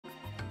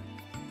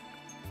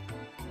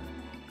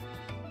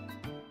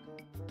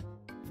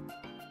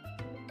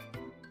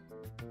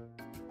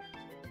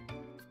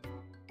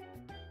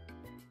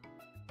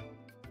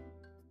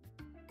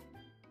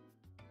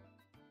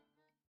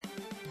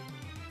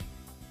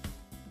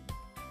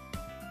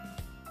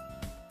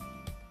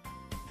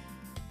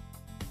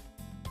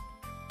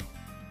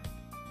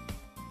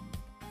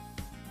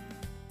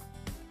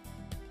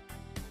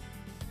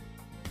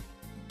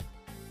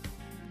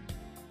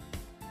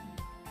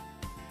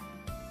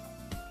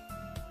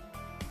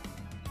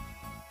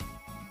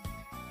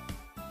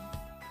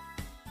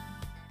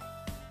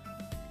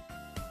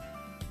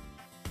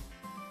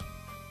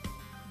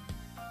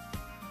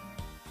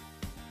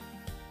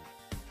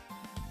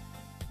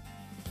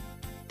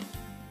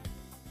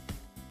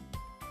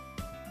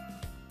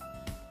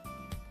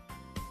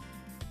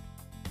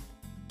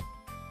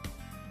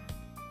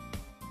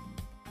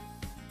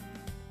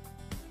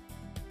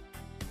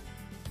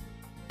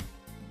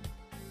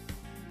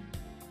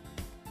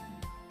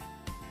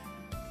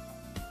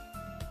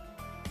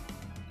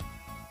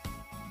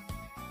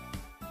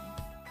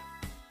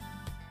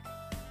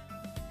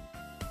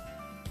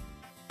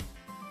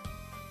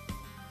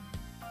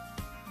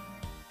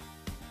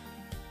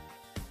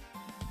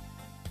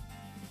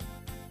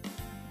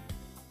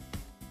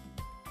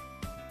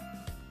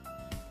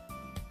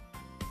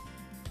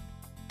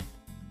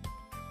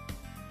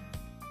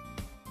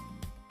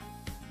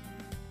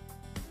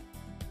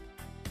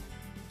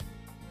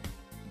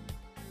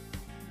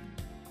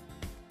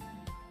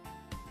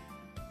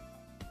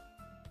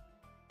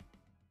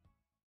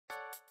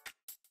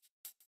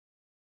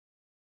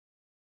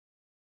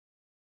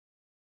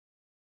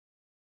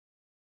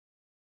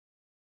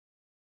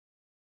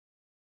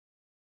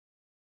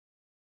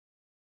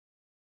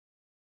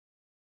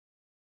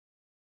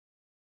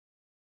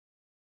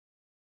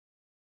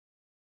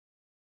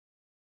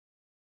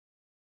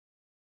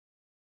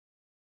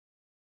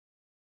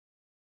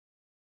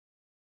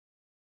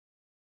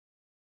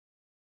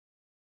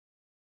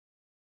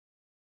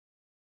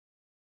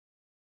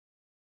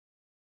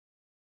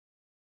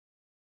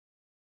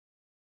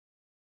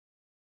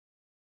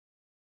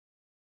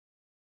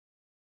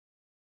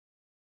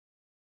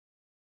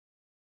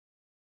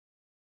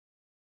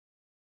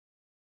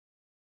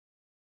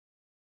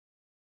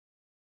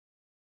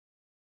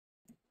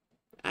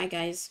Bye,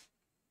 guys.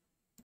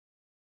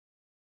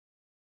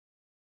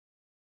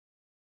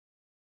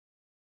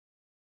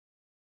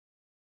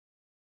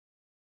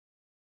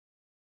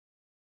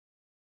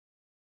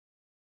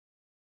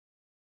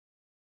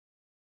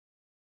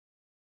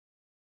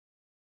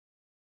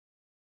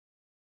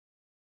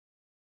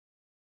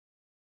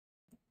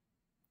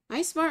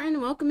 Hi, Spartan.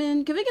 Welcome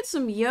in. Can we get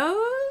some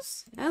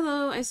yos?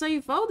 Hello. I saw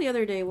you fall the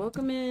other day.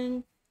 Welcome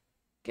in.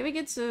 Can we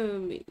get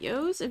some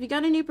yos? If you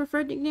got any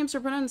preferred nicknames or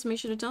pronouns, make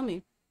sure to tell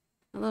me.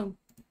 Hello.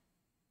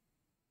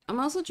 I'm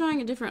also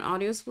trying a different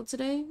audio split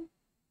today.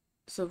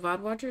 So, VOD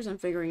watchers, I'm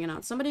figuring it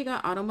out. Somebody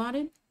got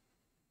auto-modded.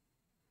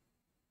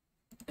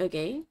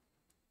 Okay.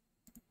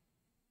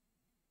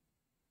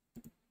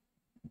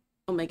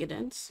 Omega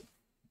Dance.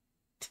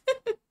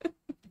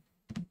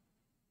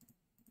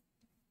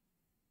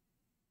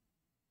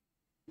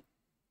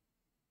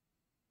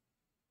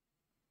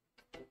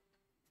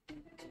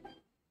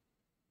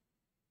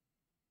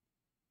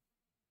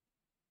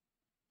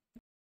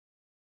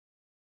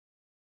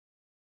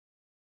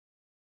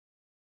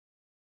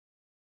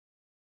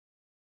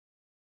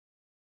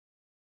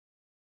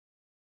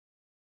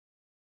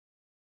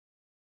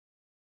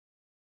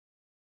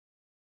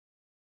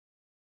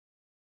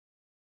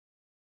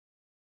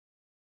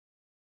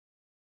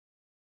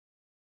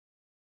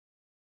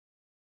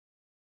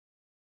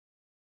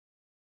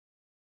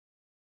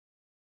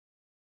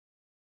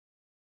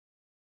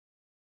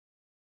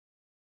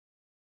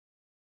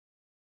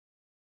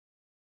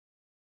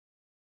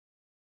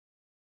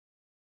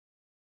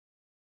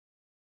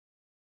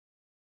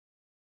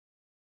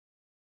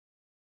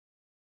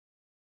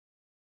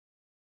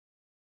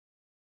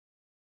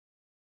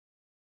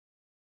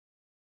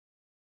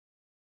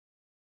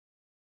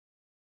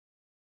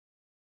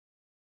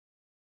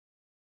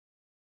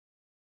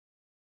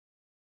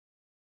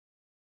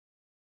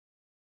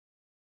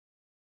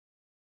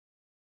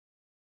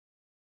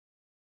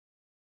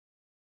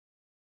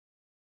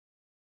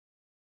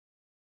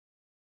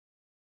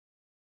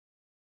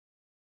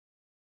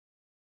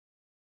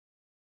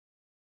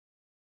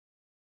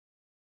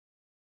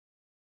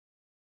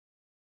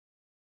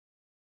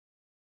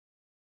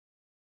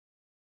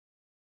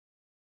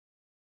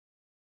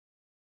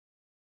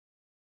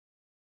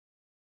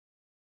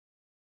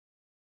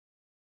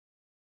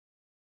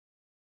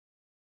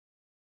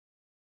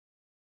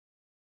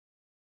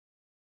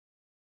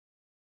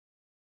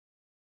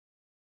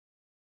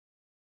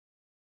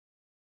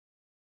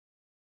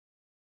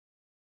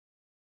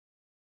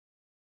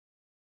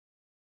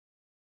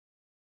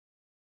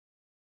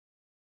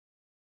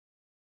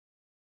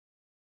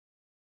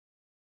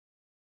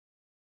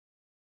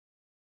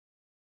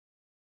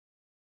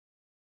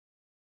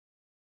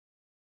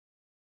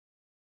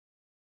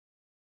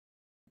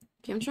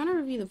 Okay, I'm trying to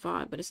review the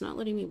VOD, but it's not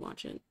letting me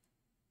watch it.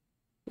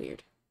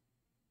 Weird.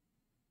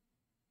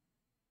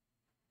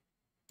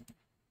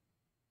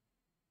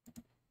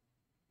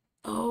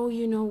 Oh,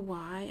 you know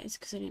why? It's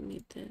because I didn't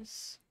mute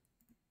this.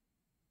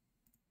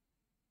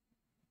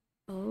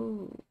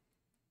 Oh.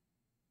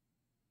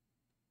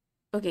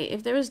 Okay,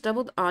 if there was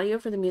doubled audio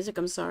for the music,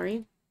 I'm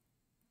sorry.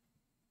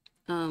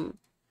 I'm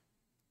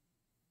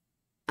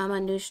a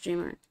new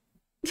streamer.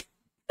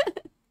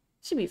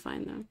 Should be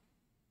fine, though.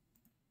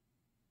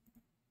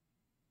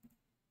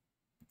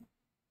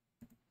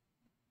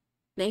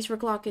 Thanks for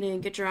clocking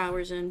in. Get your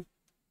hours in.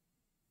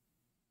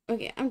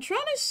 Okay, I'm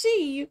trying to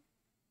see...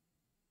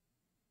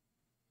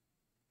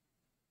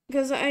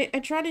 Because I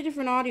tried a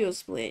different audio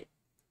split.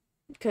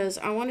 Because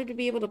I wanted to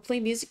be able to play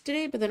music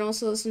today, but then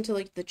also listen to,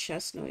 like, the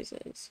chest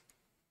noises.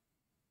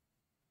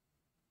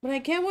 But I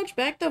can't watch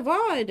back the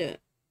VOD!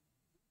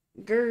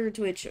 Grr,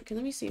 Twitch. Okay,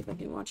 let me see if I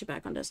can watch it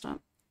back on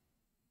desktop.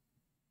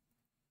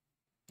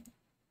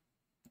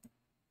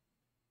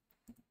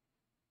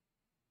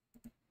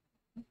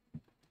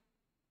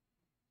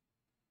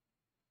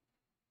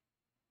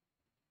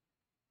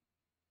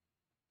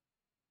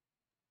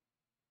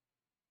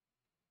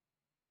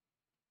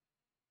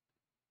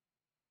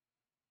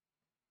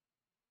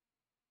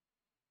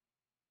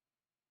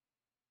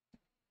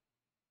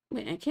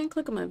 Wait, I can't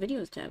click on my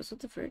videos tabs. What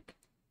the frick?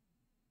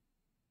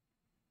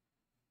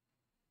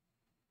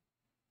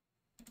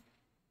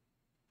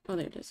 Oh,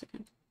 there it is.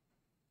 Okay.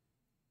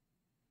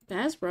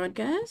 Fast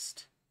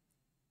broadcast?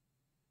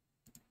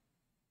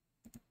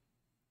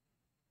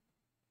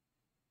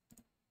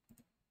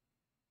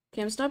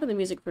 Okay, I'm stopping the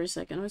music for a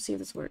second. I want to see if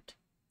this worked.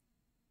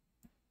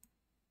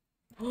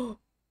 Oh!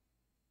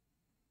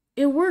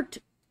 It worked!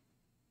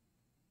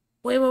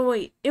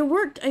 Wait. It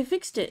worked! I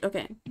fixed it.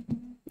 Okay.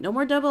 No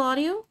more double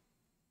audio?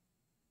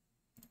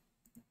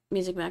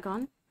 Music back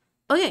on.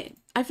 Okay,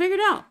 I figured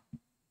out.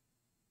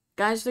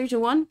 Guys, 3, 2,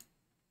 1.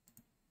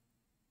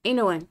 Ain't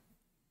no way.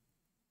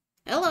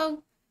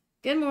 Hello.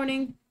 Good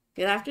morning.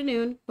 Good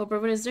afternoon. Hope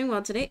everyone is doing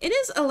well today. It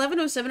is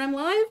 11:07. I'm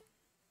live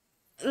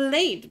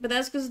late, but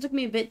that's because it took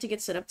me a bit to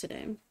get set up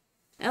today.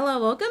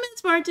 Hello, welcome in,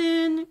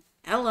 Spartan.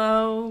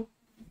 Hello.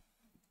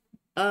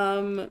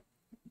 Sorry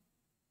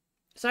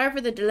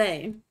for the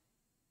delay.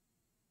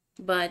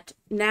 But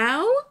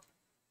now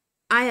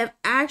I have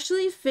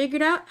actually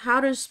figured out how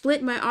to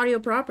split my audio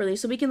properly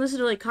so we can listen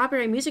to like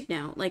copyright music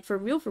now. Like for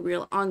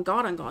real, on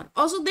God, on God.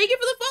 Also, thank you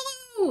for the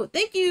follow!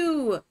 Thank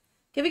you!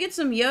 Can we get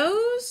some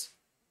yo's?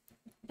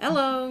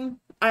 Hello.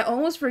 I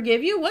almost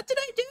forgive you? What did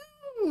I do?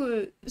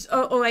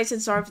 Oh, I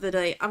said sorry for the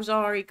delay. I'm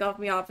sorry, cuff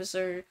me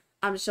officer.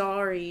 I'm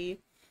sorry.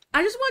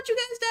 I just want you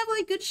guys to have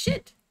like good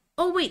shit.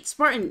 Oh wait,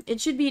 Spartan,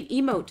 it should be an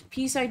emote.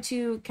 Peace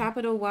I2,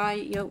 capital Y,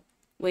 yo.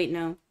 Wait,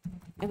 no.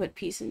 I put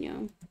peace in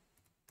yo.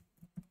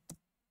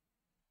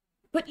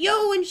 Put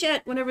yo in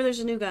chat whenever there's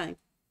a new guy.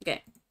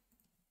 Okay.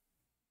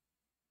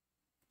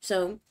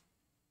 So,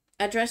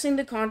 addressing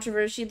the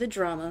controversy, the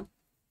drama.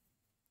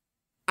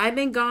 I've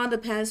been gone the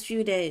past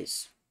few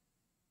days.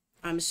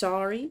 I'm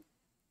sorry.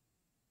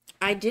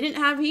 I didn't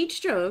have heat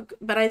stroke,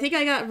 but I think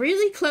I got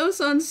really close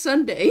on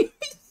Sunday.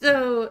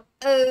 So,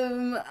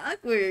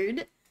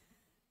 awkward.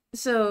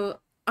 So,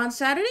 on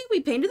Saturday, we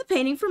painted the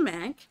painting for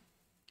Mac.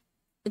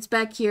 It's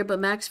back here, but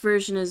Mac's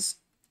version is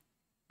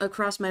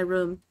across my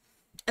room.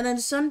 And then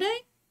Sunday,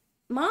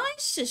 my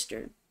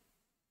sister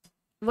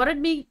wanted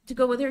me to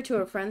go with her to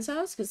her friend's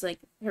house, because, like,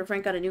 her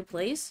friend got a new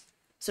place.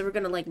 So we're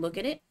gonna, like, look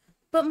at it.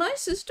 But my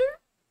sister,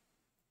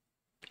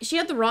 she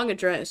had the wrong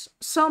address.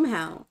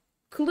 Somehow.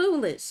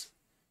 Clueless.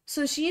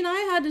 So she and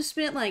I had to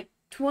spend, like,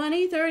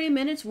 20-30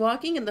 minutes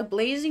walking in the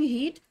blazing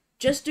heat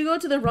just to go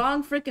to the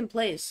wrong freaking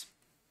place.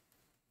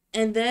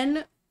 And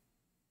then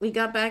we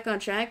got back on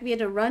track. We had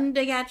to run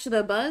to catch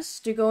the bus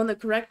to go in the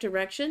correct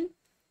direction.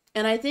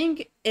 And I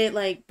think it,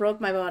 like,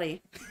 broke my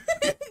body.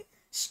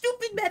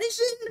 Stupid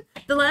medicine!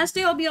 The last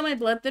day I'll be on my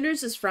blood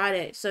thinners is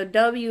Friday. So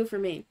W for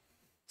me.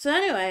 So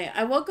anyway,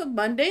 I woke up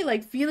Monday,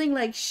 like, feeling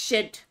like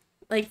shit.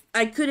 Like,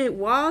 I couldn't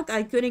walk.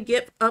 I couldn't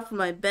get up from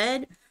my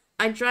bed.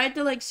 I tried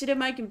to, like, sit at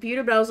my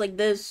computer, but I was like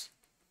this.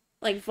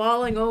 Like,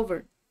 falling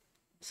over.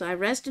 So I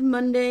rested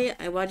Monday.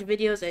 I watched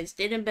videos. I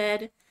stayed in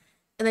bed.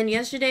 And then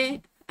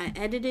yesterday, I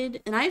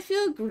edited. And I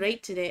feel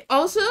great today.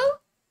 Also,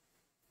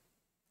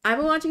 I've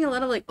been watching a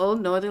lot of, like,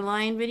 old Northern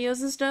Lion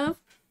videos and stuff.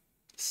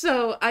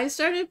 So I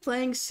started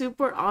playing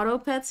Super Auto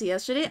Pets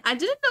yesterday. I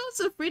didn't know it's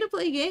a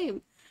free-to-play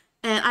game.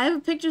 And I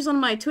have pictures on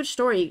my Twitch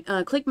story.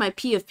 Click my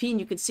PFP and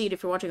you can see it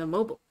if you're watching on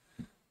mobile.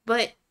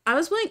 But I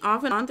was playing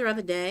off and on throughout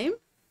the day.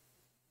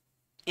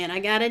 And I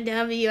got a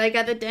W. I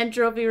got the 10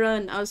 trophy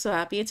run. I was so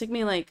happy. It took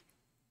me, like,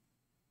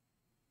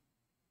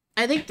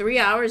 I think 3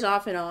 hours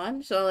off and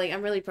on. So, like,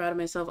 I'm really proud of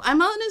myself.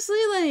 I'm honestly,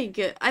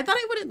 like, I thought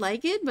I wouldn't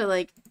like it, but,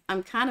 like,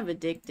 I'm kind of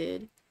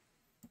addicted.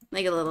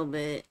 Like, a little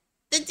bit.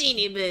 A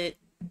teeny bit.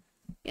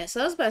 Yeah, so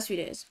that was the past few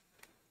days.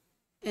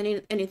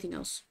 Anything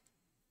else?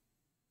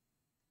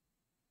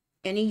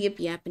 Any yip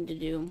yapping to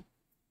do?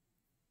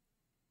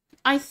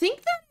 I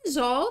think that is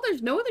all.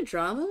 There's no other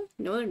drama.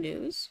 No other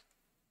news.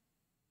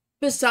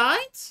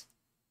 Besides,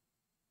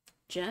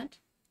 Jet.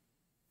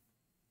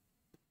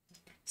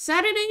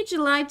 Saturday,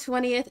 July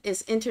 20th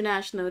is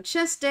International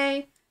Chess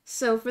Day.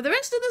 So for the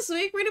rest of this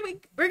week, we're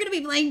gonna be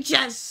playing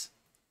chess.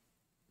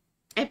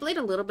 I played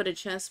a little bit of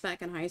chess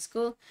back in high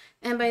school,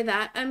 and by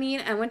that I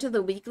mean I went to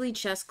the weekly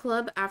chess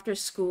club after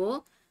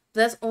school.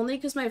 That's only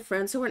because my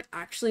friends who weren't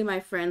actually my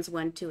friends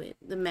went to it.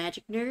 The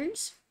magic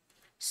nerds.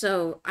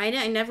 So I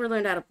never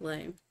learned how to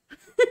play.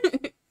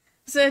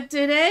 So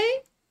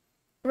today,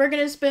 we're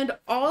going to spend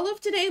all of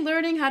today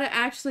learning how to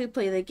actually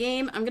play the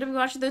game. I'm going to be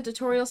watching the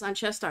tutorials on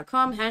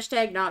chess.com.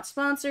 Hashtag not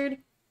sponsored.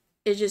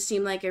 It just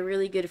seemed like a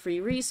really good free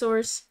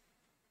resource.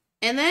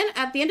 And then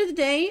at the end of the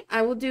day,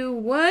 I will do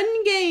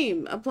one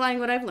game applying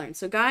what I've learned.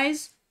 So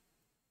guys,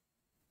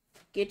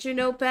 get your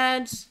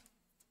notepads,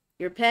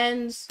 your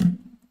pens.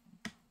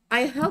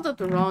 I held up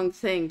the wrong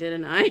thing,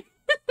 didn't I?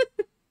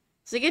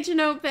 So get your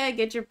notepad,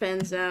 get your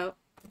pens out.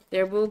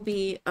 There will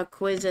be a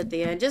quiz at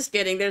the end. Just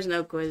kidding, there's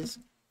no quiz.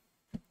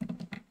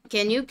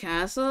 Can you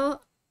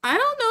castle? I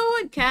don't know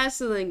what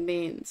castling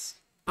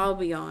means. I'll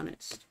be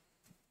honest.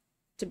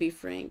 To be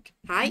frank.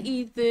 Hi,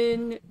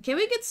 Ethan. Can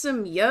we get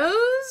some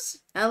yo's?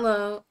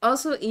 Hello.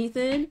 Also,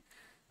 Ethan,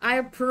 I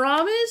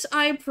promise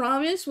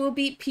we'll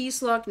beat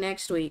Peace Lock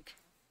next week.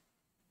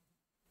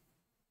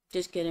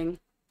 Just kidding.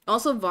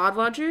 Also, VOD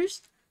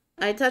watchers,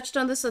 I touched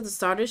on this at the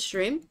start of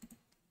stream.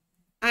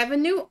 I have a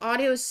new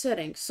audio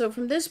setting, so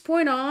from this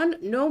point on,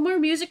 no more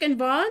music and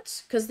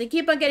VODs, because they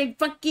keep on getting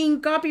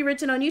fucking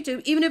copywritten on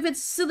YouTube, even if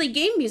it's silly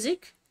game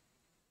music.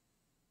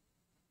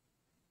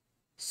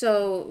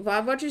 So,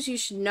 VOD watchers, you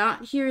should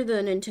not hear the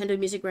Nintendo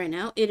music right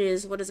now. It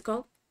is, what is it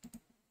called?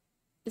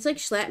 It's like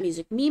slap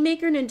music. Me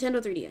Maker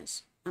Nintendo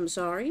 3DS. I'm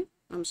sorry.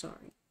 I'm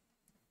sorry.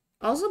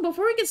 Also,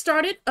 before we get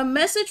started, a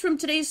message from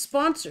today's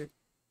sponsor.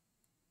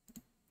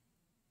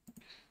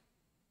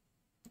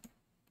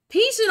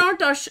 Peace and art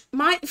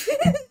my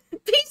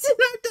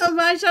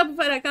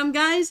Shopify.com,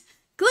 guys.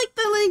 Click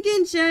the link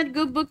in chat.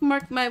 Go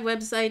bookmark my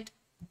website.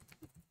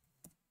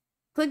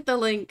 Click the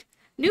link.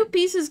 New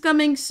pieces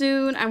coming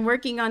soon. I'm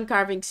working on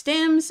carving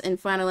stems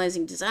and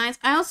finalizing designs.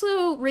 I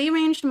also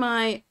rearranged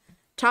my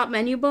top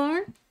menu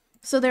bar.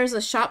 So there's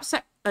a shop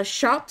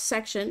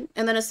section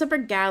and then a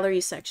separate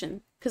gallery section.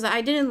 Because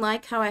I didn't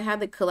like how I had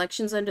the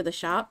collections under the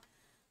shop.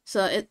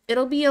 So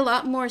it'll be a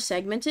lot more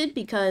segmented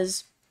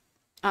because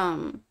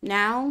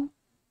now,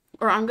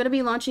 or I'm gonna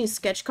be launching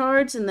sketch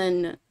cards and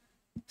then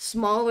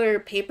smaller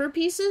paper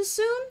pieces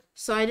soon,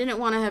 so I didn't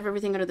want to have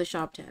everything under the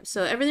shop tab.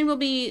 So everything will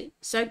be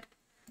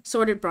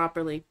sorted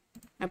properly.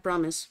 I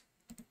promise.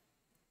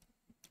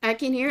 I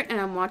can hear it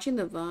and I'm watching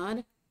the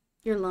VOD.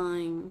 You're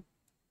lying.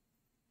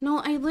 No,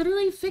 I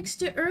literally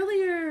fixed it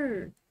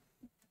earlier.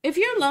 If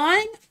you're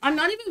lying, I'm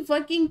not even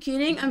fucking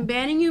kidding. I'm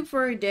banning you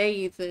for a day,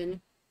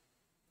 Ethan.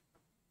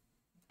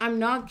 I'm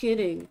not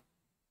kidding.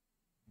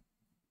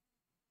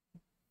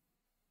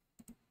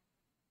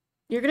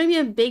 You're gonna be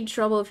in big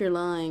trouble if you're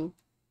lying.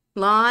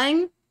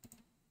 Lying?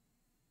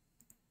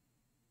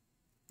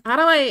 How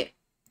do I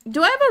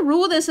have a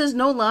rule that says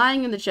no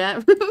lying in the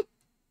chat room?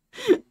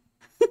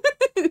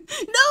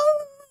 No!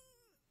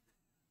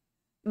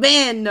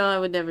 Man, no, I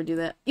would never do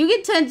that. You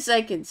get 10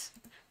 seconds.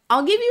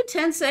 I'll give you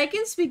 10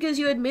 seconds because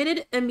you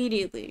admitted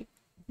immediately.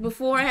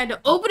 Before I had to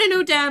open a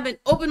new tab and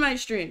open my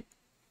stream.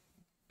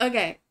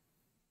 Okay.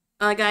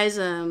 Guys,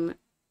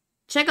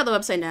 check out the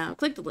website now.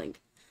 Click the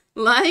link.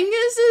 Lying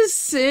is a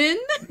sin?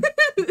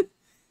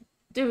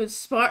 Dude,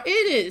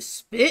 it is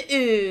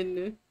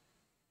spitting.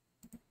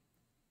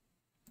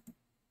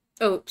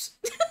 Oops.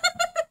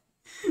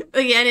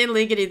 Okay, I didn't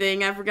link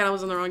anything. I forgot I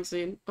was on the wrong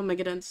scene. Oh my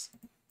goodness.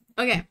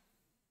 Okay.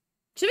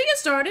 Should we get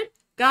started?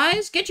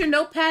 Guys, get your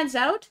notepads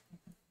out.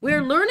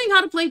 We're learning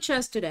how to play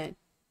chess today.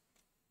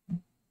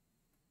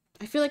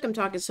 I feel like I'm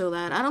talking so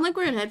loud. I don't like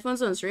wearing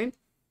headphones on stream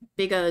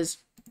because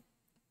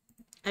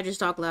I just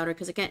talk louder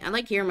because I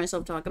like hearing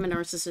myself talk. I'm a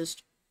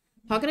narcissist.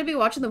 How can I be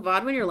watching the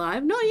VOD when you're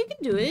live? No, you can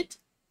do it.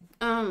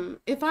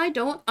 If I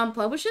don't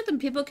unpublish it, then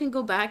people can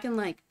go back and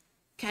like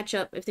catch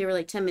up if they were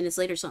like 10 minutes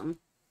late or something.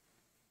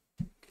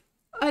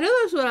 I know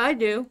that's what I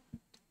do.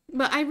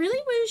 But I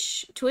really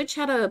wish Twitch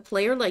had a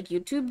player like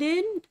YouTube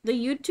did. The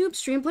YouTube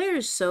stream player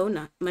is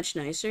so much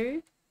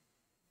nicer.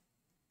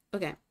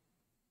 Okay.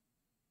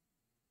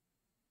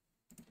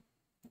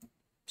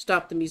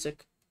 Stop the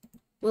music.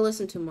 We'll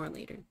listen to more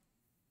later.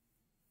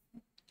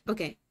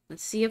 Okay,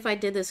 let's see if I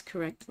did this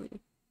correctly.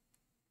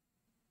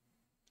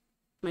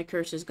 My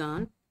cursor's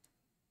gone.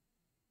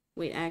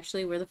 Wait,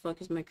 actually, where the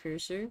fuck is my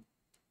cursor?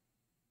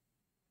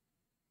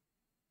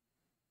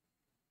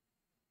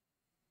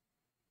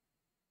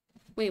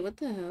 Wait, what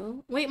the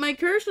hell? Wait, my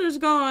cursor's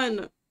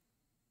gone!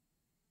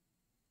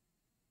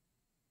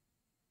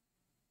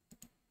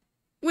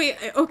 Wait,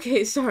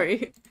 okay,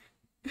 sorry.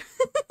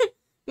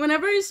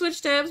 Whenever I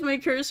switch tabs, my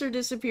cursor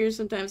disappears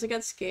sometimes. I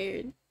got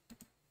scared.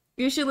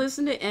 You should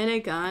listen to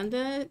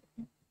Anaconda.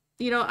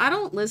 You know, I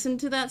don't listen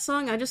to that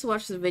song. I just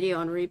watch the video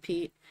on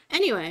repeat.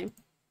 Anyway.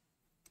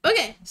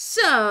 Okay,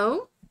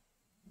 so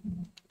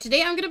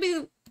today I'm gonna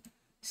be...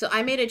 So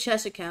I made a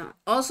chess account.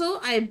 Also,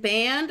 I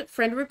banned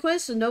friend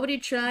requests, so nobody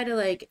try to,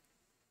 like,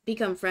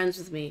 become friends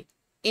with me.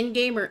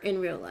 In-game or in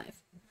real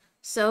life.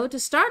 So, to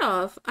start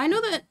off, I know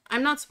that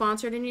I'm not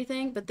sponsored or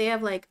anything, but they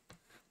have, like,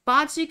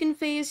 bots you can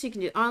face. You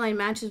can do online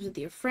matches with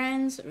your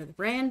friends or the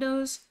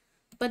randos.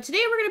 But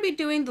today we're going to be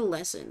doing the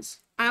lessons.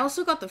 I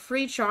also got the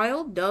free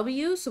trial,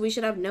 W, so we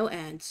should have no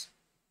ads.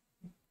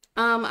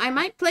 I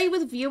might play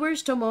with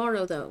viewers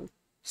tomorrow, though.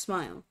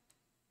 Smile.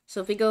 So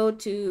if we go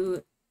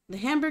to the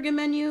hamburger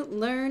menu,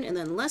 learn, and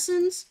then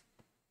lessons,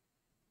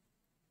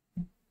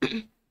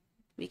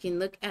 we can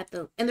look at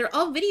the... And they're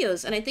all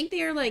videos, and I think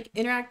they are, like,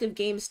 interactive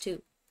games,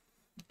 too.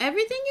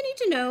 Everything you need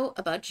to know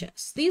about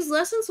chess. These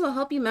lessons will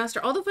help you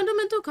master all the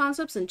fundamental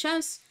concepts in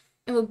chess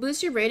and will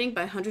boost your rating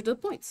by hundreds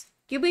of points.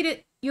 You'll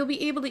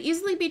be able to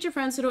easily beat your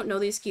friends who don't know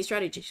these key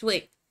strategies.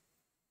 Wait.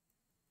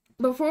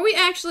 Before we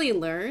actually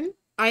learn,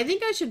 I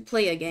think I should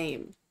play a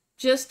game.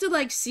 Just to,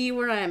 like, see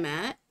where I'm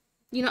at.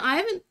 You know,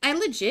 I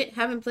legit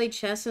haven't played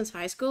chess since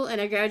high school, and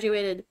I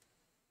graduated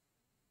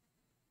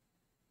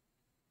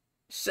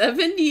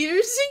 7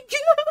 years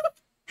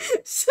ago.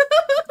 So,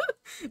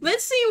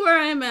 let's see where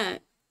I'm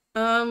at.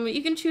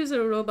 You can choose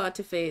a robot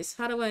to face.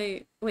 How do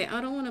I... Wait, I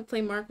don't want to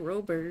play Mark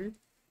Rober.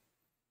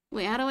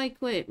 Wait, how do I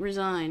quit?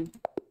 Resign.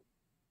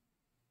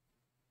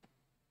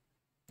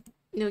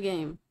 No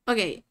game.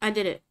 Okay, I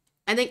did it.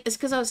 I think it's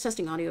because I was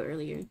testing audio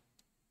earlier.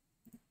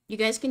 You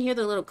guys can hear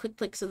the little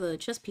clicks of the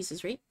chess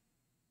pieces, right?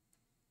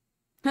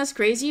 That's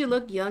crazy. You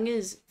look young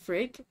as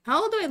frick.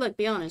 How old do I look?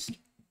 Be honest.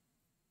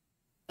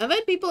 I've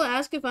had people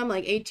ask if I'm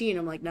like 18.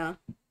 I'm like, nah.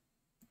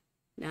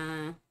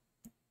 Nah.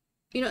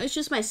 You know, it's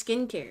just my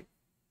skincare.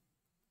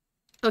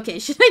 Okay,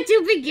 should I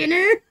do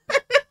beginner?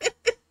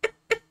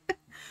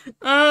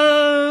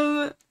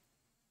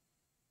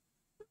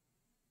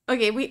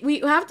 Okay, we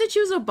have to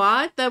choose a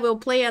bot that will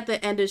play at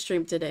the end of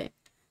stream today.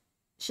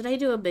 Should I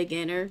do a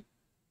beginner?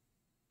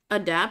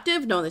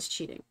 Adaptive? No, that's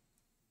cheating.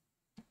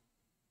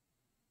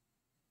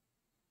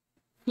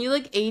 You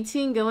look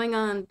 18 going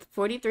on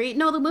 43?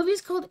 No, the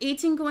movie's called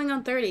 18 going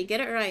on 30.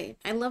 Get it right.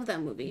 I love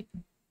that movie.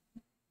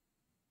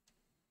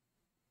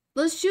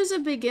 Let's choose a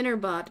beginner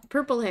bot.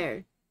 Purple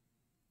hair.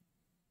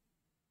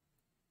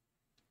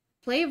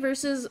 Play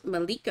versus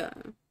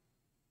Malika.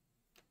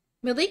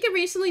 Malika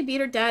recently beat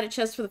her dad at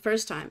chess for the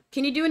first time.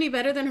 Can you do any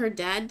better than her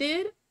dad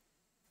did?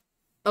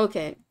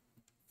 Okay.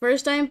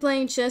 First time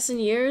playing chess in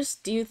years.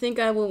 Do you think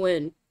I will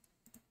win?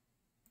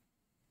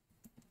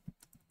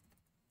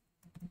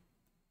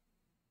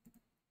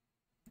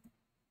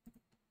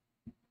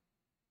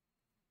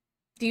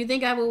 Do you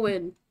think I will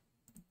win?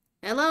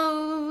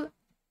 Hello?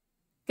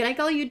 Can I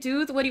call you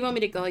Tooth? What do you want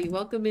me to call you?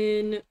 Welcome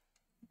in.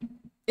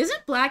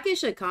 Isn't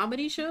Blackish a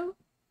comedy show?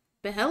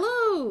 But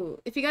hello!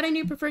 If you got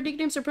any preferred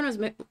nicknames or pronouns,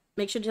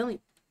 make sure to tell me.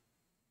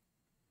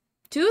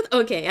 Tooth?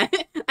 Okay.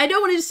 I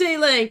don't want to say,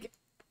 like,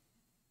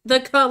 the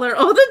color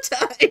all the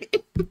time.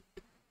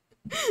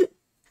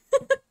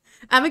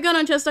 I haven't gone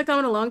on chess.com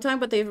in a long time,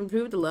 but they've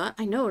improved a lot.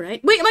 I know,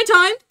 right? Wait, am I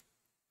timed?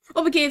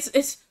 Oh, okay,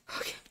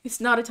 it's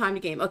not a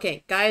timed game.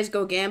 Okay, guys,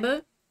 go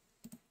Gamba.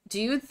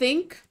 Do you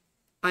think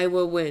I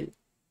will win?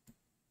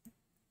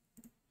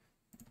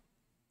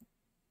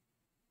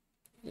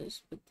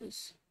 Just put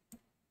this.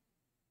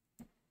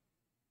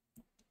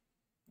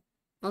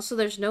 Also,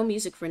 there's no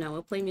music for now.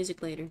 We'll play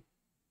music later.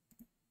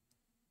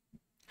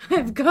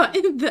 I've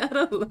gotten that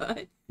a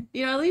lot.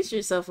 You know, at least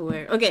you're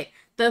self-aware. Okay,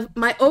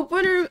 my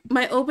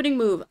opening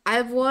move.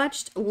 I've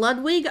watched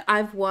Ludwig.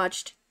 I've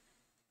watched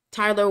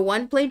Tyler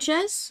 1 play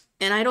chess,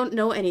 and I don't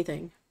know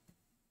anything.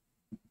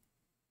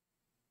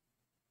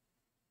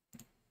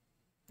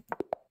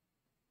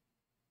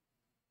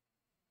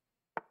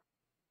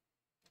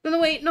 No,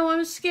 wait, no,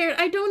 I'm scared.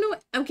 I don't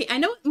know. Okay, I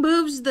know what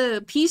moves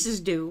the pieces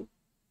do,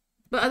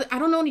 but I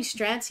don't know any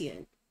strats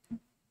yet.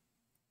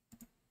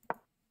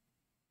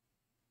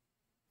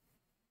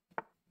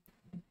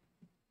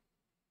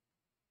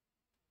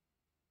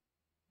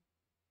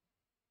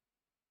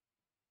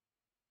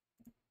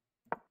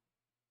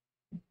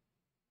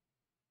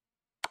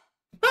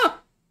 Oh!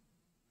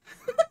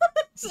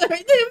 Sorry, they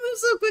moved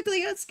so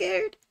quickly, I got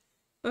scared.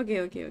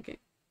 Okay.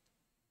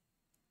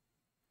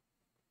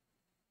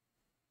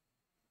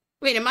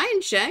 Wait, am I in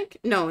check?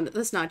 No,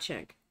 that's not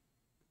check.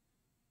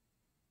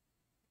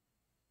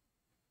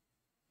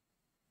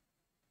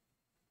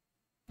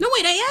 No,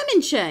 wait, I am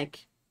in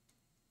check.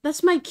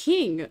 That's my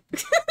king.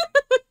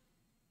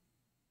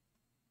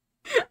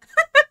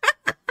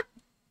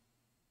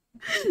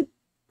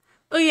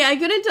 Oh yeah, I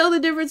couldn't tell the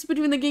difference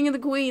between the king and the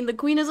queen. The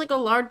queen is like a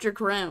larger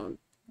crown.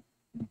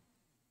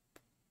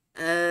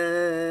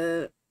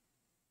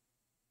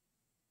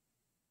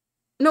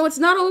 No, it's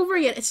not over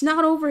yet. It's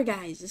not over,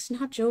 guys. It's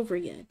not over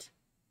yet.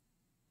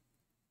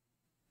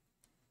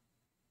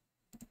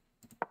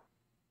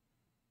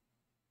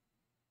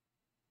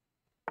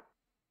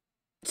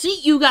 See,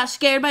 you got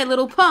scared by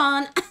little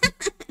pawn.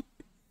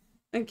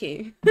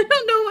 Okay. I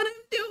don't know what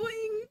I'm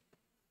doing.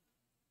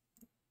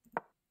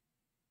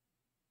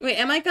 Wait,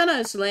 am I kind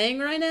of slaying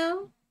right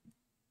now?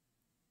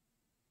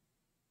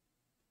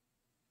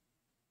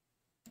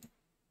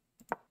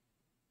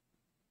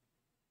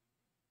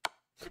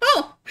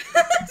 Oh!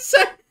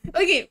 Sorry.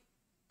 Okay.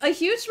 A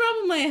huge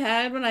problem I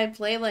had when I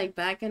played, like,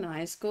 back in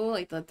high school,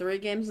 like, the 3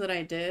 games that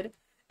I did,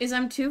 is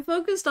I'm too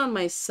focused on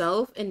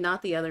myself and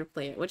not the other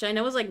player, which I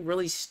know is, like,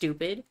 really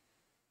stupid.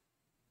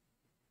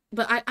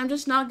 But I'm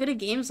just not good at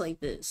games like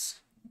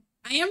this.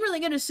 I am really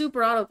good at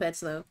Super Auto Pets,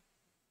 though.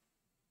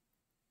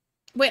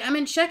 Wait, I'm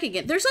in check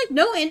again. There's, like,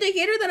 no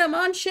indicator that I'm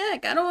on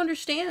check. I don't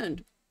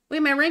understand.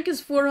 Wait, my rank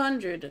is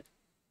 400.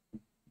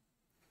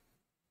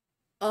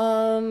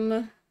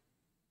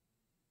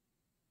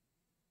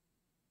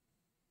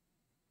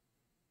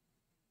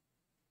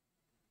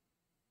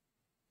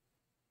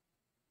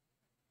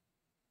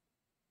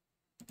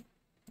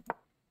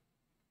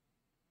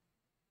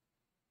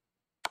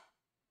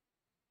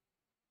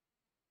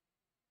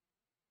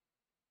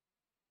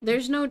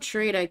 There's no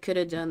trade I could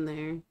have done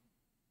there.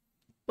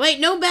 Wait,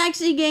 no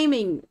backseat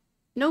gaming!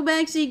 No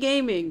backseat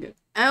gaming!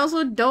 I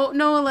also don't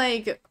know,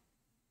 like...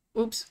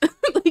 Oops.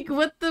 Like,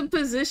 what the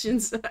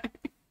positions are.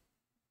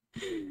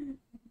 Wait,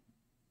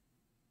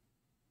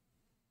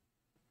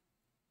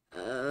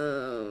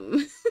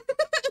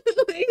 what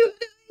do I do?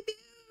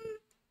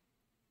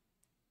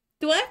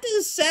 Do I have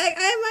to sack?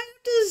 I might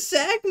have to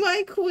sack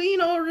my queen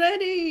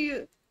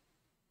already!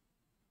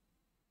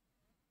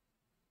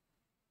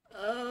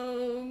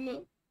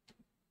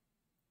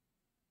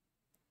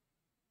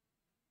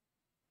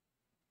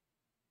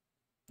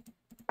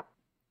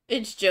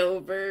 It's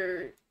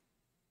Jover.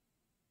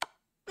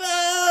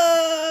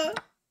 Ah!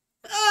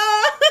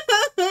 Ah!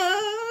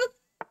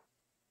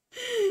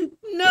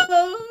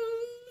 No!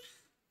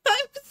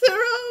 I'm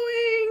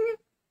throwing!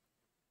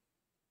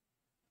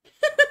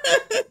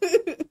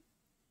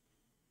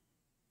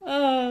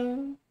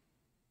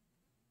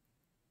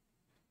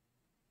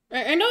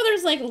 I know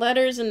there's like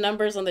letters and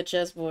numbers on the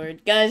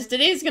chessboard. Guys,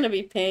 today's gonna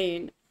be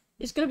pain.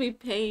 It's gonna be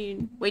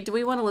pain. Wait, do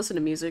we want to listen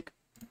to music?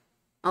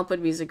 I'll put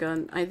music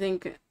on. I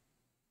think...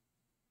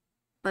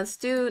 Let's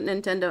do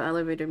Nintendo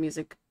elevator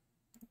music.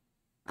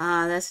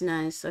 Ah, that's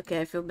nice.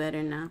 Okay, I feel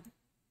better now.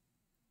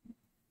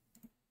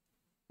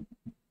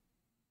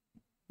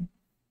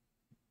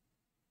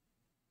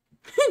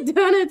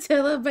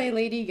 Donatella by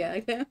Lady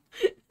Gaga.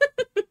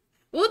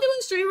 We'll do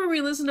a stream where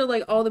we listen to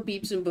like all the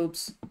beeps and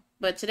boops.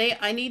 But today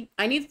I need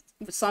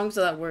songs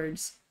without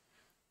words.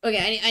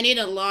 Okay, I need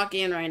to lock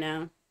in right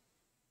now.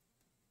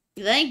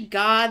 Thank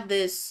God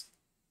this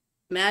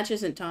match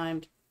isn't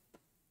timed.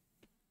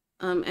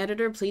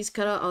 Editor, please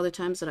cut out all the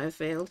times that I've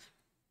failed.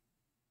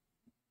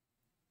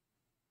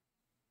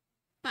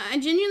 I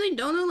genuinely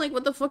don't know, like,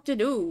 what the fuck to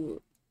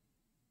do.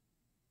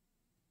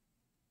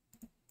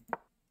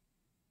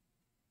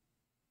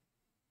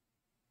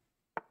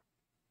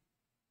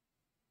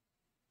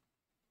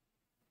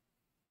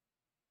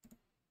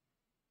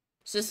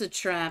 It's just a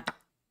trap.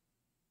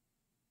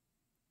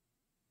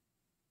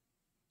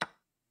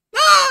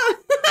 Ah!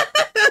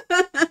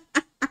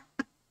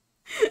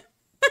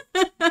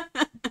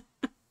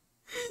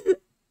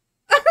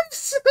 I'm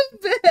so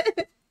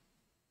bad.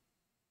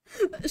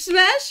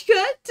 Smash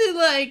cut to,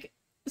 like,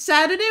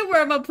 Saturday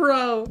where I'm a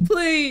pro.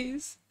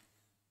 Please.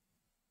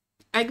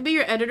 I could be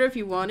your editor if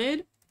you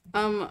wanted.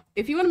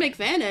 If you want to make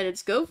fan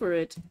edits, go for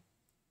it.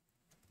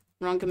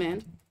 Wrong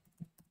command.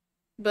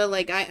 But,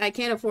 like, I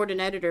can't afford an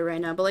editor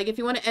right now. But, like, if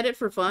you want to edit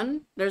for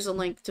fun, there's a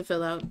link to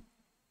fill out.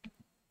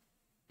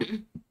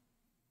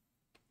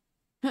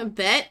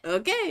 Bet?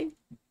 Okay.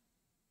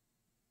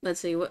 Let's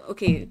see. What?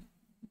 Okay.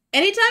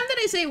 Anytime that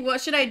I say,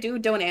 what should I do,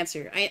 don't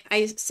answer.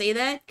 I say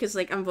that because,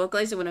 like, I'm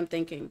vocalizing what I'm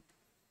thinking.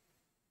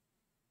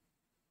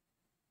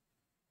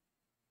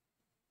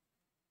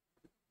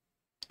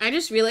 I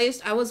just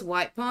realized I was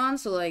white pawn,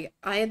 so, like,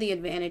 I had the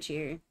advantage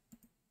here.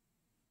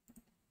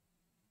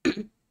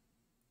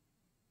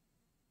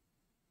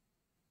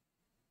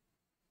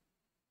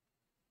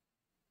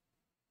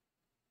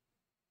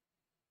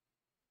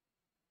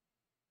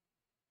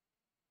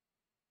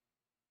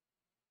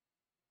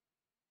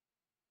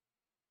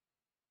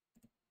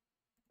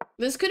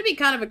 This could be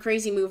kind of a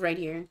crazy move right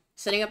here.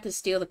 Setting up to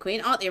steal the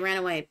queen. Oh, they ran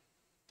away.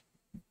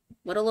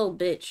 What a little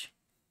bitch.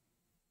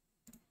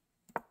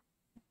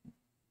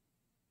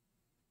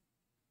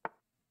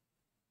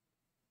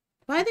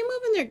 Why are they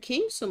moving their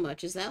king so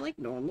much? Is that, like,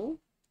 normal?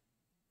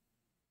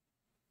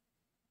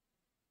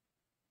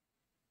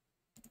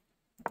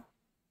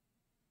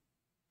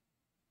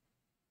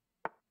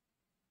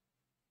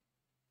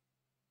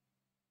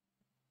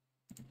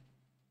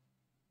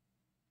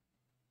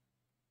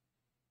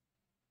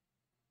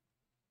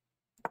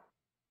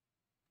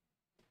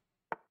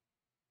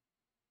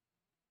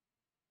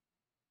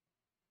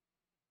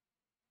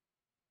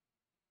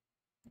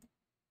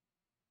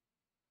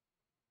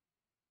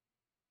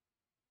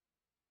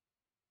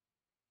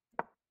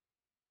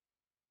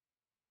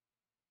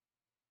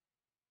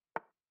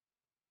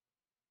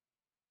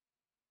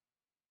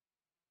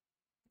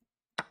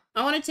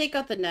 I want to take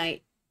out the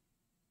knight.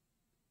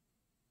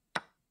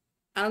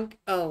 I don't...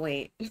 Oh,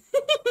 wait.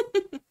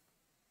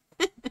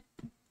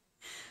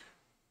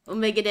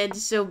 Omega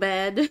Dead's so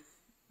bad.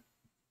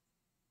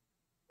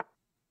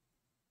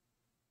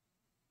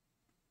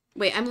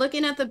 Wait, I'm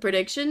looking at the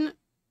prediction.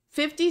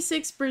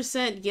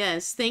 56%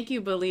 yes. Thank you,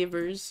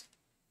 believers.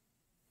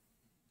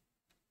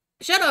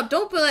 Shut up.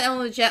 Don't put that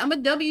on the chat. I'm a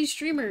W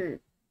streamer.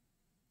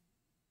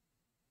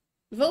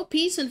 Vote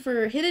peace and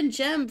for Hidden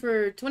Gem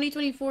for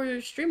 2024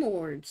 Stream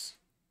Awards.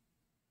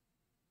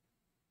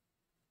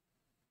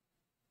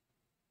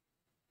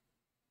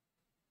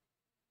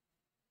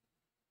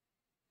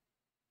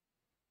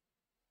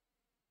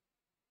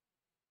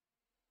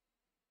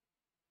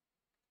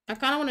 I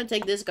kind of want to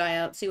take this guy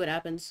out, see what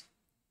happens.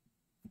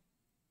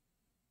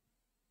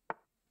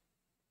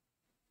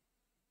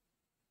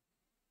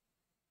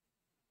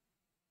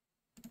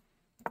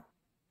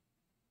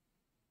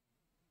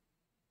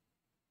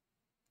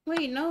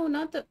 Wait, no,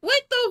 not the...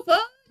 What the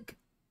fuck?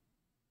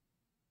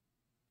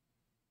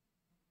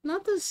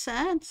 Not the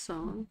sad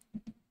song.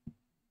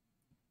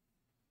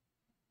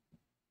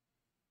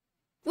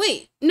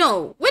 Wait,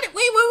 no. Wait.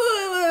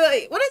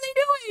 What are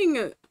they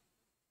doing?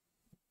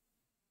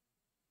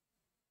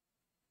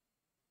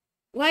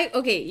 Why?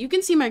 Okay, you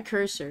can see my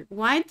cursor.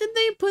 Why did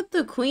they put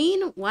the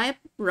queen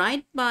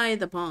right by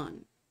the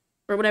pawn?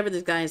 Or whatever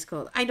this guy is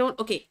called. I don't...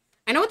 Okay,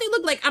 I know what they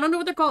look like. I don't know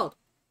what they're called.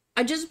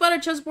 I just bought a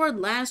chessboard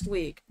last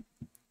week.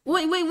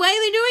 Wait, why are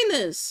they doing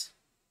this?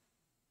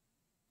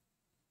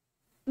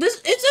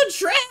 It's a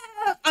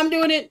trap! I'm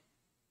doing it.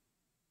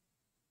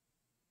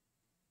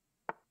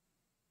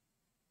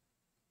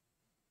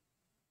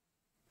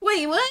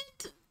 Wait,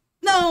 what?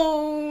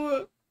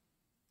 No!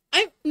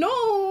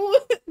 No!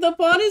 The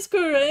pawn is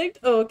correct.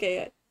 Oh,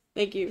 okay.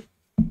 Thank you.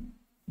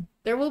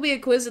 There will be a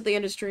quiz at the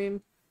end of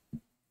stream.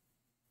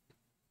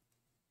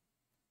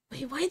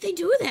 Wait, why'd they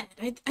do that?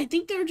 I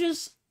think they're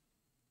just...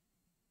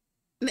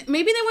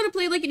 Maybe they want to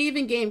play like an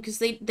even game, because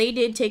they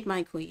did take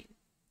my queen.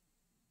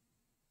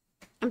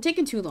 I'm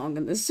taking too long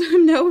on this.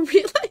 I'm now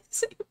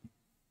realizing.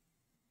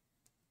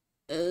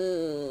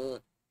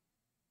 Oh,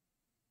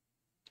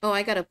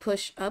 I gotta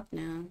push up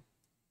now.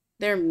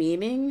 They're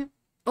memeing?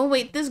 Oh,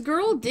 wait, this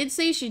girl did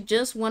say she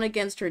just won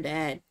against her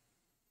dad.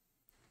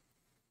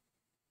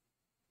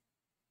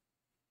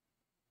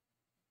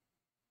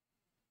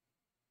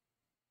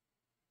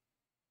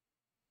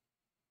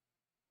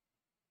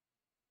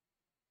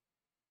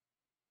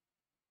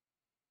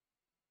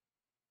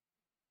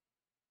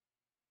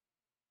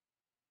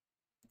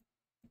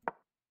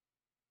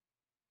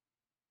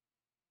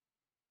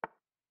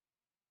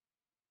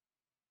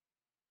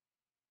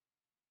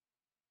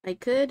 I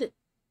could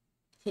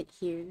hit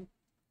here.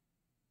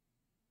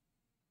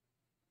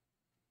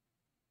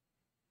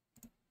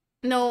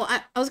 No,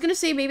 I was gonna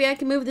say maybe I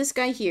can move this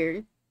guy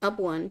here. Up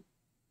one.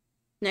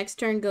 Next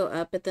turn go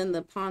up, but then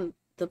the pawn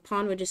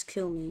would just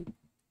kill me.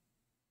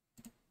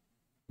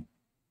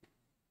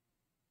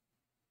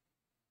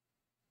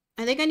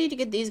 I think I need to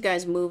get these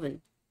guys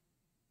moving.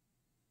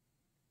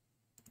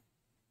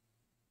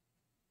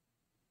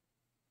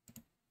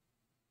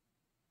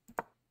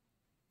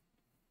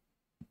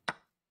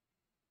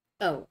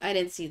 Oh, I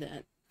didn't see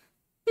that.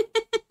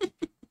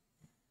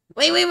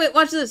 Wait,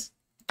 watch this.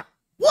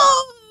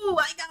 Whoa!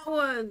 I got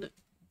one!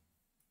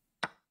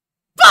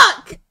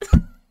 Fuck!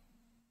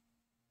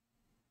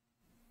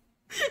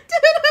 Dude,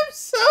 I'm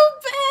so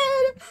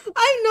bad!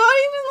 I'm not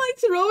even, like,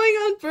 throwing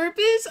on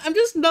purpose. I'm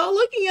just not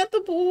looking at the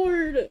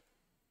board.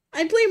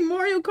 I play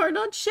Mario Kart,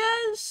 not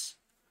chess.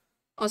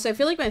 Also, I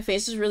feel like my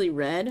face is really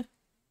red.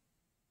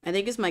 I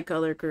think it's my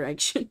color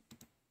correction.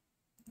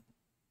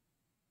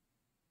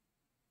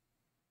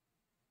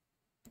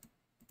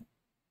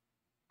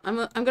 I'm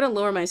gonna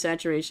lower my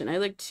saturation. I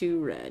look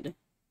too red.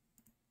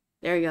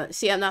 There we go.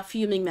 See, I'm not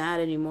fuming mad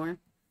anymore.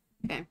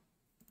 Okay.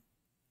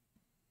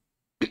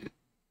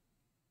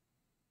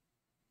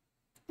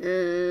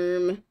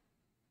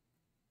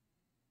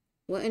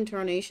 What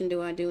intonation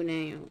do I do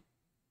now?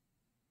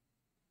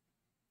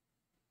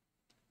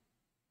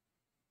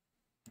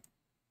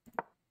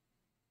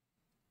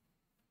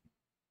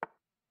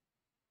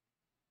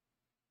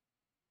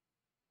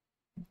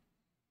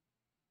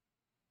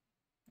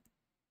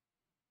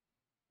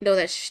 No,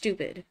 that's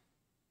stupid.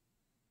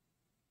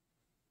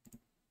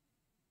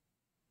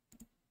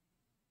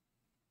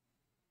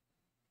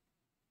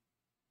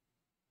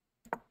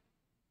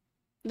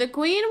 The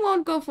queen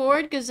won't go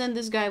forward because then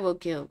this guy will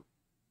kill.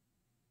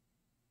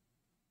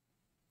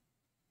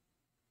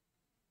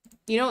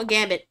 You know what?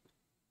 Gambit.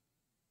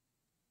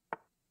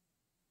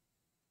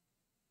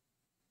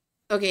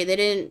 Okay, they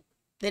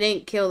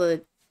didn't kill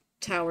the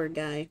tower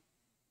guy.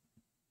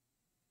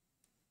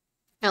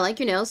 I like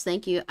your nails,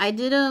 thank you. I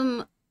did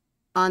them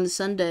on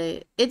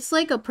Sunday. It's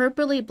like a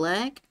purpley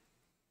black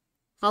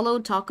hollow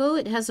taco.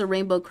 It has a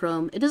rainbow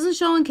chrome. It doesn't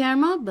show on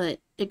camera, but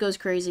it goes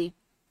crazy.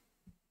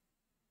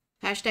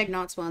 Hashtag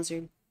not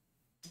sponsored.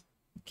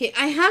 Okay,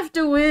 I have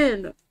to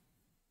win.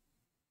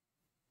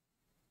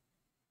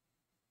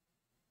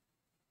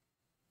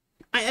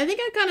 I think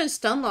I kind of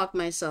stun locked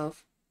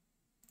myself.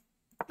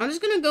 I'm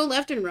just gonna go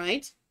left and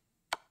right.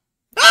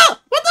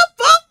 Ah! What the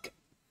fuck?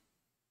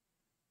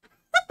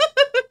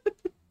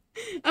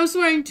 I'm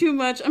swearing too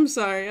much. I'm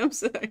sorry.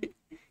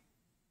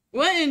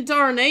 What in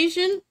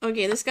tarnation?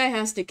 Okay, this guy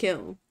has to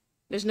kill.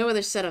 There's no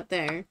other setup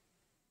there.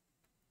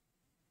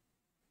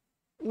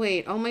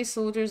 Wait, all my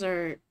soldiers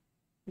are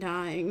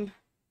dying.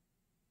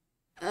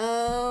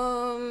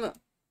 You're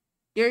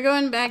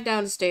going back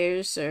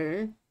downstairs,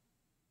 sir.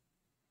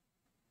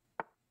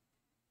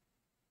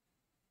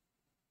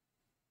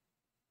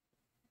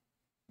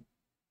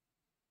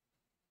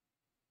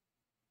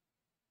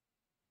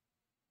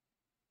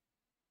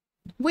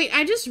 Wait,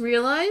 I just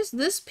realized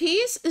this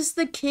piece is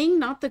the king,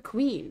 not the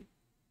queen.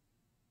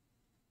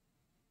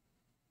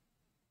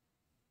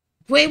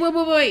 Wait,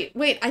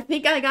 I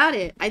think I got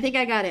it.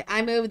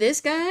 I move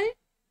this guy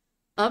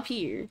up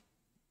here.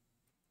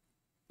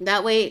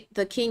 That way,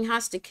 the king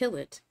has to kill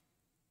it.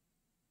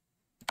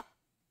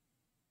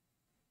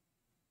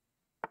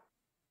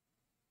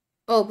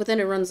 Oh, but then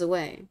it runs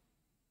away.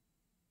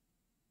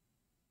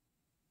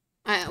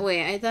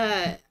 I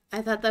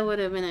thought that would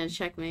have been a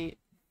checkmate.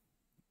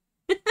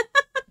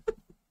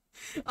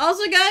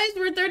 Also, guys,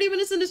 we're 30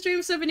 minutes into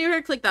stream, so if you're new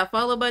here, click that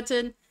follow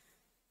button.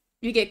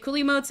 You get cool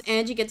emotes,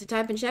 and you get to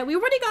type in chat. We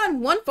already got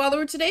 1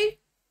 follower today.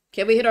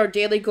 Can we hit our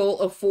daily goal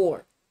of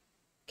 4?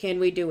 Can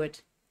we do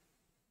it?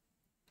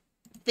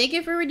 Thank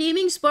you for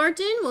redeeming,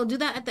 Spartan. We'll do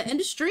that at the end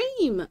of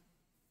stream.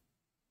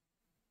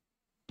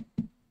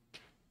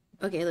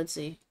 Okay, let's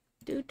see.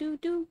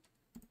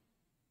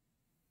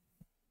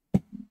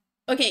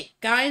 Okay,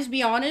 guys,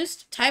 be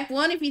honest. Type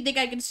 1 if you think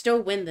I can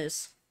still win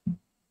this.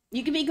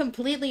 You can be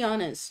completely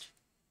honest.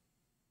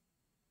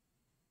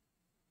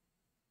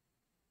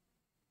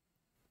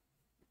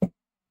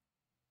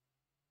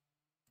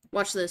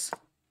 Watch this.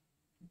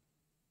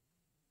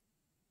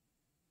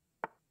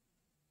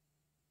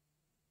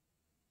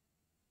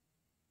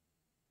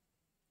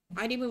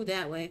 Why'd he move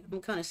that way?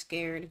 I'm kind of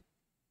scared.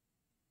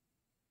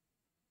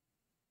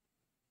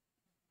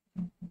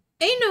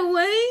 Ain't no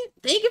way!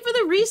 Thank you for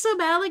the resub,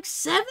 Alex.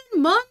 7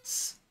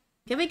 months?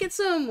 Can we get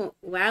some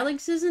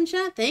Walexes in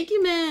chat? Thank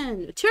you,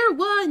 man. Tier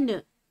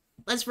 1!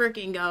 Let's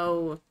freaking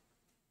go.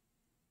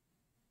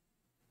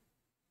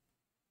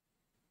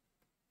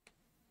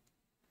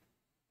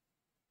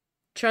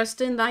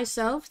 Trust in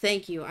thyself?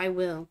 Thank you, I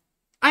will.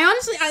 I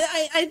honestly,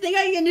 I think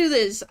I can do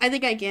this. I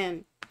think I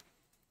can.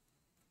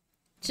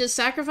 Just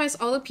sacrifice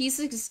all the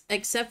pieces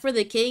except for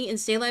the king and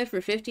stay alive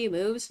for 50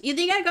 moves? You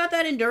think I got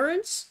that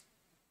endurance?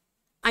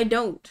 I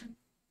don't.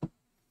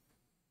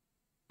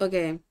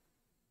 Okay.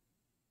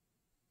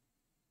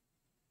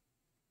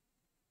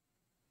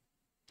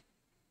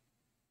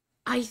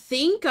 I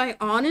think I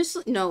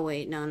honestly... No,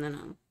 wait. No, no,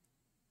 no.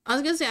 I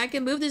was gonna say I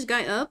can move this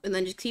guy up and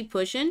then just keep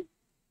pushing.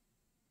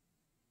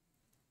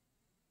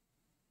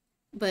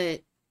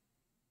 But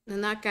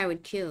then that guy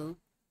would kill.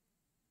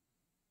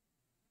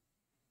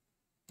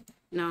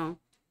 No.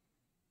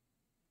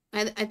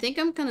 I think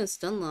I'm kind of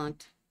stun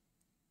locked.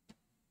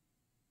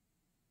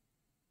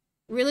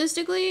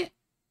 Realistically,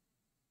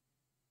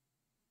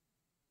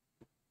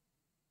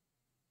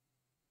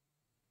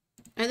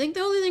 I think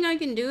the only thing I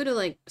can do to,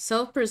 like,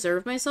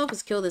 self-preserve myself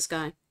is kill this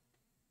guy.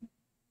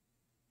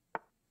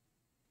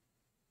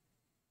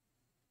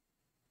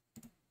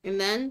 And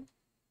then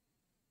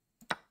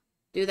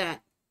do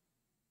that.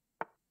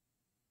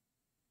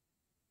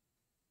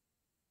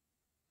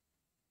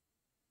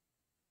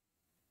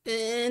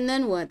 And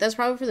then what? That's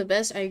probably for the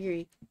best, I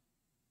agree.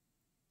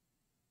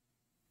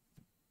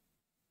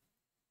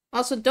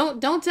 Also,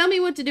 don't tell me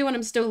what to do when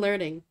I'm still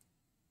learning.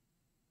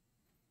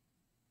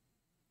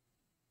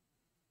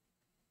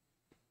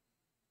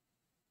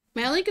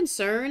 My only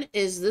concern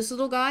is this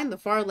little guy on the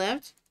far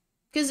left.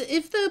 Because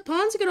if the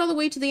pawns get all the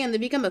way to the end, they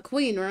become a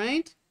queen,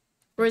 right?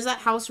 Or is that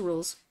house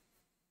rules?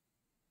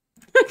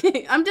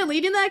 Okay, I'm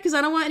deleting that because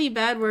I don't want any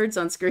bad words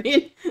on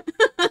screen.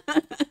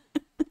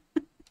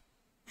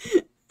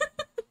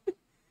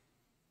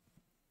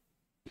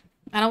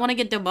 I don't want to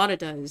get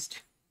demonetized.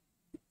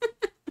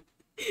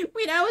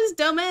 Wait, that was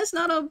dumbass,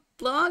 not a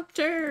block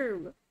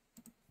term.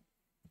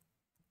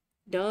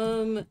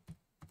 Dumb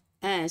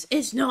ass.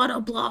 It's not a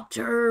block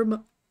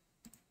term.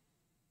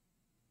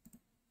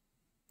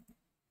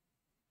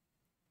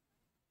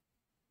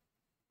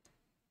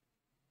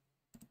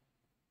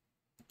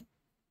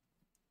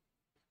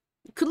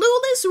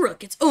 Clueless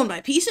Rook. It's owned by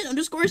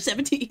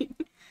Peason_17.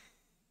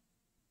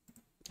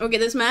 Okay,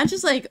 this match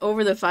is like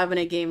over the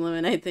 5-minute game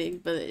limit, I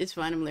think, but it's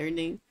fine, I'm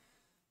learning.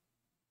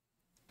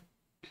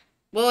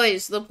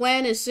 Boys, the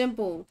plan is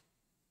simple.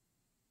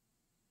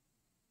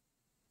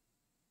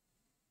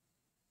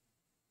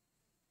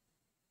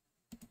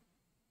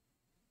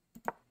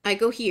 I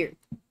go here.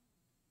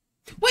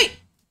 Wait!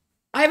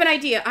 I have an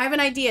idea. I have an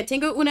idea.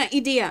 Tengo una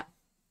idea.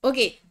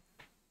 Okay.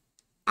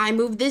 I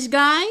move this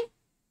guy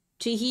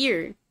to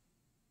here.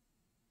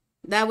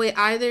 That way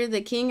either the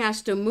king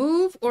has to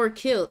move or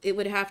kill. It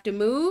would have to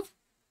move.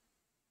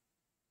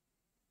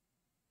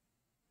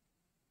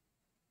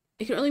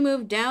 It can only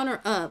move down or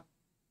up.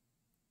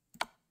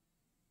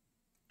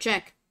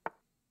 Check.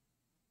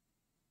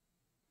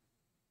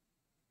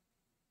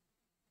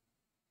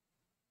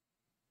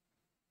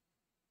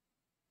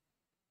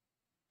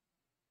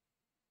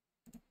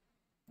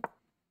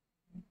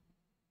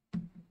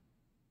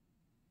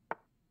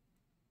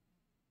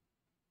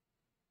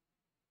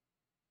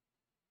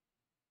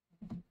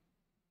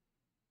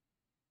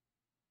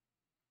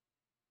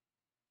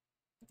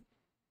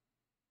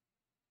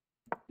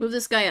 Move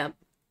this guy up.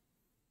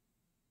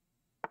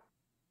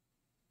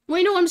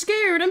 Wait, no, I'm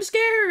scared. I'm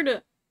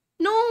scared.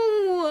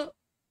 No.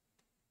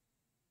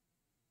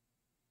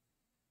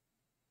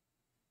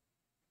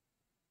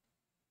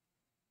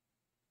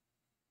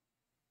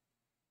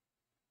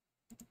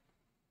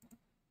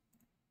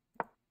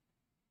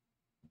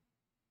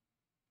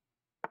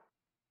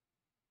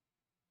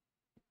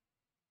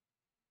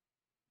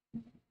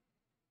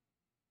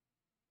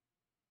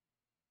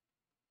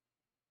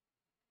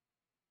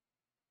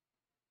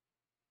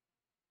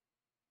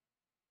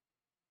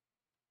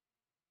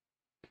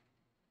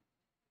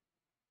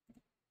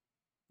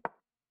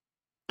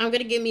 I'm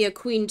gonna give me a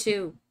queen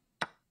too.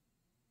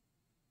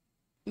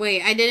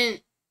 Wait, I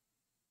didn't...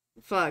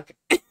 Fuck.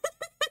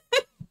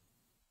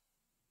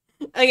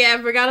 Okay,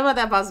 I forgot about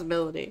that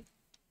possibility.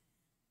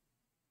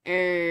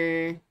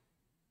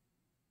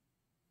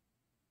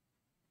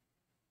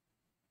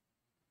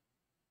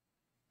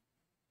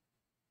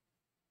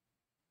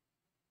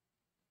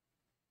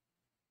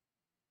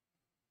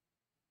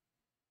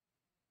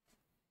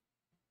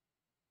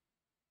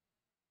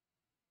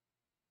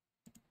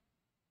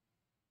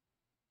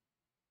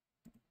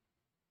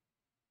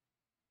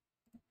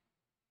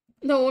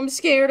 No, I'm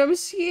scared. I'm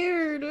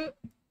scared.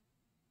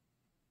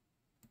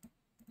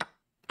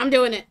 I'm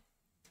doing it.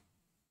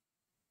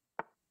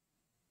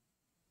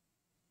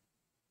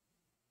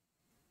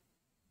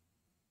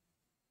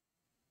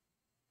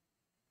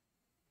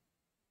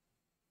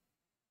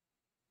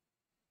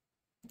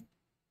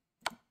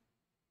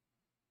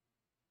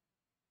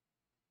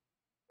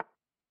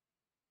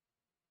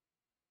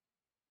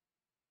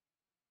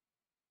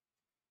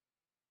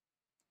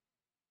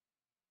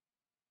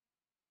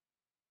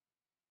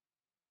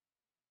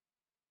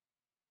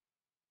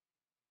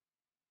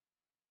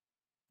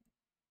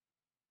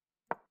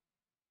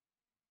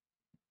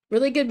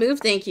 Really good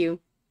move, thank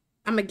you.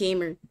 I'm a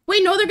gamer.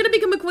 Wait, no, they're gonna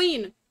become a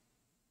queen.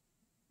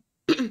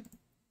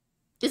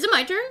 Is it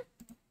my turn?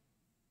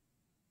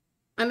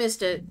 I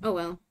missed it. Oh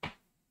well.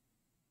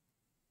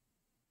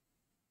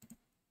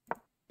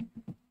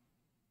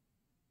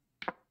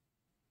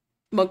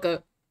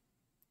 Mocha.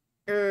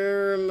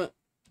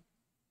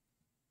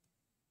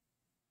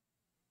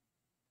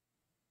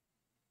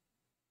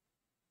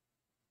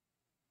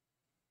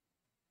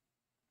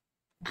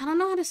 I don't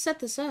know how to set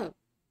this up.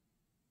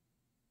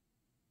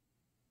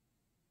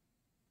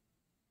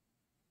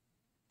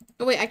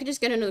 Oh wait, I could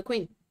just get another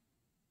queen.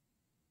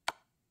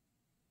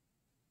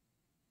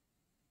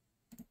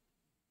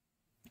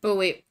 Oh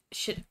wait,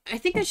 I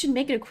think I should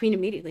make it a queen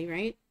immediately,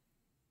 right?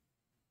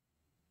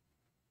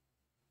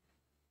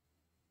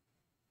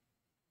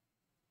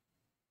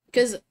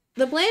 Because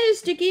the plan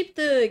is to keep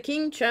the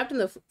king trapped in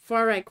the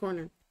far right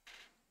corner.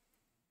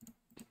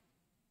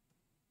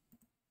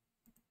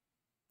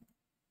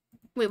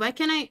 Wait, why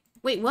can't I...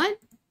 Wait, what?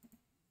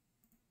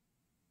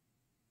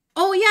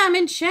 Oh yeah, I'm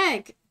in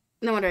check.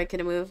 No wonder I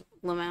couldn't move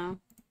Lamau.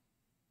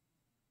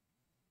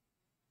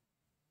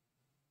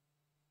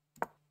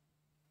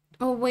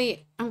 Oh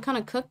wait, I'm kind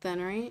of cooked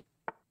then, right?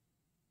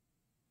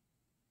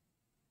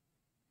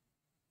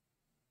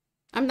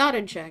 I'm not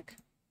in check.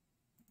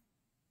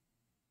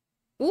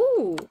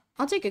 Ooh,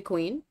 I'll take a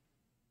queen.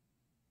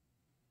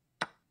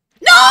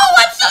 No,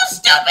 I'm so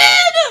stupid!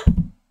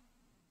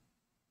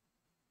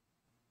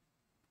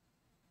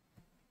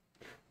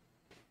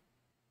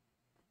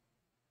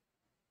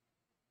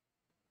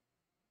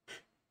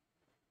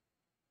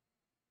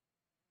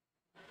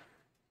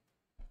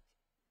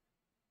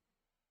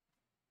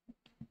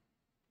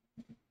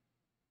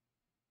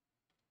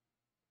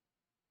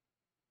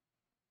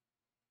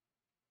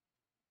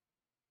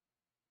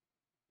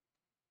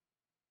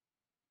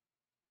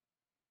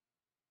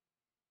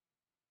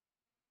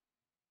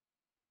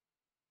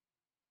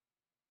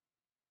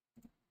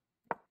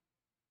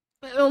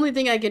 The only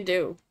thing I can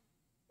do.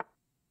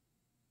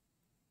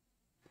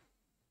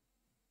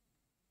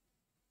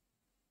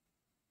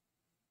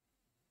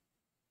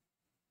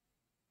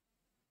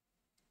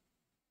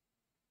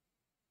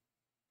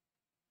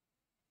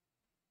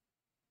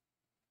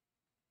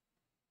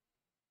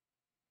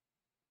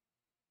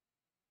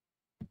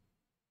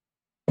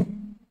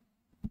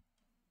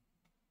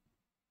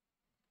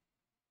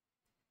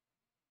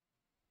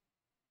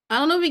 I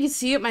don't know if you can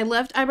see it. My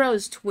left eyebrow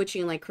is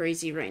twitching like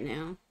crazy right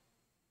now.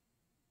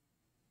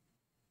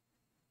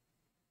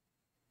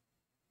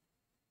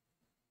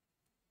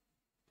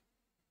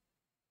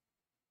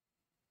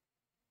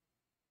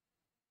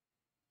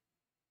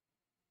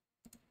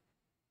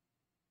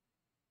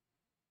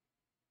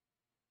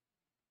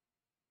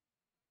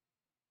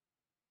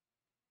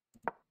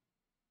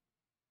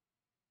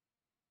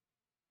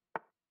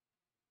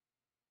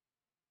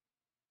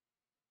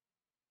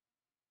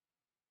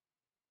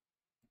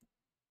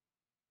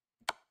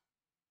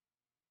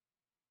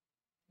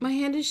 My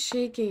hand is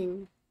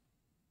shaking.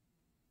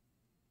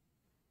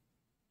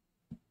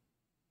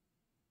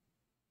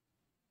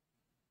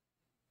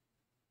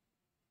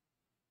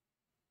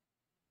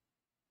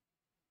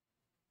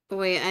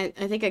 Wait,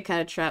 I think I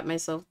kind of trapped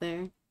myself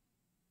there.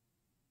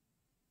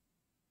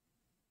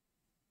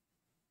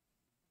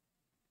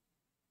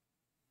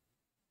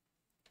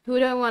 Who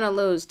do I want to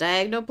lose?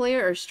 Diagonal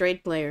player or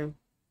straight player?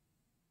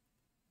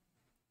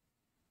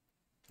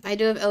 I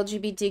do have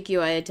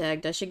LGBTQIA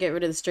tagged. I should get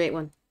rid of the straight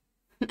one.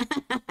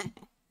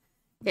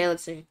 Okay,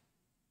 let's see.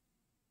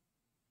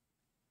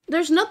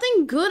 There's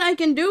nothing good I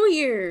can do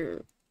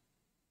here.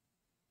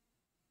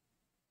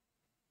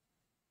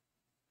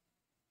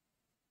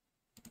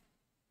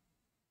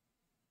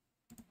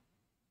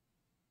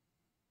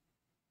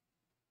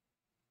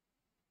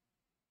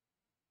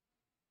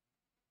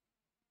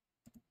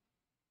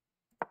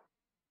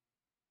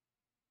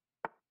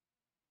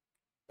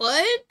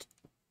 What?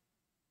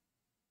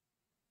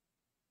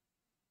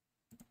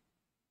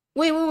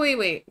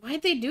 Wait.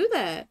 Why'd they do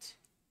that?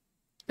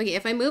 Okay,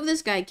 if I move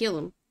this guy, kill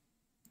him.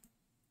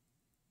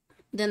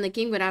 Then the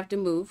king would have to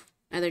move.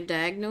 Either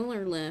diagonal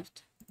or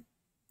left.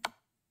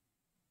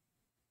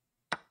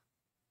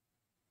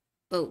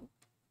 Oh.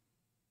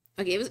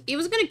 Okay, it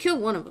was gonna kill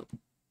one of them.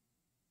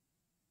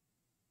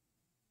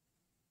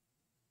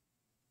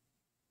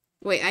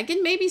 Wait, I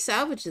can maybe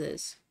salvage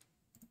this.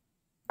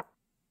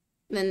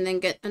 Then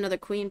get another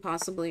queen,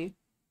 possibly.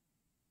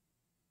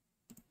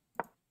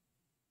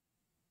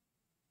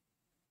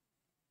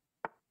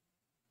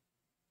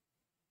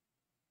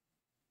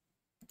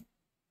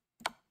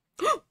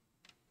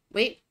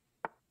 Wait.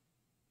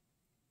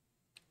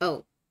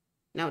 Oh.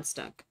 Now it's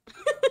stuck.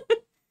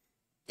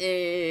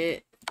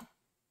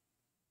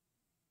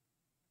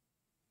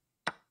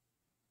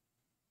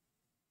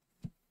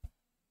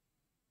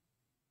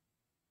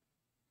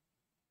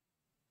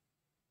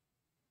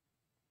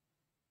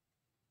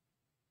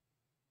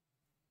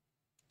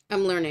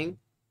 I'm learning.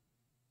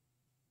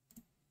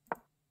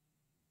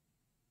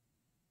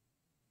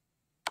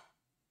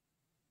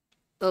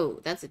 Oh,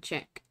 that's a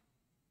check.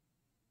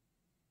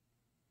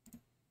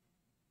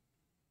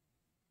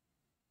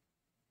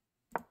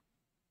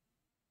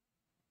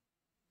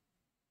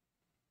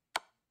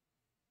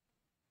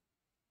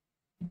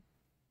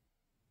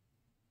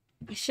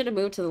 I should have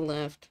moved to the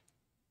left.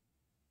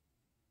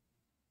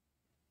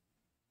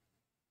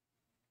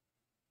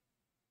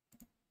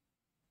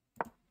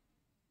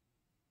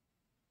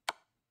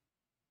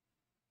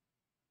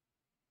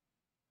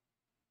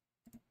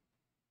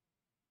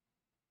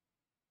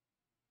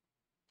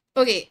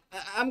 Okay,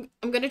 I'm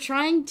gonna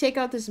try and take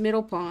out this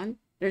middle pawn.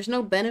 There's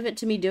no benefit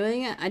to me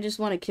doing it. I just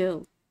want to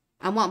kill.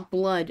 I want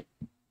blood.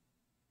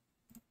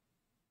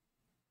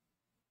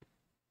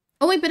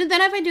 Oh wait, but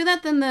then if I do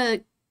that, then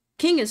the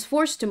king is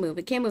forced to move.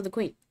 It can't move the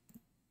queen.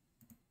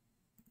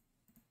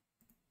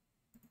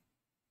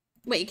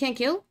 Wait, you can't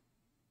kill?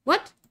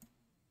 What?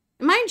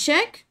 Am I in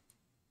check?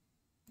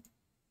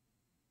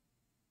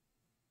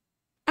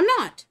 I'm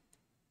not.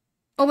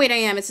 Oh wait, I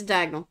am. It's a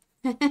diagonal.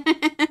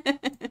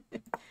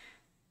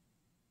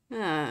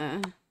 uh.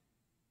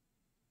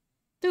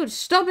 Dude,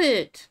 stop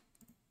it.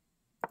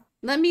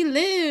 Let me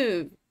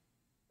live.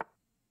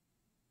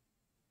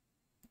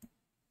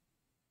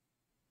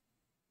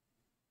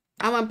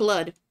 I want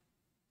blood.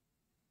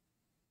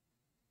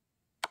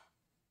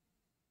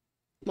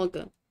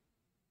 Monka.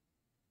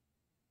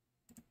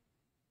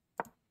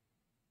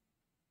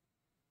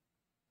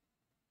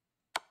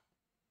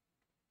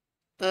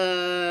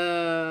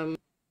 Um.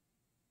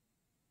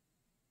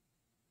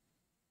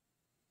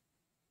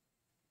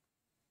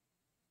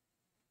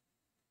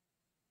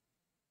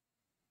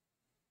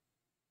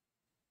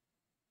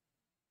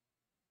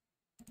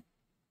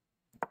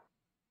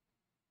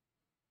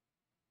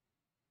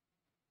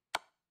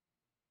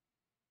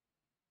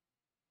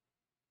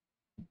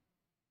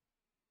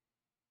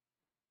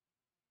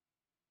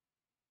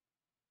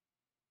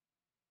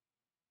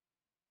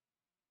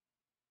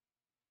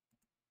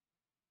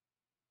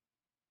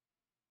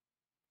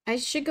 I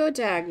should go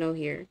diagonal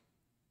here.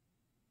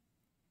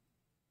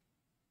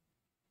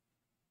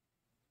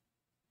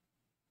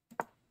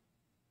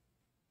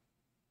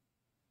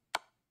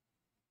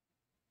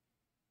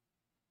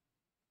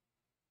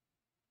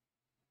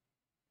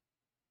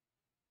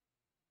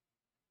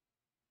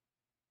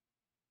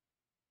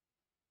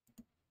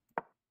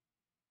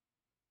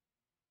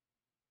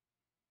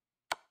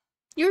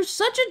 You're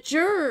such a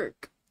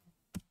jerk.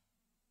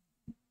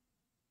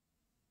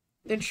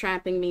 They're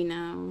trapping me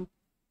now.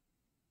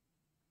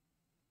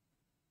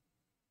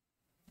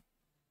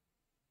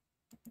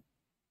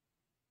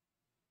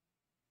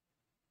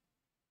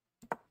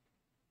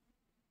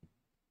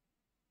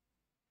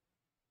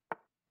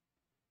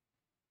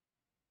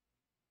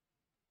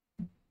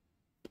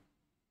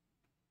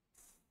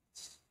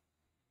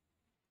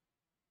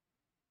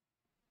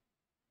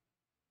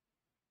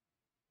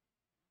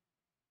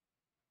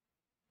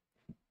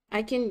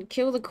 I can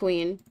kill the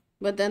queen,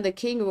 but then the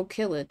king will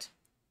kill it.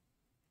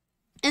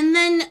 And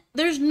then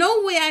there's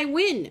no way I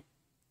win.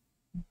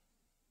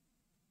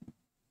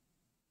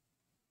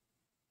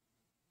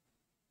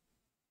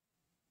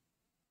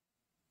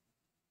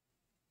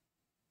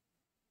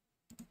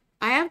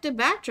 I have to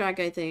backtrack,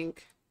 I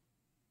think.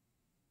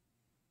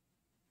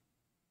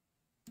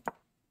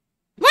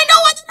 Wait, no!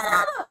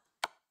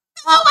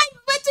 Oh, I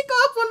meant to go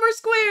up one more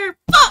square!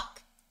 Fuck!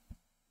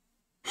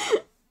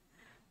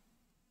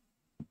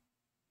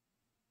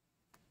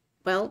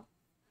 Well.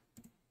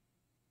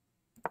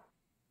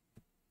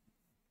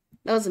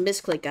 That was a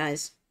misclick,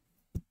 guys.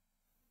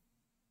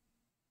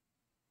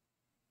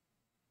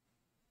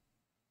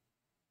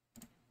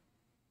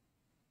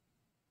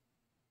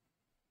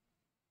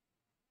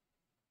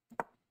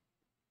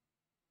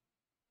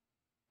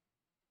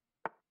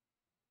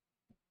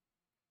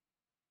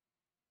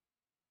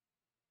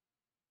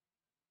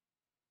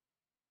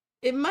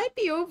 It might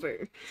be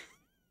over.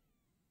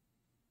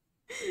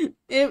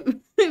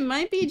 It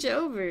might be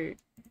over.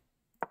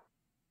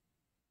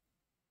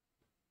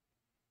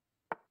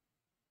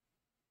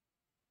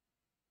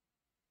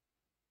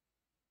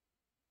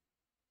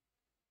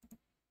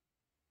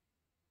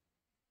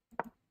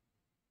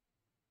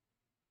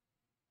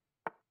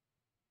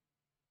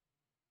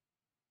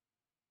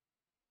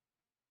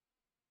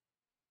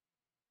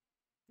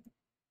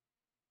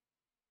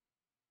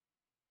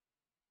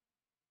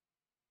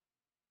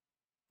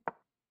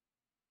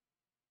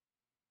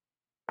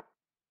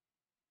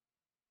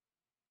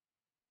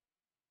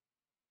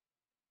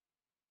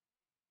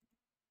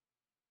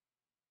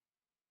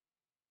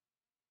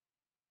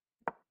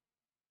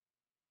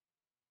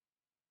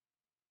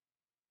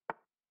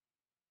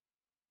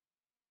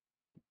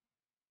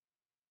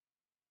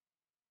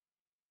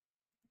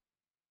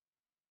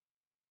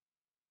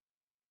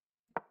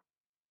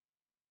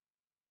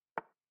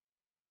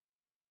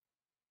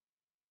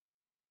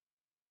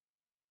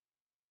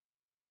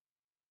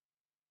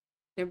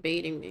 They're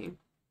baiting me.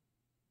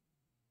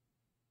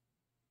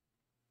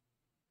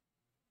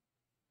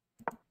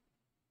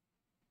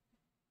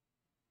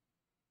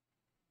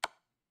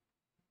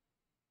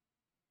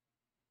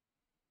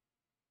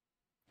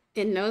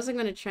 It knows I'm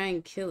gonna try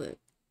and kill it.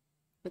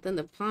 But then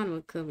the pawn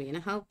would kill me,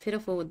 and how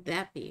pitiful would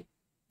that be?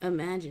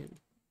 Imagine.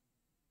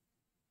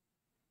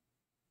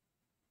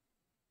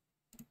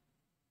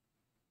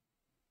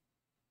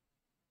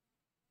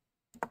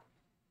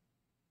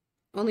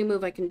 Only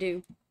move I can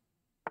do.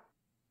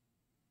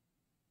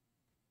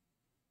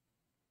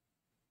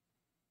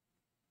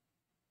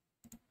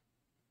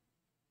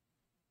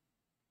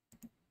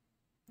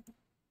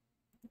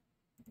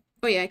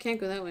 Oh yeah, I can't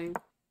go that way.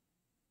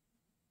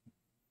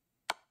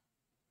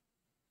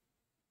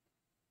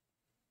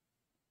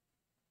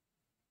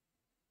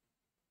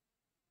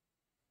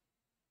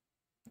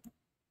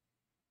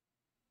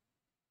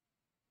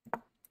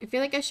 I feel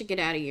like I should get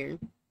out of here.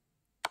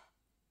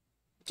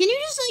 Can you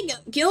just,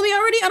 like, kill me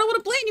already? I don't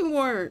want to play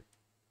anymore.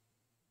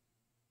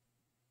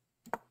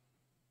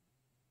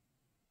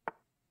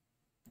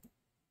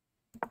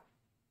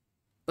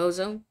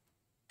 Bozo.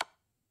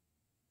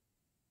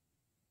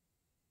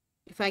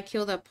 If I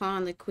kill that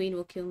pawn, the queen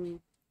will kill me.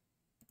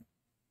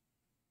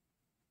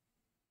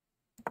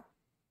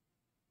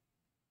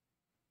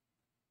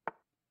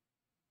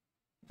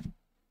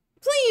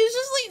 Please,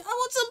 just like, I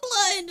want some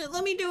blood.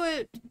 Let me do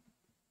it.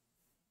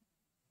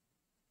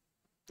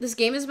 This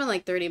game has been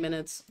like 30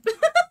 minutes.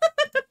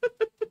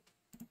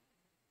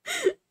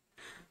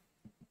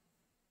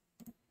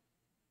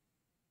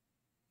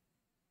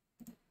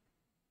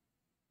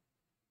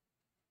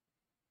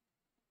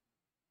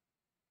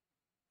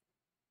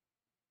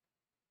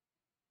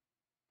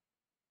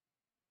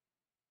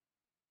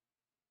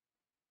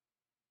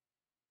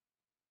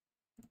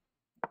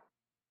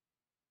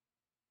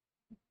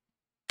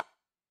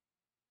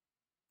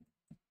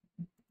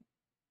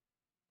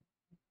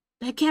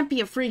 That can't be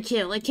a free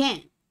kill. It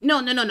can't.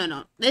 No.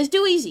 That's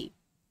too easy.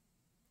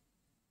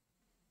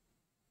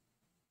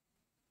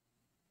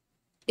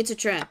 It's a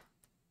trap.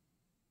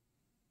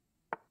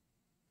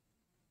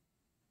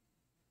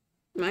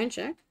 Mind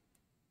check.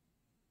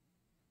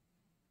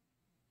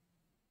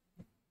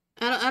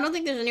 I don't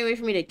think there's any way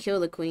for me to kill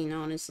the queen,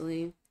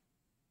 honestly.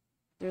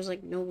 There's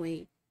like no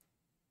way.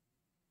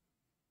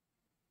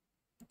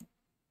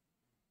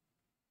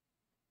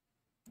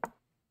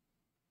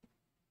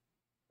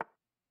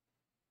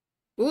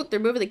 Ooh,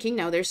 they're moving the king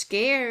now. They're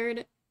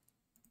scared.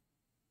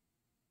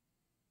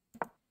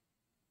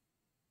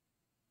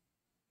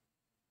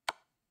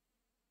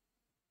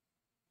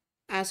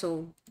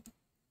 Asshole.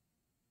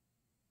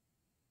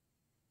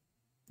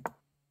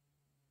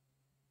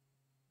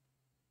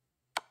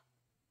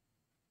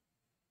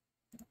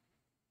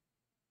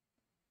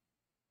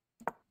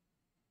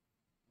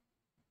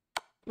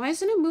 Why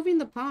isn't it moving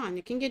the pawn?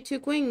 It can get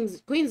two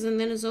queens and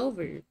then it's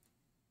over.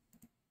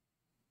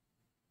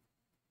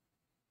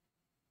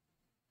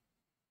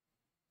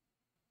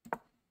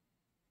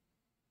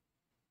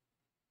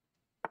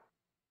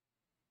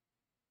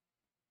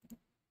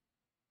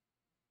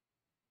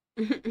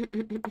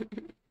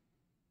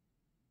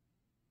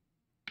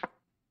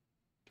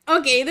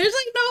 Okay, there's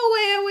like no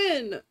way I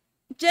win.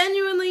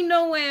 Genuinely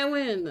no way I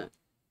win.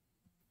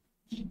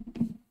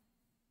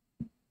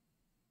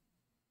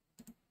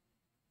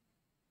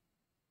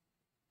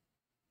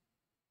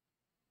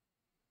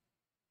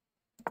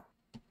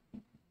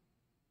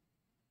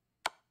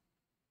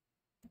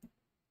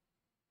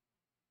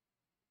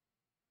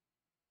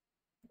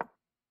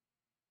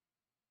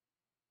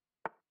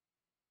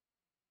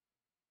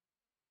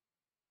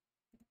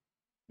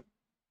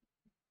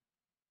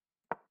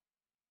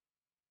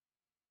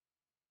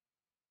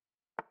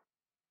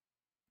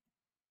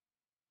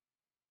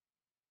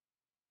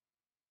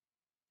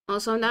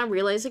 Also, I'm now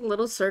realizing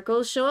little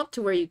circles show up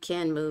to where you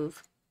can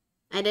move.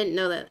 I didn't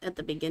know that at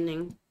the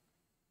beginning.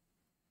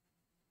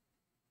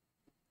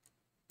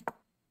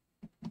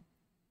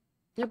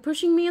 They're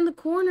pushing me in the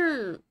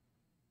corner.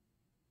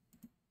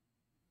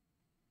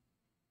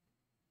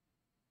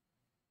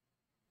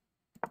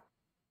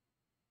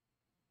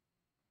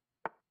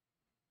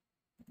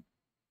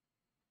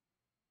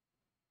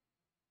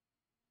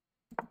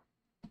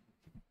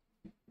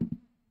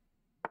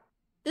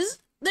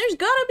 There's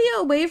gotta be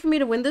a way for me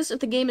to win this if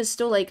the game is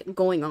still, like,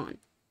 going on.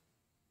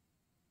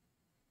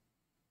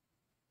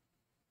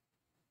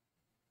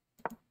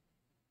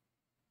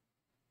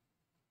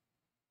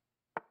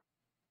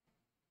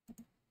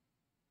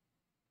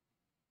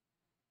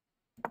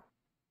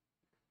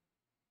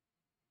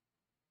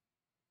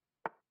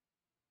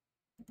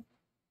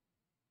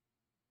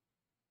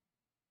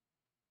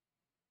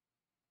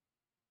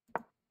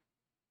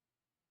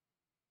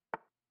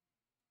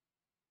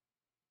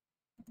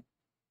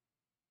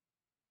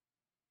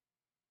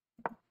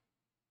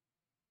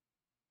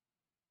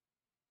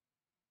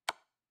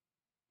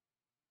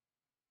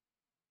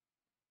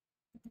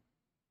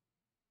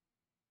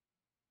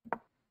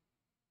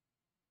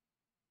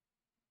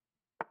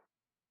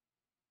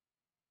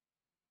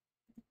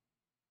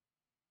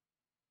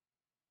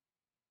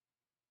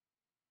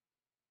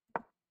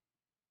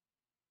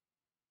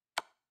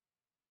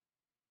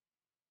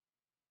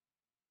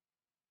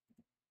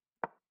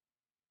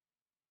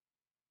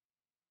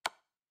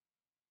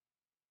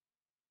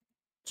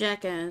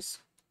 Jackass.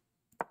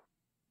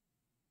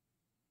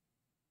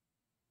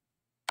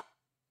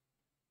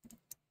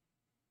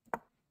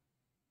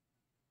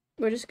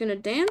 We're just gonna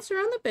dance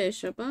around the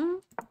bishop,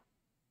 huh?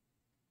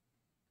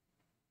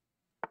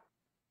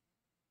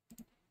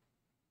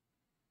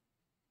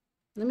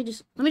 Let me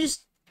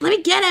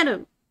get at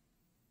him!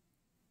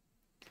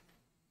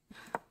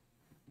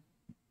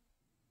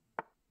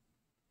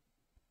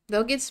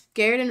 They'll get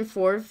scared and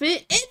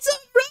forfeit? It's a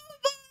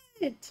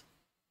robot!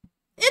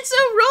 It's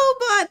a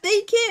robot!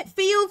 They can't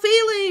feel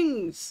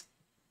feelings!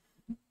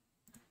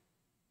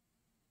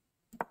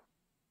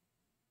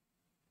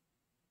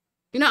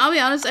 You know, I'll be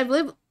honest, I've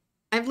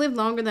lived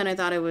longer than I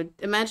thought I would.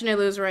 Imagine I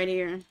lose right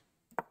here.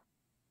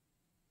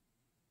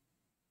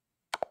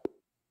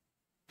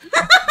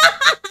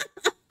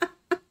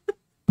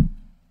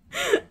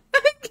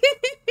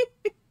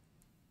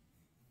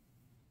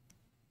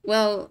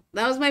 Well,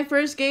 that was my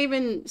first game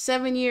in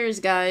 7 years,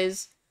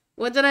 guys.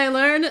 What did I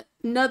learn?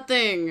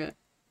 Nothing.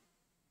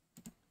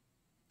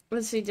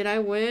 Let's see, did I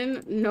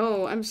win?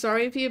 No, I'm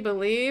sorry if you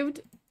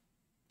believed.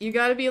 You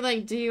gotta be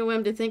like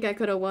DOM to think I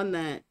could have won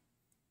that.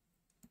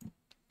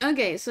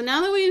 Okay, so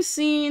now that we've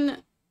seen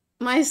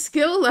my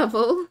skill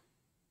level,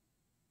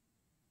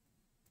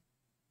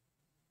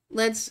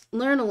 let's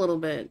learn a little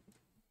bit.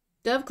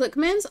 Do I have clip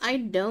commands? I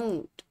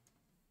don't.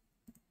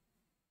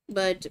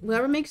 But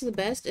whoever makes the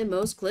best in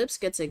most clips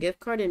gets a gift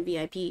card and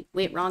VIP.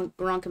 Wait, wrong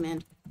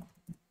command.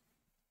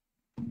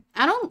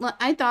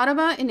 I thought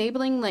about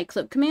enabling, like,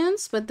 clip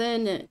commands, but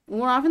then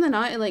more often than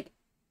not,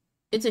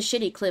 it's a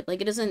shitty clip.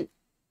 Like, it doesn't,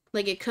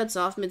 like, it cuts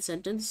off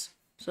mid-sentence.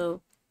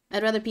 So,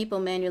 I'd rather people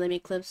manually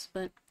make clips,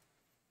 but,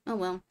 oh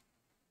well.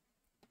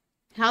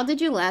 How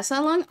did you last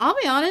that long? I'll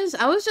be honest,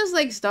 I was just,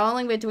 like,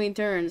 stalling between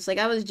turns. Like,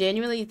 I was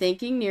genuinely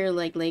thinking near,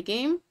 like, late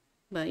game.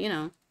 But, you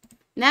know.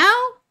 Now,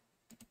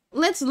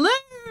 let's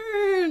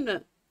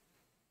learn!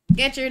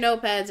 Get your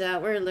notepads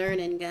out. We're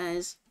learning,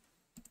 guys.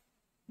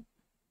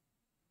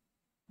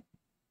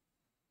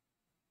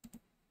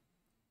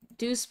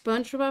 Do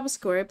SpongeBob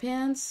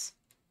SquarePants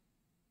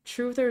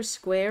Truth or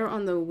Square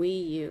on the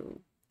Wii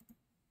U?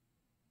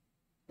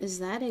 Is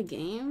that a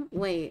game?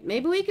 Wait,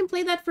 maybe we can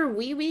play that for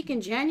Wii Week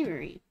in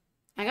January.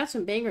 I got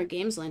some banger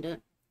games lined up.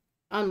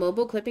 On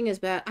mobile, clipping is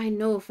bad. I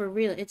know, for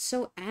real. It's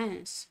so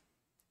ass.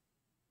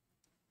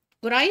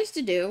 What I used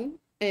to do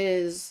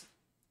is,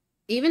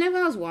 even if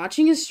I was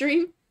watching a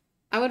stream,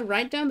 I would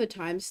write down the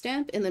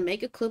timestamp and then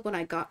make a clip when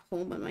I got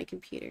home on my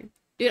computer.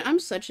 Dude, I'm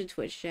such a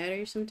Twitch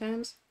chatter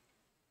sometimes.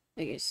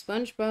 Okay,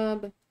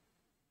 SpongeBob,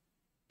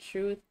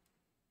 Truth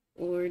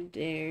or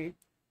Dare.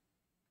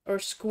 Or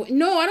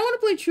No, I don't want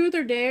to play Truth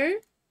or Dare.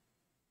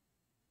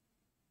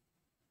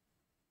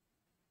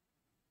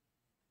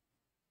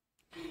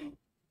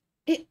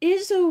 It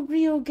is a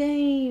real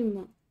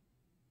game.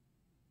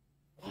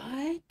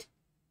 What?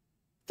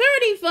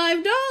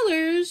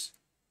 $35?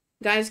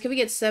 Guys, can we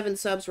get 7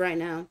 subs right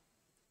now?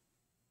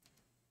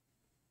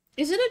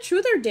 Is it a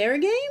Truth or Dare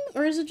game?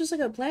 Or is it just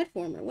like a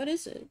platformer? What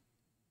is it?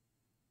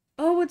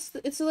 Oh,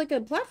 it's like a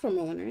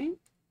platformer one, right?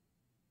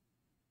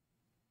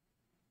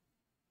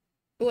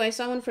 Oh, I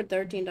saw one for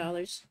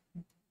 $13.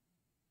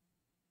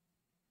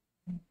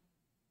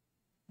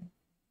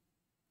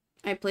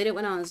 I played it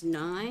when I was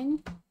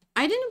 9.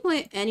 I didn't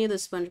play any of the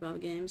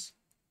SpongeBob games.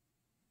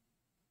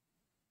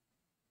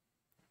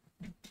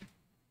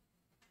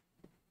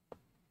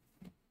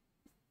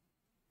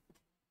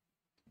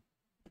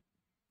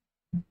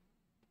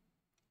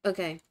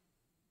 Okay.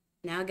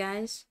 Now,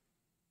 guys,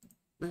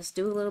 let's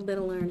do a little bit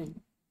of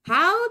learning.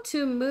 How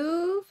to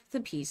move the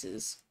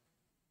pieces.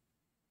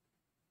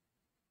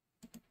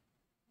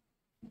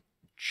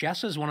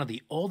 Chess is one of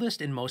the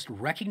oldest and most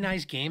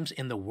recognized games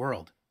in the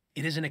world.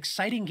 It is an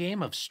exciting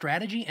game of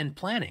strategy and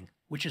planning,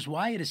 which is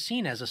why it is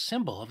seen as a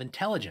symbol of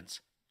intelligence.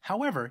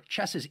 However,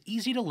 chess is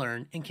easy to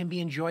learn and can be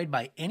enjoyed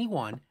by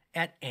anyone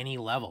at any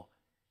level.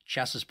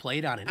 Chess is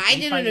played on an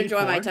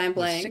 8x8 board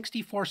with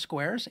 64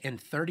 squares and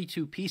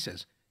 32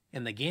 pieces,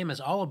 and the game is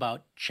all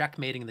about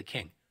checkmating the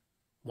king.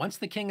 Once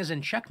the king is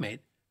in checkmate,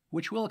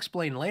 which we'll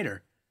explain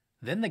later,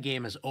 then the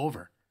game is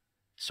over.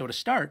 So to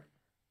start,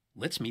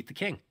 let's meet the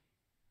king.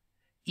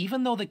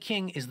 Even though the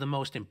king is the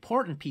most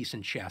important piece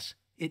in chess,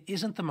 it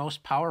isn't the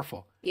most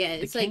powerful. Yeah,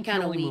 it's the king like kind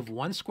can of only move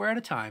one square at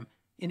a time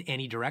in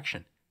any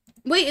direction.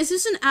 Wait, is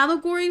this an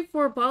allegory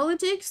for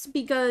politics?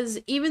 Because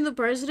even the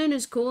president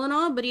is cool and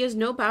all, but he has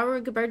no power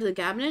compared to the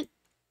cabinet?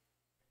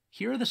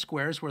 Here are the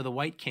squares where the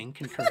white king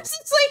can control. This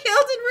is like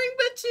Elden Ring,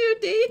 but you,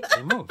 dude.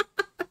 They move.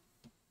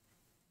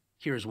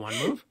 Here's one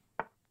move.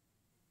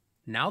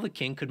 Now the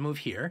king could move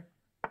here.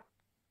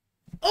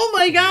 Oh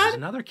my god! Here's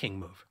another king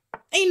move.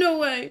 Ain't no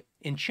way.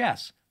 In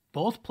chess,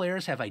 both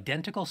players have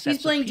identical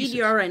sets of pieces. He's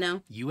playing DDR right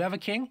now. You have a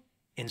king,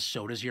 and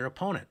so does your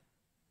opponent.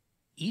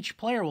 Each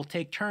player will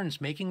take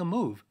turns making a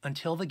move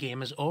until the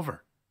game is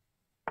over.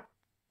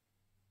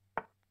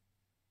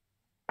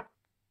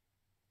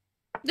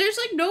 There's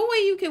like no way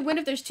you can win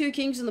if there's 2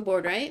 kings on the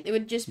board, right? It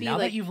would just be now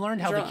like that you've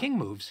learned how the king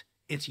moves,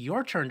 it's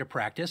your turn to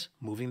practice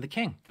moving the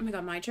king. Oh my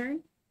god, my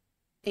turn?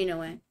 Ain't no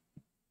way.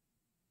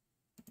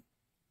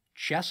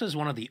 Chess is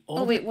one of the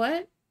oldest... Oh wait,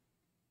 what?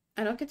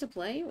 I don't get to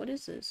play? What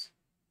is this?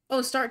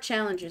 Oh, start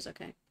challenges,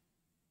 okay.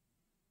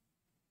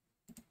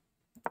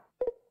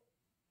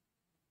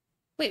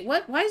 Wait,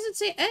 what? Why does it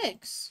say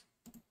X?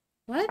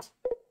 What?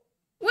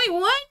 Wait,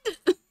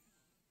 what?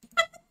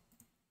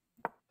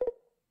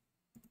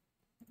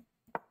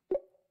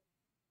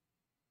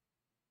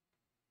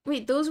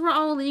 Wait, those were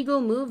all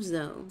legal moves,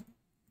 though.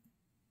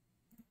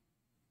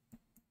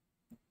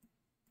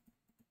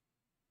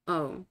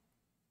 Oh.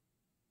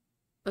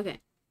 Okay.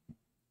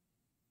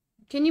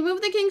 Can you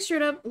move the king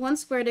straight up 1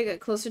 square to get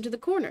closer to the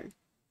corner?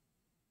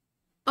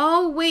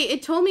 Oh, wait,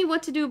 it told me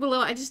what to do below.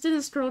 I just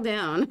didn't scroll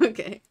down.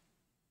 Okay.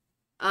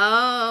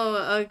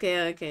 Oh,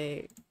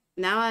 okay.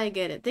 Now I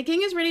get it. The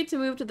king is ready to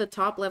move to the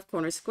top left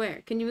corner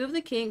square. Can you move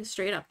the king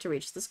straight up to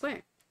reach the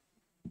square?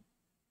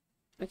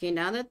 Okay,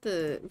 now that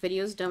the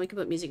video's done, we can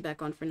put music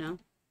back on for now.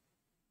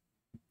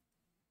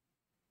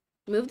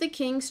 Move the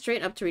king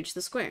straight up to reach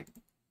the square.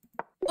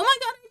 Oh my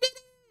god, I did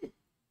it!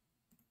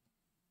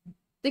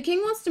 The king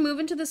wants to move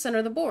into the center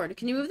of the board.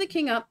 Can you move the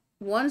king up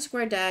one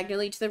square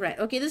diagonally to the right?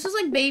 Okay, this is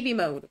like baby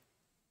mode.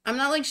 I'm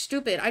not like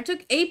stupid. I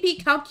took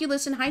AP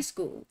calculus in high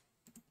school.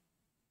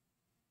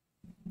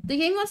 The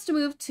king wants to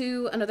move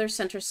to another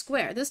center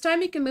square. This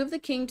time you can move the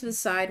king to the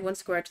side one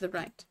square to the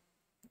right.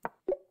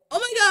 Oh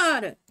my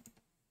god!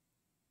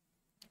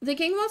 The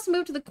king wants to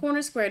move to the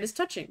corner square it is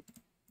touching.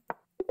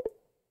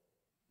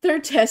 They're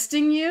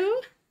testing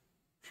you?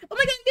 Oh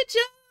my god, good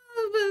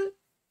job!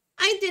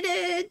 I did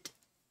it!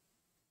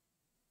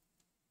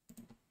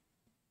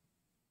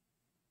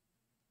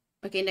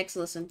 Okay, next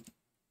listen.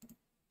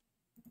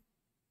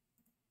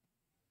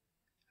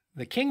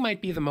 The king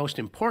might be the most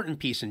important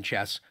piece in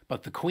chess,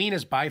 but the queen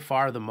is by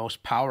far the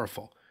most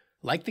powerful.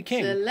 Like the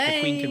king, the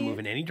queen can move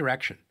in any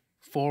direction.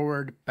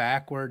 Forward,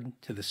 backward,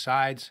 to the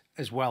sides,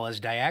 as well as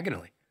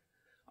diagonally.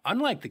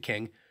 Unlike the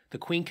king, the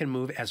queen can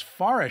move as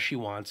far as she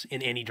wants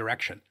in any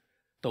direction.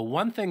 The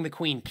one thing the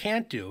queen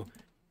can't do,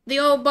 the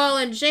old ball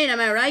and chain, am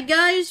I right,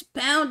 guys?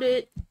 Pound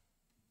it.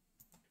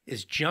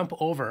 Is jump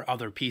over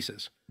other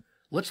pieces.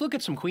 Let's look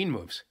at some queen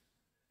moves.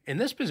 In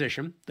this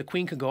position, the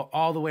queen could go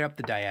all the way up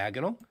the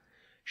diagonal.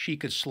 She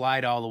could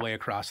slide all the way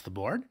across the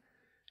board.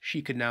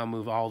 She could now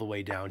move all the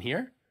way down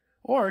here.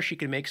 Or she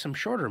could make some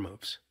shorter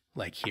moves,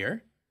 like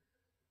here,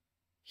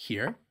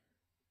 here,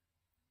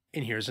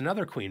 and here's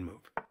another queen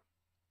move.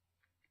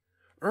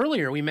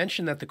 Earlier, we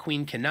mentioned that the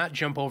queen cannot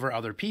jump over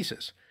other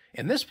pieces.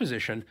 In this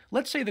position,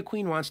 let's say the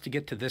queen wants to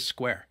get to this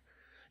square.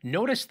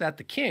 Notice that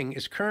the king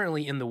is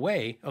currently in the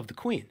way of the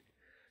queen.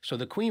 So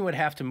the queen would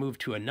have to move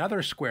to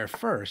another square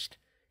first,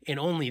 and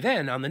only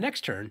then, on the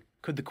next turn,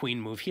 could the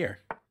queen move here.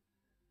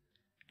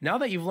 Now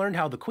that you've learned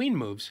how the queen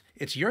moves,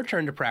 it's your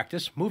turn to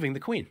practice moving the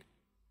queen.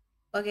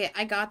 Okay,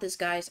 I got this,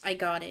 guys. I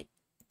got it.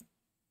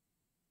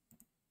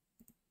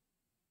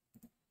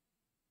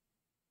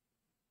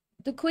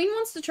 The queen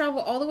wants to travel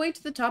all the way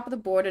to the top of the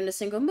board in a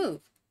single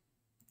move.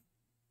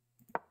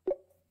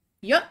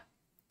 Yup.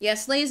 Yeah,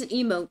 slay is an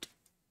emote.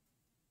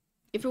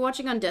 If you're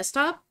watching on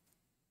desktop,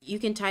 you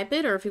can type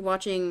it, or if you're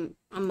watching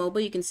on mobile,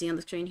 you can see on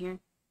the screen here.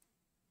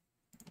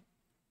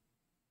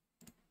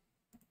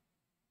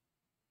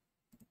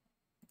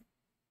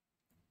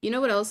 You know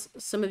what else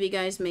some of you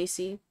guys may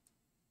see?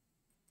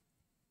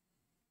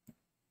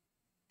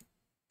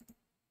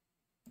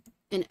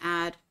 An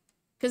ad.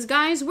 Because,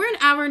 guys, we're an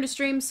hour into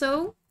stream,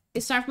 so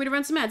it's time for me to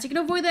run some ads. You can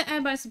avoid that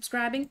ad by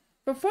subscribing.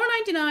 For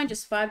 $4.99,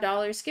 just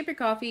 $5. Skip your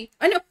coffee.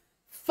 I know,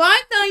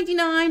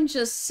 $5.99,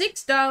 just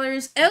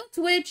 $6.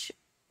 Twitch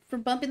for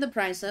bumping the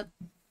price up.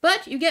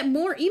 But you get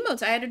more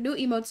emotes. I added new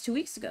emotes 2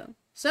 weeks ago.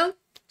 So,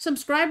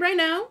 subscribe right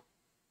now,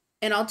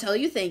 and I'll tell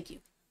you thank you.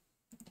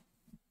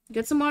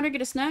 Get some water,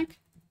 get a snack.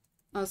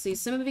 I'll see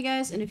some of you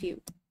guys in a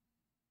few.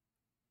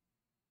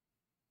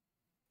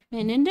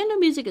 Man, Nintendo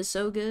music is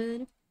so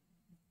good.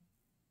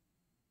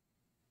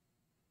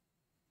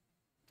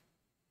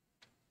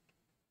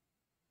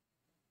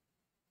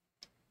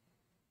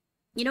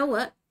 You know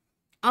what?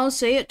 I'll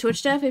say it, Twitch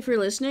staff, if you're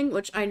listening,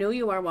 which I know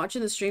you are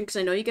watching the stream because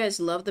I know you guys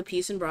love the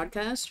Peace and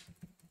broadcast.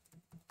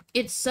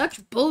 It's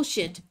such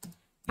bullshit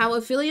how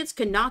affiliates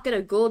could not get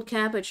a gold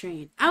Kappa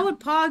train. I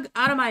would pog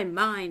out of my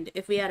mind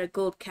if we had a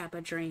gold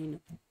Kappa train.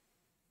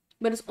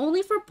 But it's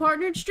only for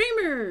partnered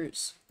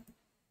streamers.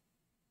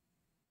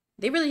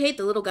 They really hate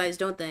the little guys,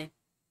 don't they?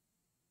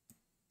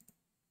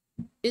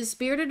 Is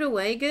Spirited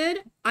Away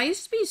good? I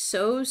used to be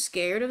so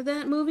scared of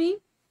that movie.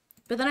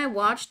 But then I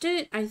watched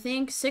it, I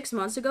think, 6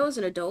 months ago as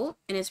an adult.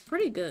 And it's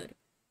pretty good.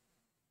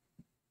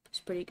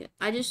 It's pretty good.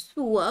 I just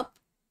threw up,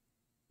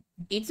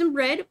 eat some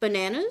bread,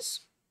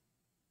 bananas,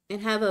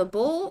 and have a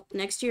bowl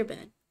next to your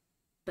bed.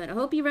 But I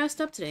hope you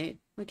rest up today.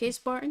 Okay,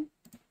 Spartan?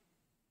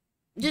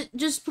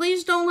 Just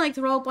please don't, like,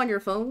 throw up on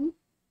your phone.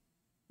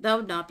 That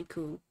would not be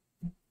cool.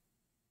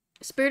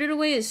 Spirited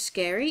Away is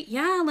scary?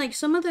 Yeah, like,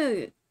 some of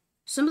the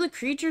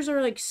creatures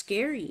are, like,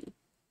 scary.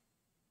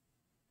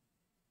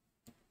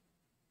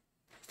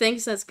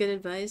 Thanks, that's good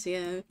advice,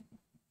 yeah.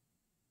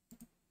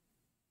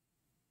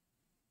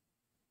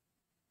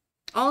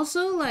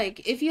 Also,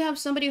 like, if you have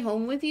somebody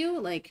home with you,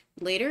 like,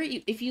 later,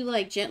 if you,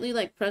 like, gently,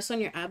 like, press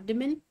on your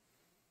abdomen,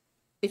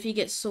 if you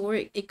get sore,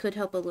 it could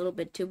help a little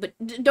bit, too. But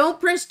don't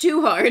press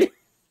too hard.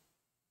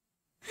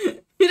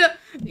 Okay,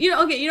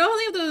 you know how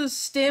they have those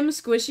stem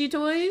squishy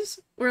toys?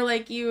 Where,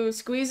 like, you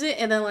squeeze it,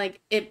 and then, like,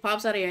 it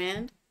pops out of your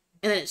hand,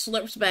 and then it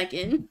slurps back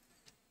in?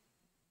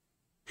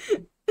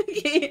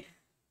 Okay,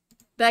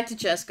 back to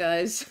chess,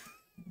 guys.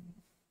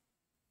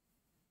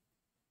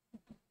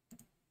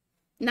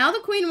 Now the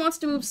queen wants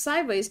to move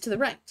sideways to the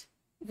right,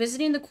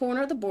 visiting the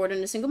corner of the board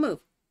in a single move.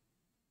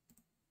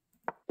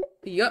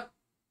 Yup.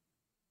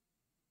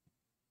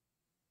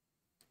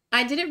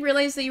 I didn't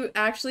realize that you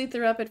actually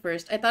threw up at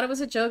first. I thought it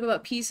was a joke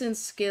about peace and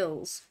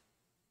skills.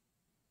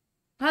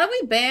 How do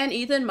we ban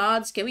Ethan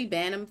mods? Can we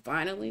ban him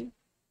finally?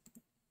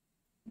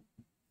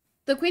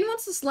 The queen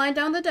wants to slide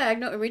down the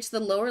diagonal and reach the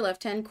lower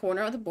left-hand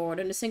corner of the board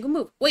in a single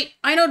move. Wait,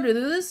 I know how to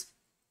do this?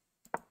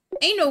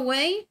 Ain't no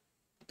way.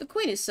 The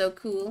queen is so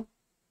cool.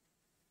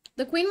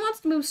 The queen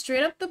wants to move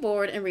straight up the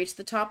board and reach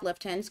the top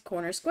left-hand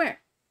corner square.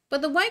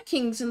 But the white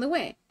king's in the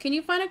way. Can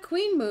you find a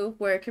queen move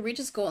where it can reach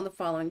its goal on the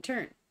following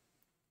turn?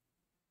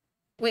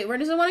 Wait, where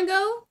does it want to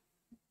go?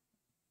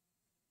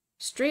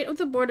 Straight up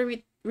the board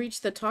to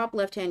reach the top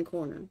left-hand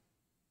corner.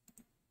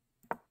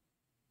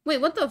 Wait,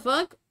 what the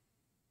fuck?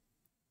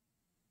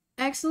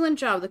 Excellent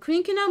job. The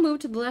queen can now move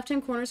to the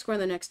left-hand corner square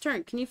the next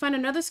turn. Can you find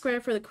another square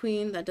for the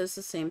queen that does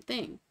the same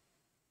thing?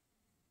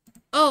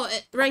 Oh,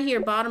 right here,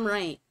 bottom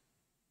right.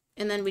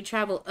 And then we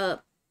travel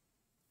up.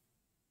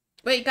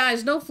 Wait,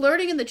 guys, no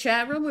flirting in the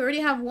chat room. We already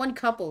have one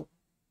couple.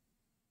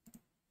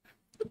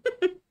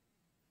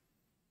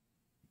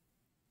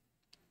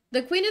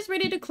 The queen is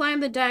ready to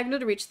climb the diagonal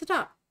to reach the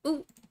top.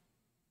 Ooh,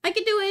 I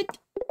can do it.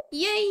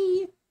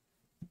 Yay.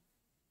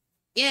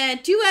 Yeah,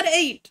 2 out of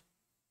 8.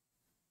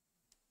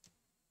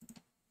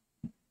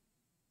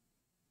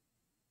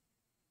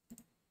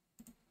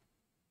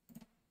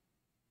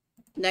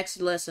 Next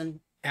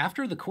lesson.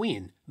 After the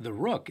queen, the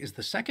rook is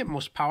the second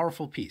most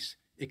powerful piece.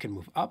 It can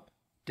move up,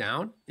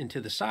 down, and to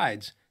the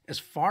sides as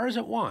far as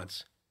it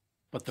wants,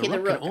 but the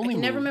rook can only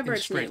move in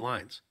straight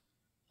lines.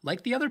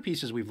 Like the other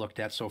pieces we've looked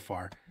at so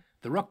far,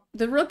 the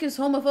rook is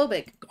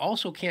homophobic.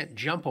 Also can't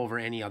jump over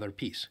any other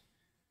piece.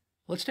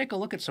 Let's take a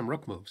look at some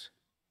rook moves.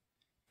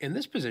 In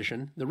this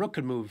position, the rook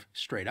could move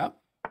straight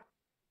up.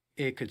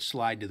 It could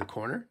slide to the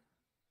corner.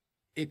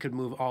 It could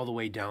move all the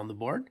way down the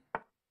board.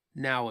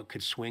 Now it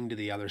could swing to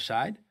the other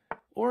side,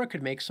 or it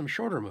could make some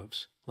shorter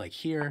moves, like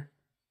here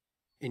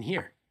and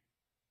here.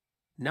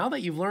 Now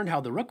that you've learned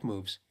how the rook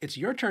moves, it's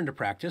your turn to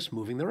practice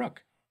moving the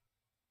rook.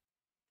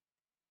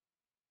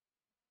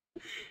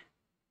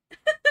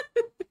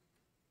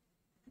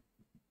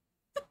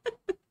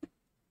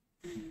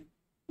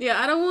 Yeah,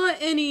 I don't want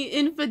any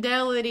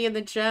infidelity in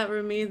the chat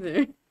room either.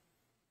 Was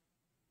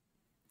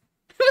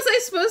I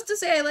supposed to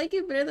say I like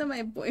you better than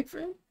my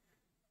boyfriend?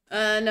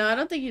 No, I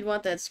don't think you'd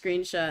want that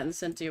screenshot and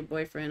sent to your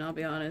boyfriend, I'll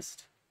be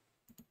honest.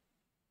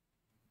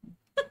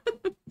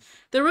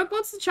 The rook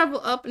wants to travel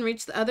up and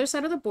reach the other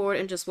side of the board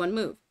in just one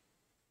move.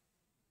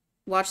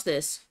 Watch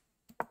this.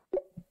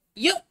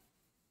 Yup!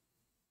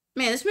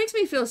 Man, this makes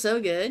me feel so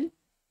good.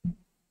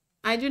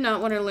 I do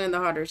not want to learn the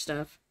harder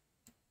stuff.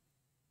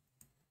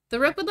 The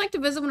rook would like to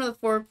visit one of the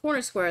 4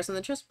 corner squares on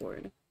the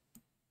chessboard.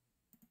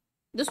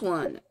 This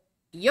one.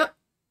 Yup.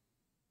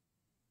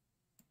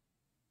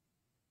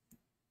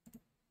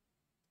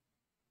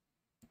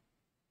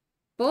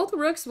 Both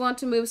rooks want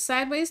to move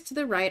sideways to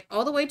the right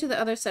all the way to the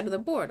other side of the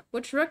board.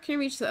 Which rook can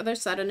reach the other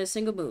side in a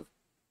single move?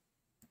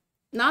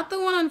 Not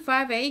the one on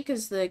 5A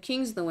because the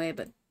king's in the way,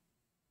 but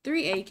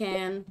 3A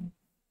can.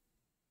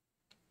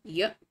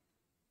 Yup.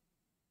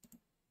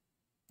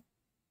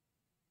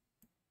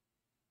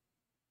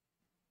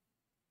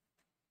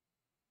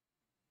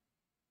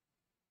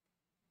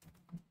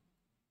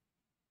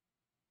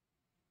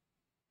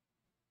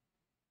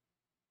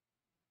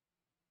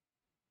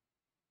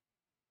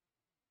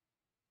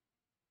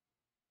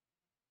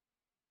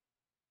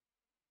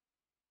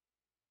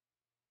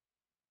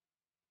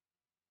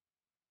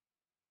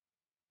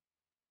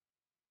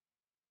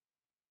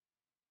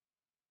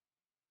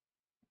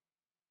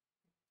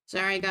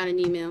 Sorry, I got an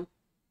email.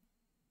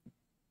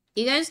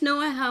 You guys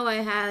know how I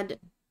had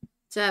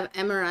to have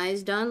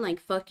MRIs done like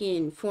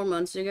fucking 4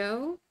 months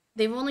ago?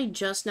 They've only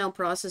just now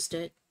processed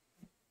it.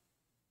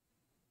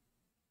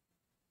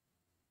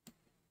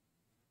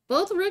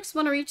 Both rooks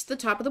want to reach the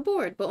top of the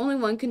board, but only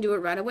one can do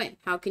it right away.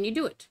 How can you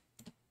do it?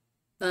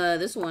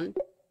 This one.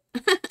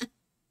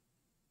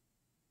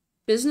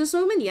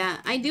 Businesswoman?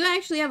 Yeah, I do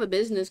actually have a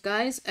business,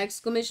 guys.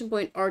 Exclamation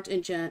point art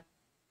in chat.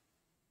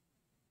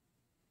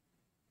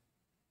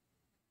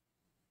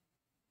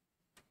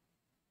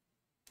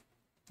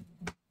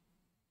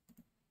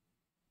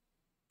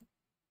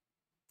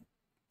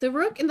 The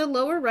rook in the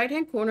lower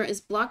right-hand corner is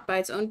blocked by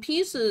its own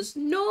pieces.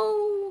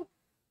 No!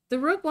 The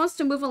rook wants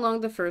to move along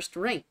the first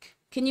rank.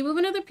 Can you move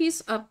another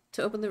piece up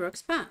to open the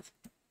rook's path?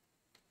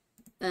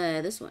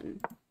 This one.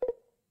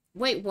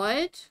 Wait,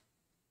 what?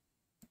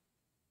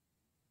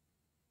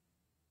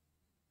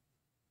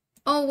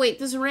 Oh, wait,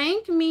 does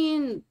rank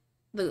mean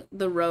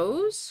the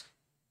rows?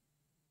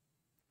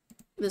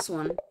 This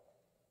one.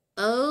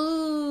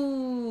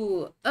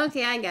 Oh,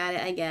 okay, I got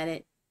it, I get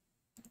it.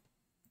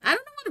 I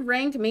don't know what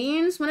rank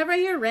means. Whenever I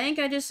hear rank,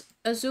 I just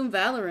assume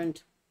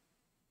Valorant.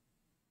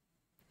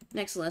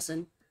 Next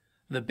lesson.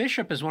 The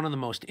bishop is one of the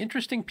most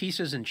interesting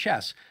pieces in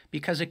chess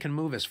because it can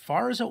move as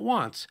far as it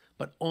wants,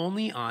 but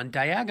only on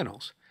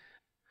diagonals.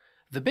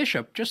 The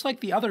bishop, just like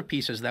the other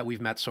pieces that we've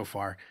met so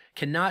far,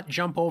 cannot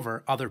jump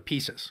over other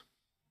pieces.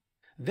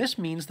 This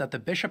means that the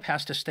bishop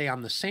has to stay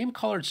on the same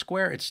colored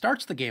square it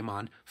starts the game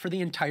on for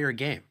the entire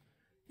game.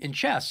 In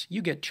chess,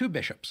 you get 2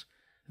 bishops.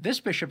 This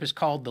bishop is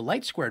called the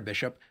light-squared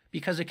bishop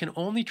because it can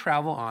only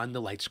travel on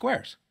the light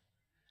squares.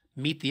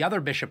 Meet the other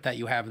bishop that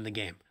you have in the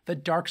game, the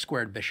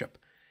dark-squared bishop.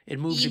 It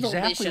moves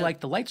exactly like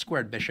the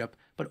light-squared bishop,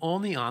 but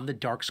only on the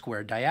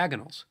dark-squared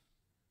diagonals.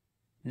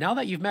 Now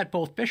that you've met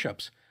both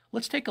bishops,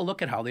 let's take a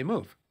look at how they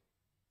move.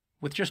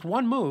 With just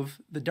one move,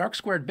 the dark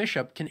squared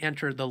bishop can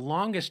enter the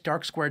longest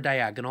dark square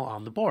diagonal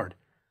on the board.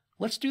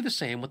 Let's do the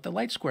same with the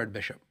light squared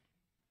bishop.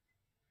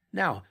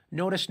 Now,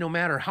 notice no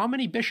matter how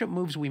many bishop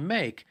moves we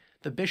make,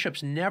 the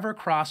bishops never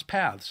cross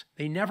paths.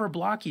 They never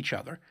block each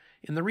other.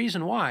 And the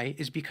reason why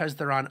is because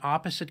they're on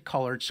opposite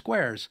colored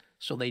squares,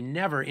 so they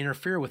never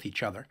interfere with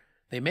each other.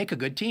 They make a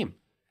good team.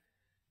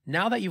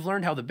 Now that you've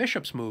learned how the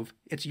bishops move,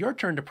 it's your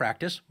turn to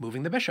practice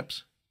moving the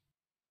bishops.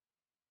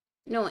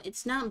 No,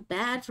 it's not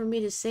bad for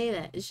me to say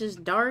that. It's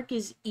just dark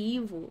is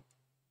evil.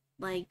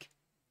 Like,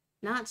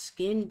 not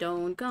skin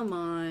tone. Come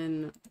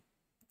on.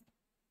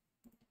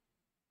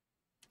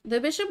 The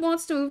bishop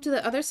wants to move to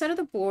the other side of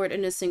the board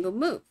in a single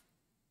move.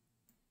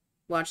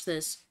 Watch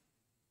this.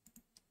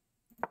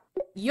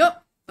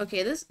 Yup.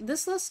 Okay,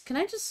 this list, can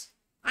I just...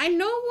 I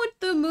know what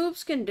the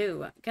moves can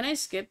do. Can I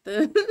skip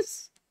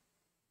this?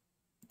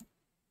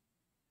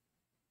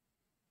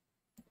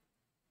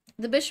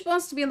 The bishop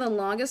wants to be in the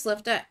longest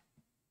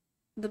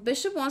The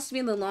bishop wants to be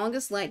in the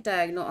longest light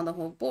diagonal on the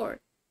whole board.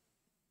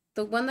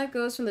 The one that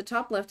goes from the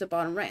top left to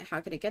bottom right. How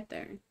could it get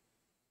there?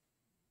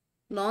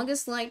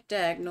 Longest light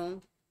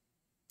diagonal.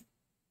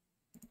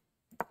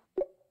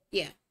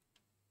 Yeah.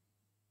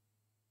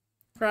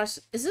 Cross.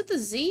 Is it the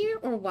Z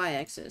or Y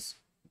axis?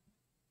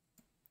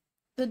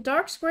 The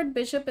dark squared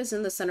bishop is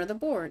in the center of the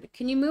board.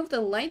 Can you move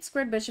the light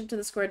squared bishop to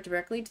the square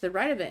directly to the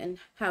right of it and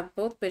have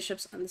both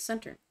bishops on the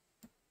center?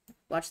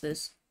 Watch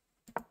this.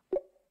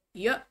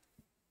 Yup.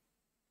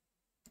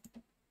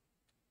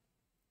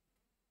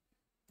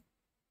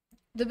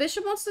 The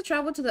bishop wants to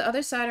travel to the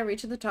other side and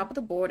reach to the top of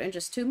the board in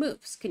just 2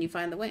 moves. Can you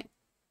find the way?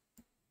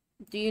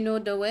 Do you know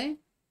the way?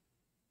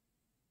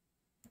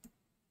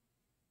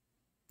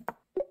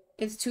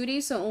 It's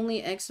 2D, so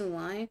only X and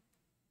Y.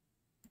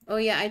 Oh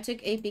yeah, I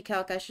took AP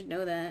Calc. I should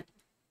know that.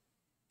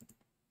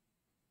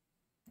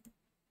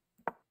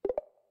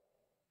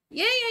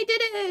 Yay, I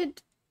did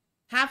it!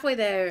 Halfway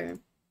there.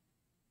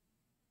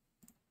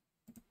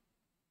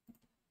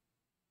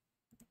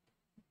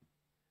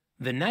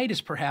 The knight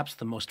is perhaps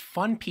the most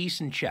fun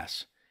piece in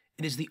chess.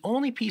 It is the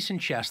only piece in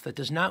chess that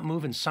does not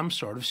move in some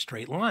sort of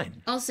straight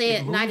line. I'll say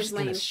it. Knight is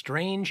lame. It moves in a lame.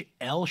 strange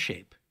L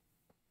shape.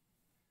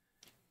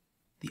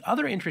 The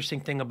other interesting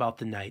thing about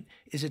the knight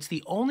is it's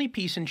the only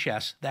piece in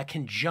chess that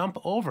can jump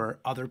over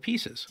other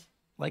pieces,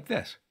 like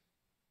this.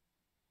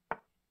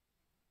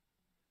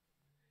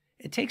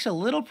 It takes a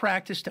little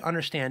practice to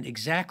understand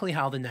exactly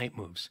how the knight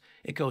moves.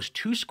 It goes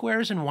 2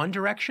 squares in one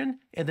direction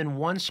and then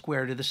 1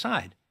 square to the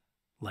side,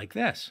 like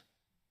this.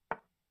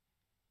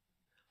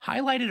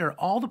 Highlighted are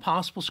all the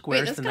possible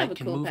squares the knight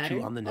can move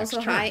to on the next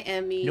turn. Hi,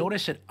 Emmy.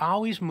 Notice it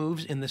always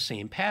moves in the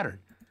same pattern.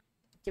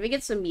 Can we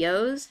get some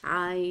yos?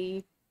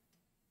 Hi.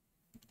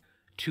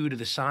 2 to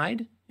the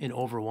side and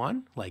over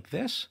 1, like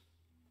this.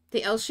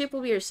 The L shape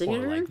will be your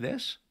signature? Or like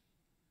this.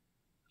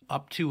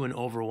 Up 2 and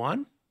over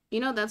 1.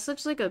 You know, that's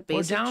such like a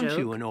basic joke. Or down joke.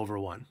 2 and over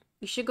 1.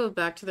 You should go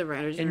back to the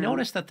writer's room. And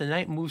notice that the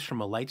knight moves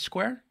from a light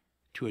square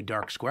to a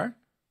dark square.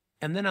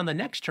 And then on the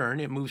next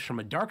turn, it moves from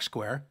a dark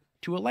square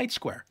to a light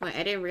square. Wait,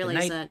 I didn't realize the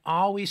knight that.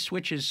 always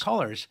switches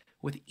colors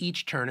with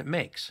each turn it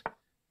makes.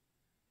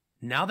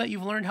 Now that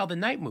you've learned how the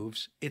knight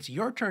moves, it's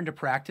your turn to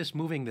practice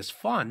moving this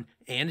fun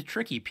and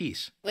tricky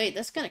piece. Wait,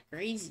 that's kind of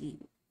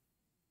crazy.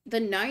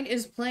 The knight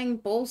is playing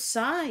both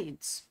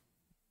sides.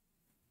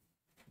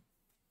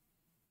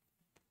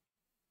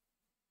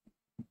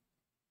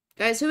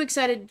 Guys, who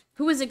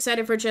is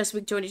excited for Chess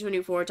Week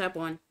 2024? Type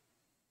 1.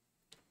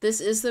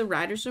 This is the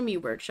Writers Room. You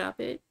workshop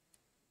it.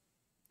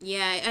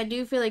 Yeah, I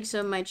do feel like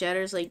some of my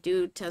chatters like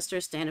do tester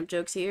stand-up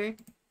jokes here.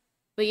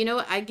 But you know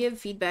what? I give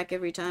feedback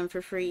every time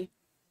for free.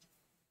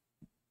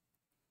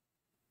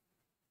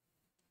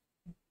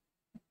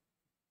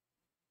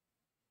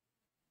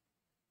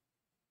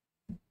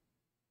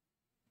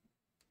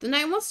 The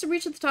knight wants to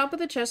reach to the top of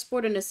the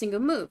chessboard in a single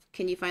move.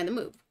 Can you find the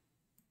move?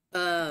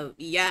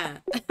 Yeah.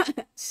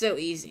 So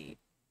easy.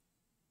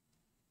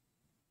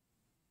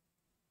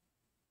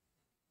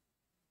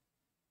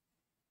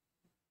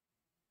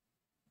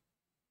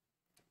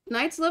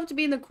 Knights love to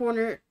be in the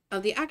corner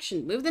of the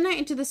action. Move the knight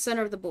into the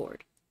center of the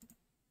board.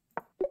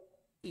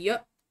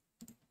 Yup.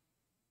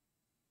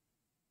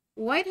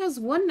 White has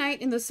 1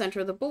 knight in the center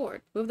of the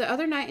board. Move the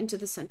other knight into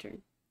the center.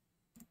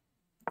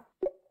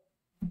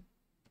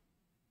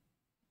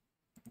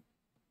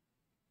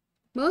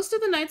 Most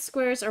of the knight's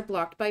squares are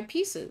blocked by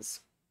pieces.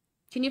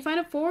 Can you find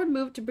a forward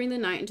move to bring the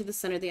knight into the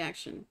center of the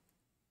action?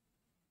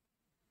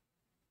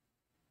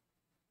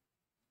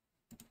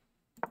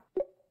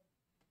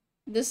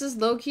 This is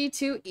low-key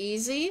too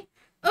easy.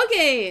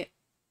 Okay,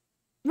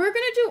 we're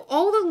gonna do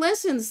all the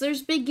lessons.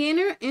 There's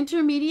beginner,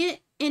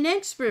 intermediate, and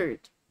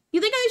expert.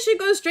 You think I should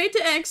go straight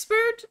to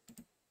expert?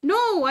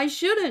 No, I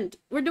shouldn't.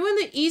 We're doing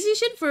the easy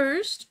shit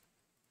first,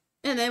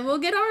 and then we'll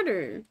get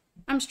harder.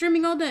 I'm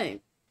streaming all day.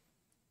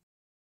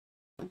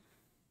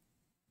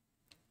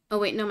 Oh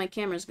wait, no, my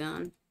camera's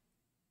gone.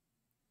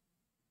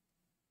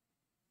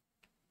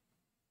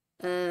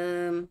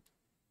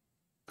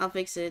 I'll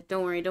fix it.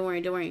 Don't worry, don't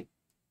worry, don't worry.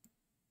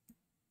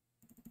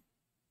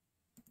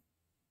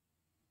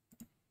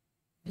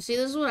 See,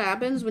 this is what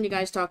happens when you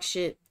guys talk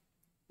shit.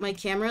 My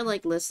camera,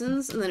 like,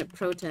 listens, and then it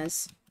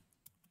protests.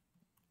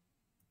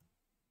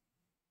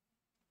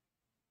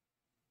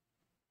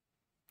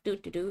 Do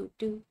do do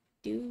do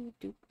do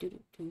do do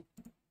do.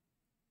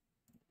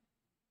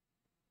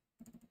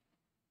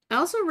 I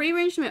also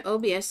rearranged my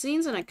OBS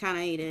scenes, and I kind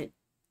of hate it.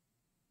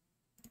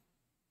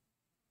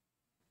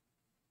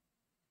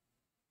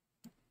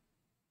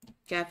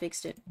 Okay, I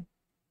fixed it.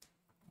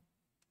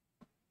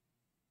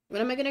 When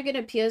am I gonna get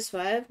a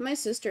PS5? My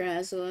sister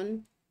has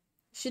one.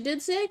 She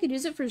did say I could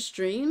use it for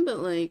stream, but,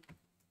 like,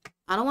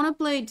 I don't want to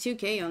play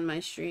 2K on my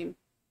stream.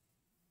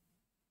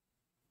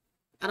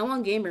 I don't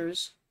want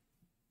gamers.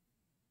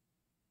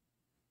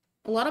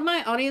 A lot of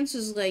my audience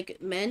is,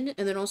 like, men,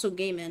 and then also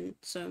gay men,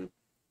 so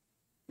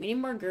we need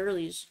more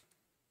girlies.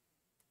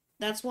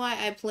 That's why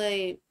I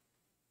play...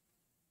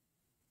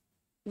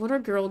 What are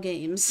girl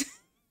games?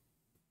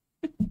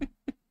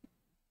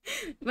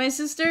 My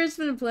sister's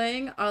been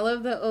playing all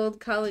of the old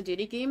Call of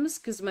Duty games,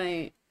 because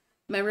my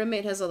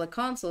roommate has all the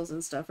consoles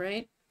and stuff,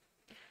 right?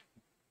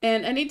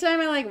 And anytime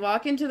I, like,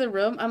 walk into the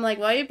room, I'm like,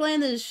 why are you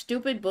playing this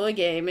stupid boy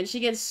game? And she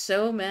gets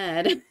so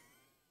mad.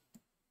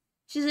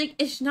 She's like,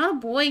 it's not a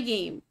boy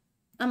game.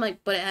 I'm like,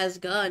 but it has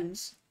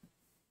guns.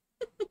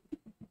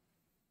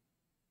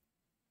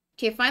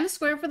 Okay, find the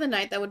square for the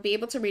knight that would be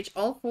able to reach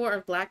all 4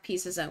 of black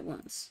pieces at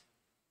once.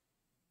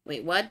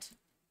 Wait, what?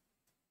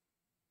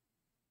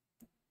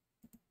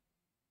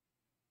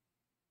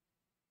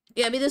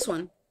 Yeah, it'd be this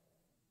one.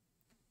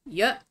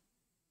 Yep.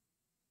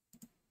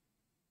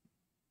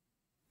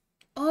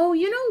 Oh,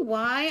 you know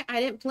why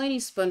I didn't play any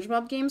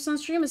SpongeBob games on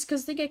stream? It's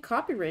because they get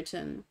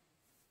copywritten.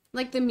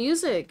 Like, the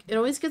music, it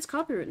always gets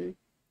copywritten.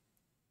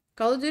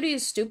 Call of Duty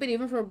is stupid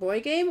even for a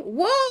boy game?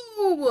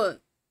 Whoa!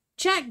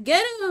 Chat,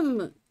 get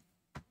him!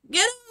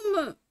 Get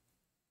him!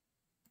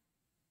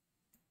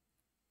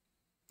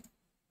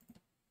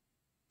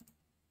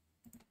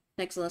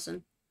 Next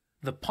lesson.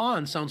 The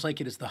pawn sounds like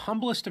it is the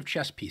humblest of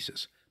chess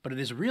pieces, but it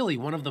is really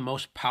one of the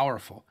most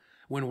powerful.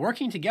 When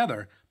working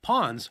together,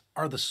 pawns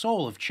are the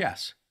soul of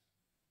chess.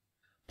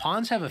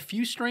 Pawns have a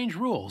few strange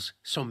rules,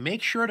 so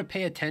make sure to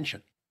pay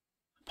attention.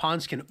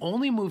 Pawns can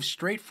only move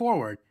straight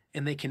forward,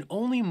 and they can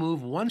only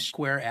move one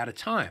square at a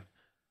time.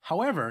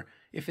 However,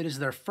 if it is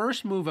their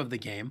first move of the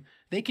game,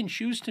 they can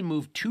choose to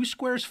move 2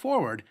 squares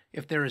forward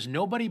if there is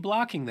nobody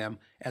blocking them,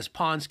 as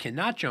pawns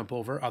cannot jump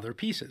over other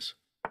pieces.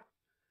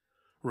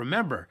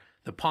 Remember,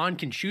 the pawn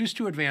can choose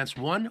to advance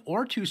 1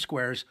 or 2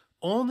 squares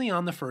only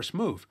on the first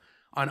move.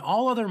 On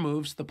all other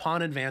moves, the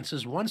pawn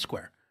advances 1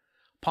 square.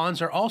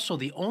 Pawns are also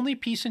the only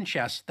piece in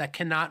chess that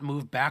cannot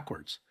move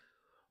backwards.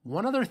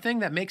 One other thing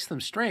that makes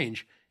them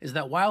strange is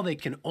that while they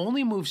can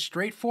only move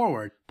straight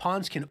forward,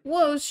 pawns can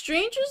Whoa,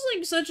 strange is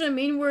like such a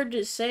mean word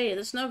to say.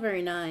 That's not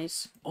very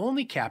nice.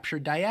 only capture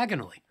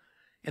diagonally,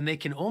 and they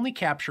can only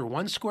capture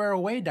 1 square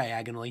away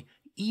diagonally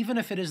even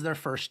if it is their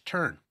first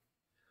turn.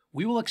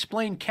 We will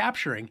explain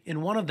capturing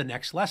in one of the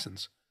next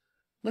lessons.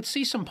 Let's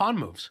see some pawn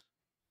moves.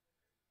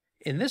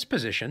 In this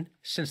position,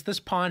 since this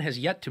pawn has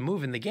yet to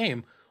move in the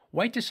game,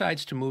 white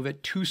decides to move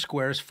it 2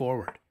 squares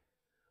forward.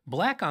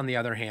 Black, on the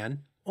other hand,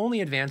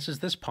 only advances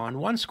this pawn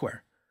 1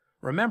 square.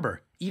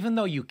 Remember, even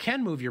though you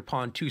can move your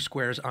pawn 2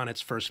 squares on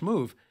its first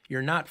move,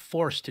 you're not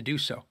forced to do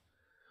so.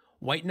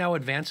 White now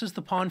advances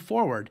the pawn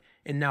forward,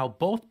 and now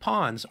both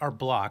pawns are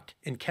blocked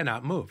and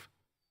cannot move.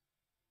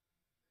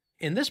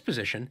 In this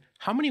position,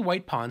 how many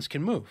white pawns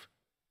can move?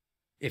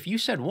 If you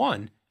said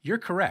 1, you're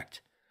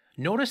correct.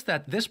 Notice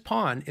that this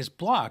pawn is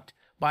blocked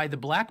by the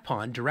black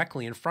pawn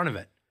directly in front of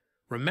it.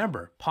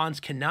 Remember, pawns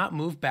cannot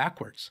move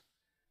backwards.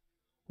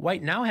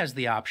 White now has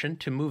the option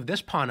to move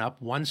this pawn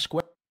up 1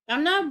 square.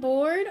 I'm not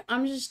bored.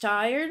 I'm just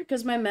tired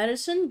because my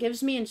medicine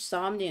gives me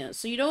insomnia.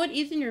 So you know what,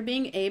 Ethan? You're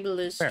being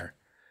ableist.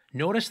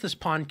 Notice this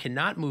pawn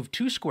cannot move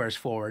 2 squares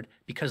forward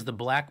because the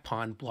black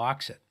pawn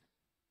blocks it.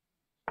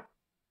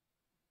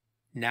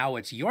 Now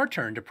it's your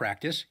turn to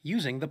practice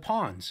using the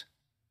pawns.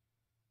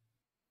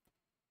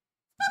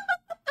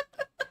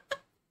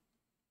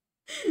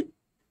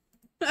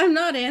 I'm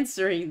not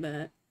answering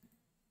that.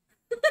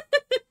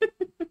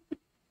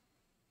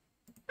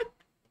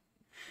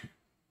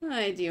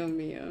 Ay, Dio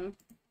mio.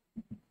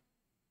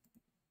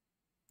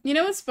 You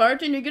know what,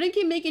 Spartan? You're gonna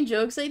keep making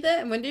jokes like that,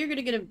 and one day you're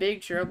gonna get in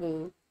big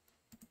trouble.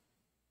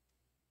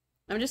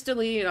 I'm just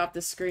deleting it off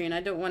the screen.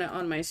 I don't want it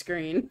on my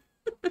screen.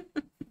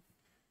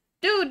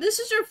 Dude, this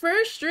is your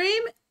first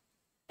stream,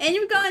 and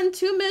you've gotten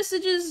 2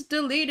 messages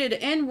deleted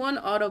and 1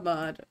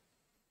 Autobot.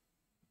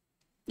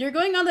 You're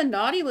going on the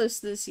naughty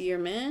list this year,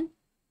 man.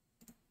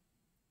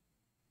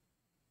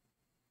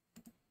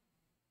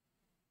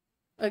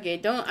 Okay,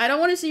 I don't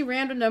want to see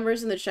random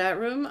numbers in the chat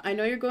room. I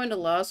know you're going to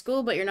law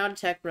school, but you're not a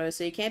tech bro,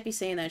 so you can't be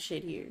saying that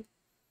shit here.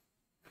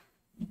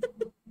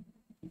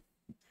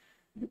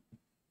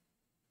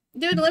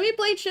 Dude, let me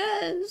play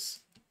chess.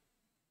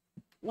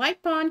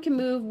 White pawn can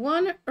move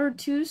 1 or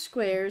 2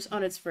 squares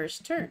on its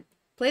first turn.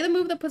 Play the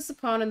move that puts the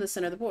pawn in the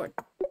center of the board.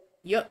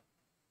 Yup.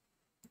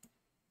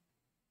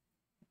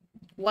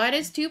 White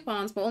has 2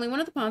 pawns, but only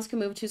one of the pawns can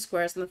move 2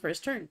 squares on the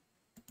first turn.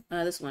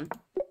 This one.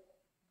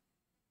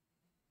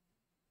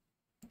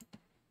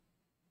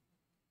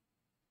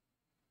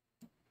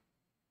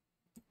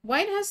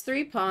 White has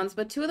 3 pawns,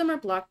 but 2 of them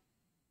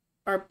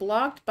are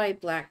blocked by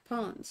black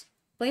pawns.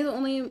 Play the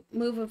only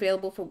move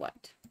available for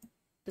white.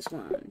 This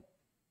one.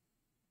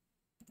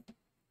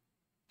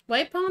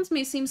 White pawns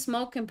may seem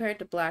small compared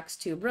to black's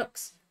 2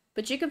 rooks,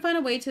 but you can find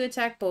a way to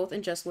attack both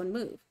in just 1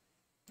 move.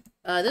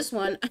 This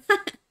one.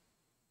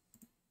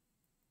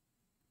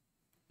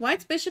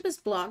 White's bishop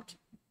is blocked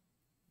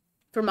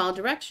from all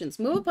directions.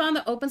 Move a pawn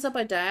that opens up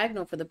a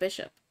diagonal for the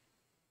bishop.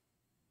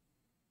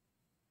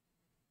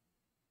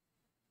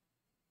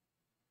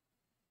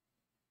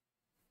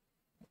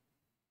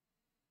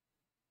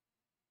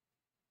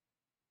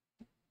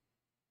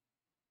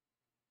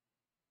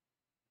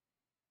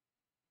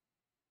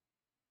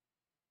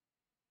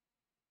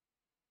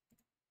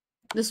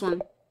 This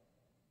one.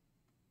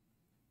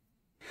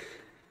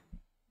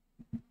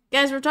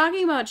 Guys, we're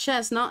talking about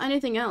chess, not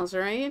anything else,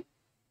 right?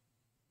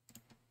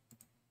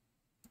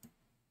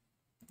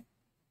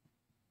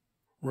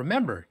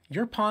 Remember,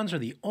 your pawns are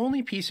the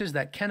only pieces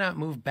that cannot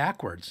move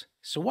backwards,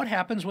 so what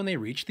happens when they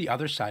reach the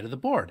other side of the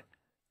board?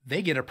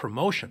 They get a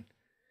promotion.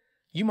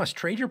 You must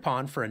trade your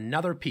pawn for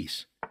another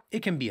piece.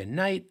 It can be a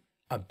knight,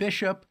 a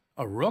bishop,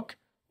 a rook,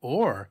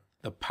 or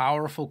the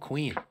powerful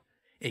queen.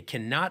 It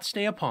cannot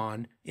stay a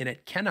pawn, and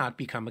it cannot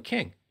become a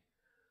king.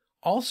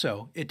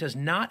 Also, it does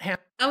not have...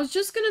 I was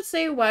just gonna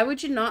say, why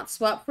would you not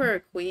swap for a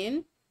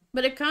queen?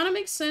 But it kind of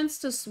makes sense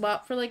to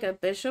swap for like a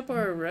bishop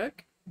or a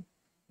rook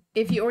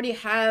if you already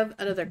have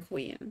another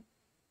queen.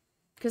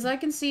 Because I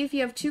can see if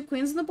you have 2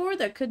 queens on the board,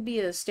 that could be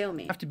a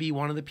stalemate. Have to be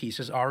one of the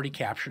pieces already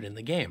captured in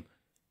the game.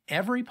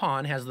 Every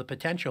pawn has the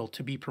potential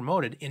to be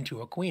promoted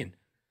into a queen.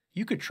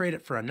 You could trade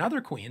it for another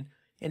queen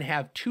and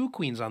have 2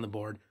 queens on the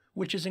board,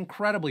 which is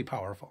incredibly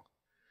powerful.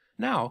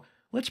 Now,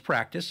 let's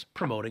practice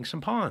promoting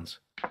some pawns.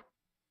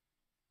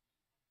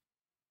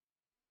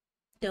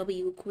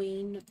 W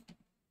queen.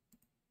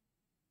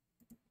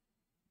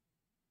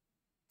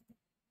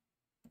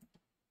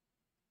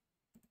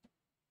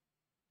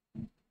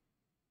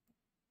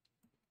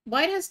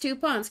 White has 2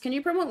 pawns. Can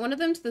you promote one of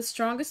them to the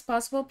strongest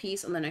possible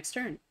piece on the next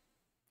turn?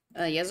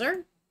 Yes,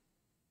 sir.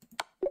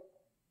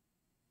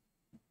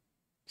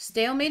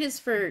 Stalemate is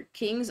for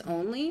kings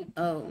only?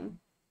 Oh.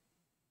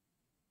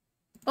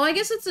 Oh, I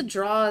guess it's a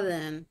draw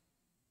then.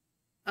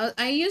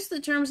 I use the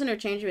terms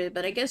interchangeably,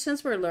 but I guess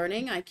since we're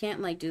learning, I can't,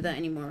 like, do that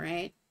anymore,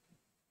 right?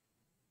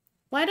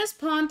 White has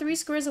pawn 3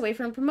 squares away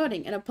from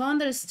promoting, and a pawn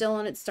that is still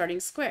on its starting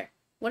square.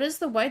 What is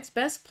the white's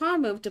best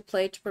pawn move to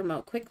play to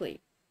promote quickly?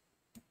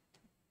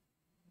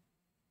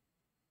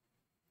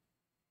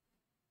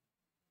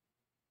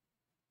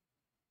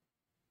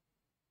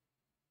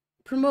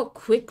 Promote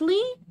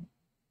quickly?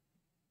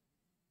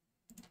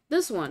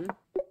 This one.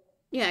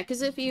 Yeah,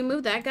 because if you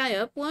move that guy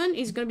up 1,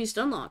 he's going to be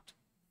stun locked.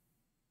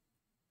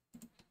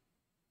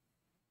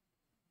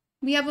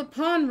 We have a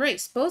pawn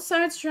race. Both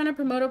sides trying to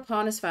promote a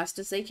pawn as fast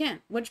as they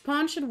can. Which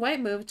pawn should white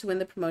move to win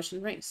the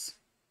promotion race?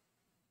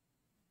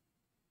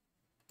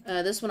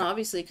 This one,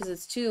 obviously, because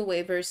it's 2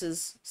 away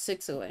versus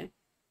 6 away.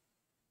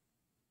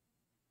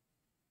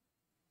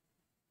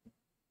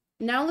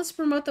 Now let's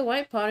promote the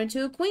white pawn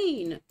into a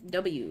queen.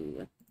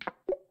 W.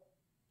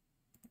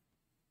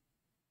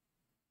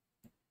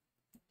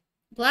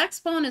 Black's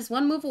pawn is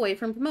 1 move away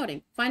from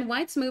promoting. Find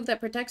white's move that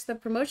protects the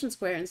promotion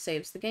square and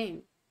saves the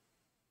game.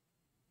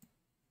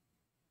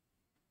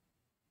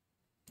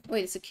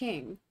 Wait, it's a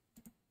king.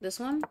 This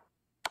one?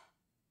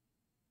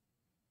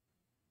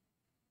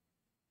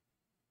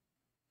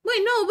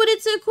 Wait, no, but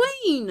it's a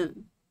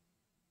queen!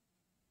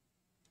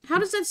 How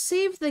does that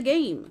save the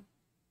game?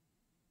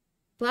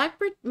 Black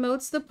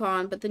promotes the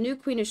pawn, but the new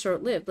queen is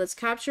short-lived. Let's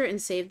capture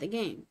and save the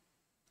game.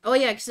 Oh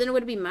yeah, because then it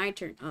would be my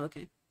turn. Oh,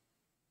 okay.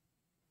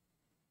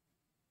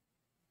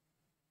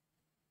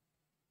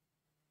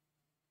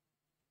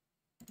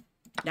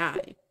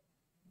 Die.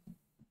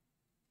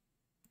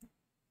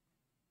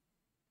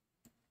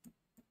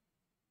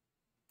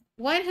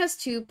 White has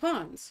 2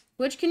 pawns.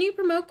 Which can you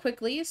promote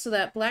quickly so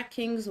that black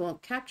kings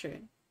won't capture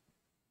it?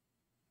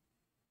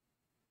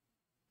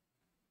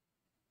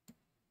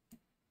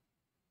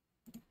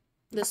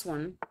 This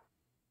one.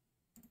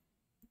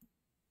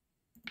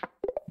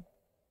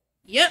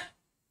 Yep.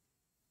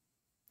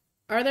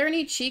 Are there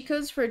any cheat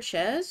codes for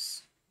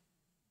chess?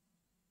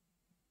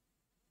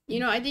 You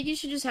know, I think you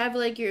should just have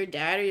like your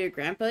dad or your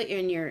grandpa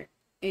in your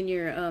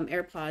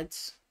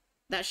AirPods.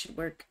 That should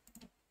work.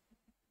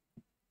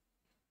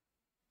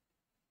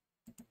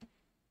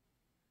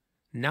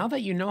 Now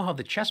that you know how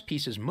the chess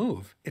pieces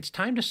move, it's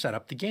time to set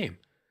up the game.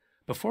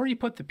 Before you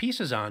put the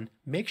pieces on,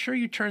 make sure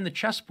you turn the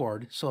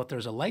chessboard so that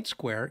there's a light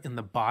square in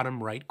the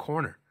bottom right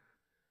corner.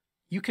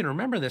 You can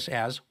remember this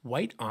as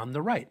white on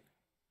the right.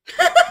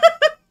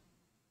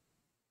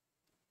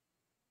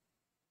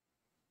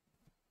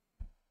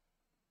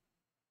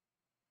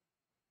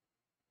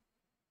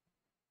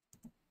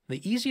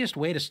 The easiest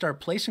way to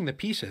start placing the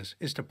pieces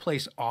is to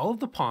place all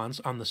of the pawns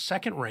on the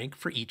second rank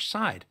for each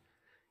side.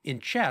 In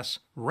chess,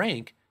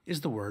 rank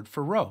is the word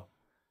for row.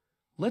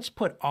 Let's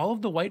put all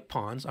of the white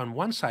pawns on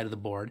one side of the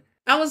board.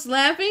 I was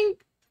laughing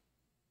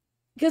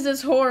because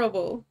it's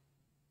horrible.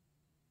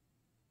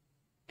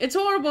 It's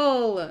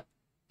horrible.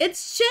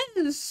 It's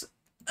chess.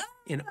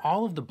 and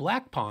all of the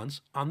black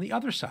pawns on the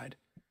other side.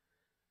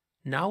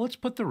 Now let's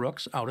put the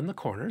rooks out in the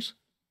corners.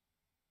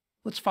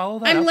 Let's follow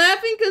that I'm up.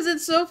 laughing because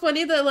it's so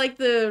funny that, like,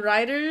 the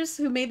writers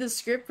who made the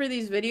script for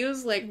these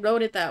videos, like,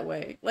 wrote it that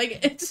way. Like,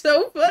 it's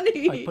so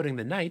funny. By putting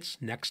the knights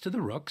next to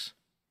the rooks.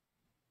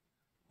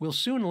 We'll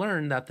soon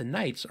learn that the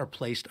knights are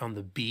placed on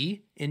the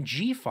B and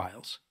G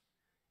files.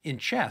 In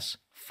chess,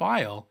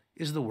 file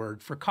is the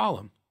word for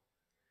column.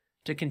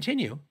 To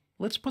continue,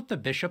 let's put the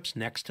bishops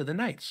next to the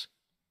knights.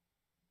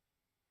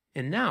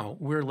 And now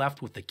we're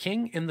left with the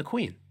king and the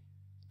queen.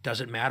 Does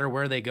it matter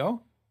where they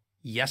go?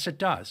 Yes, it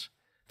does.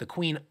 The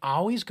queen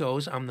always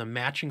goes on the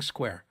matching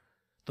square.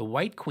 The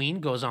white queen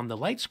goes on the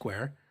light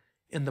square,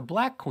 and the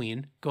black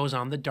queen goes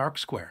on the dark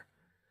square.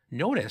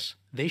 Notice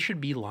they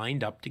should be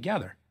lined up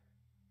together.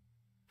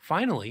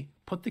 Finally,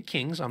 put the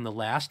kings on the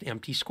last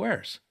empty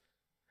squares.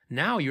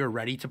 Now you're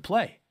ready to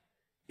play.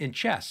 In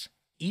chess,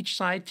 each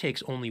side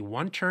takes only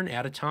one turn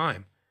at a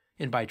time,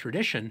 and by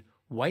tradition,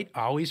 white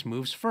always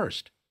moves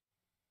first.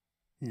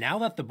 Now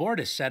that the board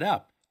is set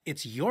up,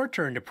 it's your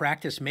turn to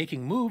practice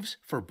making moves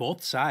for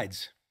both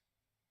sides.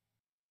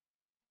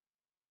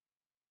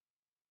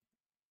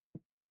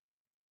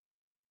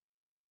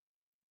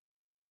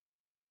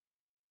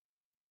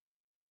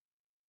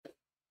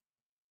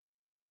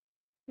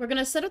 We're going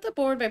to set up the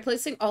board by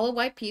placing all the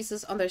white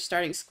pieces on their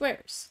starting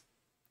squares.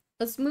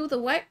 Let's move the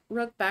white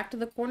rook back to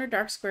the corner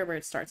dark square where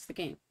it starts the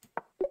game.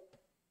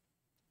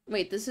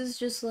 Wait, this is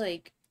just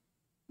like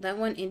that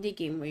one indie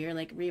game where you're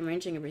like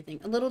rearranging everything.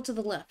 A little to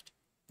the left.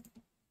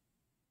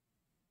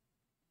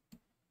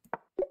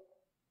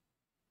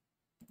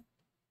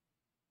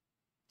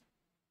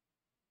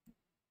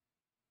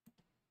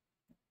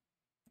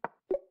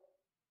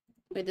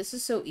 Wait, this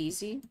is so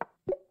easy.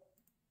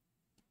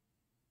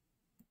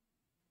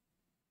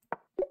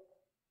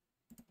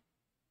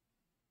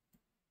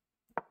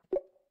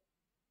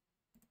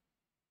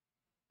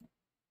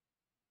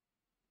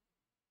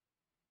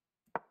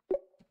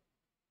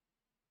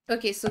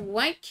 Okay, so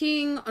white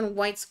king on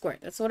white square.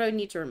 That's what I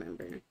need to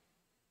remember.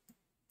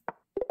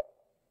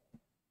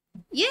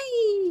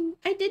 Yay!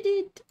 I did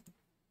it!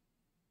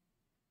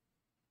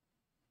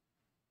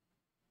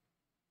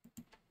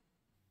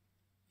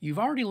 You've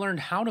already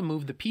learned how to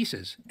move the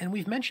pieces, and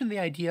we've mentioned the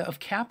idea of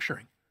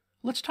capturing.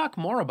 Let's talk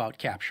more about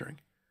capturing.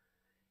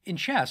 In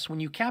chess, when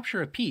you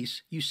capture a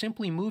piece, you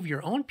simply move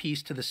your own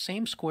piece to the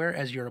same square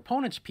as your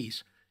opponent's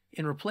piece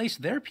and replace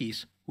their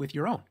piece with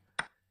your own.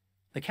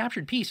 The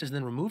captured piece is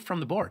then removed from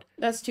the board.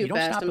 That's too fast. You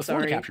don't stop I'm before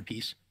sorry. the captured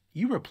piece.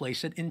 You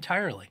replace it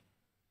entirely.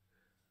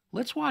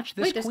 Let's watch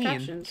this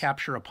queen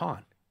capture a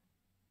pawn.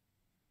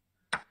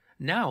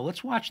 Now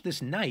let's watch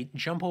this knight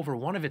jump over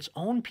one of its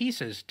own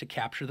pieces to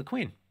capture the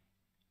queen.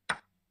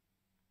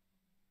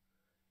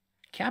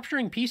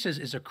 Capturing pieces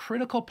is a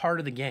critical part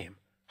of the game.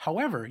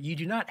 However, you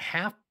do not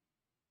have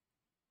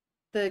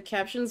The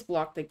captions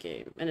block the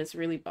game, and it's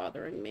really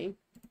bothering me.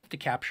 to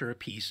capture a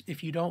piece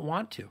if you don't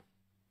want to.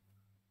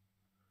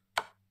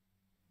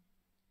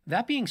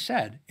 That being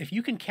said, if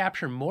you can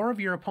capture more of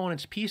your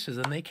opponent's pieces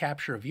than they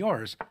capture of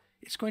yours,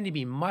 it's going to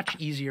be much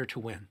easier to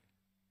win.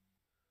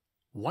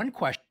 One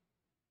question.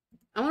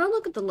 I want to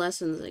look at the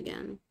lessons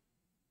again.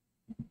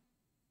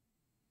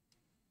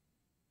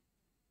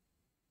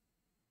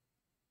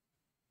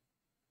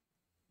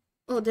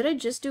 Oh, did I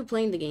just do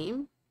playing the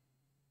game?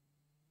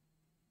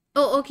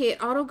 Oh, okay,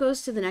 auto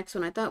goes to the next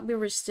one. I thought we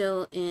were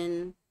still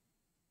in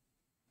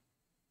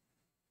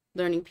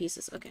learning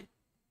pieces. Okay.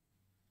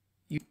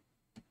 You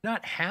do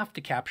not have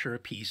to capture a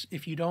piece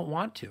if you don't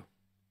want to.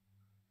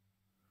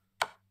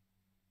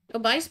 Oh,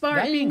 bye,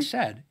 Spartan. That being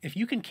said, if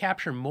you can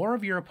capture more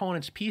of your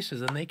opponent's pieces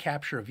than they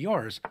capture of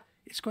yours,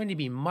 it's going to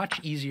be much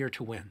easier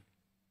to win.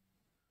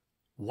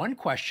 One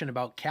question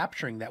about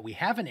capturing that we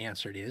haven't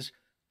answered is,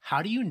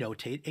 how do you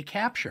notate a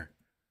capture?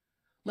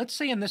 Let's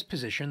say in this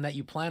position that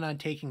you plan on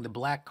taking the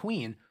black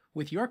queen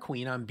with your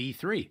queen on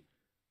b3.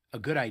 A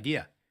good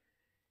idea.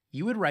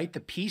 You would write the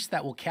piece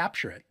that will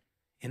capture it,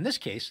 in this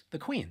case, the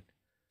queen.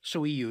 So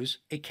we use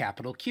a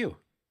capital Q.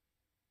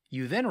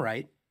 You then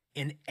write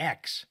an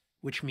X,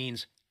 which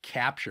means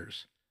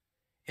captures.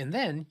 And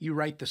then you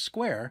write the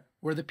square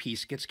where the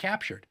piece gets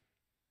captured.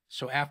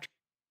 So after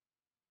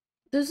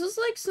This is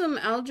like some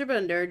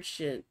algebra nerd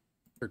shit.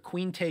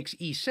 queen takes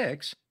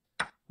e6,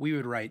 we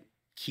would write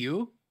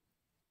Q,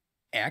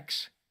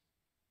 X,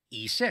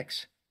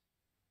 E6.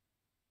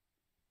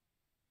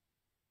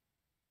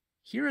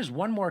 Here is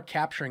one more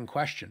capturing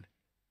question.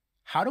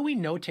 How do we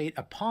notate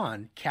a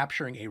pawn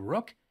capturing a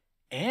rook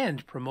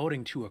and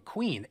promoting to a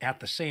queen at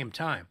the same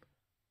time?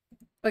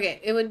 Okay,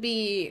 it would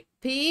be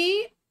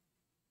P,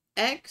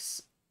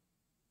 X,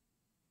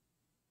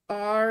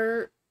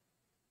 R,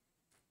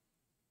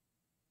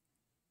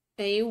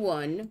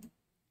 A1.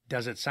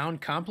 Does it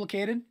sound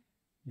complicated?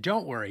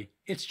 Don't worry,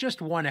 it's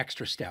just one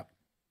extra step.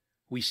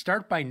 We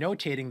start by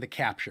notating the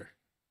capture.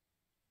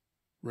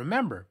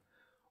 Remember,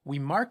 we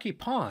mark a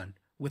pawn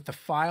with the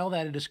file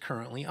that it is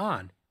currently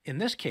on. In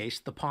this case,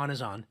 the pawn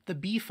is on the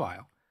B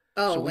file.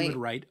 Oh, So we wait. would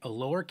write a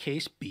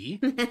lowercase b,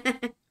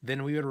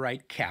 then we would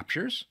write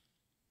captures,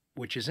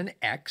 which is an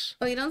X.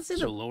 Oh, you don't see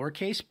so the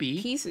lowercase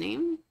b, piece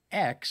name?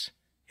 X,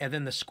 and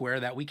then the square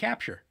that we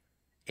capture,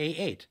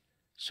 A8.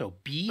 So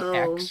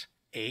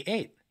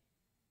BXA8.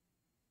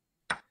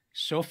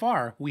 So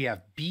far, we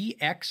have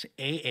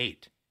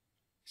BXA8.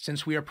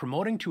 Since we are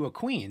promoting to a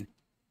queen...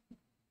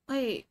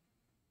 Wait,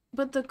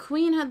 but the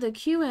queen had the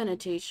Q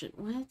annotation.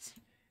 What?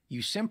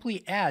 You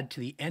simply add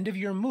to the end of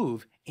your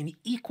move an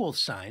equal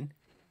sign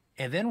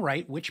and then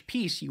write which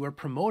piece you are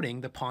promoting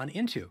the pawn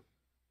into,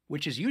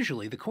 which is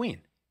usually the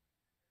queen.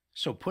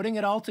 So putting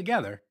it all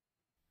together,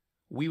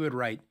 we would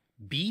write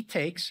B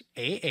takes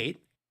A8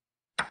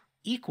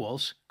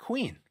 equals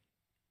queen.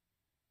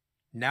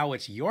 Now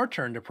it's your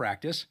turn to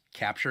practice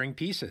capturing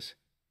pieces.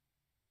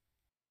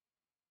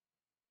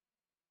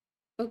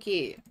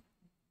 Okay,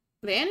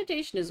 the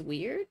annotation is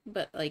weird,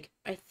 but, like,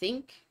 I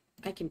think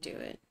I can do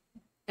it.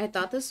 I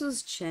thought this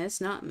was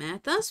chess, not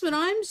math. That's what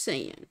I'm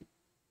saying.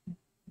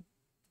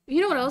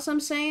 You know what else I'm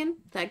saying?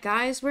 That,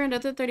 guys, we're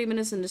another 30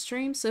 minutes in the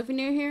stream, so if you're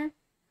new here,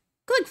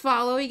 click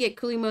follow, you get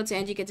cool emotes,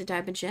 and you get to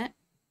type in chat.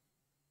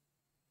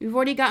 We've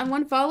already gotten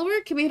 1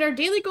 follower. Can we hit our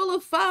daily goal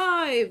of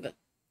 5?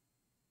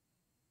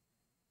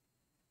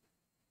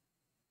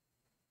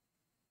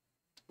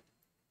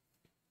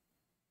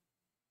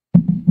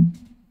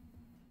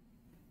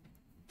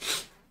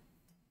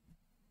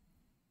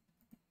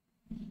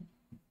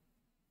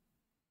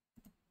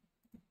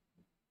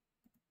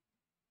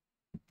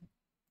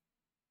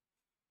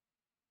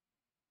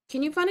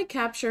 Can you find a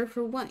capture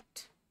for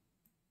white?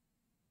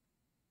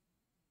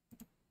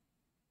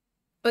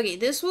 Okay,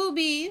 this will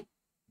be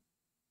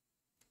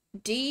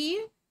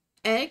D,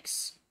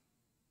 X,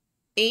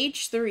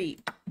 H3.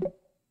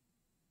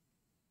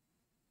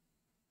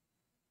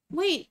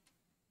 Wait.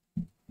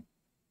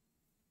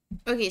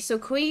 Okay, so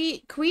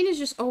queen is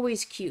just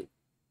always cute.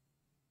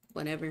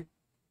 Whatever.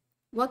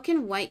 What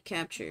can white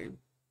capture?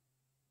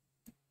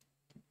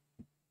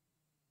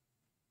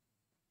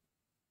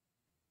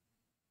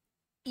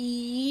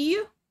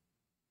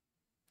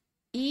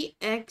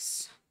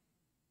 EX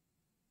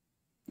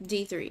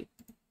D3.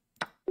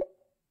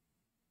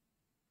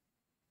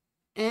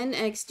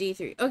 NX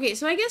D3. Okay,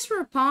 so I guess for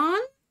a pawn,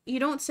 you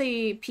don't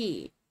say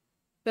P.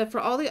 But for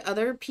all the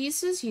other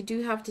pieces, you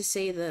do have to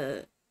say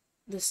the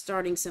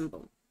starting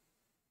symbol.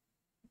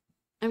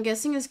 I'm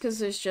guessing it's because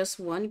there's just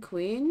 1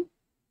 queen.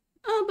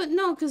 Oh, but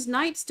no, because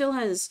knight still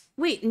has...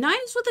 Wait, knight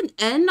is with an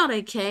N, not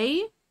a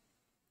K?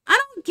 I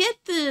don't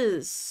get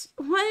this.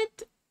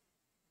 What?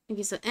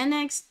 Okay, so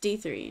NX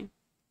D3.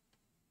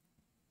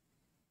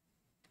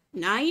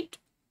 Knight?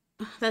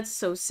 That's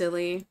so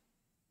silly.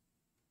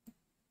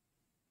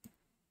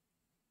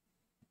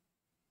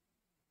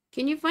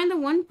 Can you find the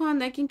 1 pawn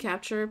that can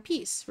capture a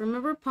piece?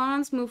 Remember,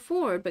 pawns move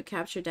forward but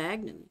capture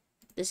diagonally.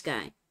 This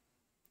guy.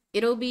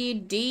 It'll be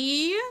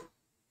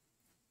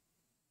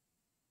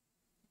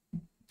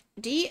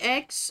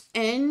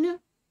DXN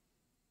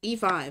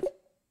E5.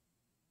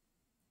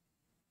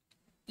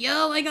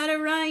 Yo, I got it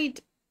right!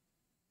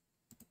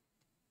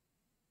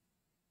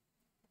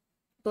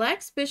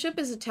 Black's bishop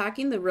is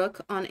attacking the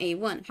rook on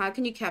A1. How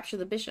can you capture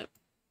the bishop?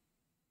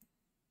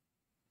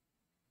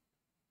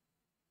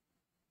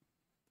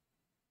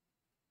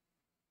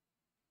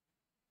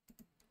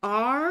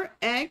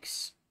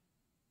 RX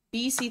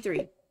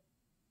BC3.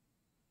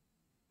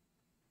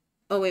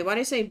 Oh wait, why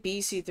did I say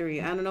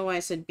BC3? I don't know why I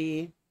said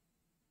B.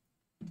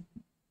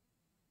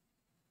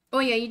 Oh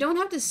yeah, you don't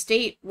have to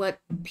state what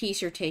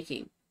piece you're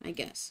taking, I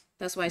guess.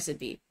 That's why I said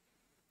B.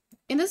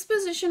 In this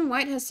position,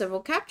 white has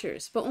several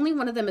captures, but only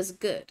one of them is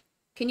good.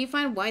 Can you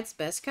find white's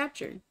best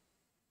capture?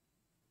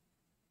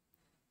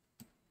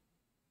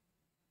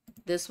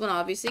 This one,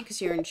 obviously,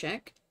 because you're in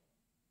check.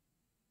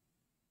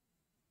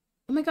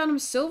 Oh my god, I'm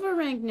silver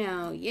rank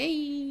now.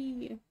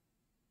 Yay!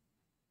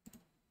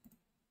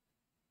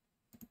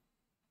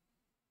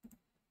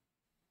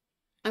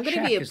 I'm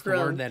gonna be a pro. Check is the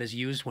word that is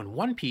used when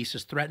one piece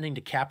is threatening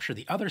to capture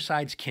the other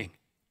side's king.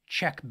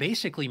 Check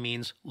basically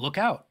means look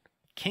out,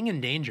 king in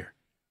danger.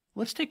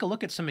 Let's take a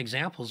look at some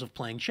examples of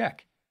playing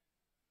check.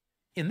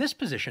 In this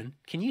position,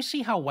 can you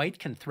see how white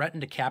can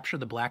threaten to capture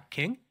the black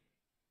king?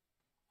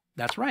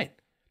 That's right.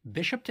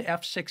 Bishop to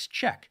f6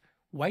 check.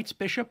 White's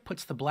bishop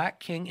puts the black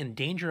king in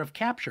danger of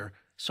capture,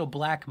 so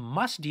black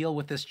must deal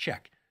with this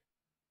check.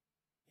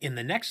 In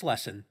the next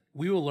lesson,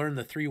 we will learn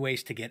the 3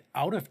 ways to get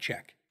out of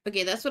check.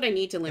 Okay, that's what I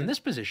need to learn. In this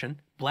position,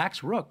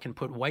 black's rook can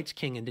put white's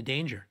king into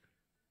danger.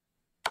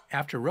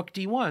 After rook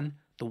d1,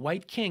 the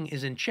white king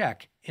is in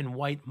check, and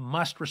white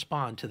must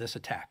respond to this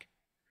attack.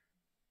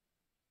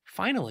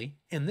 Finally,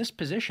 in this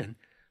position,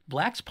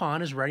 black's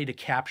pawn is ready to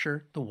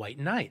capture the white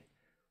knight.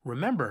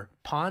 Remember,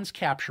 pawns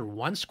capture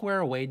 1 square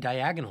away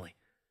diagonally.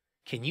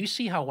 Can you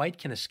see how white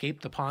can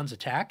escape the pawn's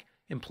attack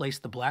and place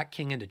the black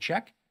king into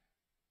check?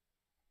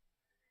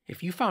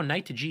 If you found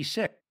knight to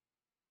g6,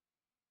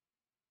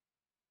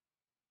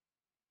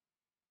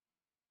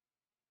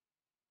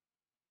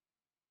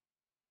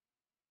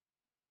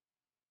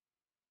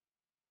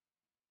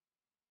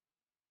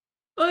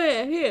 oh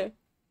yeah, here.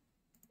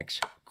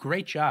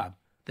 Great job.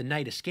 The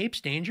knight escapes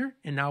danger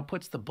and now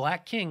puts the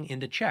black king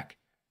into check.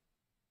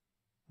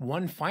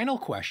 One final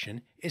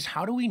question is,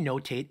 how do we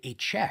notate a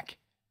check?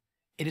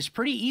 It is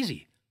pretty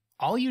easy.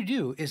 All you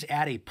do is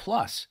add a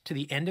plus to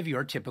the end of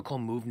your typical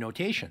move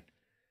notation.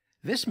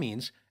 This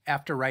means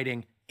after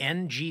writing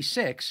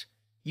NG6,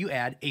 you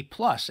add a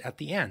plus at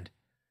the end.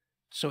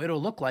 So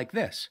it'll look like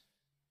this,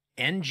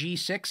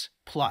 NG6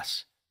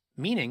 plus,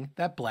 meaning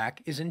that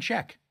black is in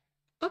check.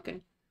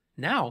 Okay.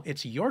 Now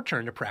it's your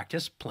turn to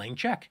practice playing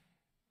check.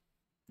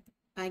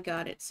 I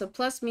got it. So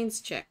plus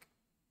means check.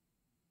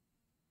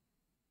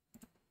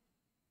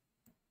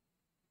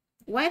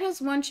 White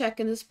has one check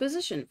in this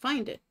position.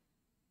 Find it.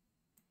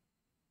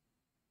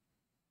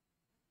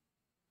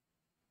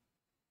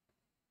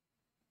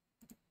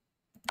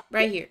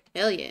 Right here.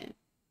 Hell yeah.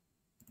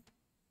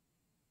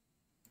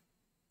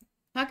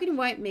 How can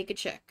white make a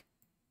check?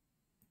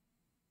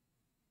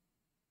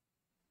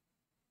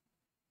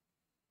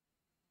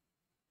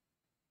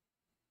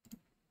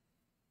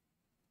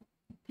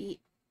 B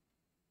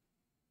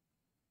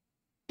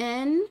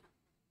N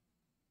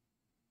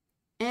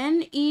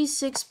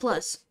E6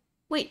 plus.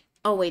 Wait.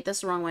 Oh wait, that's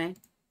the wrong way.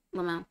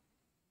 Lamau.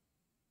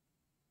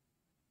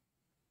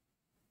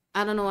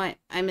 I don't know why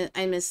I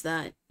missed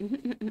that.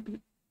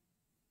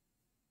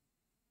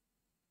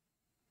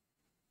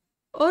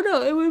 Oh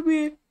no, it would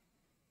be.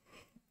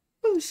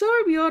 Oh,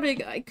 sorry, I'm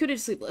yawning. I couldn't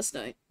sleep last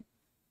night.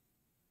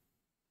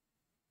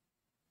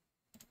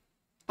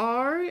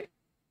 RE1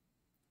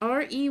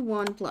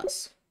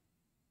 plus.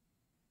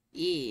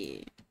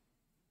 Yeah.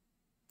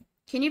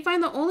 Can you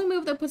find the only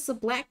move that puts the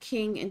black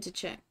king into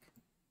check?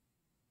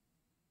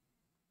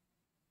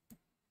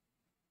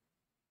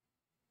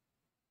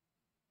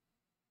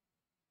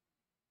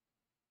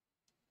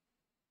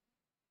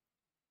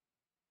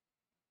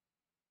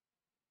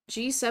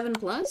 G7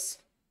 plus?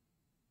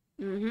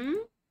 Mm-hmm.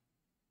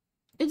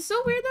 It's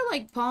so weird that,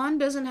 like, pawn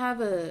doesn't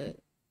have a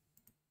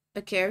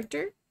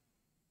character.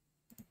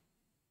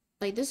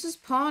 Like, this is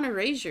pawn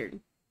erasure.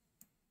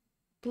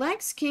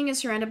 Black's king is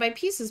surrounded by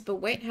pieces, but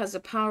white has a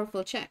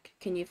powerful check.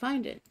 Can you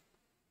find it?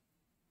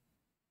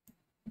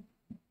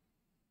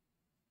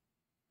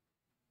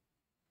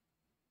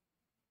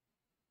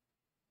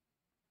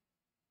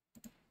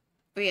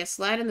 Oh yeah,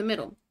 slide in the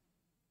middle.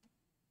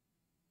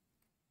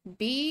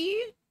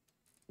 BC3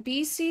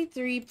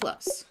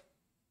 plus.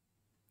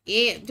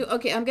 Yeah,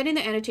 okay, I'm getting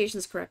the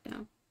annotations correct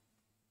now.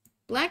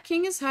 Black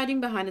king is hiding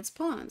behind its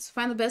pawns.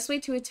 Find the best way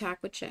to attack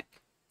with check.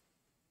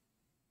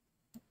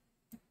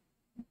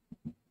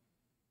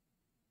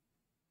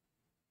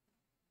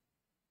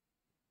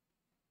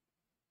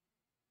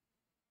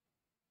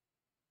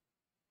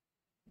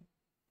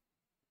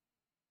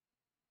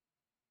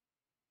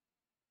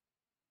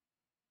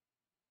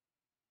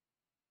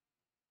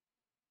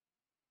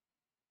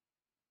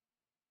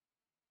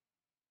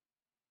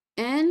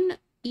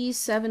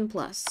 NE7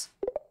 plus.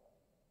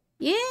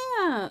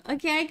 Yeah,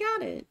 okay, I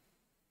got it.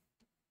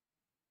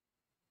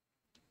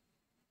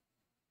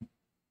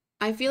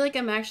 I feel like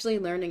I'm actually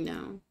learning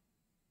now.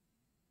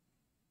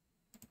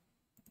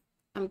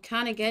 I'm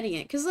kind of getting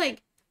it. Because,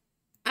 like,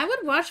 I would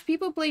watch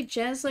people play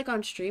chess, like,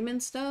 on stream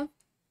and stuff.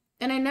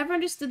 And I never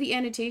understood the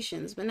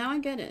annotations, but now I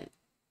get it.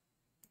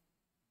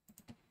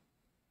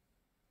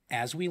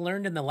 As we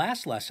learned in the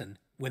last lesson,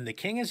 when the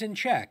king is in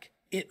check,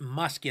 it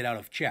must get out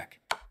of check.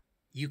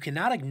 You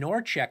cannot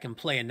ignore check and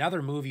play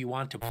another move you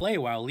want to play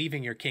while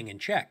leaving your king in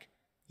check.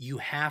 You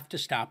have to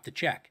stop the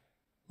check.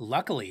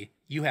 Luckily,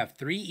 you have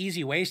 3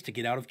 easy ways to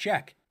get out of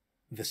check.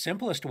 The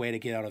simplest way to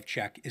get out of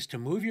check is to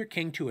move your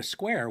king to a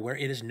square where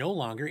it is no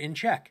longer in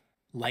check,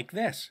 like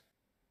this.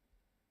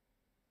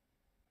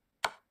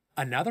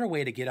 Another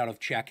way to get out of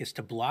check is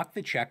to block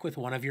the check with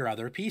one of your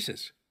other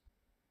pieces.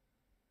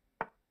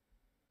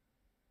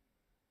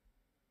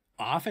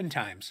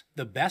 Oftentimes,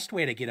 the best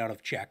way to get out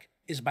of check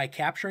is by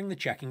capturing the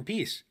checking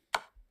piece.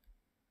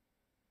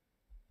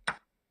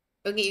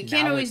 Okay, you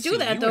can't always do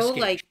that though,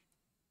 like,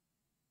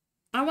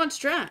 I want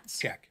strats.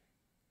 Check.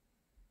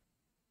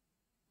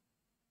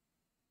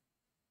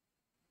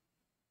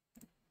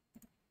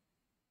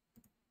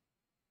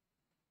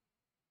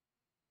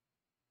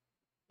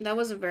 That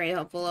wasn't very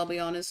helpful, I'll be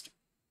honest.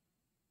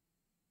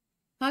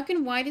 How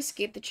can white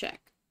escape the check?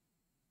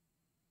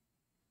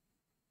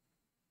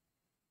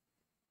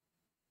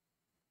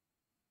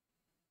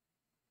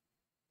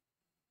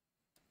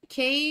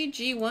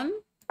 KG1?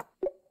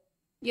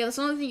 Yeah, that's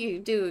the only thing you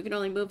can do. You can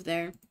only move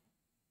there.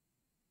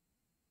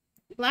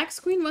 Black's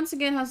queen once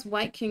again has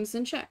white kings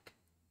in check.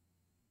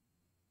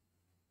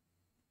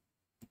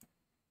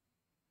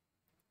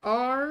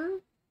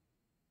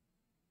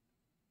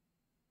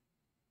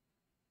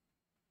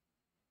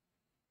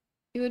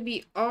 It would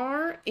be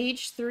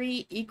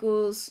RH3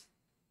 equals...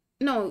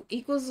 No,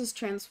 equals is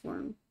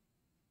transform.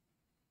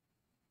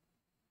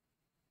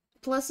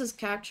 Plus is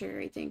capture,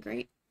 I think,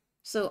 right?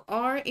 So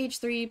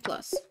RH3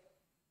 plus.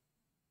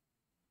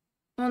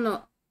 Oh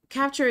no,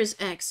 capture is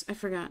X. I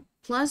forgot.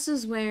 Plus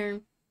is where...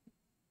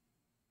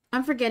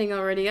 I'm forgetting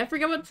already. I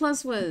forgot what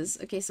plus was.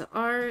 Okay, so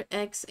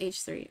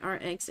RXH3.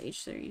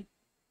 RXH3.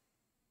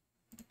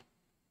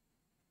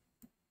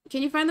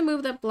 Can you find the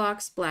move that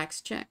blocks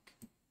black's check?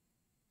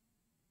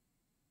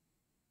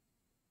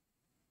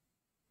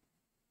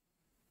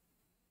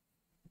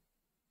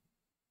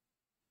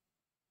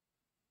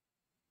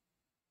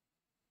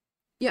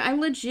 Yeah,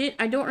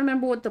 I don't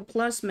remember what the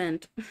plus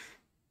meant.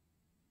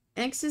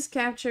 X is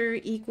capture,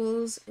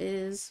 equals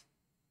is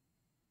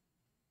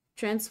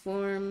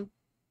transform.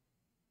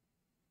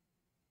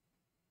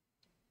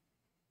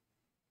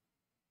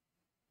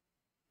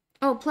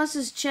 Oh, plus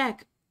is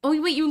check. Oh,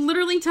 wait, you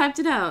literally typed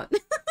it out.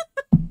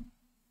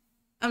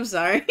 I'm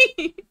sorry.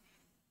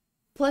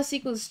 Plus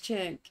equals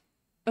check.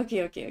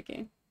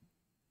 Okay.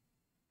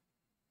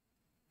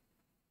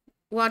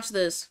 Watch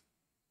this.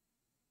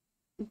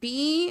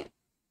 BD2.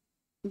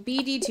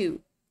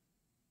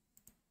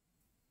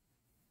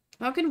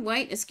 How can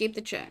white escape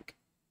the check?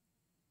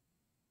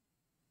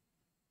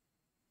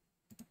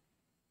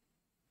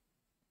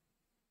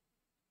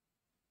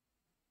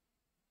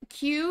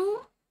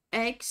 Q,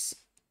 X,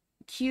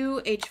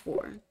 Q,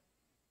 H4.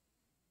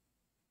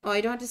 Oh,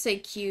 I don't have to say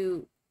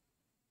Q.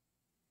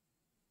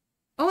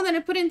 Oh, then I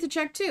put it into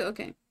check too.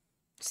 Okay.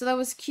 So that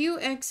was Q,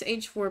 X,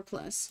 H4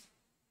 plus.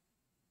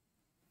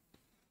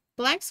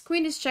 Black's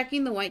queen is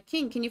checking the white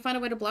king. Can you find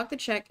a way to block the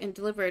check and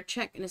deliver a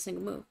check in a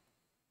single move?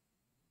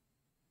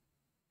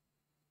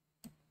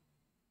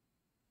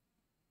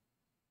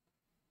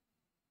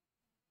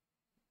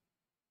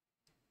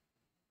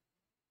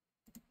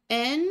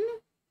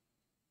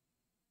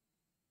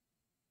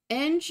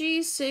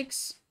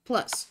 NG6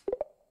 plus.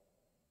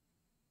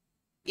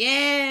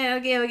 Yeah,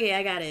 okay,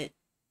 I got it.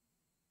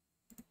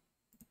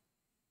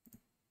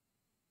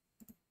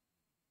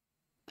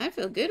 I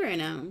feel good right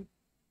now.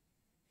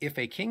 If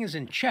a king is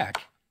in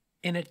check,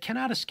 and it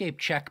cannot escape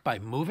check by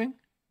moving,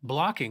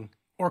 blocking,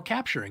 or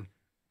capturing,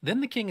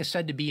 then the king is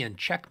said to be in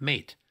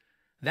checkmate.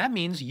 That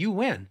means you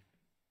win.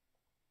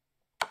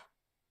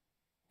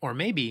 Or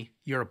maybe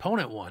your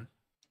opponent won.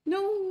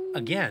 No.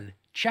 Again,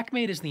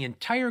 checkmate is the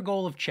entire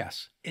goal of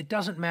chess. It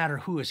doesn't matter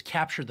who has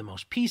captured the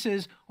most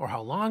pieces, or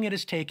how long it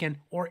has taken,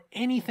 or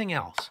anything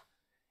else.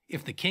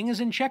 If the king is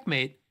in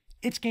checkmate,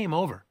 it's game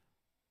over.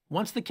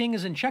 Once the king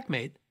is in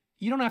checkmate,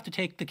 you don't have to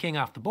take the king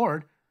off the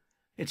board.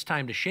 It's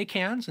time to shake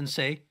hands and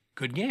say,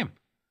 good game.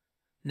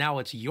 Now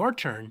it's your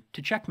turn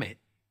to checkmate.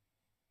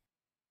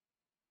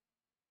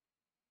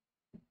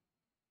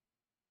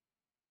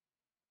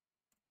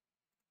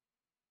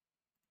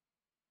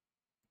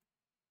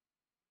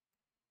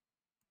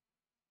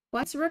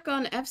 White's rook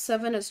on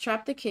f7 has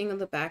trapped the king on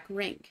the back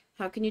rank.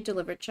 How can you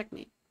deliver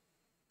checkmate?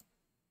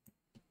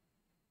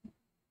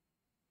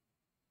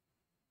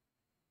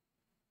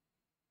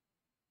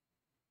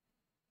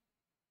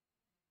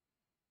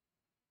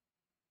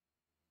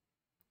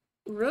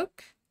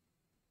 Rook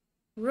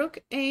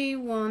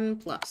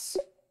A1 plus.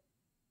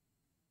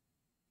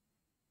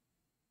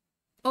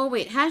 Oh,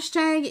 wait.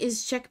 Hashtag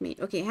is checkmate.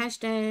 Okay,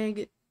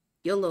 hashtag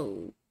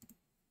YOLO.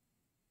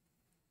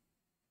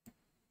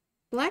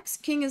 Black's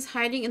king is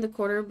hiding in the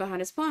corner behind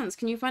his pawns.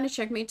 Can you find a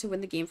checkmate to win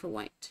the game for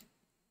white?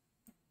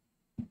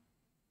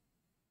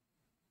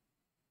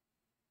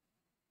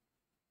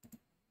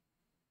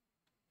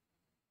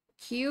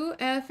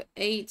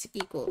 QF8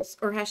 equals,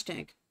 or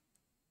hashtag.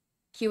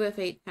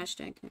 QF8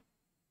 hashtag.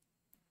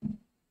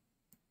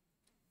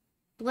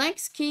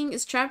 Black's king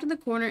is trapped in the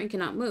corner and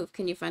cannot move.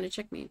 Can you find a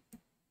checkmate?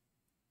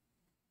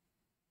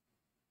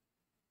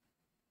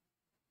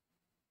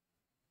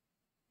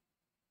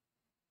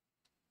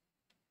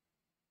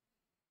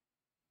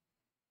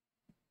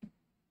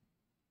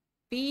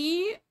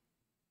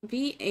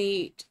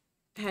 B8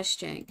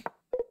 hashtag.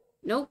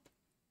 Nope.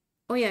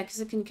 Oh yeah,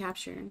 because it can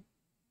capture.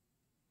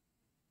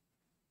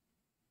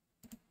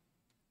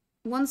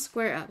 One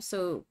square up,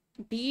 so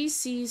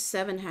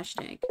BC7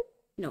 hashtag.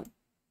 No.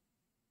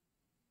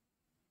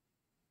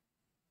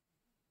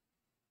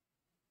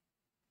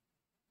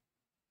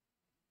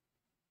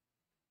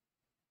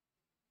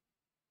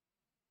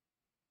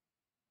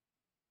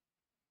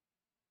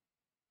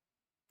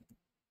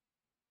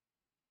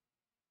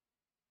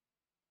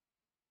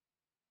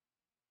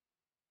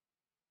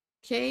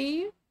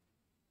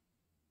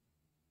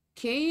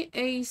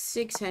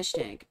 KA6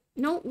 hashtag.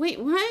 No, wait,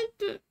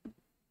 what?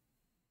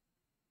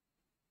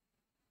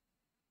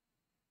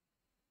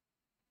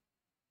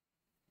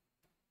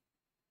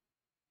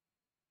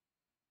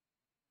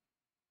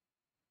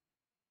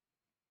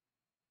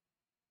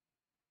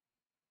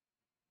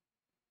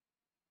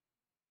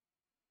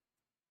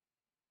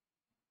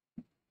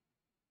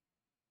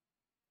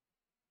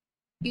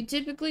 You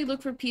typically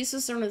look for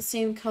pieces on the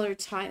same color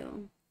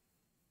tile.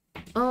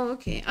 Oh,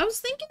 okay. I was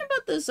thinking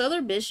about this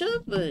other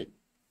bishop, but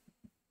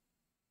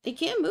it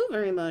can't move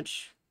very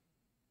much.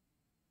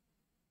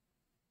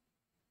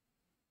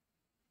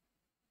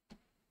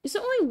 Is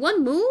it only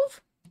one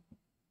move?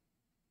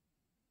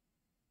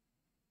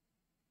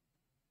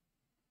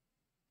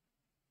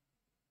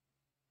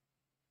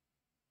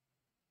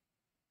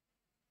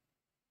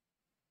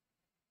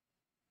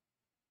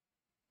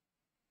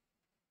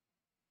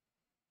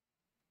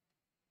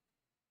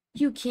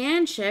 You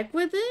can check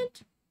with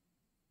it?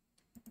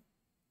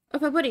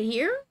 If I put it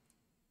here?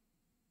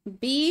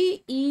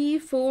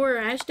 BE4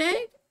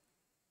 hashtag?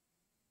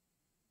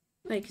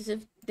 Like, cause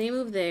if they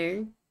move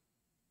there,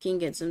 king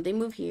gets them. They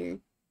move here.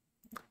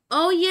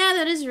 Oh yeah,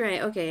 that is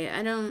right. Okay,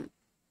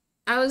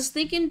 I was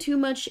thinking too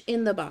much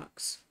in the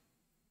box.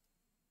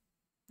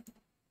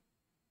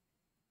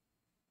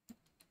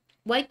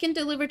 White can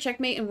deliver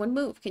checkmate in one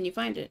move. Can you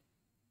find it?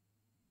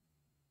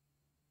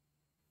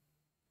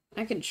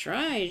 I can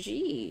try,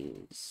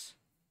 jeez.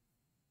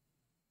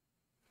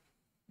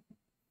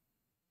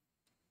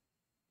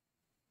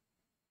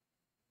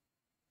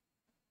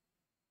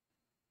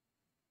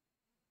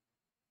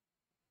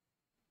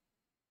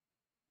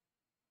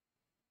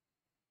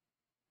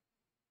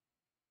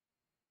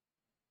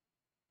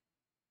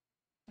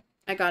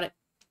 I got it.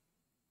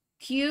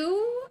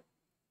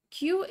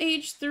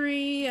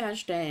 QH3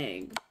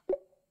 hashtag.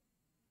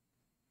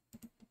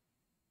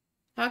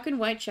 How can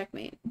white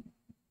checkmate?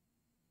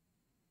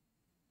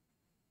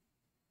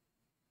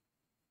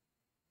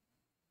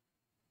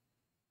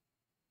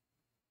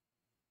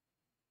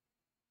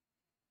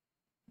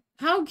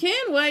 How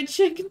can white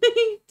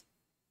checkmate?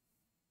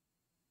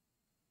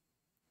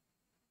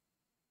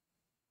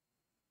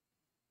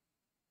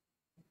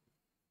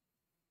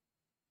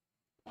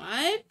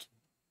 What?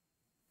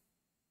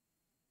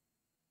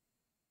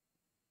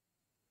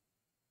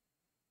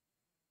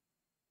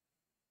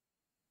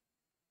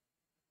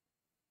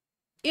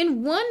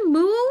 In one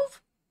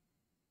move?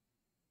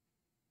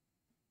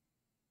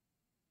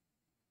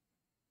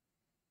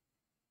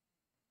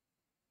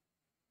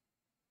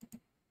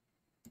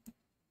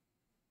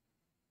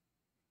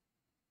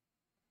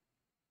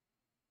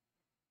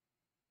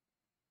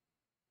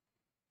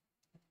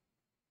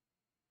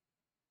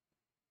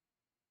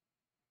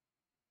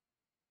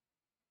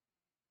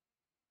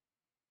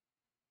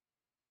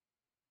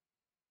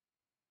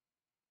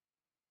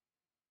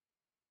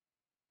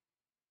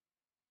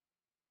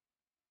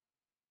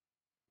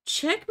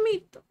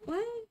 Checkmate?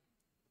 What?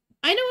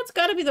 I know it's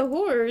gotta be the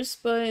horse,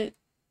 but...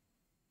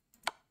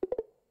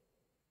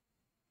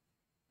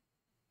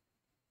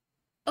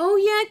 Oh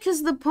yeah,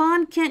 because the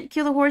pawn can't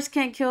kill, the horse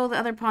can't kill, the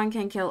other pawn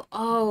can't kill.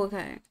 Oh,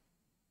 okay.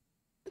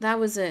 That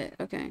was it.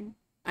 Okay.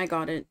 I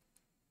got it.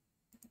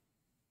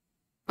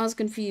 I was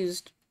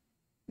confused.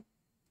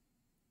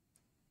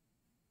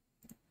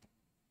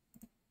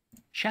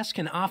 Chess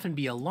can often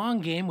be a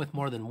long game with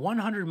more than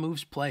 100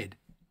 moves played,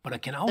 but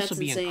it can also That's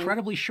be insane.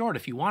 incredibly short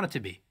if you want it to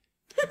be.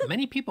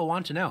 Many people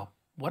want to know,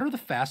 what are the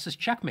fastest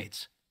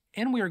checkmates?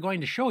 And we are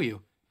going to show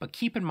you, but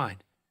keep in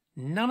mind,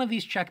 none of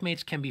these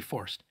checkmates can be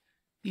forced.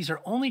 These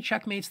are only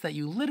checkmates that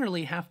you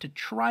literally have to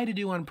try to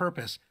do on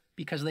purpose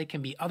because they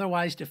can be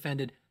otherwise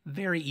defended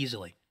very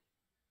easily.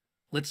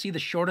 Let's see the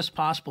shortest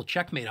possible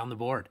checkmate on the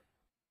board.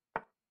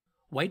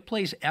 White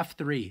plays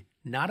f3,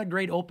 not a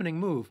great opening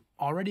move,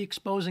 already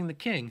exposing the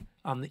king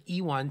on the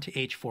e1 to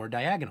h4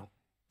 diagonal.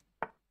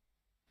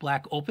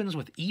 Black opens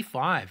with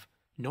e5.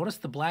 Notice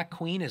the black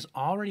queen is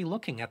already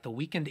looking at the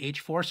weakened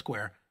h4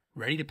 square,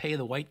 ready to pay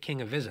the white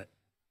king a visit.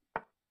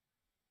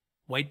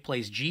 White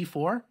plays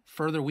g4,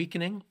 further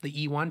weakening the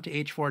e1 to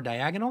h4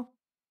 diagonal,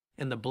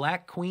 and the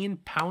black queen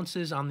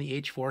pounces on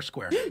the h4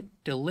 square,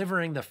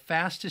 delivering the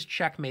fastest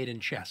checkmate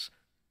in chess.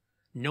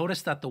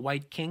 Notice that the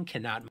white king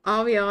cannot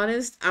I'll be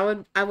honest,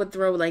 I would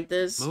throw like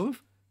this.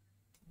 move.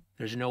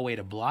 There's no way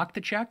to block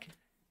the check,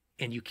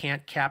 and you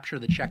can't capture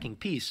the checking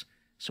piece,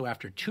 so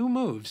after 2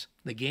 moves,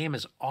 the game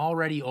is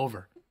already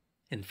over.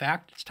 In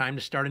fact, it's time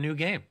to start a new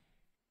game.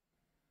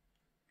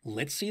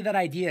 Let's see that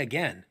idea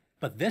again,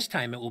 but this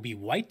time it will be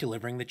white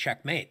delivering the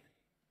checkmate.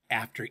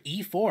 After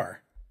e4,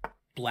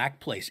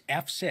 black plays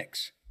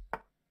f6,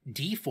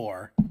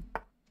 d4,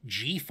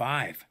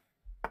 g5.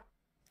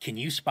 Can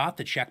you spot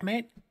the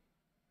checkmate?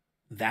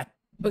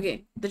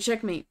 Okay, the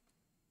checkmate.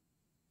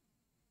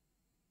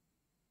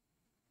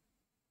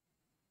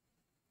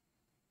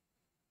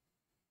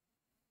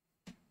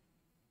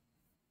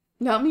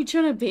 Not me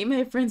trying to bait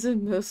my friends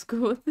in middle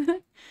school with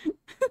that.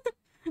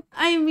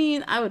 I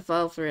mean, I would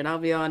fall for it, I'll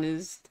be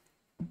honest.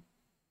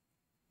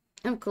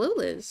 I'm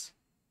clueless.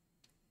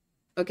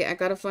 Okay, I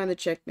gotta find the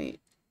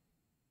checkmate.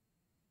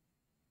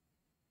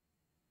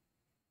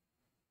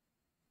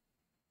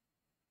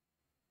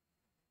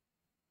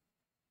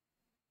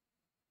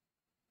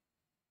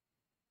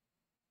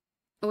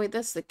 Oh wait,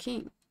 that's the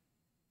king.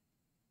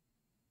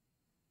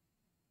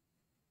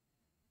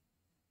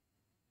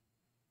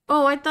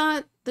 Oh, I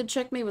thought the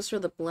checkmate was for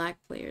the black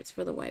player. It's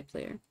for the white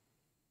player.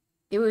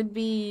 It would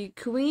be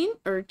queen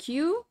or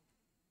Q.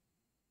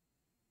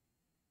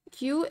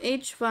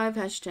 QH5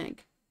 hashtag.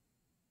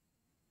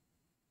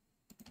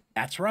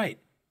 That's right,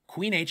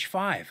 queen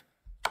h5.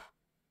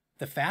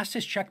 The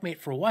fastest checkmate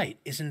for white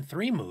is in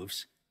 3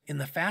 moves, and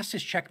the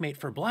fastest checkmate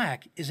for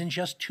black is in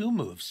just 2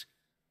 moves.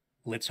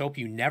 Let's hope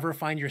you never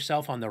find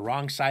yourself on the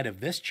wrong side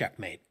of this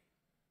checkmate.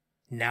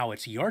 Now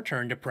it's your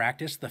turn to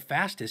practice the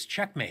fastest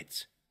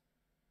checkmates.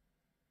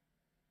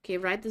 Okay,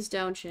 write this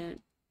down, chat.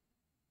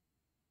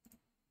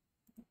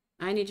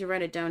 I need to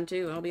write it down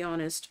too, I'll be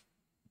honest.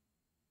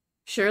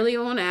 Surely it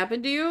won't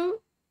happen to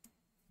you?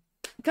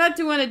 Cut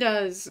to when it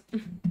does.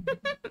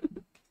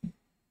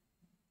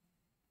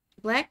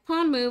 Black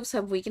pawn moves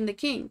have weakened the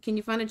king. Can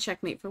you find a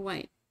checkmate for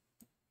white?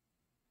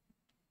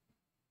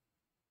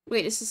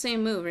 Wait, it's the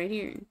same move right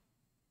here.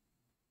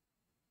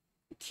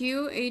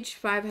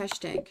 QH5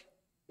 hashtag.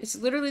 It's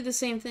literally the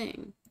same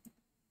thing.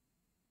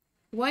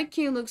 White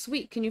king looks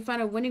weak. Can you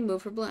find a winning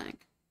move for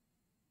black?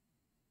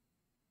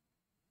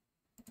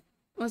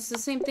 Well, it's the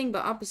same thing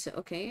but opposite.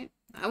 Okay.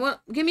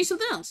 Give me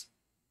something else.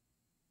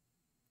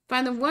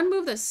 Find the one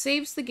move that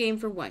saves the game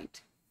for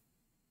white.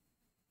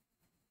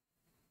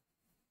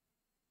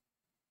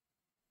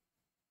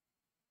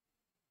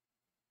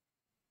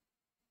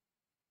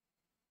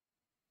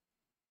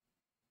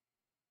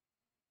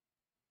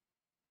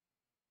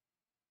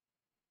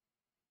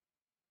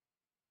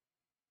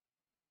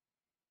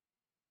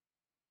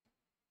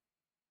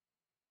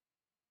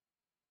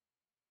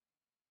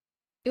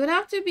 It would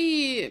have to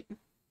be...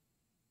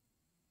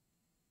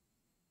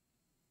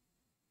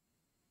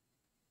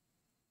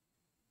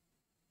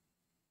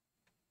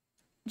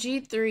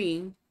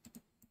 G3.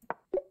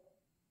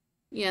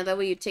 Yeah, that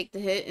way you take the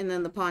hit and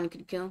then the pawn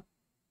could kill.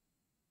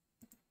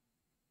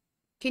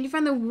 Can you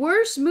find the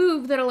worst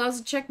move that allows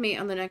a checkmate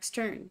on the next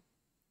turn?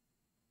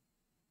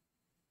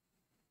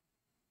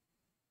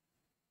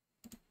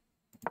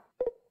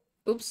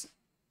 Oops.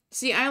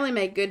 See, I only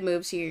make good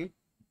moves here.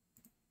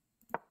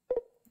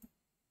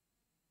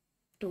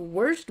 The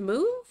worst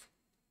move?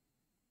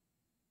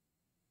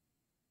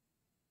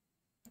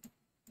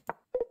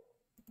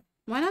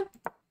 Why not?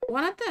 Why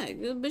not that?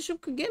 The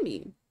bishop could get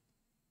me.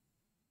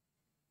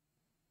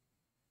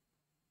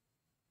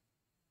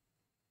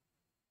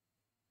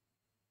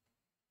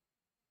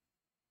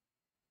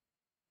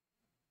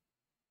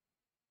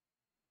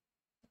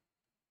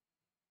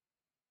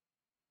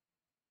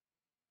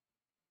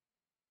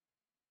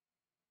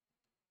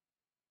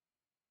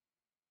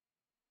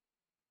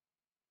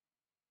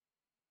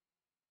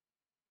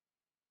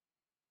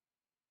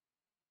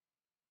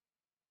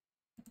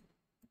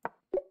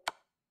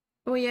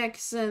 Oh yeah,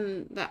 because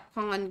then that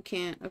pawn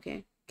can't...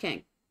 Okay,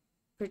 can't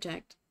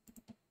protect.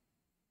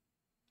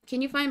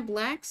 Can you find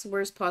black's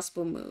worst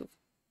possible move?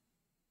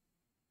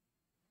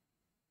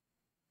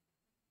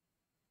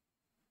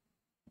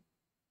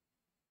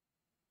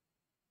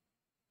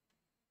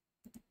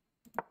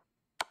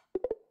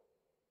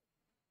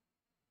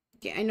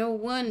 Okay, I know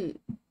one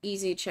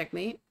easy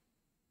checkmate.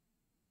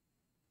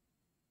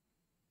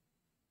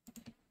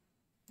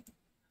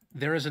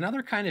 There is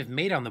another kind of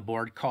mate on the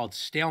board called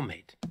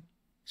stalemate.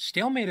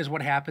 Stalemate is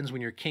what happens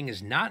when your king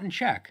is not in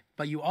check,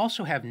 but you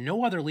also have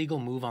no other legal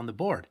move on the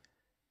board.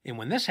 And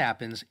when this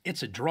happens,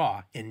 it's a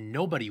draw and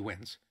nobody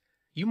wins.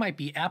 You might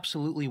be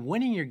absolutely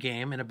winning your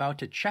game and about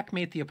to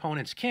checkmate the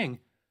opponent's king,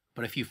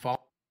 but if you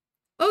fall...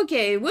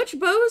 Okay, which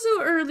bozo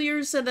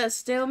earlier said that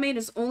stalemate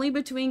is only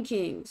between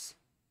kings?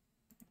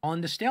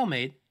 into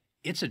stalemate,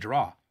 it's a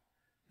draw.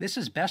 This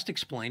is best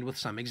explained with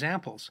some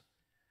examples.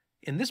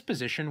 In this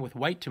position, with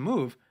white to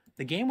move,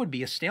 the game would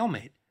be a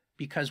stalemate,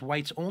 because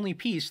white's only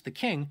piece, the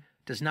king,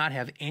 does not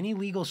have any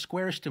legal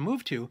squares to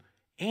move to,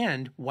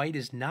 and white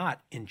is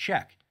not in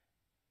check.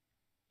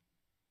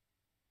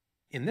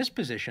 In this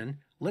position,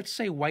 let's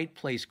say white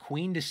plays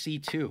queen to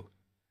c2.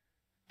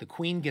 The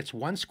queen gets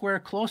one square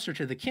closer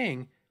to the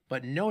king,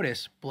 but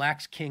notice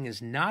black's king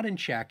is not in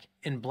check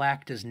and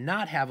black does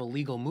not have a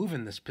legal move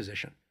in this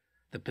position.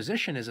 The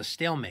position is a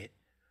stalemate.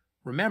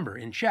 Remember,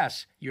 in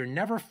chess, you're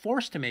never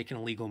forced to make an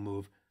illegal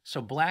move,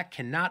 so black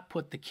cannot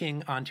put the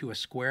king onto a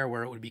square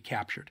where it would be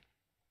captured.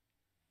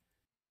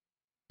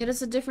 It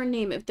is a different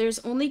name. If there's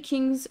only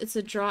kings, it's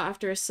a draw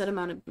after a set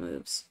amount of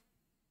moves.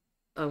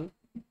 Oh.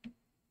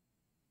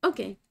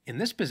 Okay. In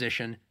this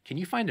position, can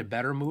you find a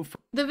better move for...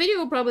 The video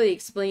will probably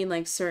explain,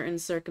 like, certain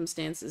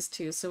circumstances,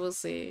 too, so we'll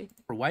see.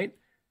 For white?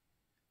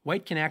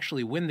 White can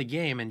actually win the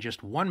game in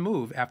just one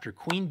move after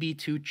queen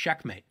b2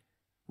 checkmate.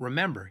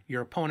 Remember,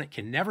 your opponent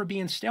can never be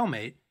in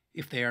stalemate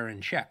if they are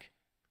in check.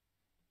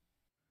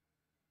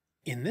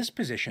 In this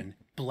position,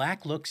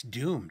 black looks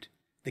doomed.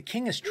 The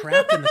king is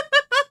trapped in the...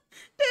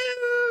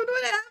 Dude,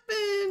 what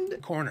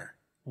happened? Corner.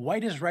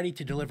 White is ready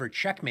to deliver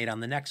checkmate on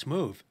the next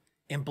move,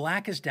 and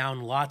black is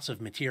down lots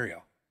of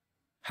material.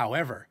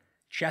 However,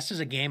 chess is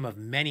a game of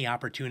many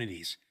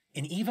opportunities,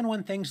 and even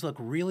when things look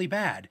really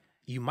bad,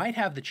 you might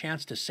have the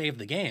chance to save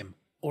the game,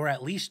 or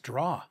at least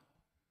draw.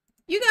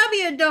 You gotta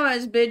be a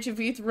dumbass bitch if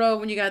you throw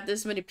when you got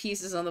this many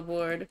pieces on the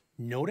board.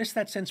 Notice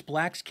that since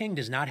black's king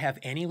does not have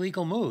any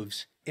legal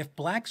moves, if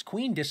black's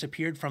queen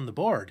disappeared from the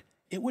board,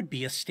 it would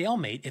be a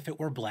stalemate if it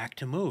were black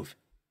to move.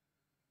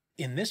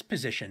 In this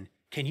position,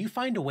 can you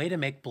find a way to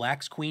make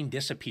black's queen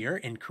disappear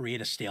and create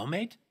a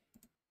stalemate?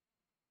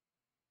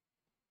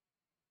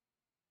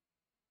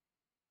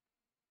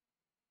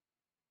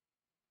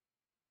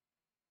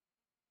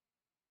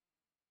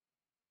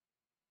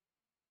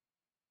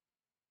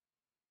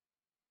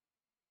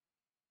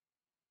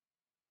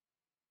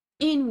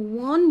 In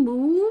one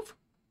move?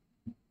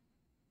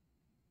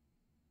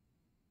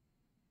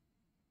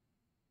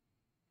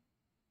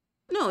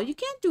 No, you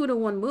can't do it in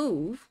one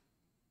move.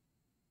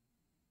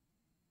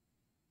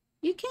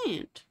 You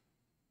can't.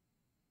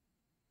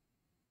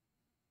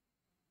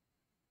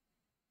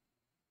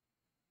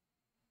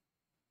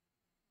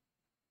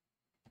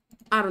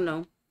 I don't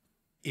know.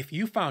 If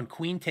you found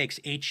queen takes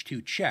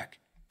h2 check.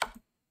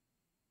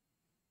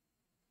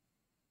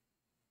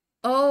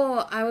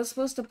 Oh, I was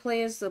supposed to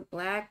play as the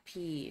black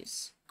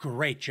piece.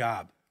 Great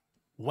job.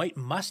 White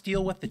must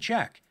deal with the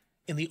check,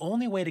 and the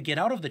only way to get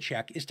out of the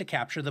check is to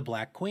capture the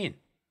black queen.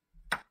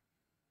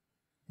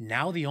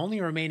 Now the only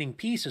remaining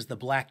piece is the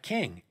black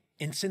king,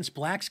 and since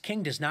black's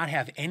king does not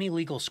have any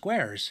legal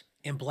squares,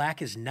 and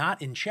black is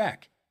not in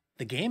check,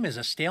 the game is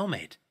a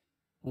stalemate.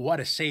 What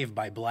a save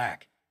by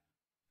black.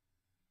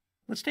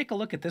 Let's take a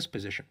look at this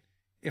position.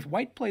 If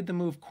white played the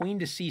move queen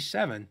to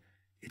c7,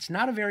 it's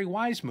not a very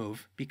wise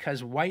move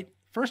because white,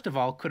 first of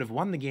all, could have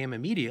won the game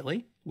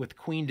immediately with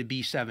queen to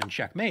b7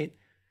 checkmate,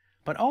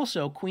 but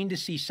also queen to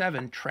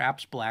c7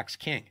 traps black's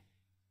king.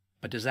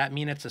 But does that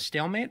mean it's a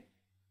stalemate?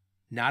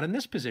 Not in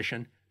this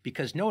position,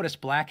 because notice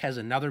black has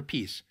another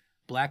piece.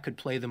 Black could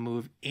play the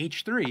move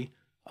h3,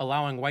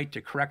 allowing white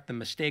to correct the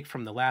mistake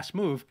from the last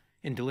move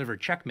and deliver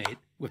checkmate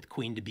with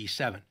queen to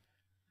b7.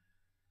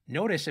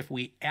 Notice if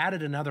we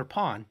added another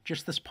pawn,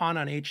 just this pawn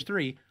on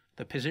h3,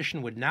 the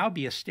position would now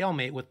be a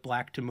stalemate with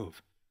black to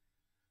move.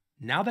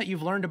 Now that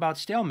you've learned about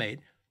stalemate,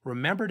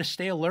 remember to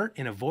stay alert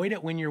and avoid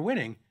it when you're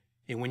winning,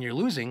 and when you're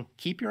losing,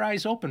 keep your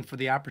eyes open for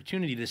the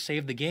opportunity to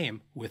save the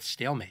game with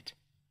stalemate.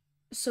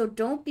 So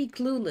don't be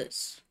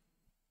clueless.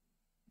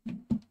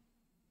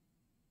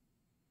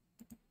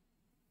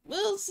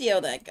 We'll see how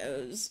that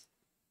goes.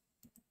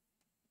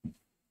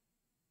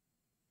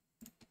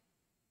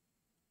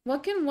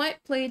 What can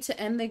white play to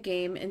end the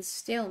game in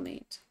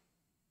stalemate?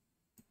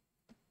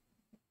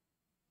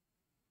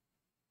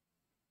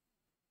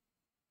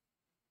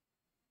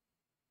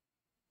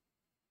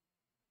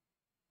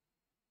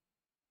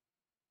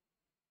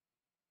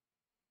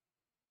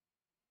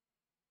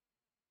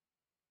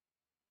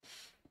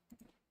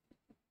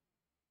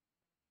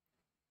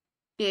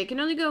 Yeah, it can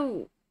only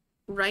go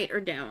right or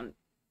down.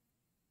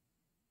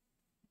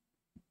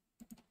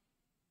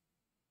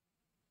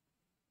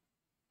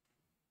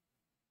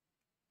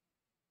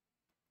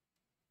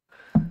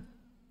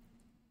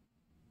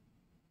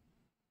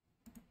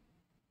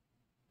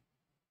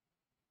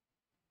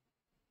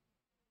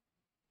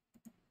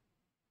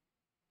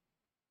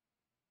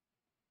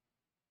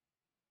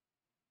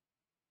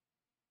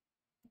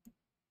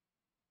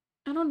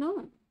 I don't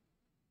know.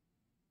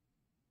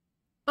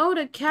 Oh,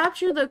 to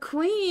capture the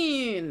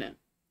queen!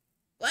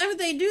 Why would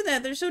they do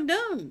that? They're so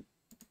dumb.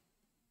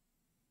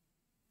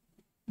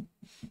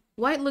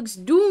 White looks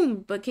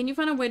doomed, but can you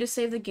find a way to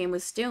save the game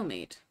with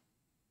stalemate?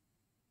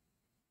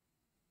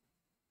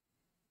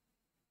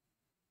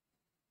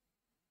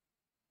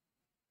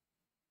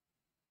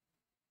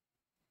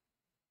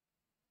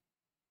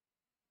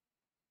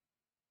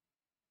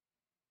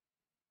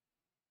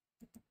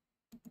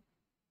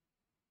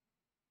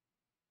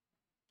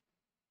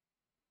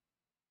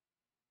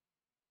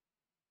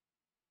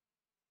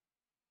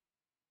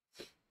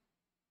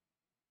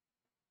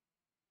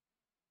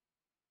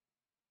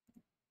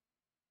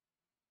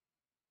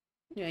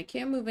 Yeah, I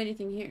can't move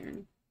anything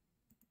here.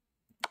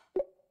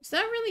 Is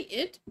that really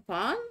it,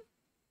 pawn?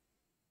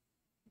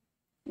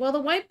 Well, the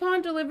white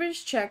pawn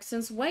delivers check.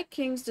 Since white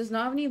kings does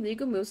not have any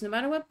legal moves, no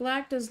matter what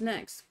black does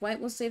next,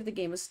 white will save the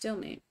game with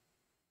stalemate.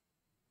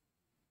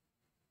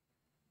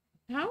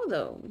 How,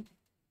 though?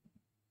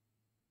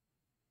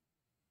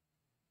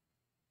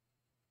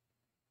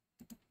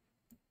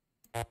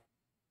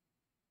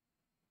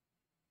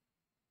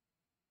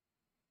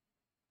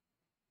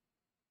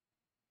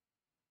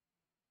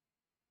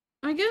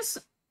 I guess,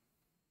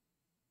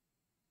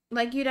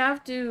 like, you'd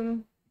have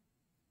to...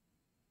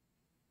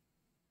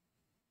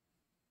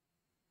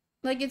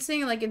 Like, it's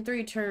saying, like, in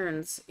 3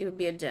 turns, it would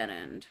be a dead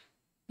end.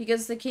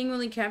 Because the king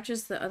only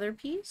captures the other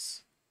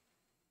piece?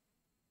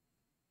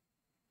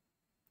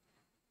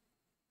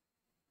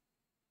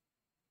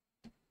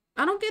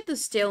 I don't get the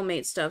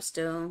stalemate stuff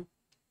still.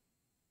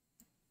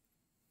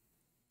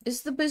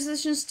 Is the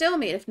position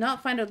stalemate? If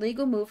not, find a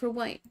legal move for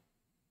white.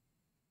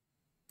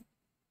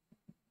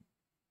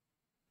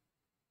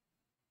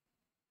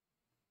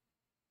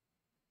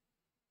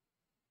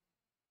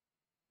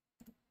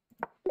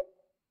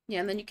 Yeah,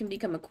 and then you can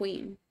become a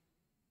queen.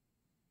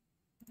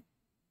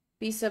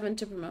 B7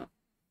 to promote.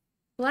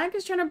 Black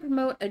is trying to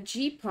promote a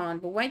G pawn,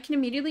 but white can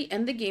immediately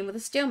end the game with a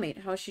stalemate.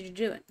 How should you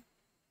do it?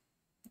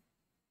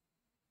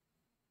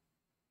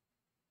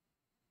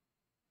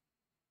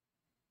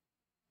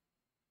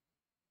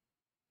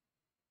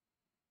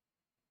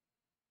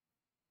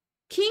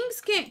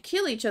 Kings can't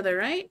kill each other,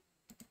 right?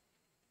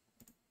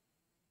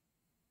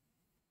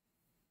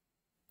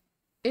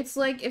 It's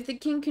like if the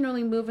king can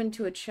only move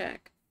into a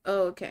check.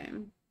 Oh, okay.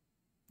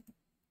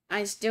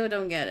 I still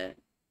don't get it.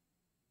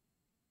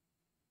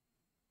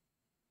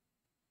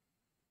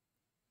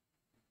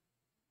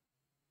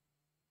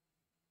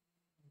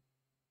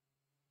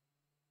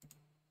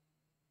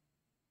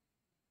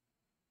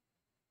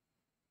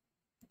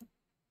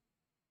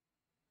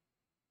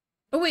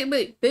 Oh,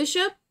 wait.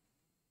 Bishop?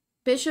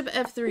 Bishop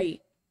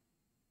F3.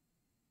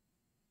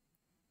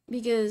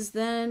 Because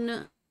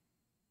then...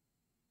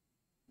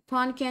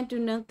 Pawn can't do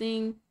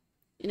nothing.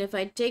 And if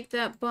I take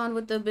that pawn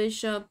with the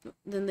bishop,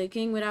 then the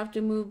king would have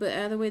to move, but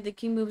either way the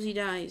king moves, he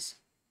dies.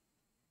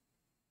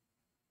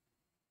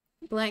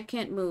 Black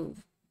can't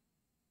move.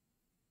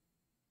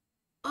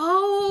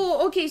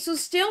 Oh, okay, so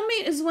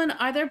stalemate is when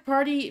either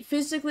party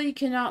physically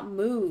cannot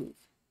move.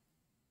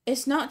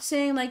 It's not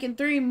saying, like, in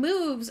 3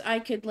 moves I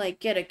could, like,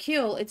 get a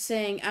kill. It's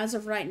saying, as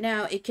of right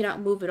now, it cannot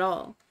move at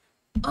all.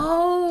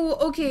 Oh,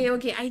 okay,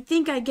 I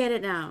think I get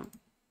it now.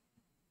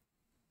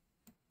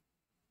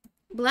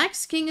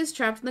 Black's king is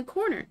trapped in the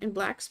corner, and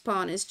black's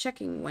pawn is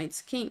checking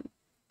white's king.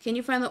 Can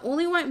you find the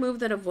only white move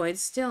that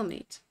avoids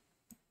stalemate?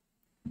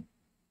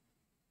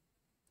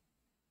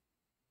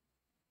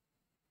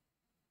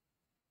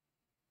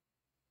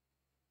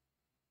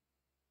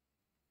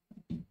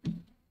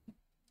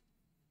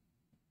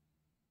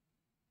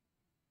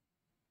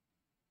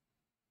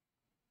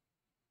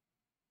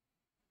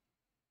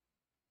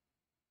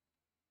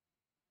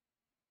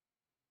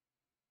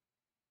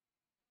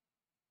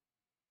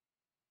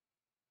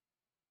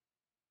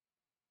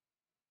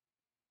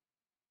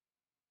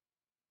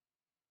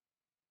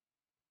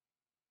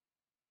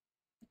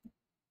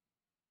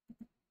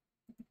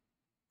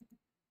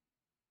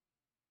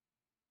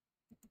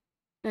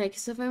 Right,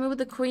 because if I move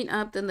the queen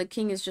up, then the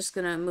king is just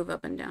gonna move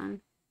up and down.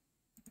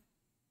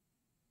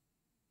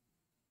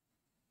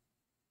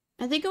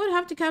 I think I would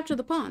have to capture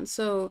the pawn,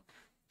 so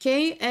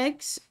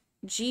KX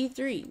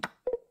G3.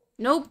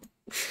 Nope.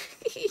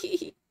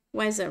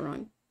 Why is that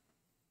wrong?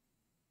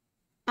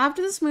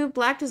 After this move,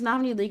 black does not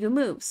have any legal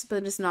moves,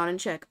 but it's not in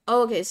check.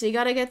 Oh, okay, so you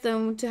gotta get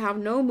them to have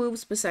no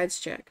moves besides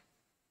check.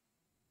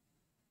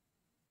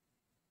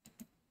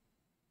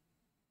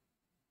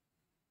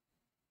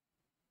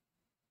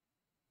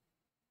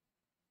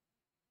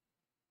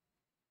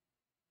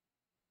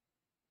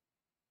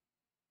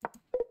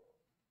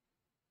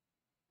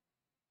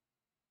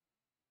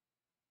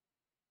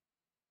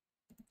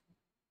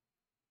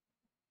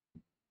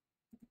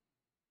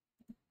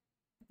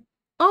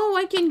 Oh,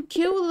 I can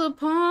kill the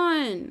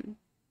pawn!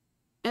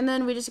 And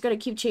then we just gotta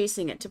keep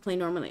chasing it to play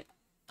normally.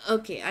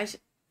 Okay, I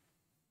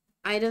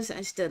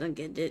still don't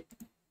get it.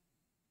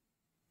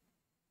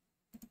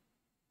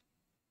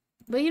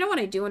 But you know what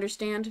I do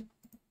understand?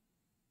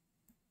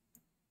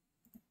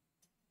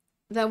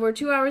 That we're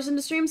 2 hours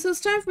into stream, so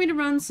it's time for me to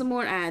run some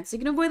more ads. You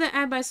can avoid that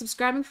ad by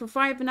subscribing for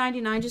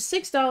 $5.99, just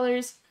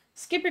 $6.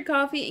 Skip your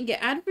coffee and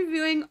get ad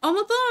reviewing all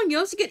month long. You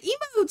also get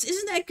emotes.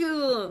 Isn't that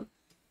cool?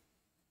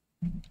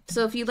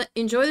 So if you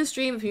enjoy the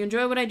stream, if you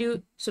enjoy what I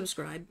do,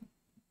 subscribe.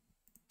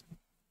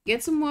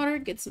 Get some water,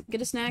 get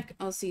a snack.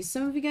 I'll see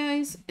some of you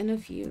guys in a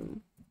few.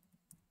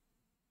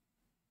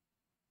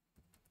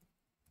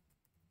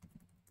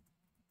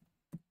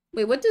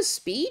 Wait, what does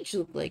speech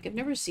look like? I've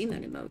never seen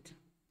that emote.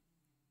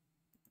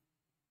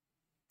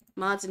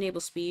 Mods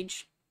enable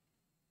speech.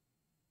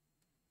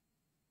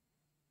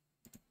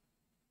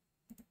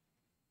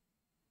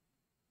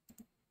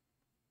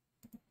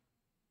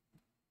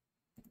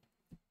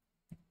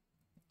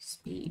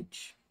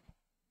 Speech.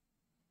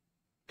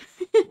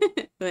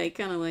 I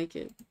kind of like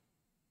it.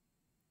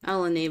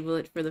 I'll enable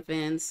it for the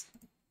fans.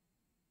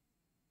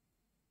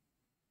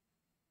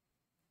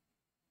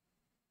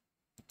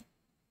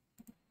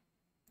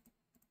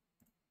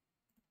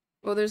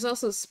 Well, there's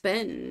also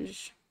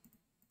Spenge.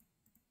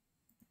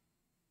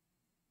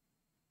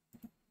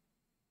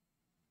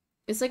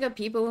 It's like a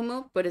people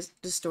emote, but it's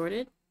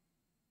distorted.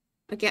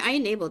 Okay, I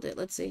enabled it.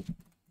 Let's see.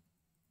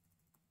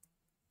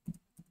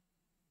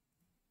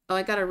 Oh,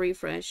 I gotta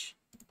refresh.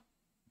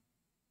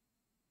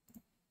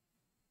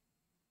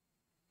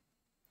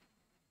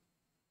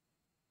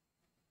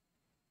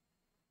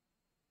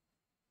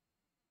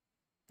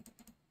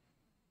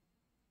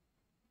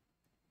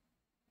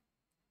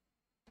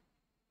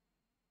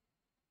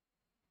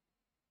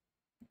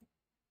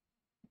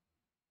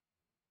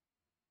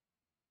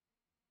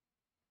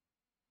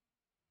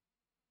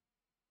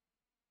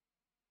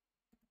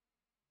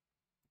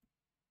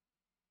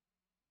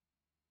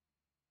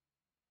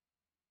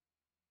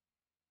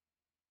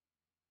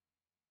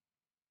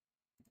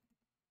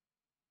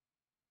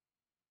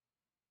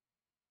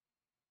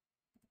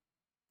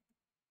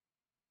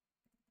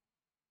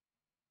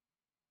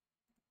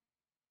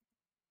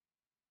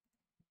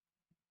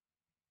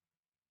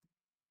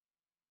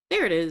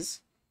 There it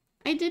is.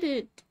 I did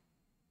it.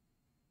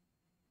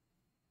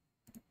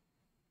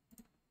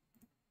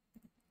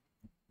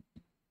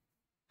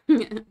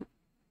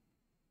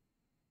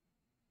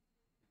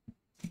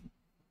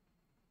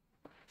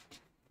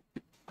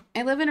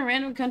 I live in a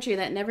random country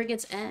that never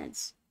gets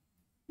ads.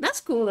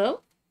 That's cool,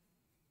 though.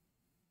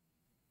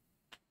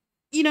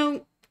 You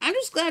know, I'm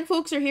just glad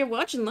folks are here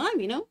watching live,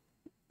 you know?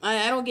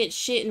 I don't get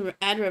shit in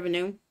ad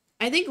revenue.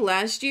 I think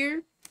last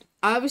year,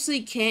 I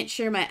obviously can't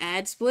share my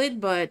ad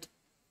split, but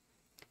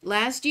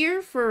last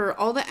year, for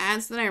all the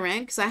ads that I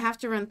ran, because I have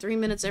to run 3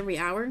 minutes every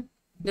hour,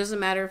 doesn't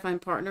matter if I'm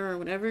partner or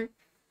whatever,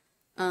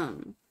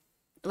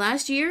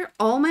 last year,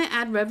 all my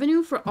ad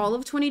revenue for all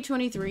of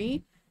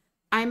 2023,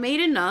 I made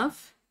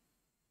enough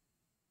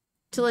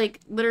to,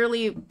 like,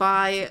 literally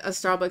buy a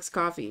Starbucks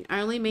coffee.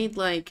 I only made,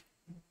 like,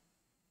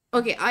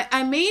 Okay,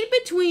 I made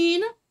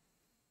between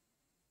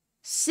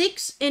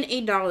 $6 and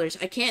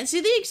 $8. I can't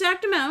see the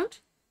exact amount,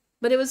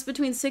 but it was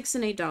between $6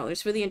 and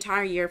 $8 for the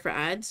entire year for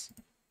ads.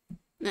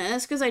 Nah,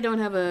 that's because I don't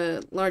have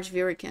a large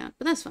viewer count,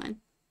 but that's fine.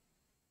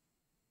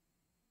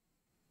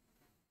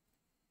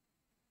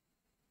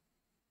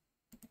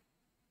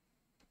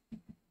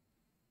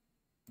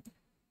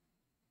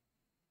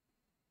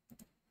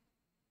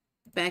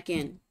 Back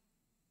in.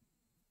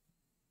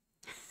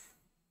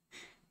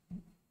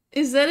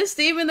 Is that a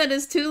statement that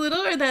is too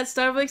little or that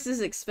Starbucks is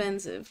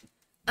expensive?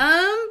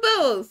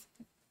 Both.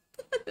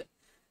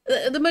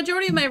 The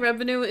majority of my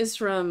revenue is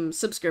from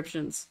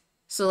subscriptions.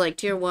 So like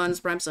tier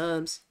 1s, Prime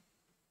subs.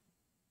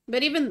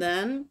 But even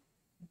then,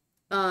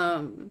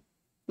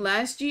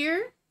 last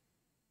year,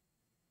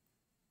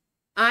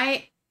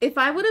 if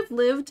I would have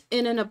lived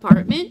in an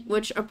apartment,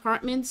 which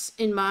apartments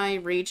in my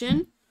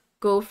region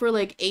go for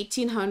like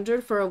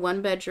 $1,800 for a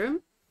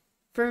 1-bedroom,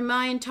 for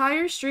my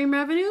entire stream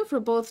revenue for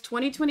both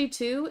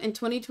 2022 and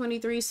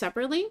 2023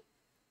 separately,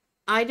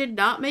 I did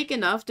not make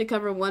enough to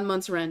cover 1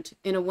 month's rent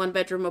in a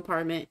 1-bedroom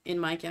apartment in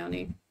my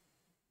county.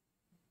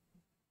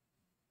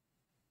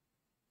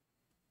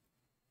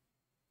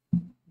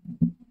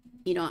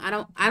 You know, I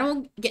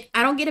don't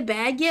get a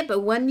bag yet, but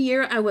 1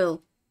 year I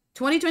will.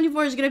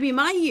 2024 is gonna be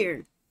my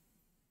year.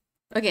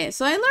 Okay,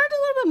 so I learned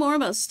a little bit more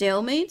about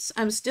stalemates.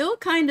 I'm still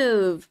kind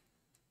of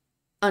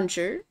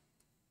unsure,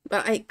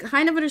 but I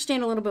kind of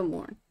understand a little bit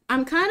more.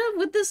 I'm kind of,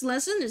 with this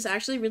lesson, it's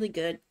actually really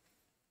good.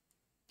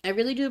 I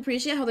really do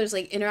appreciate how there's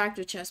like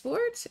interactive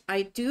chessboards.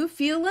 I do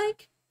feel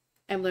like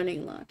I'm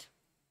learning a lot.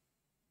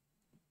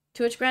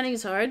 Twitch grinding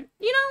is hard.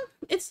 You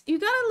know, you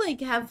gotta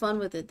like have fun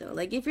with it though.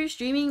 Like if you're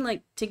streaming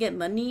like to get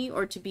money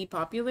or to be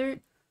popular,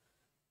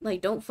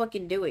 like don't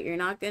fucking do it. You're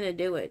not gonna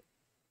do it.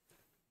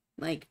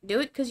 Like do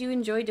it because you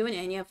enjoy doing it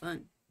and you have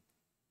fun.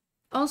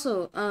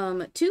 Also,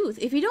 Tooth,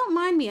 if you don't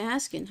mind me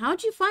asking,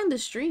 how'd you find the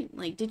stream?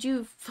 Like, did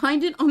you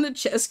find it on the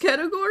chess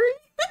category?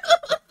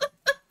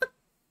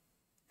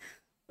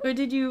 Or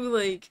did you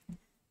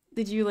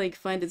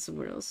find it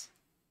somewhere else?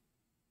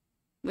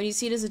 When you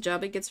see it as a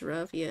job, it gets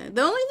rough, yeah.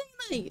 The only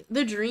thing, like,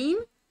 the dream,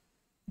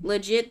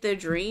 legit, the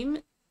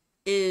dream,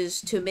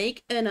 is to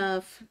make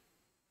enough,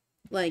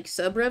 like,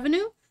 sub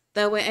revenue.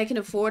 That way I can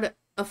afford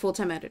a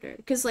full-time editor.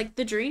 Because, like,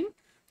 the dream,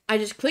 I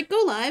just click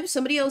go live,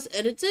 somebody else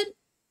edits it.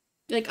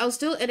 Like, I'll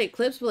still edit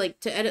clips, but, like,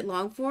 to edit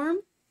long form.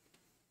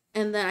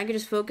 And then I can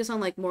just focus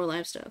on, like, more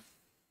live stuff.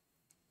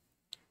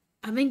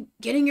 I've been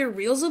getting your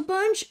reels a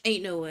bunch?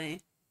 Ain't no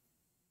way.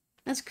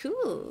 That's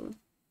cool.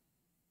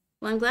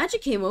 Well, I'm glad you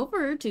came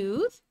over,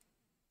 Tooth.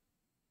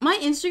 My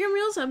Instagram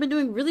reels have been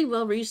doing really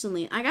well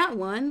recently. I got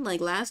one,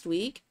 like, last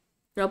week.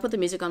 Here, I'll put the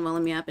music on while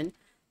I'm yapping.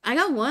 I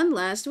got one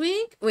last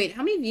week. Wait,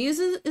 how many views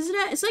is it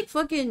at? It's like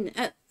fucking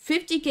at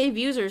 50k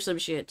views or some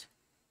shit.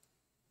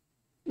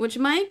 Which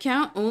my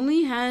account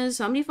only has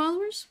how many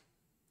followers?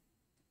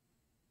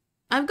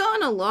 I've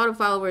gotten a lot of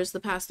followers the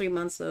past 3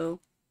 months, though.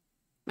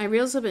 My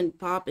reels have been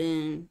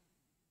popping.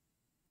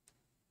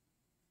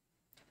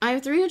 I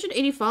have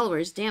 380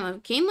 followers. Damn,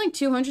 I've gained like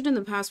 200 in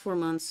the past 4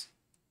 months.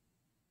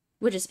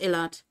 Which is a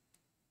lot.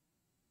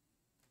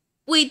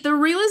 Wait, the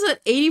reel is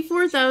at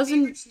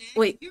 84,000.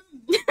 Wait,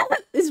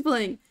 it's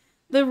playing.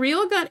 The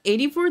reel got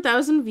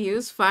 84,000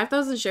 views,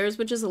 5,000 shares,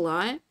 which is a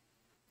lot.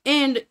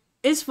 And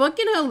it's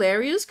fucking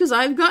hilarious because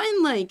I've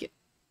gotten like,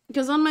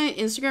 because on my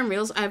Instagram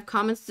reels, I have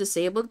comments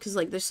disabled because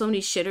like there's so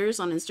many shitters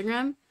on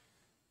Instagram.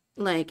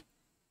 Like,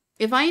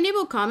 if I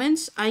enable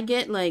comments, I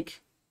get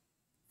like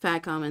fat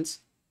comments.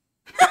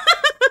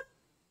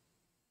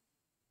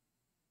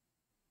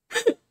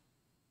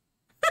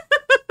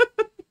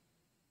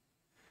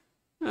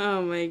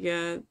 Oh my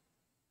god.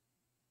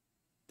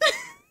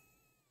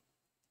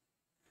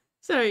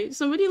 Sorry,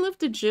 somebody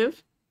left a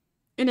gif,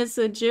 and it's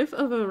a gif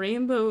of a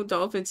rainbow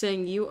dolphin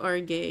saying, "You are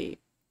gay."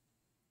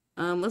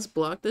 Let's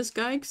block this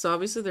guy, because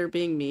obviously they're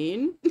being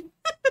mean.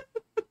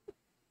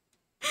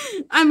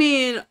 I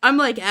mean, I'm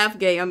like half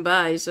gay, I'm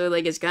bi, so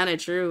like it's kind of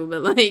true,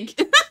 but like...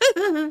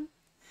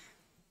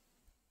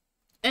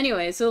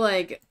 Anyway, so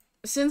like,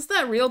 since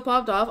that reel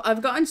popped off,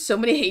 I've gotten so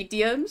many hate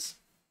DMs.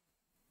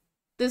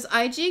 Does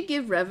IG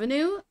give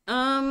revenue?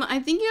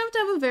 I think you have to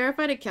have a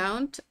verified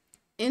account.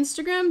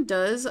 Instagram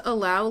does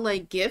allow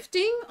like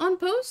gifting on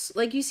posts,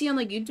 like you see on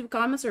like YouTube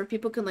comments, where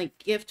people can like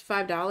gift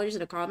 $5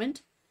 in a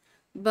comment.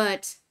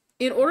 But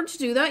in order to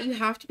do that, you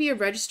have to be a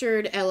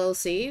registered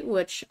LLC,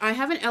 which I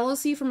have an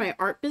LLC for my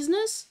art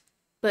business,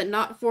 but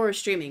not for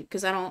streaming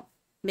because I don't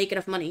make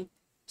enough money.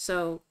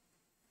 So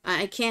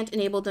I can't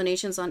enable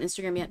donations on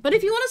Instagram yet. But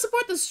if you want to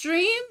support the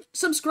stream,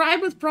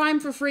 subscribe with Prime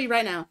for free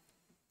right now.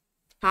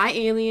 Hi,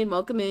 Alien.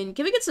 Welcome in.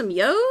 Can we get some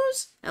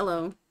yos?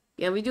 Hello.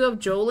 Yeah, we do have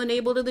Joel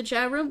enabled in the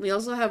chat room. We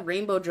also have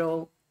Rainbow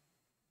Joel.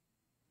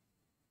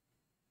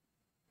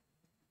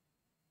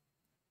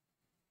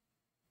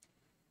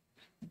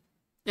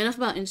 Enough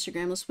about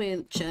Instagram. Let's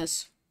play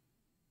chess.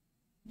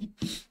 I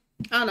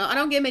don't know. I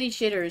don't get many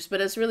shitters,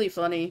 but it's really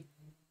funny.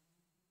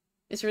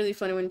 It's really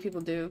funny when people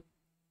do.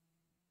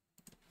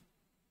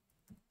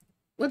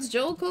 What's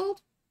Joel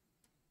called?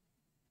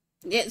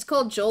 Yeah, it's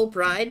called Joel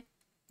Pride.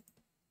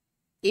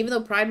 Even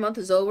though Pride Month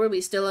is over,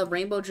 we still have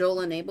Rainbow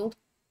Joel enabled.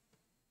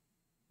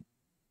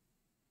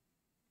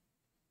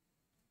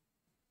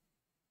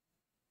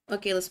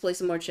 Okay, let's play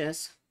some more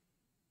chess.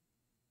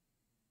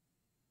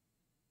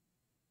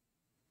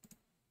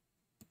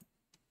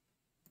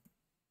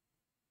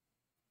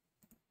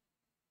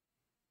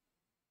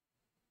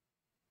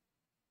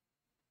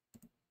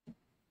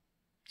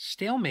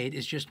 Stalemate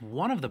is just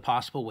one of the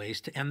possible ways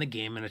to end the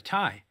game in a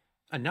tie.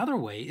 Another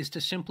way is to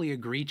simply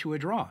agree to a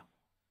draw.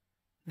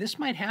 This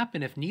might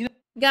happen if neither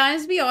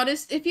Guys, be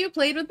honest, if you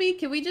played with me,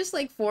 can we just,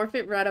 like,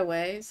 forfeit right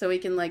away so we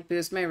can, like,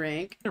 boost my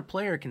rank?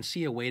 player can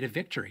see a way to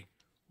victory.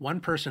 One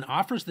person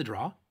offers the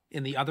draw,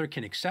 and the other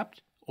can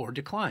accept or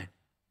decline.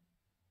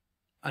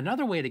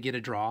 Another way to get a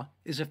draw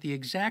is if the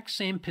exact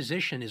same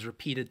position is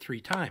repeated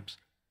 3 times.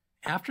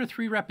 After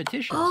 3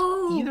 repetitions,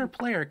 either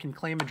player can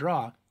claim a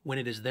draw when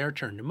it is their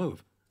turn to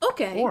move.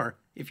 Okay. Or,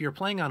 if you're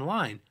playing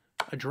online,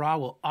 a draw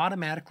will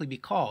automatically be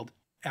called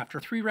after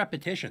 3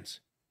 repetitions.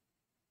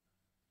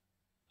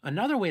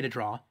 Another way to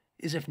draw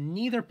is if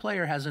neither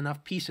player has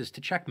enough pieces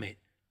to checkmate,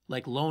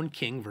 like lone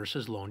king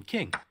versus lone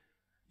king.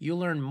 You'll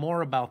learn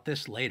more about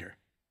this later.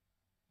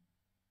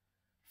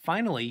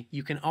 Finally,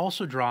 you can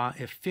also draw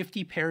if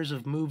 50 pairs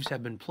of moves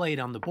have been played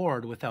on the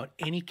board without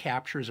any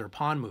captures or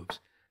pawn moves.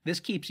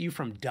 This keeps you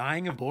from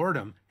dying of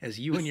boredom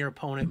as you and your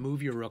opponent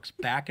move your rooks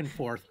back and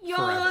forth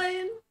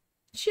forever.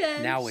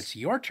 Chess. Now it's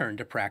your turn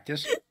to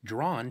practice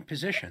drawn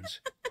positions.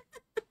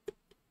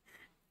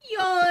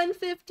 Yawn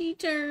 50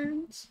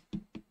 turns.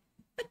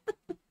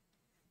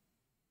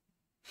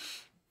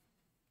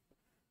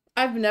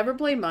 I've never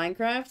played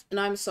Minecraft, and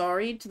I'm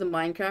sorry to the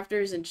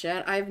Minecrafters in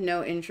chat. I have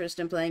no interest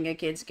in playing a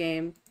kid's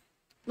game.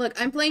 Look,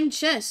 I'm playing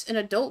chess, an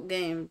adult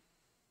game.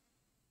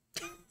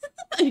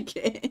 I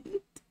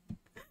can't.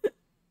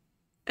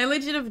 I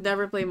legit have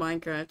never played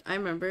Minecraft. I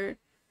remember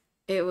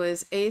it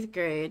was 8th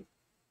grade.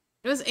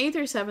 It was 8th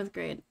or 7th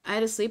grade. I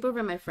had a sleepover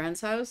at my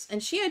friend's house,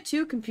 and she had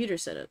 2 computer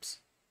setups.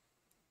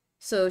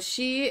 So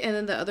she and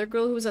then the other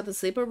girl who was at the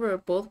sleepover were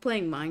both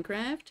playing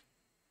Minecraft.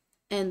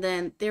 And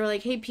then they were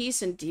like, hey,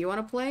 Peace, do you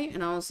want to play?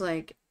 And I was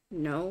like,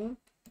 no.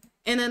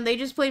 And then they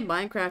just played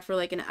Minecraft for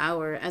like an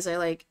hour as I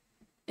like...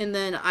 And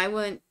then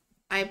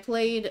I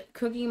played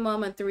Cooking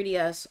Mom on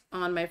 3DS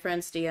on my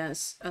friend's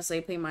DS as they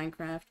play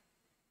Minecraft.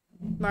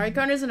 Mario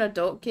Kart is an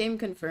adult game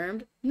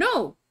confirmed?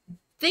 No!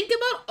 Think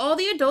about all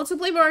the adults who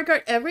play Mario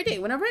Kart every day.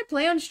 Whenever I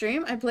play on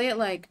stream, I play at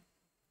like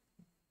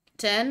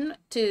 10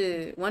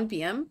 to 1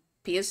 p.m.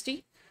 PST.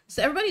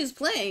 So everybody who's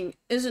playing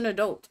is an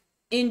adult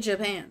in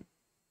Japan.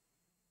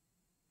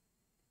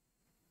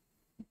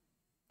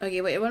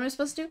 Okay, wait, what am I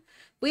supposed to do?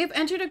 We have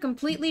entered a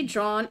completely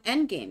drawn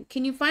endgame.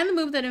 Can you find the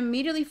move that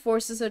immediately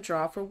forces a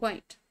draw for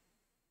white?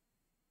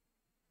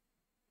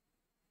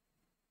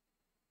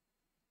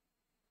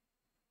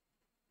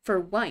 For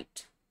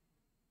white.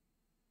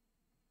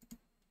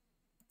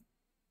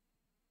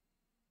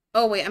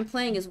 Oh, wait, I'm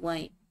playing as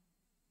white.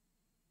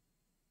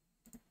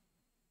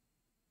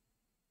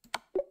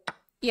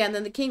 Yeah, and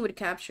then the king would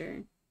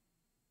capture.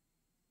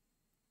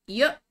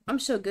 Yep, I'm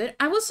so good.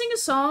 I will sing a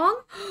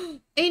song?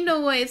 Ain't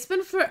no way. It's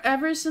been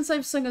forever since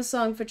I've sung a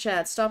song for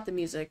chat. Stop the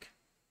music.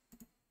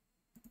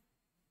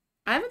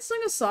 I haven't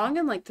sung a song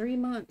in like 3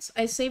 months.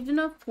 I saved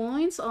enough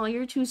points. Oh,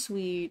 you're too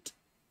sweet.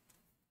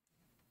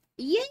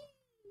 Yay!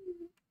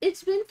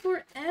 It's been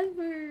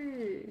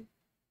forever.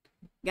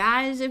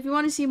 Guys, if you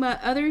want to see my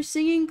other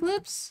singing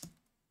clips,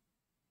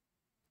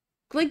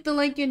 click the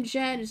link in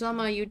chat. It's on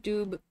my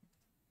YouTube.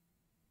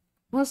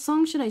 What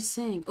song should I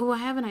sing? Oh, I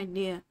have an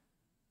idea.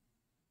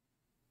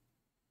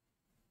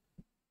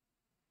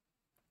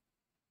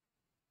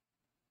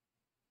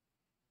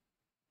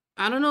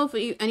 I don't know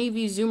if any of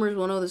you Zoomers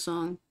will know the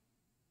song.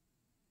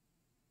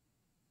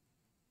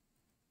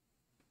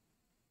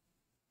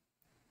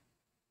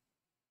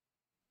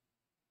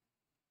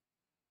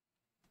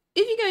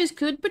 If you guys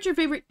could, put your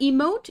favorite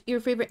emote, your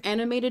favorite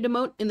animated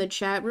emote in the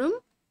chat room.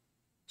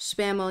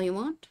 Spam all you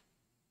want.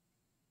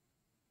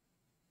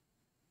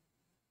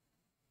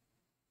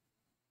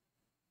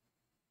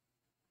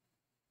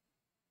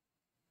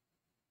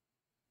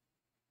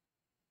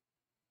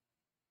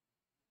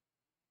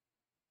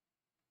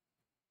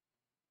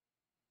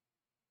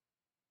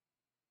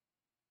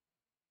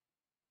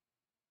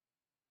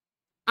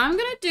 I'm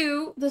gonna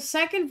do the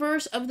second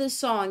verse of this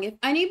song. If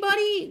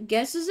anybody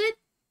guesses it,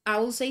 I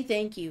will say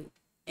thank you.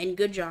 And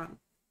good job.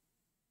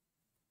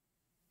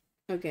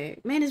 Okay.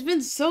 Man, it's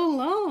been so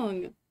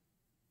long.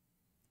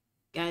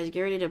 Guys,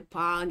 get ready to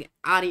pog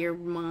out of your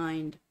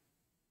mind.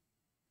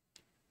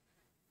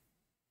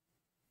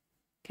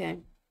 Okay.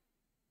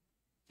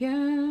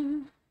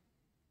 Yeah.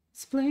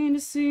 It's plain to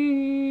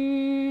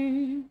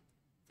see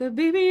that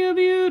baby you're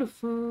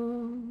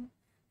beautiful.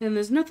 And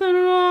there's nothing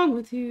wrong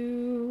with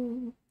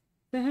you.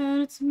 That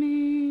it's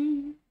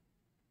me.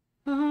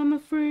 I'm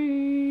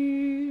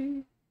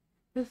afraid.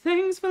 But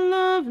thanks for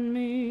loving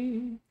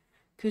me.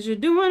 'Cause you're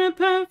doing it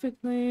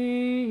perfectly.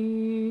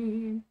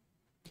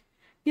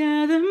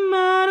 Yeah, there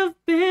might have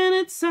been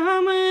a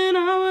time when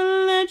I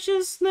would let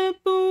you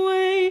slip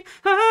away.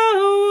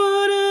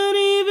 I wouldn't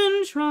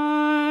even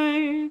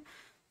try.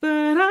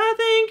 But I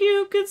think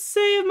you could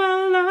save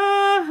my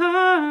life.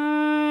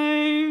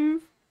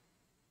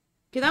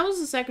 Okay, that was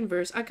the second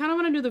verse. I kind of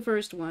want to do the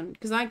first one,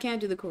 because I can't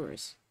do the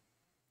chorus.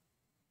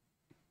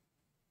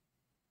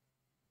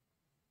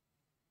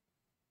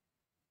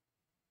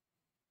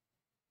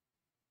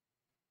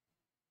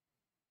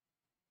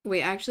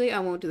 Wait, actually, I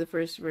won't do the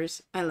first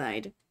verse. I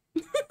lied.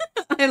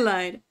 I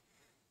lied.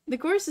 The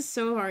chorus is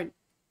so hard.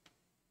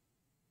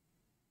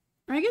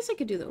 Or I guess I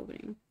could do the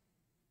opening.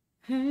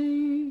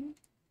 Hey,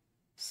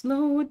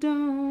 slow it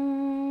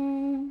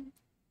down.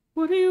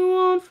 What do you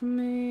want from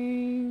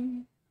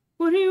me?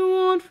 What do you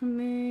want from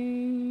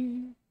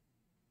me?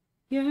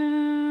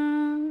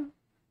 Yeah,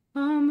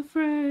 I'm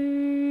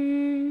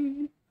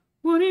afraid.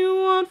 What do you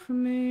want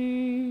from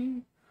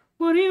me?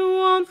 What do you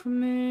want from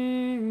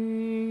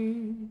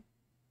me?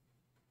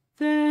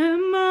 There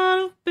might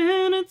have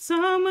been a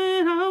time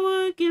when I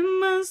would give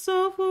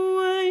myself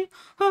away.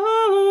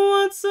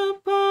 Oh, once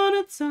upon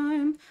a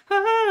time,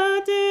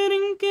 I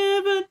didn't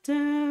give a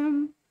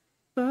damn.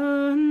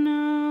 But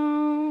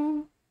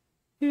now,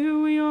 here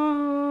we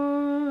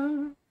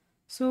are.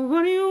 So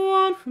what do you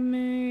want from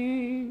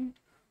me?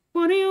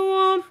 What do you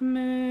want from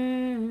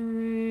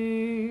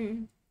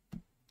me?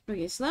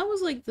 Okay, so that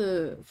was like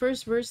the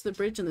first verse, the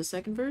bridge, and the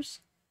second verse.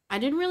 I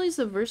didn't realize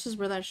the verses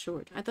were that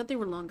short. I thought they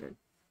were longer.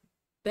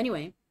 But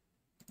anyway,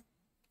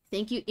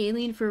 thank you,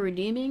 Alien, for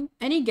redeeming.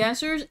 Any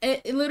guessers?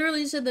 It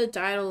literally said the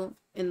title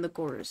in the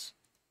chorus.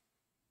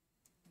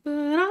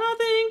 But I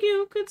think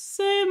you could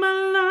save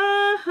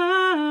my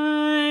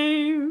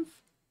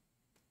life.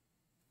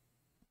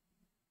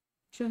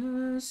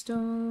 Just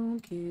don't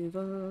give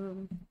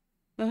up.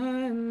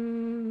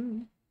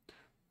 I'm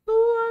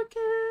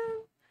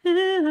working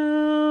it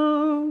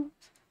out.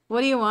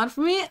 What do you want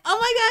from me? Oh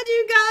my god,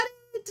 you got it!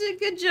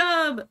 Good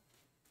job!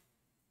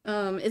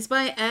 It's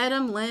by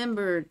Adam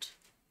Lambert.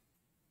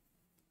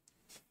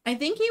 I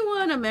think he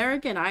won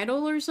American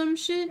Idol or some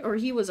shit, or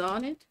he was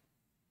on it.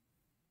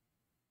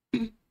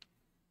 I'm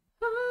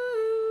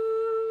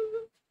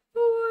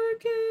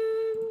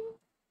working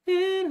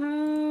it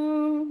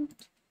out.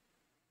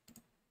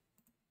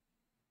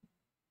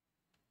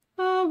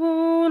 I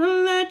wanna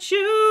let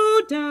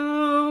you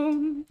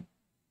down.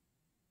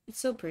 It's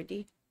so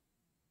pretty.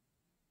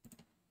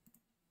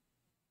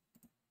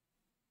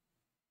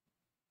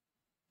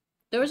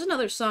 There was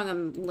another song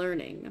I'm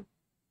learning.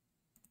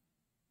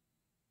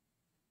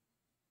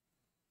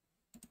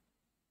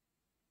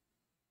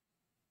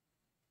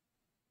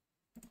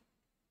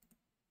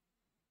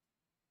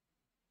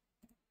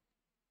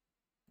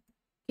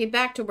 Okay,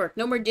 back to work.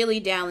 No more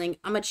dilly-dallying.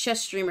 I'm a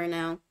chess streamer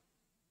now.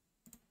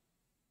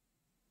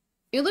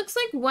 It looks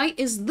like white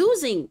is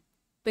losing.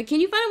 But can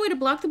you find a way to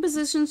block the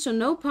position so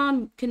no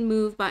pawn can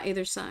move by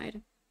either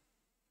side?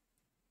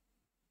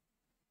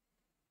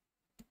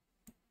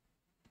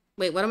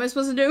 Wait, what am I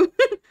supposed to do?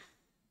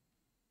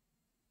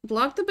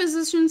 Block the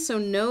position so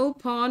no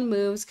pawn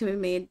moves can be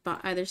made by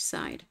either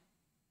side.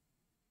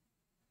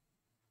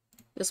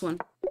 This one.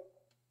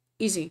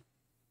 Easy.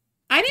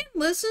 I didn't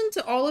listen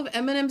to all of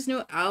Eminem's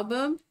new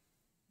album.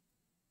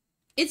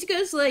 It's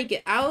because,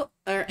 like,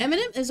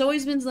 Eminem has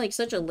always been, like,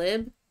 such a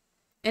lib.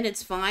 And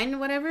it's fine,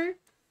 whatever.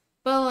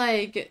 But,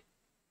 like,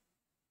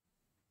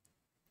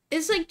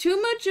 it's, like, too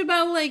much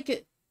about,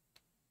 like,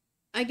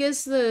 I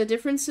guess the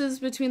differences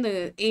between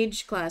the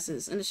age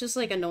classes. And it's just,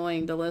 like,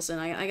 annoying to listen.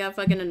 I got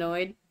fucking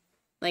annoyed,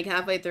 like,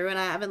 halfway through, and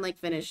I haven't, like,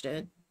 finished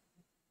it.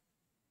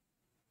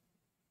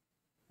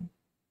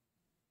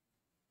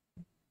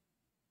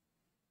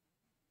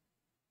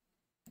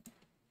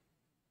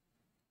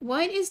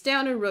 White is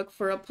down a rook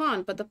for a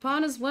pawn, but the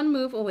pawn is one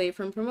move away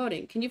from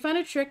promoting. Can you find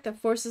a trick that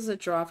forces a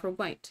draw for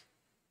white?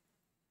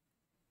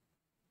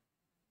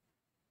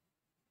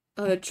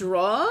 A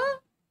draw?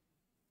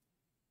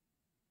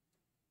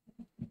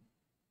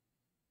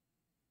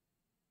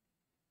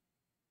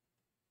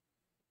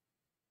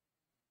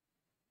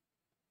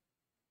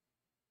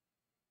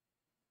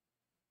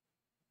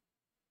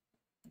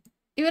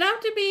 It would have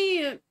to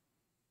be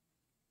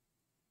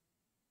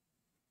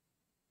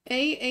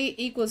A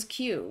equals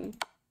Q.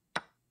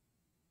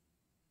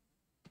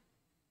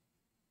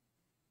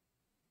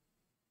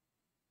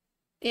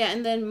 Yeah,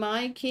 and then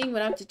my king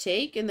would have to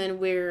take, and then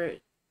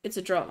it's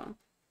a draw.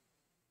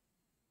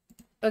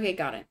 Okay,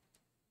 got it.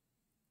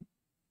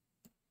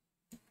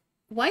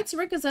 White's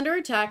rook is under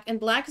attack, and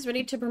black is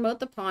ready to promote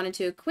the pawn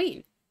into a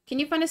queen. Can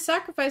you find a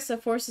sacrifice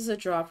that forces a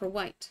draw for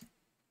white?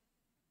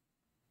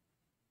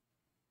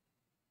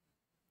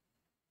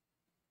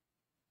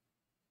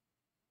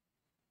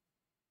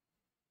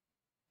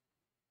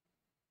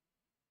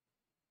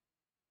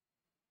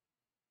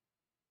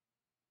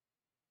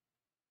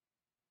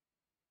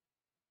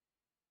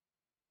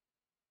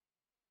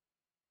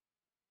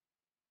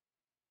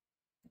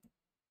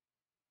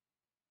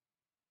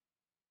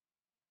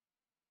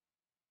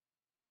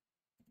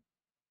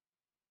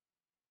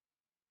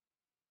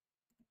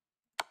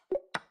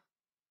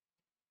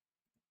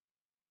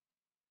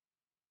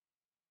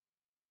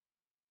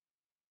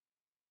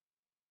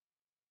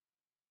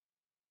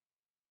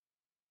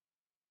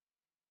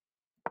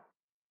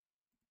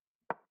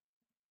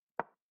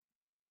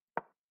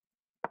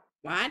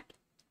 What?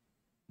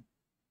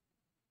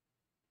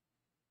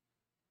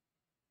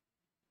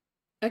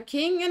 A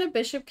king and a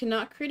bishop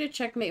cannot create a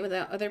checkmate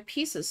without other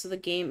pieces, so the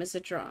game is a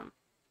draw.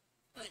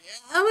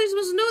 How am I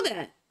supposed to know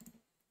that?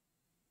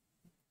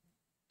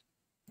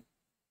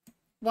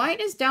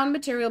 White is down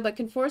material but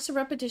can force a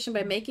repetition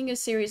by making a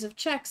series of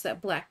checks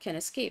that black can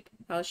escape.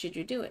 How should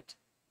you do it?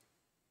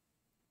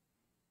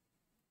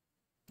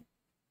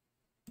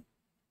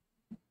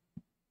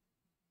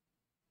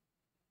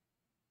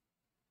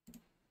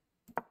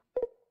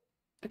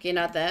 Okay,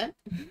 not that.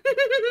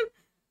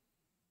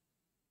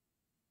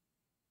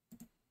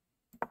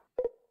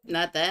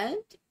 Not that.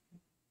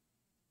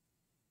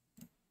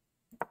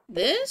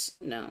 This?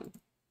 No.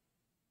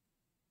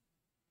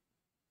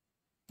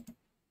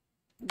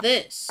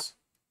 This.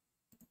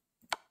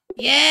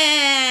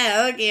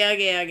 Yeah!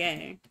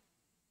 Okay.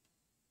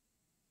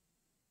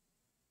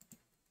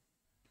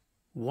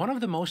 One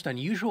of the most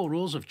unusual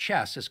rules of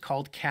chess is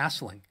called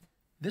castling.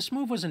 This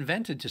move was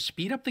invented to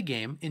speed up the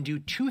game and do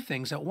two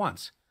things at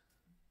once.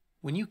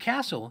 When you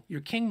castle,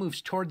 your king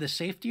moves toward the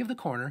safety of the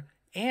corner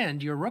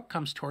and your rook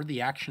comes toward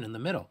the action in the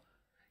middle.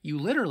 You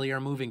literally are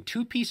moving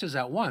two pieces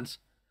at once,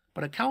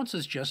 but it counts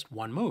as just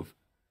one move.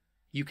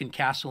 You can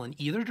castle in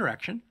either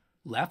direction,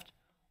 left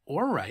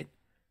or right.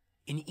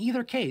 In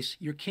either case,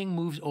 your king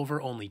moves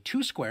over only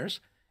two squares,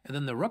 and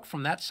then the rook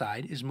from that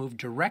side is moved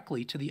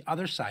directly to the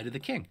other side of the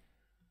king.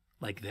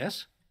 Like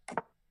this.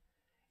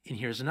 And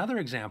here's another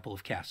example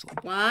of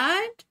castling.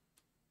 What?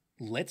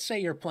 Let's say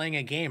you're playing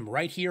a game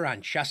right here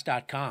on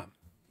chess.com.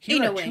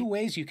 Here are two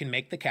ways you can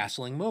make the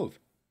castling move.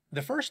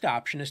 The first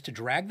option is to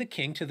drag the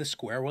king to the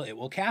square where it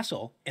will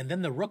castle, and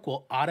then the rook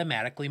will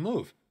automatically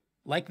move.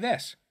 Like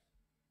this.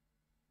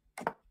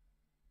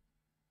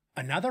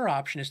 Another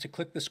option is to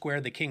click the square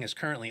the king is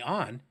currently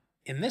on,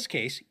 in this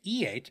case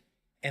e8,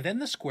 and then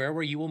the square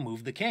where you will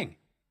move the king,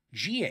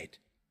 g8.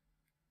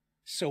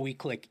 So we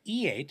click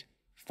e8,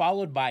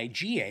 followed by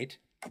g8,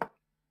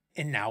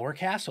 and now we're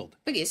castled.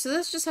 Okay, so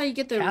that's just how you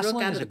get the rook out of the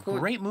corner. Castling is a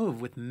great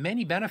move with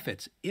many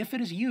benefits if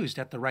it is used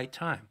at the right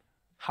time.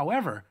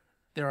 However,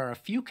 there are a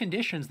few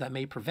conditions that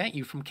may prevent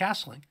you from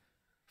castling.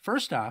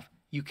 First off,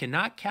 you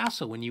cannot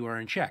castle when you are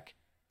in check.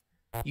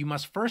 You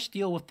must first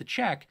deal with the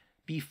check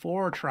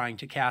before trying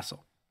to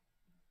castle.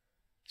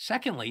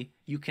 Secondly,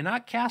 you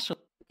cannot castle.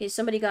 Okay,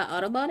 somebody got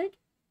autobotted?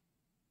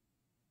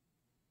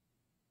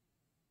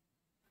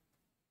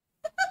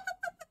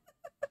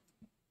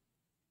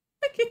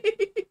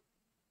 Okay.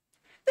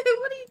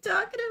 What are you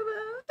talking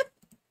about?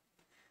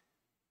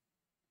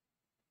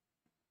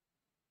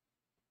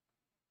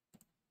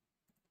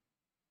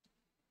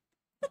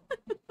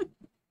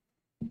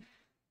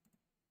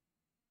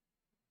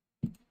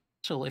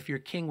 If your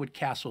king would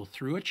castle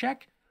through a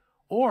check,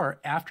 or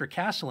after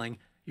castling,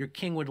 your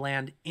king would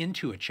land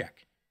into a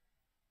check.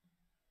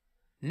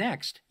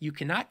 Next, you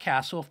cannot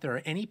castle if there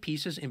are any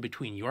pieces in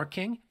between your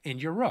king and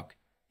your rook.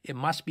 It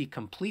must be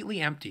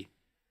completely empty.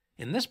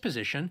 In this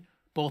position,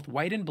 both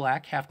white and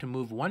black have to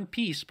move one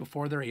piece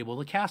before they're able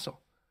to castle.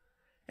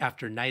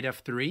 After knight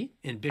f3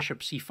 and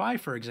bishop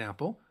c5, for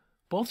example,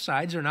 both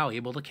sides are now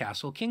able to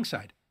castle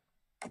kingside.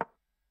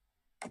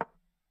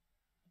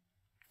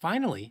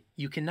 Finally,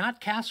 you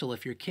cannot castle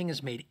if your king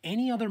has made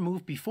any other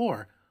move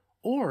before,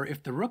 or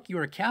if the rook you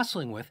are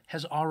castling with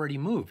has already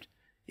moved.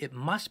 It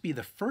must be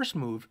the first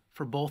move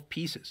for both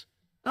pieces.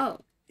 Oh.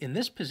 In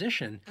this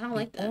position,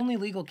 the only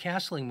legal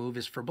castling move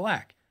is for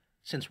black.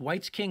 Since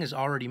white's king has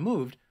already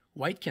moved,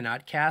 white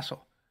cannot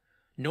castle.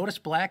 Notice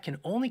black can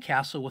only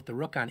castle with the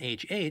rook on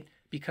h8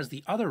 because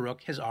the other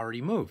rook has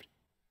already moved.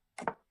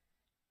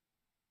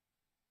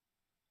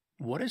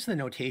 What is the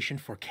notation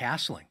for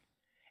castling?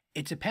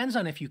 It depends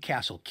on if you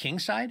castle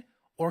kingside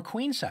or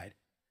queenside.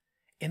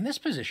 In this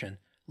position,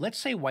 let's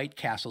say white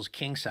castles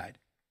kingside.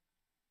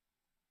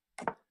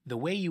 The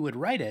way you would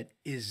write it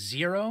is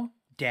 0-0.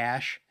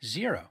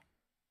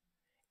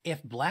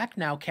 If black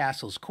now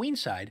castles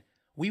queenside,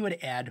 we would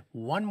add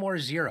one more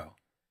 0.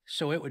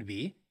 So it would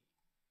be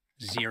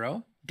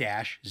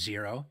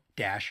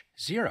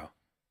 0-0-0.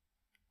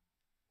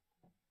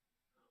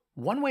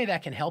 One way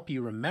that can help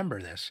you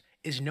remember this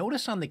is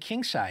notice on the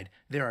king side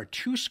there are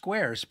two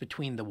squares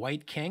between the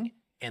white king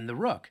and the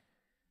rook.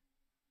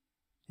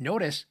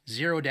 Notice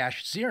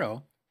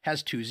 0-0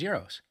 has two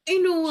zeros.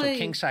 So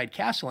kingside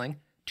castling,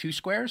 two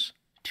squares,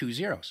 two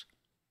zeros.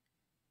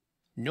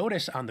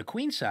 Notice on the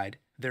queen side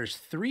there's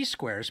three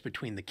squares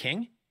between the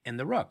king and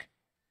the rook.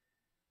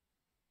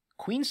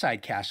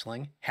 Queenside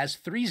castling has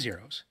three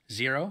zeros,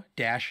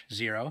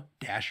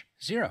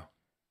 0-0-0.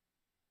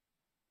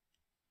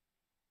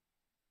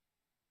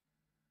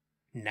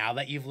 Now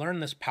that you've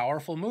learned this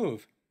powerful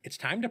move, it's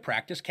time to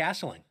practice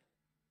castling.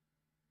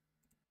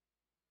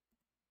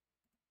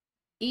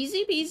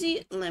 Easy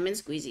peasy, lemon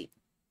squeezy.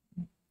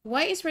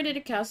 White is ready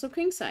to castle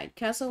kingside.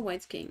 Castle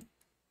white's king.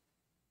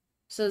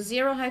 So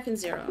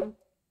 0-0.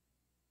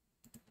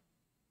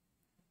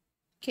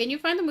 Can you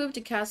find the move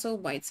to castle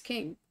white's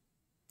king?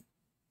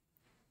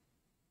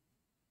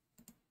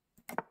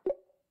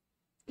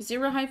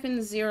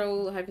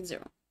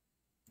 0-0-0.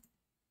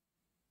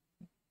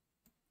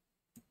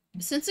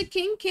 Since a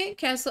king can't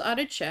castle out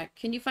a check,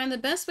 can you find the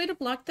best way to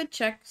block the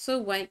check so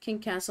white can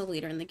castle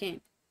later in the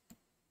game?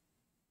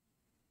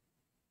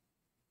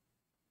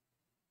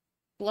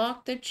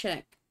 Block the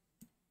check.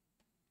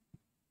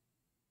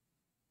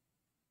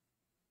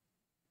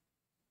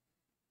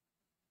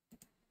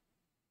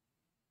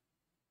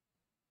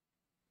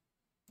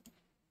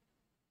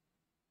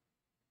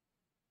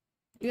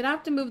 You'd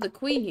have to move the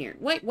queen here.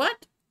 Wait,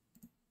 what?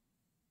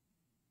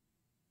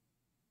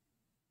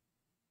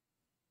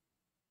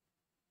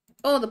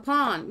 Oh, the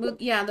pawn.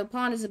 Yeah, the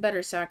pawn is a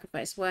better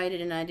sacrifice. Why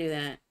didn't I do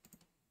that?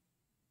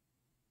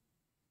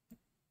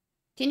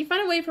 Can you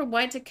find a way for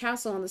white to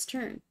castle on this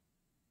turn?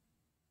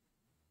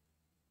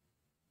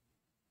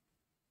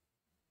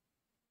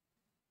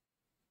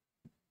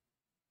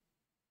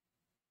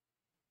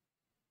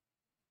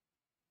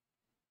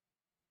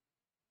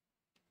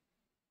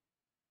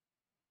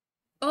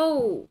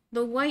 Oh,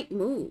 the white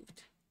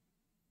moved.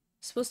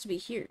 It's supposed to be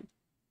here.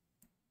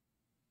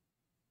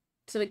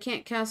 So it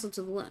can't castle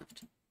to the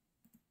left.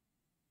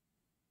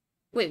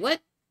 Wait, what?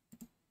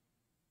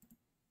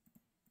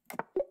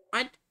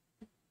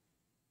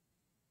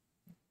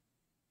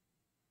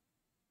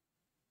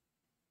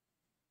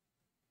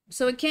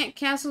 So it can't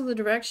castle the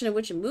direction in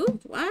which it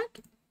moved? What?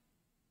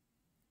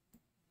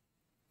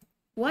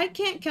 White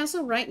can't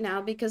castle right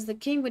now because the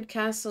king would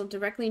castle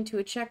directly into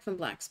a check from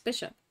black's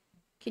bishop.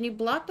 Can you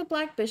block the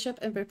black bishop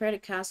and prepare to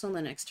castle on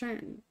the next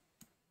turn?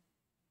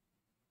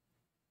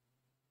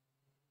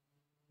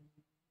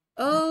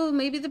 Oh,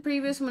 maybe the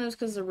previous one was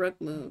because the rook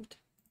moved.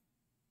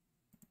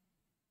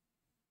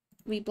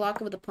 We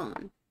block it with a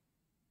pawn.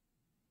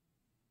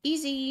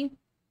 Easy.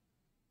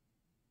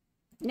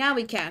 Now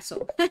we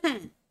castle.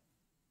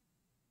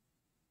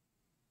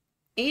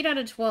 8 out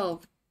of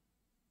 12.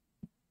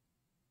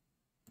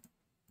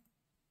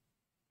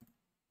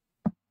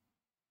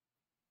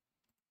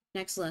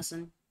 Next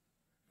lesson.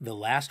 The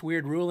last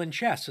weird rule in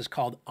chess is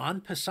called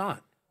en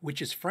passant,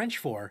 which is French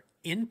for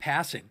in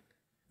passing.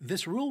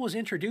 This rule was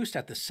introduced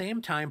at the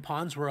same time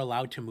pawns were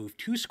allowed to move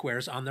 2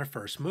 squares on their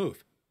first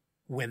move.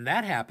 When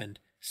that happened,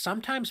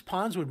 sometimes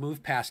pawns would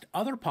move past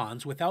other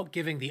pawns without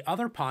giving the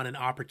other pawn an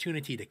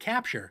opportunity to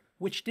capture,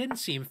 which didn't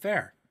seem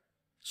fair.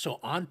 So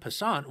en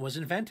passant was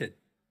invented.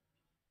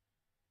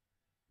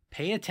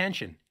 Pay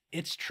attention,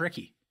 it's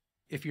tricky.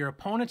 If your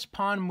opponent's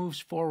pawn moves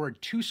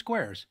forward 2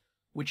 squares,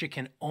 which it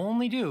can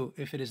only do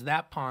if it is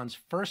that pawn's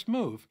first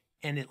move,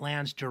 and it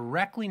lands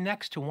directly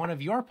next to one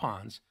of your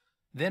pawns,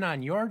 then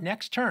on your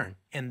next turn,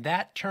 and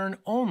that turn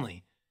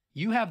only,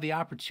 you have the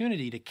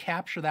opportunity to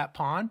capture that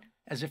pawn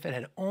as if it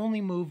had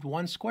only moved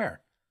 1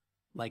 square,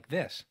 like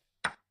this.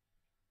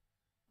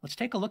 Let's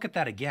take a look at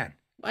that again.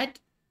 What?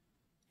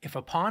 If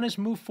a pawn is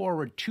moved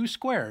forward 2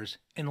 squares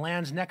and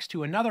lands next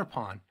to another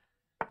pawn,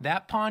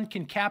 that pawn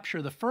can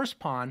capture the first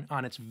pawn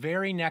on its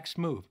very next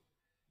move.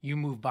 You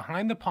move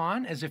behind the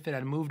pawn as if it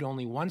had moved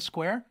only 1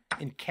 square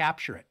and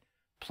capture it,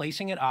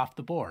 placing it off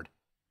the board.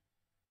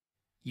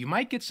 You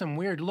might get some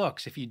weird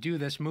looks if you do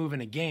this move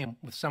in a game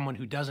with someone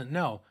who doesn't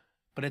know,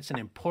 but it's an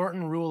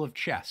important rule of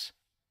chess.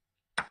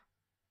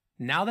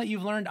 Now that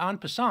you've learned en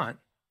passant,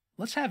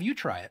 let's have you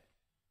try it.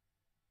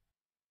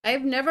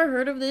 I've never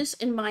heard of this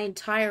in my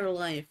entire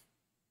life.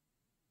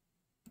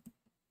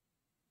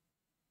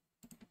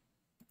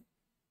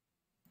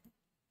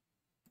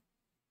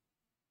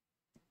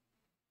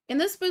 In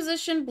this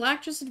position,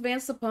 black just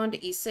advanced the pawn to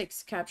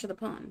e6, capture the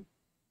pawn.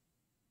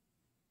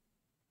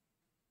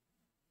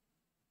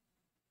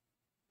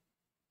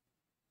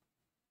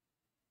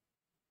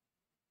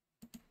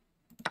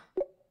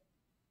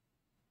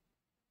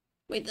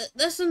 Wait,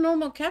 that's a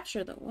normal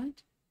capture though,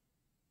 what?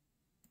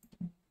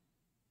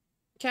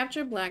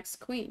 Capture black's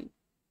queen.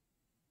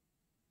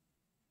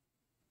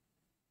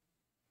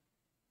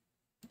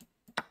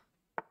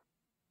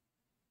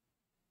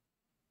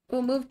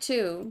 We'll move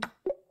 2.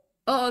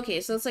 Oh, okay,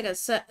 so it's like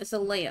it's a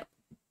layup.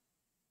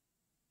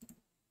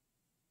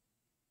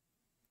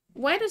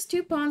 White has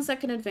 2 pawns that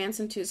can advance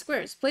in 2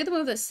 squares. Play the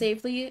move that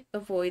safely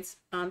avoids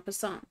en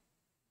passant.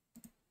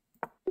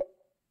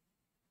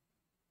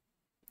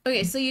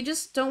 Okay, so you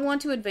just don't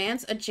want to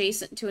advance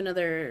adjacent to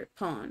another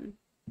pawn.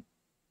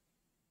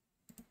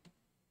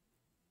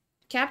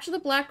 Capture the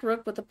black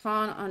rook with the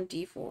pawn on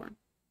d4.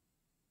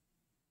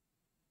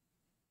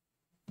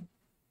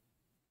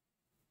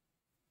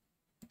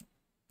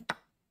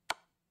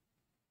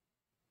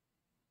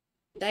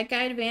 That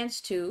guy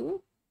advanced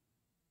 2.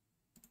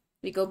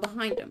 We go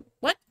behind him.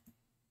 What?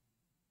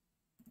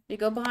 We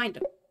go behind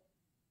him.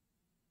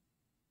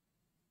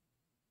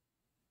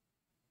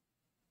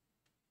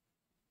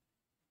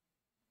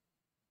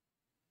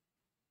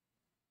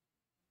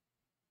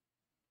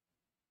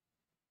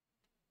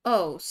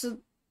 Oh,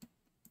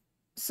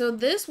 so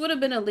this would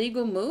have been a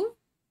legal move?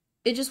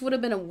 It just would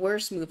have been a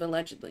worse move,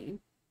 allegedly.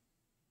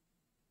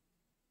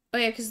 Oh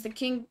yeah, because the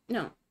king...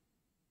 No.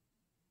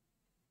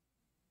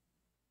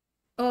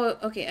 Oh,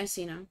 okay, I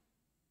see now.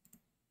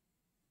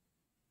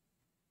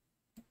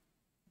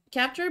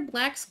 Capture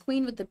black's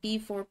queen with the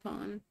b4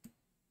 pawn.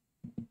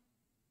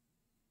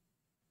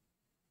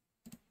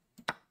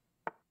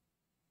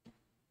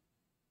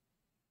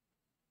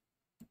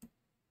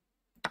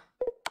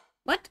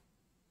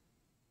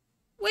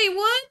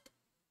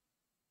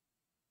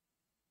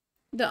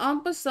 The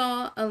en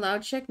passant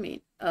allowed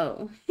checkmate.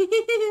 Oh.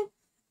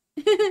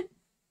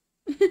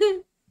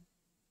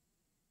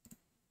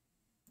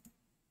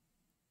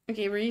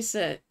 Okay,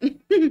 reset.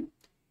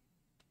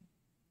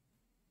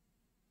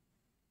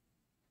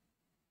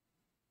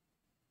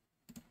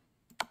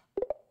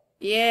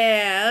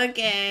 Yeah,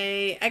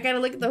 okay. I gotta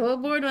look at the whole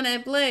board when I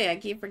play. I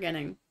keep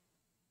forgetting.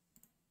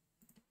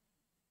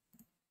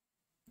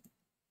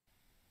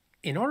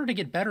 In order to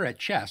get better at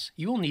chess,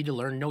 you will need to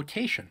learn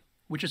notation,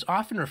 which is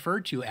often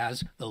referred to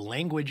as the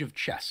language of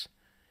chess.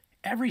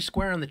 Every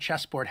square on the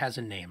chessboard has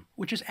a name,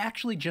 which is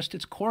actually just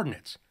its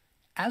coordinates.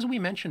 As we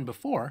mentioned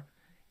before,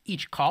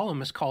 each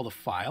column is called a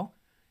file,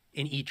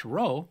 and each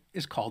row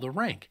is called a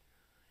rank.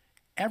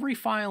 Every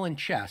file in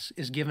chess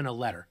is given a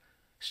letter,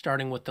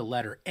 starting with the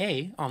letter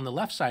A on the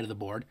left side of the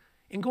board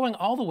and going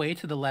all the way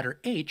to the letter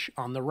H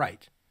on the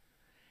right.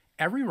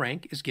 Every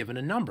rank is given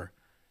a number,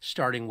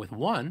 starting with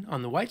 1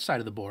 on the white side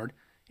of the board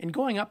and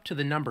going up to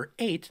the number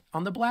 8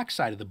 on the black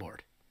side of the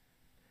board.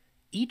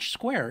 Each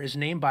square is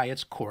named by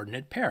its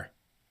coordinate pair.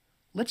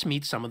 Let's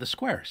meet some of the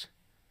squares.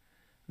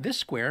 This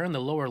square in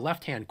the lower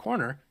left-hand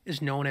corner is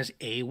known as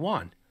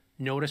A1.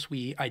 Notice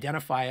we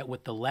identify it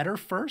with the letter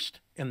first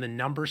and the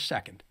number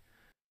second.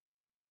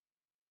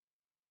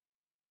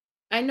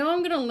 I know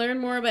I'm gonna learn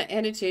more about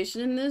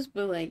annotation in this,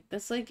 but like,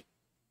 that's like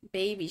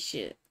baby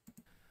shit.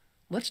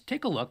 Let's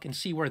take a look and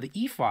see where the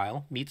E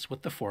file meets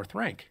with the fourth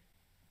rank.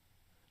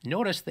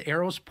 Notice the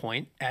arrows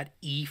point at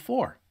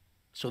E4,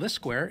 so this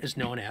square is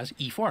known as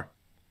E4.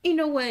 Ain't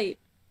no way.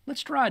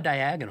 Let's draw a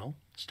diagonal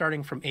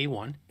starting from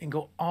A1 and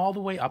go all the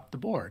way up the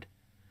board.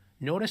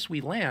 Notice we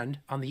land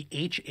on the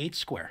H8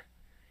 square,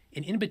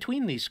 and in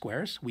between these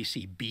squares we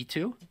see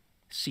B2,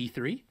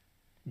 C3,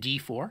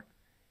 D4,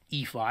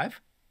 E5,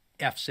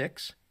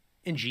 F6,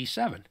 and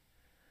G7.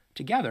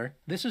 Together,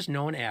 this is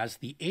known as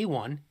the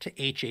A1 to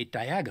H8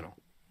 diagonal,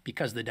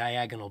 because the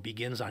diagonal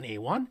begins on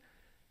A1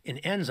 and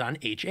ends on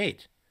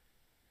H8.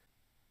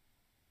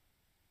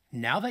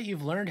 Now that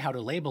you've learned how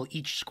to label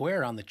each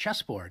square on the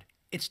chessboard,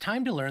 it's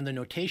time to learn the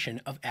notation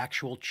of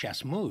actual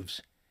chess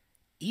moves.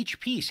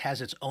 Each piece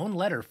has its own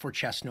letter for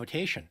chess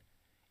notation.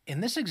 In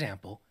this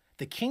example,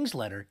 the king's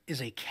letter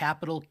is a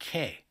capital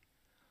K.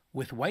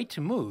 With white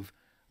to move...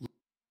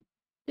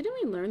 Didn't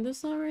we learn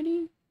this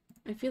already?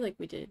 I feel like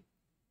we did.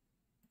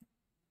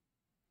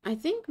 I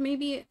think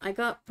maybe I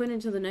got put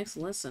into the next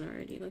lesson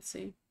already. Let's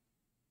see.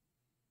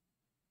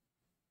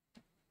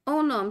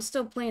 Oh no, I'm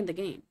still playing the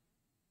game.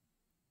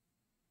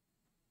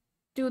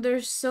 Dude,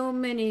 there's so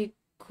many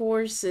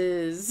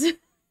courses.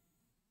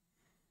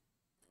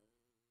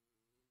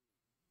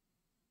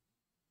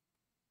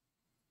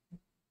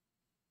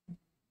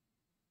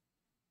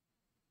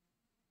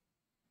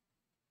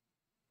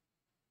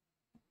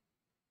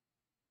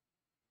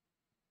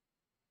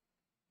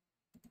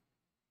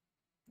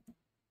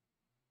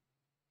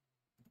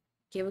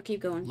 Okay, we'll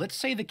keep going. Let's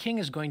say the king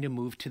is going to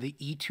move to the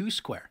E2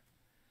 square.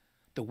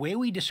 The way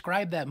we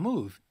describe that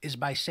move is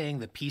by saying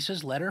the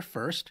piece's letter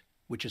first,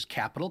 which is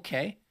capital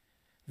K,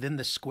 then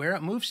the square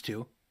it moves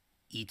to,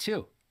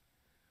 E2.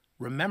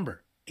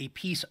 Remember, a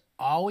piece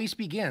always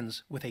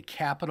begins with a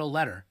capital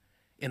letter,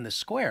 and the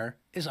square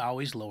is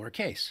always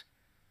lowercase.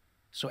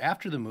 So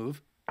after the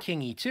move,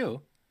 king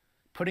E2,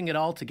 putting it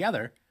all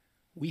together,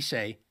 we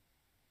say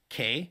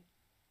K,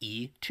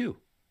 E2.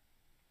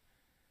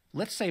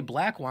 Let's say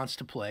black wants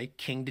to play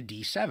king to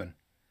D7.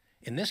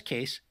 In this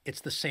case, it's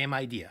the same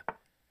idea.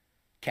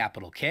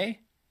 Capital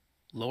K,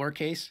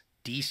 lowercase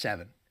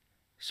D7.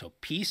 So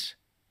piece,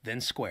 then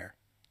square.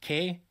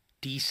 K,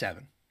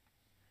 D7.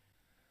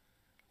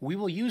 We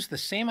will use the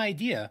same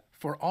idea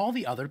for all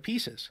the other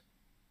pieces.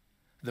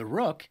 The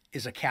rook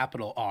is a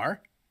capital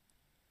R,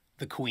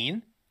 the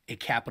queen a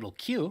capital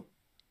Q,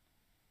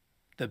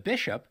 the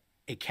bishop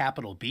a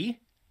capital B.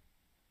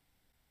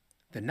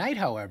 The knight,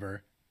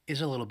 however,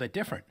 is a little bit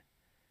different.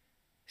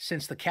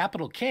 Since the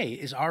capital K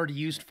is already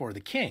used for the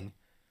king,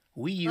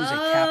 we use a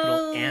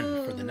capital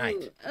N for the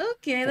knight.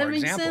 Okay, that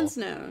makes sense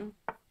now.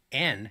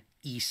 N,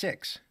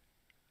 E6.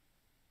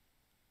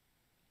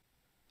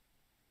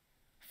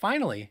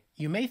 Finally,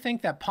 you may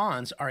think that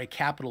pawns are a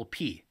capital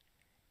P.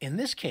 In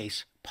this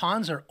case,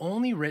 pawns are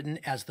only written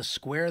as the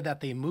square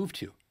that they move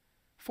to.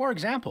 For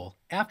example,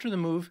 after the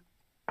move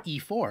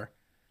E4,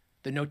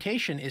 the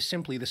notation is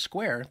simply the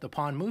square the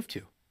pawn moved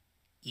to,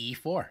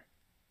 E4.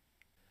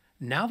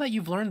 Now that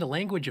you've learned the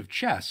language of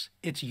chess,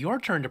 it's your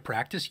turn to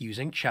practice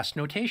using chess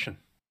notation.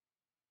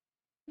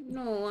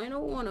 No, I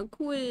don't want to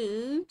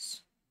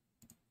quiz.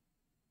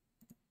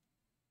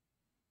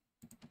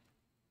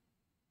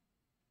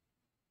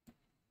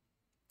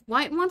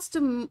 White wants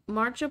to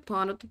march a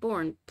pawn up the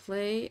board.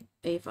 Play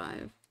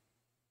A5.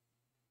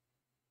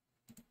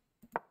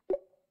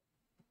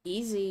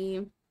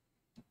 Easy.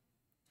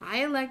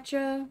 Hi,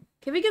 Electra.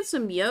 Can we get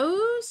some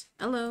yo's?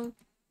 Hello.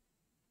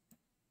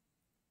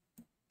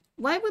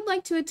 White would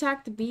like to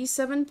attack the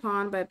B7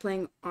 pawn by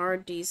playing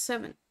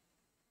RD7.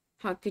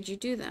 How could you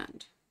do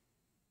that?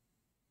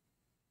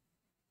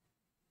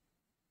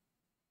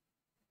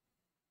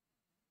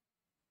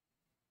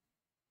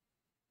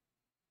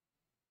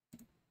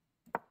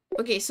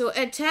 Okay, so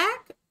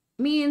attack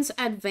means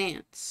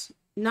advance,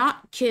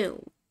 not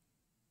kill.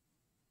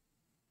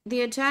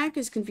 The attack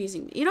is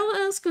confusing me. You know what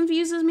else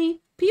confuses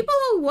me? People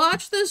who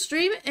watch the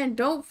stream and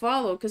don't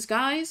follow. Because,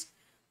 guys,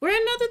 we're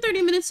another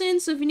 30 minutes in,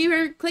 so if you're new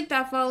here, click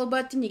that follow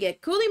button. You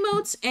get cool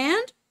emotes,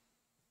 and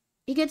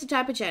you get to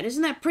type a chat.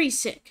 Isn't that pretty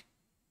sick?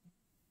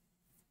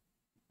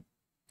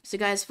 So,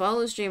 guys,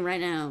 follow the stream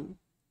right now.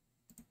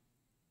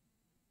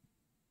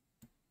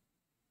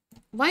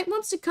 White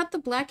wants to cut the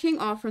black king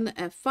off from the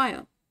F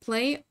file.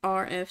 Play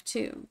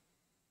RF2.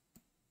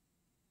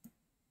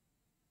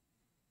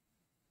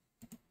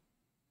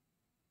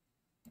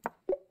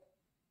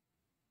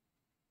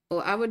 Oh,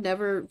 I would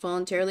never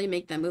voluntarily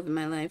make that move in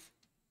my life.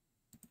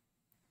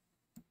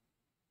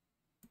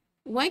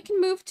 White can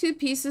move 2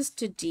 pieces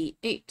to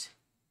D8.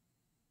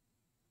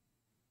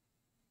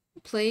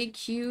 Play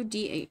Q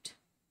D8.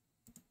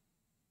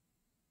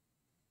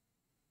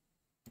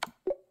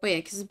 Oh yeah,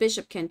 because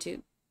bishop can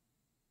too.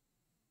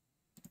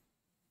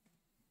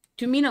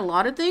 To mean a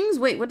lot of things?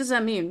 Wait, what does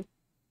that mean?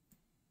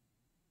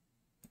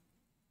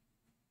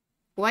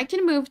 White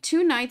can move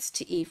 2 knights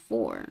to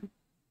E4.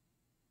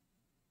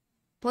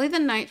 Play the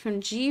knight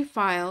from G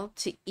file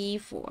to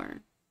E4.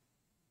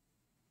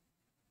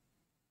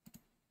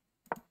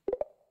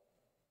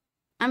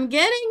 I'm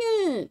getting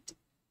it!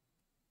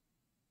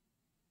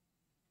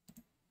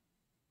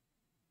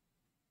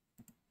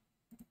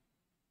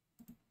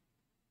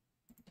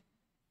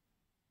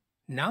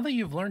 Now that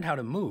you've learned how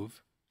to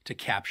move, to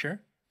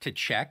capture, to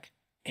check,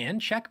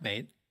 and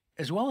checkmate,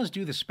 as well as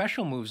do the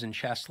special moves in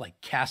chess like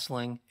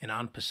castling and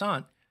en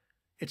passant,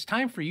 it's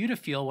time for you to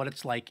feel what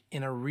it's like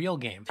in a real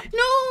game.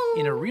 No!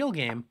 In a real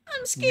game,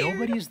 I'm scared.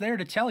 nobody is there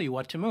to tell you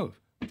what to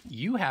move.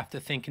 You have to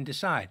think and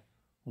decide,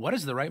 what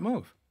is the right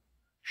move?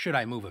 Should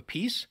I move a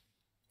piece?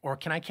 Or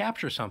can I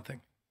capture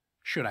something?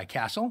 Should I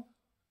castle?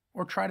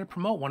 Or try to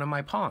promote one of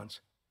my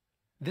pawns?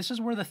 This is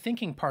where the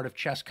thinking part of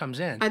chess comes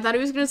in. I thought he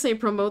was going to say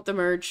promote the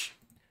merge.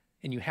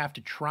 And you have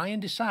to try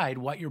and decide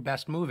what your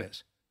best move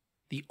is.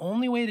 The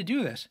only way to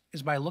do this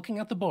is by looking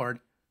at the board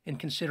and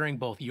considering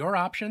both your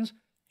options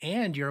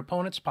and your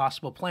opponent's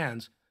possible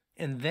plans,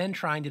 and then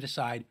trying to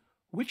decide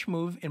which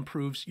move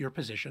improves your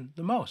position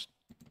the most.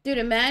 Dude,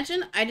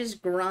 imagine I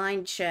just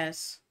grind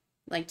chess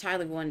like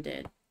Tyler 1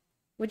 did.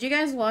 Would you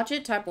guys watch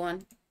it? Type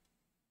 1.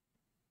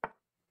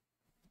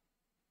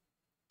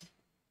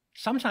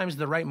 Sometimes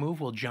the right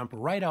move will jump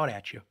right out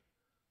at you.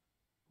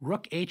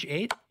 Rook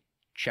H8,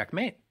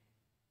 checkmate.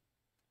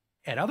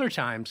 At other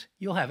times,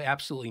 you'll have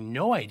absolutely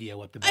no idea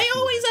what the best move is. I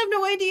always have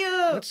no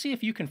idea! Let's see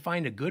if you can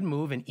find a good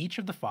move in each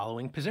of the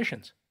following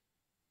positions.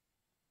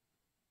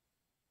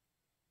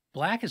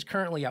 Black is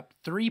currently up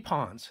 3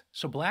 pawns,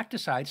 so Black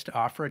decides to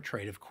offer a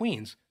trade of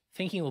queens,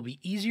 thinking it will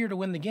be easier to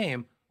win the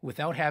game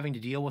without having to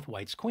deal with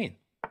White's queen.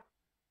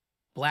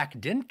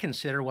 Black didn't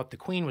consider what the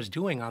queen was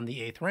doing on the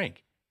 8th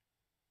rank.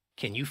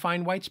 Can you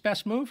find White's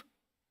best move?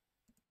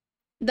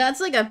 That's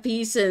like a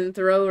piece and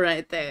throw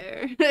right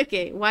there.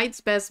 Okay,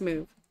 White's best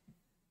move.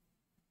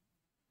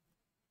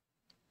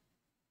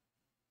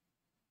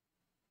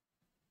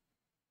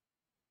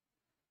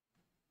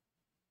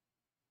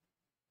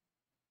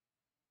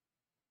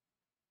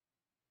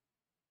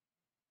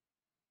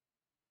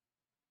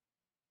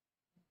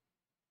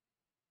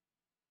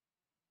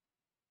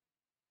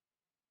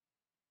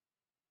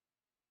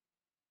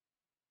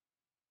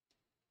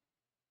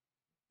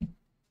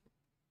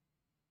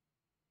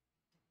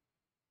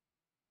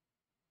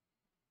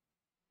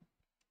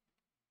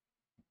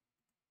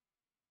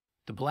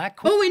 The Black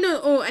queen. Oh, wait, no.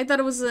 Oh, I thought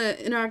it was an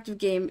interactive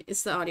game.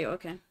 It's the audio.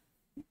 Okay.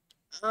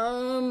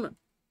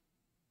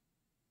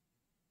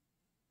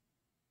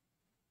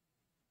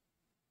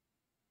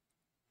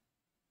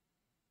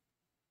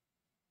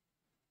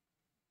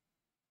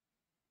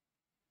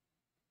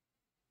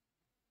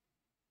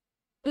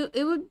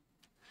 It would...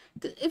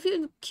 If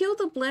you kill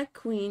the black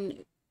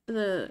queen,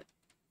 the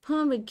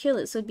pawn would kill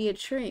it, so it'd be a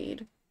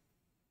trade.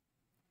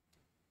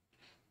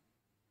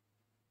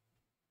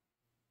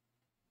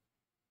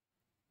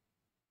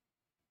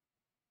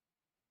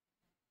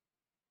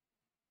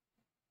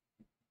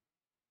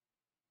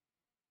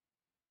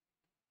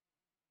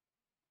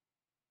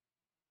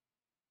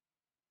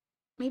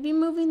 Maybe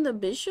moving the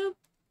bishop?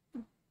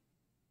 I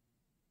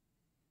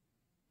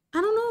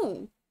don't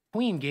know.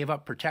 Queen gave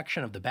up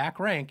protection of the back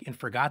rank and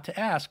forgot to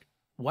ask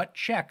what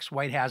checks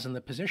White has in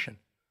the position.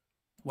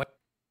 What?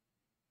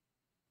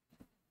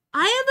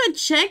 I have a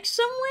check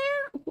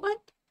somewhere? What?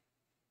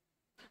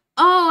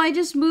 Oh, I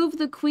just moved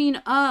the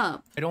queen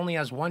up. It only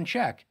has 1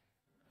 check,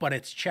 but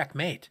it's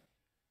checkmate.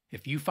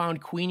 If you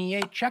found Queen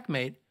E8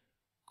 checkmate,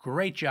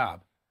 great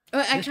job.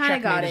 I kind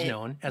of got it.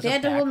 Known as they a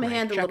had to hold my back rank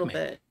hand a little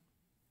checkmate. bit.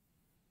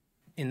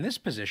 In this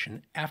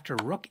position, after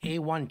Rook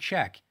A1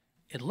 check,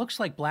 it looks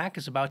like Black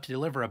is about to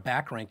deliver a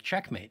back rank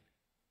checkmate.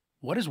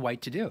 What is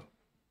White to do?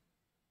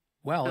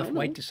 Well, if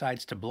White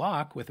decides to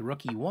block with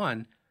Rook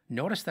E1,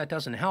 notice that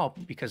doesn't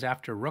help because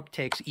after Rook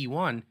takes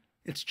E1,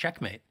 it's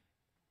checkmate.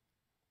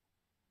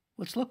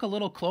 Let's look a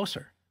little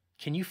closer.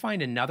 Can you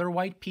find another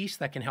white piece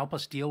that can help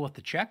us deal with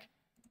the check?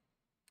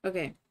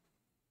 Okay.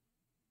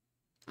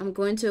 I'm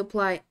going to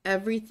apply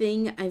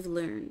everything I've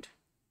learned.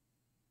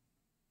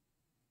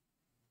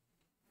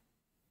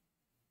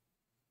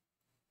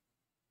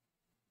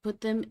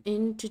 Put them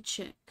into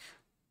check.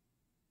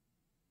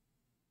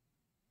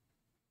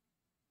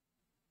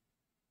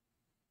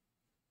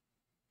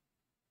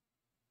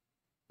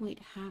 Wait,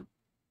 how?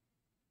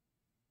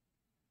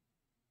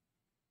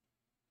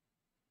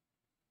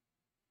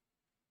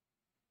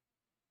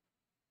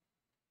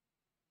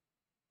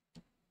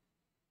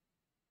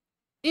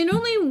 In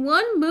only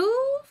one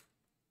move?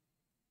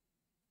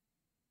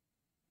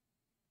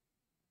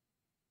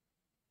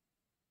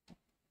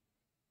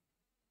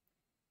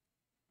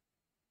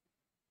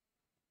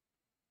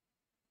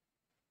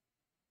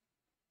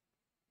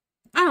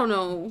 I don't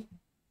know.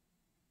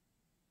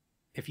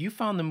 If you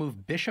found the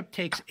move bishop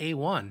takes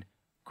a1,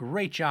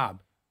 great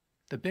job.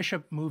 The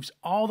bishop moves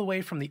all the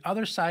way from the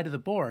other side of the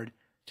board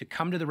to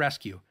come to the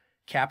rescue,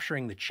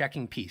 capturing the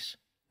checking piece.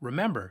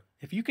 Remember,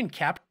 if you can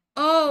capture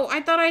Oh,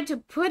 I thought I had to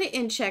put it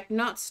in check,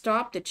 not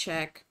stop the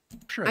check.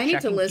 a I need to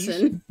checking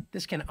listen. piece,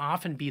 this can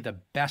often be the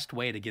best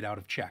way to get out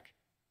of check.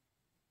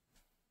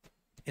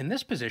 In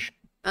this position,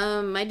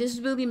 My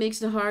disability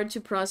makes it hard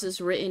to process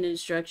written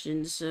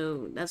instructions,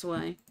 so that's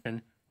why.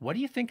 what do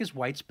you think is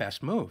white's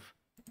best move?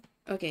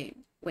 Okay,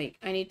 wait,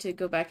 I need to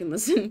go back and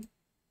listen.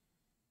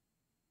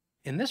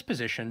 In this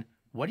position,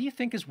 what do you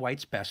think is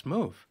white's best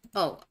move?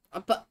 Oh,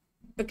 but,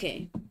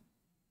 okay.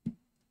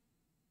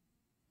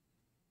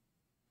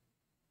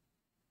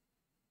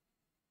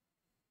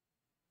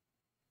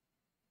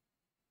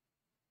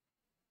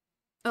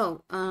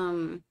 Oh,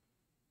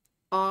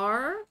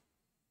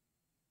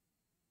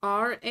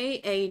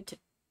 RA8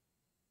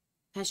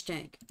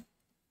 hashtag.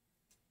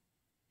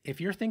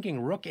 If you're thinking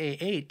rook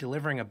a8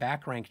 delivering a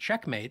back rank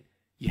checkmate,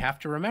 you have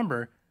to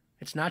remember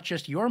it's not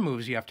just your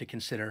moves you have to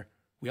consider.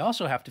 We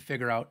also have to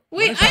figure out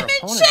Wait, what is our I'm in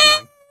opponent check!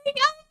 doing.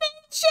 I'm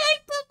in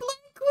check! The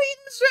black queen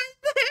is right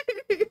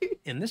there!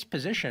 In this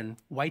position,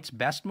 white's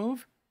best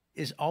move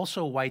is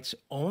also white's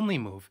only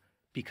move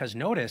because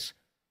notice,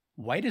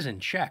 white is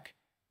in check.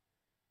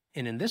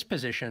 And in this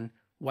position,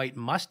 white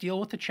must deal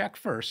with the check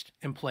first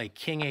and play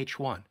king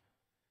h1.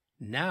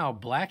 Now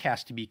black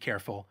has to be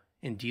careful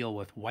and deal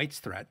with white's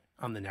threat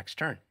on the next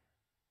turn.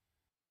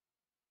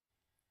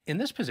 In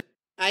this position,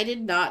 I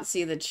did not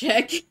see the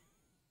check.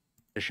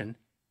 can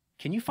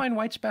you find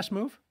white's best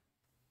move?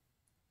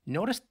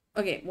 Notice.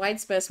 Okay,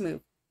 white's best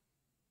move.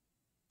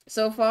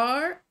 So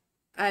far,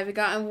 I've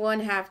gotten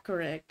one half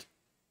correct,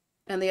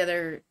 and the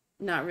other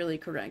not really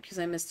correct because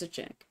I missed a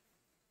check.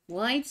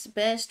 White's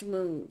best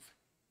move.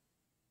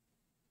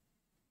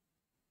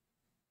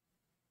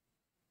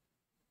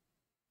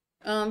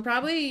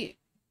 Probably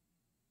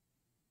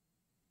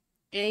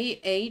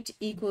A8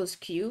 equals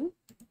Q.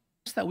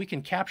 That we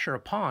can capture a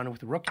pawn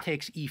with rook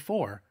takes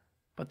e4,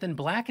 but then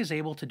black is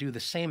able to do the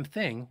same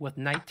thing with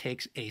knight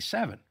takes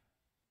a7.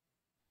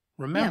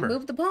 Remember, yeah,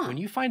 move the pawn. When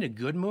you find a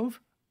good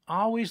move,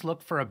 always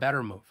look for a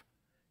better move.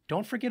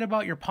 Don't forget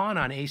about your pawn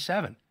on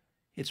a7.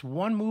 It's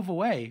one move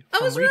away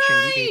from reaching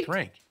right! the 8th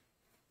rank.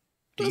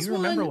 Do Plus you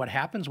remember one. what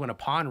happens when a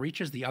pawn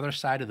reaches the other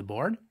side of the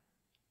board?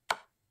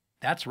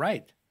 That's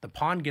right, the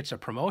pawn gets a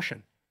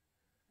promotion.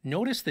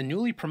 Notice the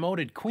newly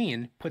promoted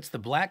queen puts the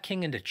black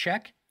king into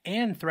check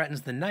and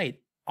threatens the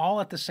knight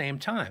all at the same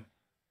time.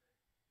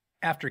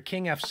 After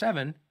king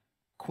f7,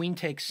 queen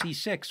takes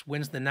c6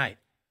 wins the knight.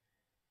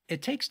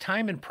 It takes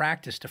time and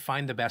practice to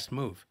find the best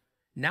move.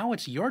 Now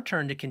it's your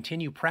turn to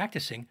continue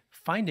practicing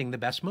finding the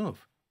best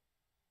move.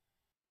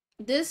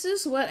 This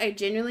is what I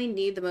genuinely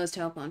need the most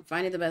help on,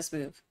 finding the best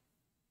move.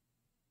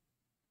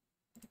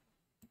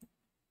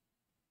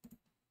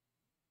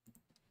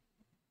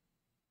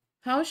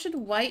 How should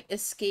white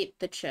escape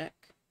the check?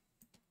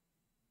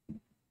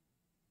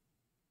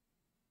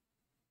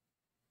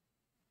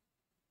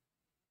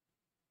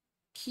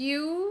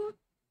 Q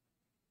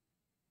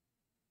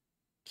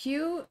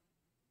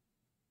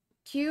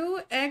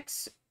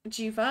X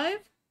G5?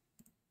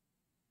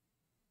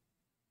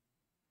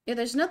 Yeah,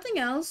 there's nothing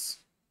else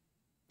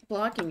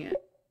blocking it.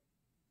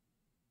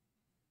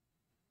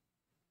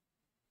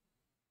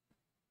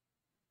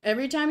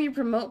 Every time you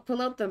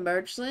pull out the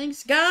merch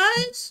links,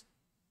 guys!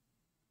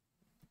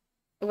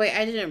 Wait,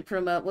 I didn't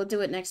promote. We'll do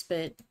it next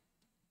bit.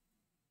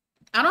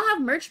 I don't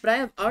have merch, but I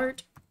have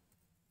art.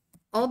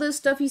 All this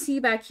stuff you see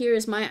back here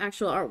is my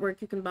actual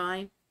artwork you can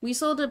buy. We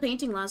sold a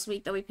painting last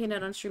week that we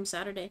painted on stream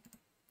Saturday.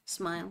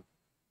 Smile.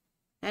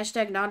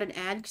 Hashtag not an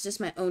ad, because it's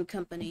my own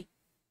company.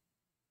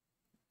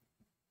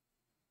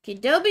 Okay,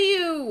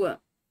 W!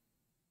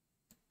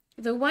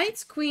 The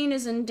white's queen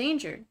is in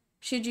danger.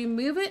 Should you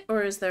move it,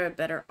 or is there a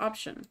better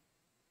option?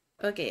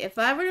 Okay, if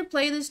I were to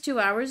play this 2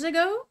 hours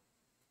ago,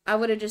 I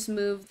would have just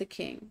moved the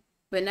king.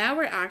 But now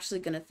we're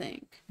actually gonna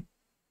think.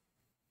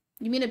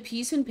 You mean a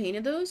piece and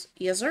painted those?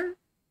 Yes, sir.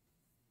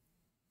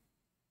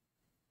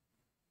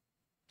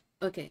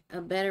 Okay,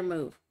 a better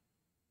move.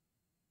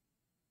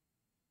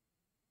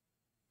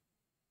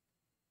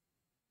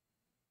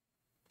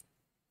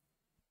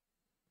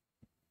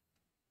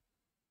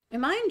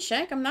 Am I in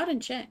check? I'm not in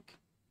check.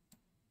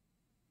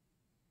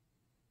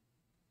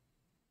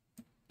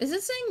 Is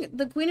it saying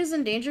the queen is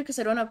in danger because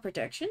I don't have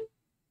protection?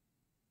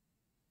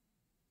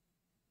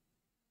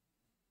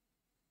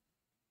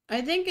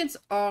 I think it's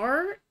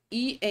R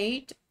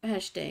E8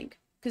 hashtag.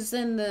 Because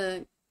then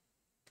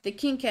the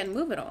king can't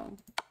move at all.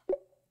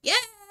 Yeah!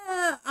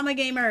 I'm a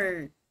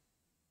gamer!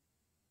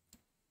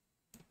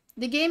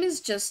 The game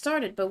is just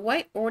started, but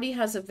white already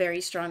has a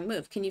very strong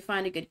move. Can you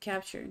find a good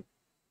capture?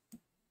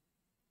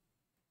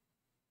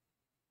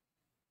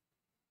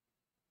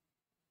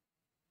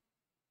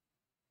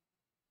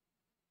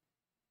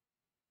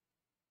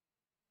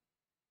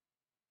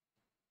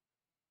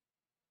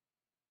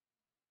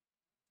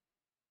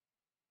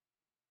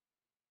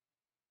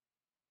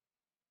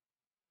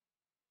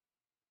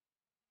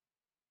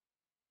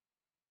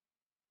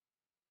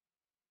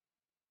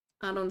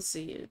 I don't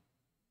see it.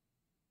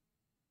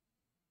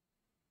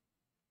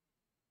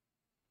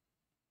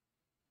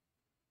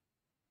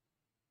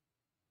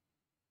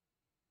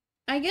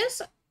 I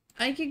guess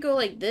I could go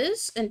like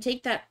this and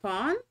take that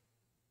pawn.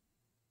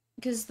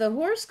 Because the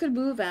horse could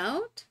move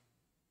out.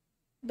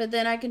 But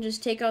then I can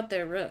just take out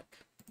their rook.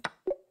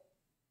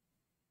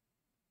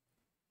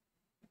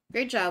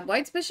 Great job.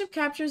 White's bishop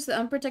captures the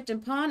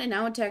unprotected pawn and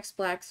now attacks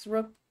black's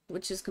rook,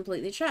 which is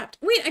completely trapped.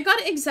 Wait, I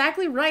got it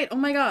exactly right. Oh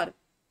my god.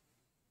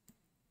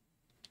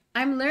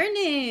 I'm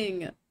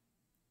learning.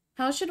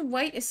 How should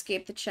white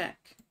escape the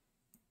check?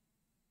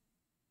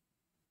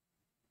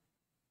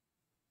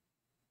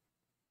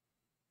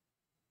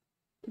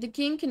 The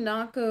king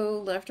cannot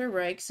go left or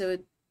right, so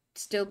it'd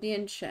still be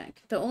in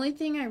check. The only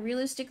thing I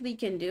realistically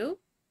can do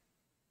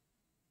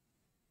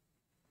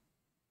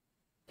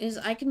is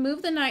I can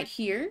move the knight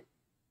here.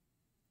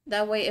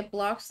 That way it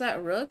blocks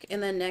that rook,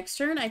 and then next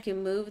turn I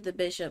can move the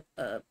bishop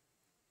up.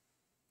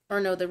 Or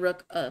no, the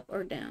rook up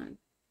or down.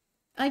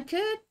 I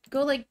could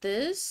go like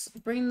this,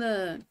 bring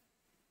the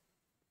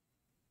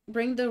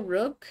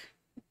rook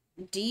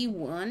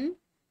d1,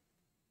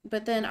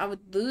 but then I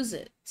would lose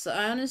it. So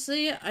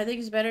honestly, I think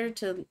it's better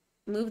to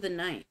move the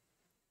knight.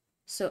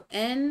 So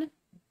n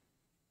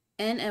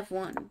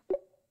f1.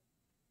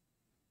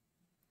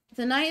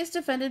 The knight is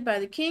defended by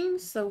the king,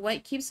 so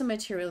white keeps a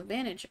material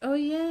advantage. Oh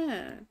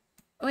yeah.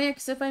 Oh yeah,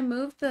 because if I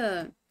moved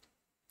the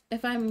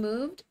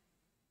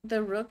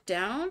rook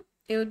down,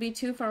 it would be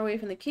too far away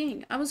from the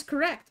king. I was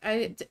correct.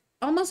 I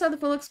almost had the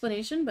full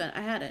explanation, but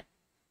I had it.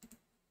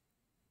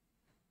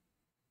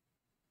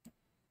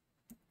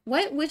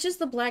 White wishes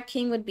the black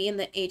king would be in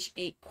the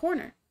h8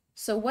 corner,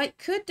 so white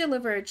could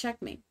deliver a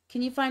checkmate.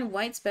 Can you find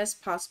white's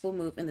best possible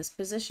move in this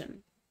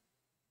position?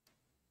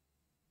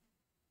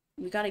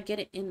 We gotta get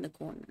it in the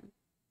corner.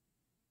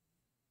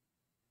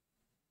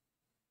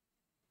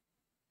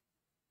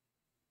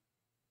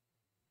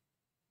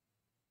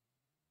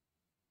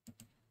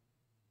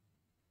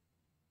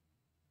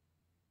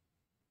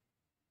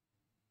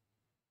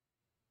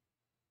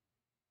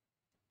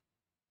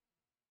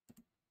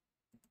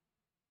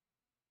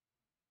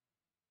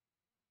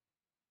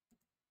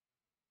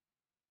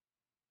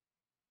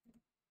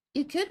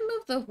 You could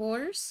move the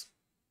horse.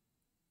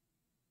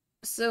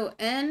 So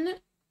n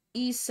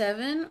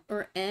e7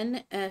 or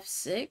n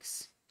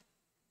f6.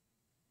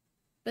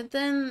 But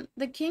then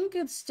the king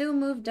could still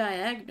move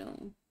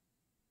diagonal.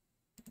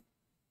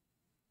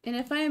 And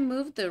if I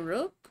move the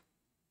rook,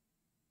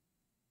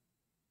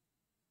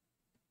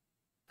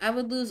 I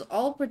would lose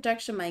all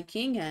protection my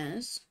king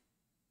has.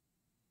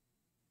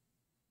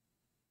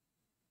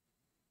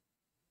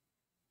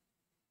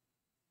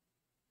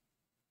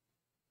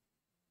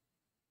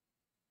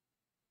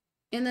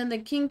 And then the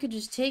king could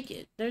just take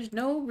it. There's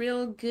no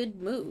real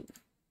good move.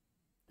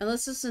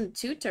 Unless it's in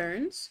 2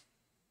 turns.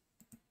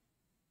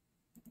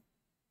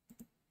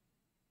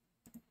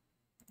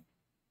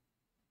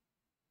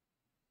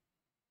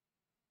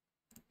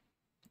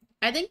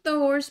 I think the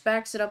horse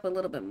backs it up a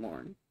little bit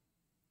more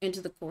into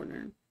the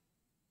corner.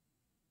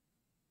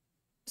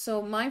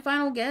 So my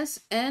final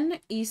guess,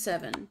 n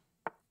e7.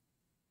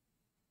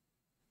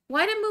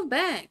 Why did it move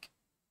back?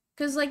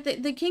 Because like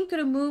the king could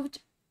have moved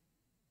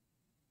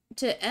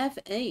to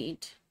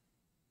f8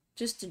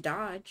 just to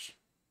dodge.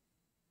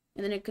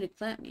 And then it could have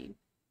clamped me.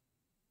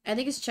 I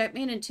think it's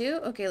checkmate in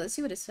 2. Okay, let's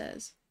see what it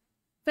says.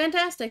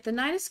 Fantastic. The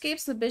knight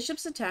escapes the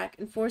bishop's attack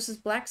and forces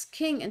black's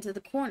king into the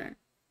corner.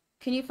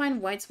 Can you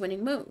find white's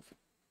winning move?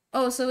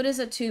 Oh, so it is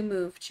a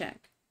 2-move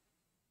check.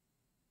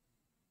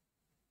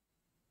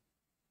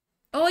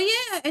 Oh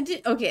yeah, I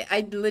did. Okay,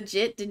 I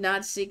legit did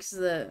not see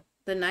the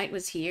knight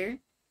was here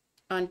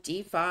on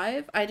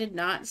d5. I did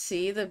not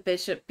see the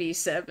bishop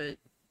b7.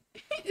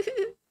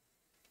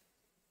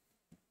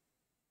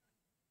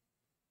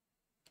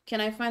 Can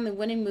I find the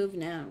winning move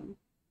now?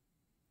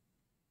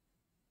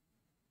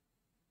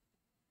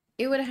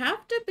 It would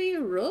have to be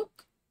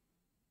rook.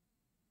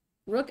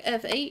 Rook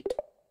f8.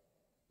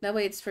 That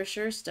way it's for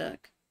sure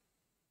stuck.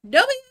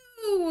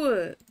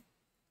 W!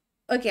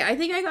 Okay, I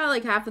think I got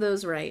like half of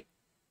those right.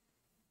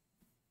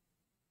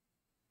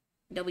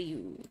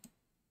 W.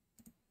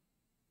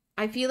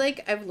 I feel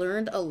like I've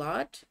learned a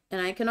lot,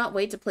 and I cannot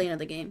wait to play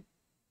another game.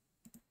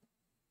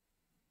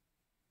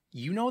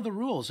 You know the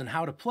rules and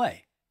how to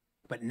play.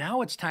 But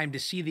now it's time to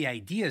see the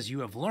ideas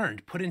you have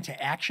learned put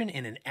into action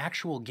in an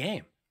actual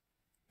game.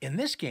 In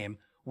this game,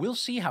 we'll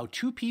see how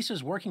two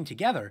pieces working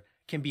together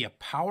can be a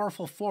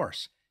powerful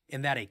force,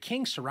 and that a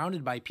king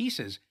surrounded by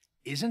pieces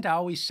isn't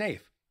always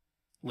safe.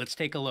 Let's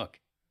take a look.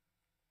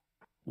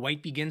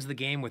 White begins the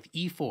game with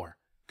e4,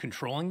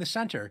 controlling the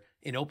center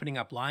and opening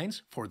up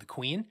lines for the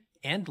queen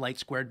and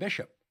light-squared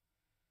bishop.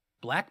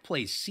 Black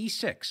plays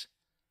c6,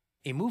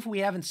 a move we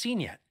haven't seen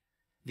yet.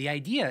 The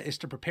idea is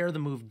to prepare the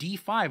move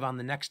d5 on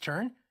the next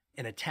turn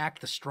and attack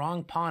the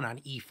strong pawn on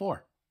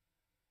e4.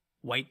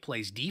 White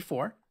plays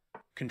d4,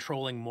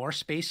 controlling more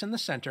space in the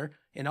center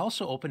and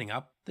also opening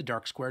up the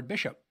dark-squared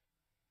bishop.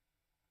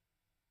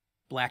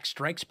 Black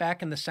strikes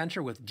back in the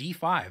center with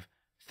d5,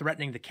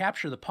 threatening to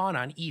capture the pawn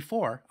on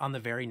e4 on the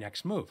very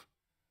next move.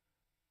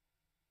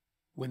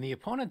 When the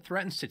opponent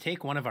threatens to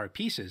take one of our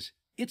pieces,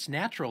 it's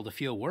natural to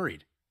feel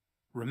worried.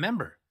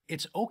 Remember,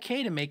 it's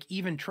okay to make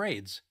even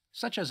trades,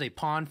 such as a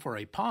pawn for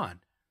a pawn.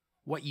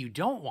 What you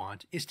don't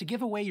want is to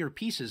give away your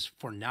pieces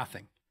for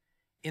nothing.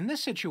 In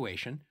this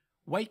situation,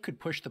 White could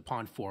push the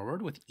pawn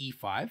forward with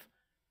e5,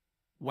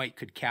 White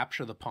could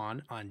capture the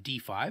pawn on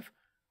d5,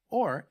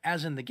 or,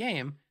 as in the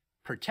game,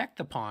 protect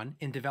the pawn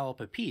and develop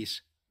a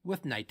piece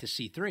with knight to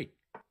c3.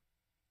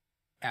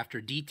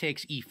 After d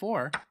takes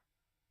e4,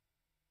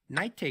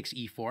 knight takes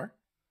e4,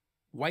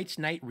 White's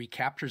knight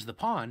recaptures the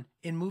pawn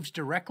and moves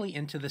directly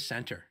into the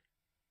center.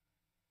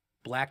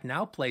 Black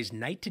now plays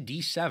knight to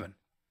d7,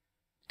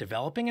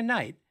 developing a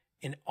knight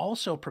and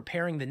also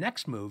preparing the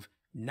next move,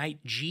 knight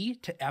g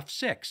to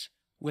f6,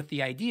 with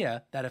the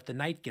idea that if the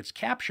knight gets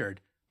captured,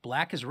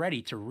 Black is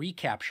ready to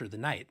recapture the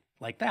knight,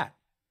 like that.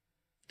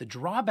 The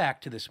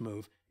drawback to this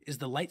move is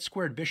the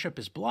light-squared bishop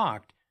is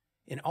blocked,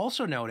 and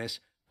also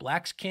notice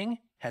Black's king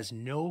has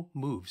no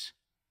moves.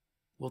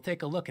 We'll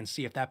take a look and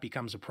see if that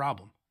becomes a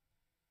problem.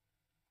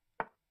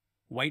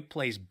 White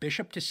plays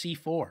bishop to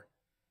c4,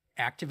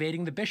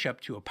 activating the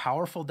bishop to a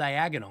powerful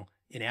diagonal,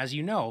 and as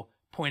you know,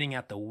 pointing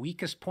at the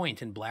weakest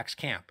point in Black's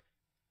camp,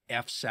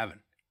 f7.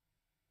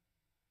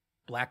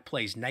 Black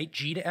plays knight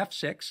g to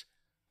f6,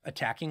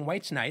 attacking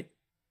White's knight,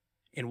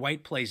 and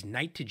White plays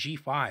knight to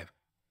g5,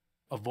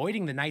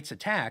 avoiding the knight's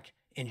attack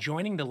and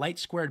joining the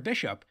light-squared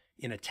bishop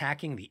in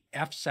attacking the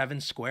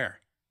f7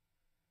 square.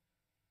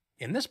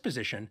 In this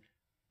position,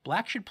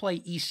 Black should play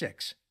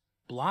e6,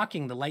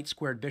 blocking the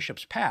light-squared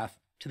bishop's path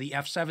to the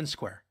f7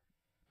 square,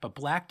 but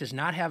Black does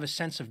not have a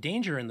sense of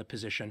danger in the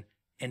position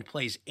and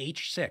plays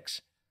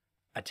h6,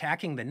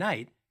 attacking the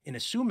knight and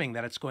assuming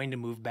that it's going to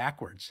move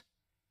backwards.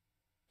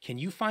 Can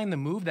you find the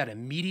move that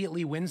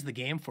immediately wins the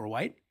game for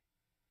White?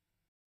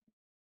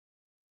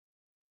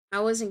 I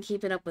wasn't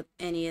keeping up with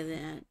any of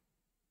that.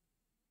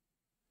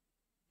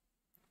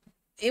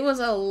 It was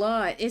a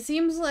lot. It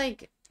seems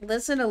like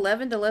lesson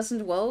 11 to lesson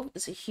 12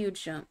 is a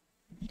huge jump.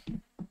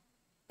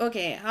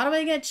 Okay, how do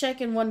I get check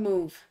in one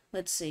move?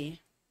 Let's see.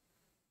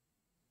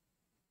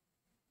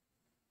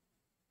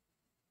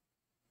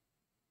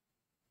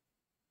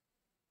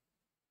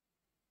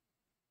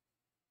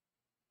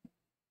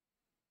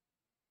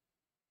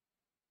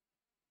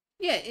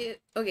 Yeah,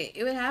 okay,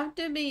 it would have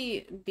to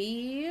be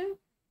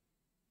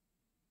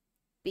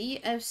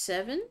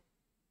Bf7.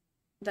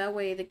 That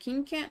way the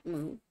king can't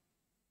move.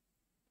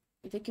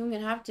 The king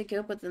would have to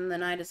go, but then the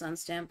knight is on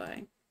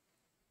standby.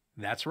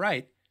 That's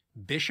right.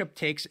 Bishop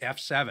takes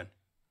f7.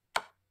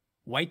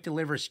 White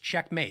delivers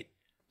checkmate,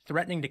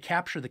 threatening to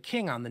capture the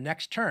king on the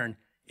next turn,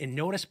 and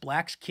notice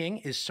Black's king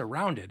is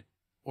surrounded,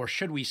 or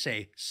should we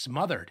say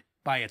smothered,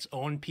 by its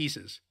own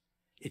pieces.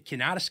 It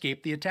cannot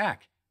escape the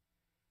attack.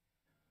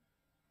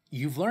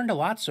 You've learned a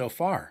lot so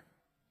far.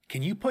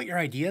 Can you put your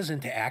ideas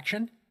into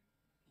action?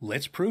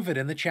 Let's prove it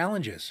in the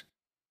challenges.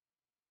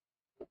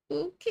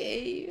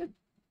 Okay,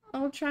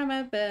 I'll try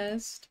my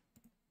best.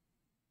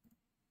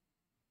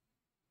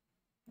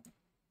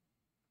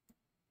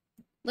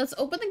 Let's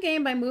open the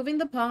game by moving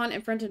the pawn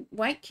in front of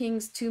White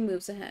King's 2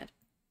 moves ahead.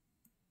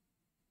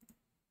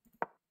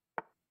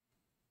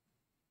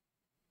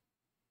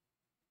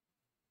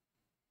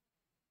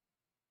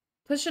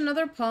 Push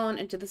another pawn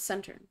into the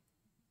center.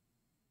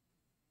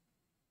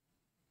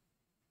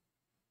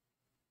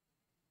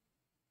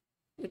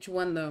 Which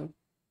one, though?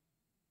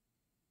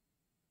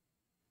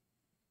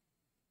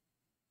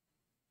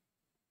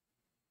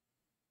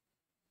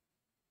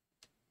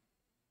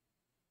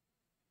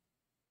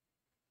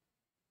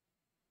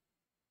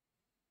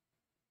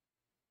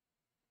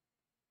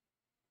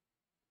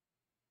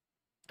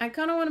 I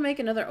kind of want to make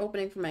another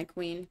opening for my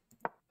queen.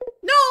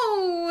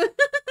 No!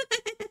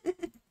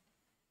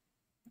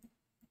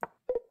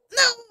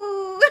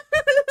 No!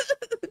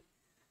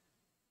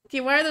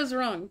 Okay, why are those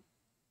wrong?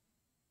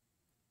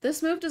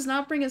 This move does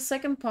not bring a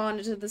second pawn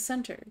into the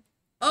center.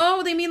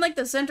 Oh, they mean like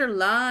the center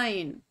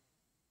line.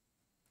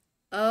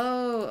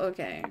 Oh,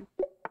 okay.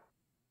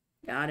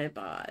 Got it,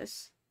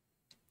 boss.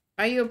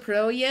 Are you a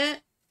pro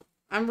yet?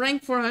 I'm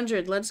rank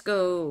 400. Let's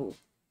go.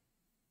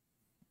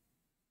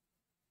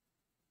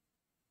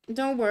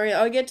 Don't worry,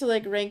 I'll get to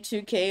like rank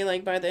 2K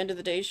like by the end of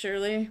the day,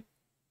 surely.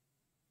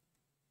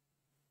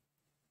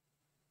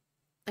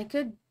 I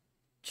could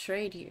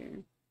trade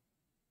here.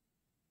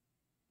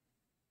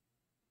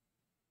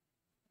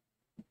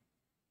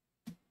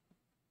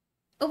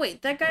 Oh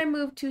wait, that guy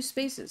moved 2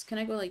 spaces. Can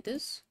I go like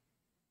this?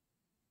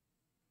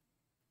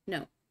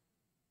 No.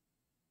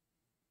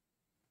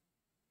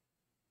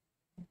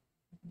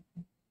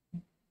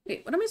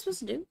 Wait, what am I supposed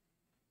to do?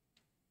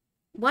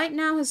 White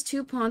now has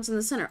 2 pawns in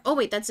the center. Oh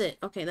wait, that's it.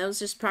 Okay, that was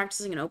just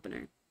practicing an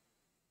opener.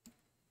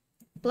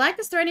 Black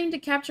is threatening to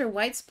capture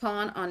white's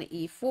pawn on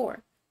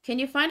e4. Can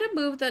you find a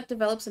move that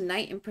develops a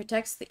knight and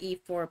protects the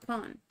e4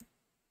 pawn?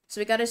 So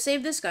we gotta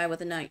save this guy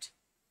with a knight.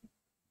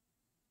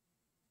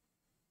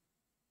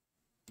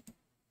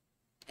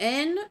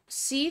 And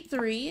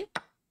c3.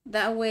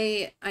 That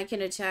way I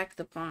can attack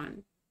the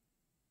pawn.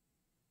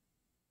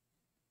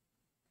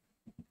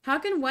 How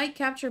can white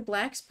capture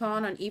black's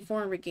pawn on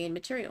e4 and regain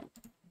material?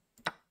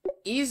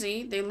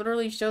 Easy. They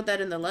literally showed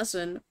that in the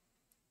lesson.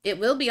 It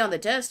will be on the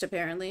test,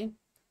 apparently.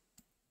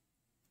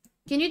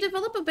 Can you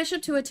develop a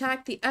bishop to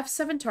attack the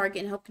f7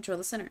 target and help control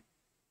the center?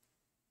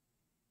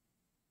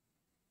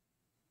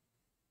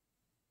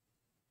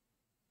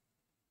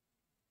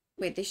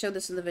 Wait, they showed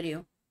this in the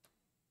video.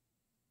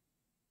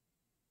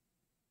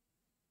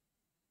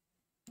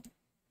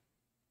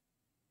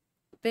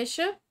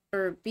 Bishop,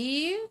 or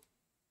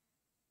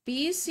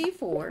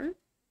c4.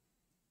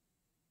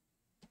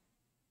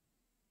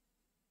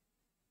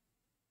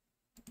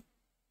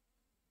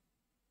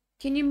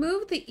 Can you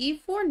move the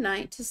e4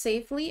 knight to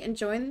safely and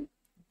join...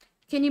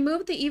 Can you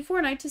move the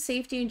e4 knight to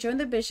safety and join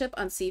the bishop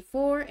on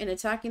c4 in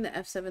attacking the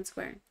f7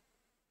 square?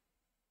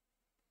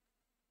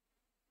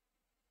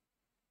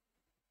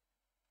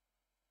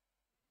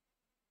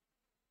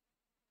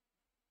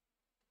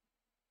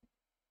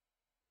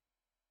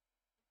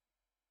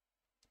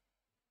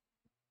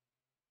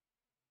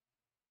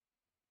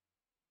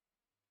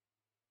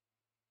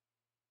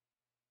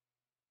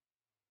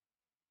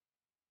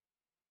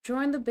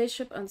 Join the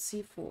bishop on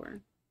c4.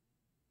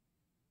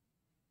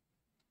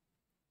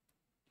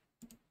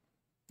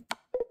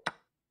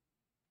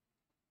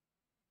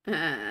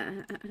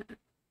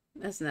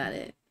 That's not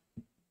it.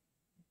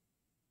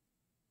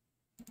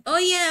 Oh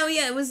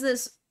yeah, it was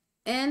this.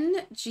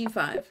 N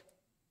g5.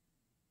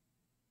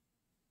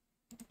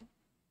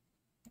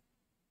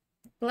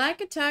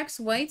 Black attacks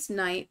white's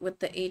knight with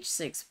the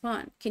h6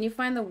 pawn. Can you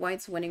find the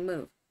white's winning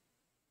move?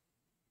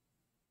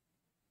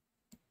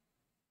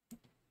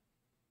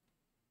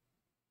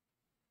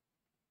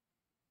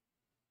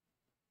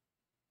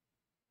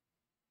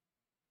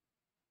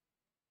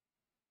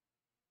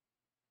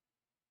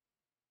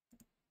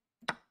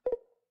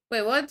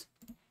 Wait, what?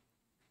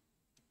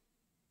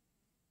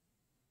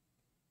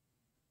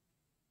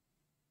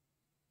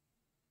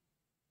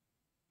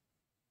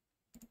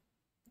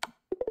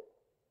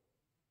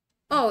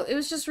 Oh, it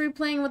was just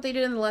replaying what they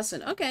did in the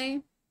lesson.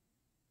 Okay.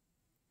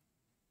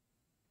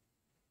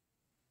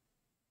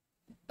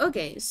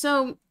 Okay,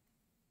 so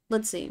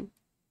let's see.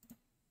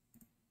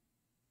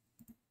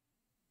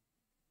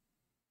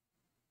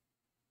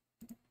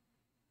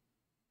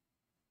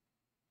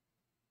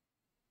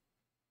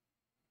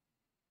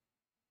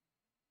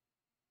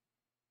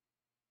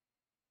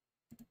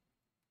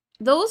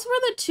 Those were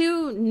the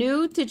 2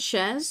 new to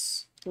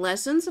chess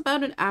lessons,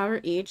 about an hour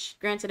each.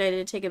 Granted, I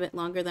did take a bit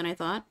longer than I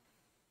thought.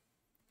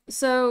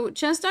 So,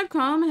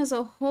 chess.com has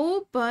a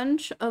whole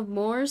bunch of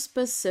more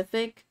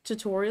specific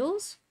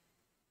tutorials.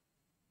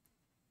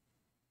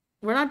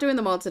 We're not doing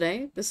them all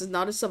today. This is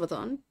not a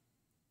subathon.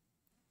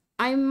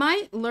 I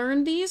might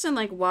learn these and,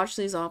 like, watch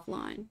these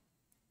offline.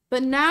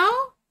 But now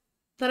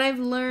that I've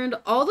learned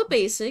all the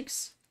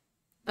basics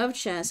of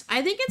chess,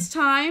 I think it's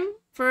time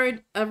for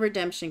a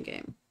redemption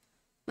game.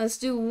 Let's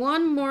do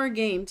one more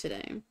game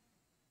today.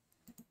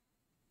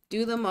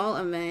 Do them all.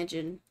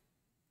 Imagine.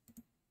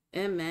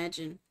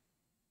 Imagine.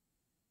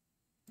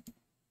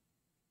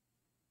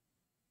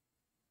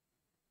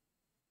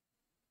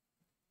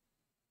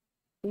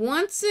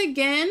 Once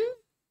again,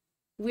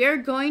 we are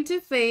going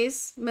to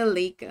face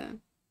Malika.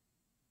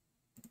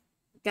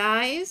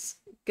 Guys,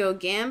 go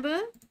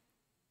Gamba.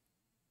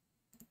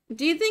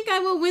 Do you think I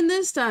will win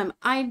this time?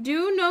 I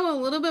do know a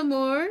little bit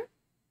more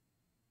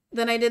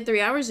than I did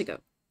 3 hours ago.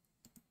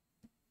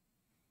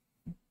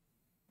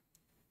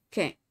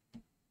 Okay.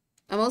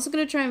 I'm also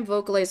going to try and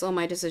vocalize all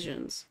my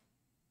decisions.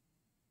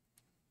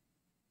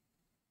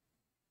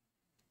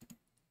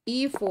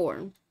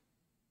 E4.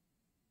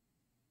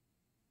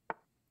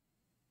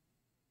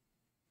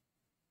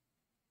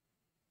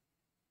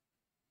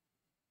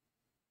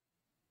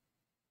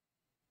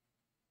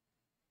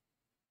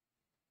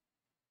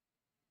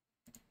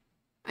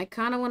 I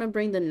kind of want to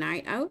bring the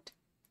knight out.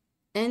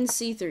 And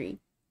c3.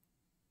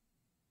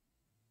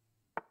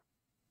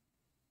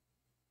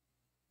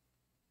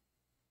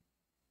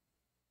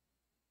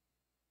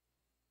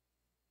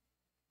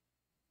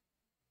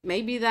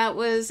 Maybe that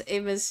was a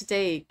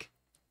mistake.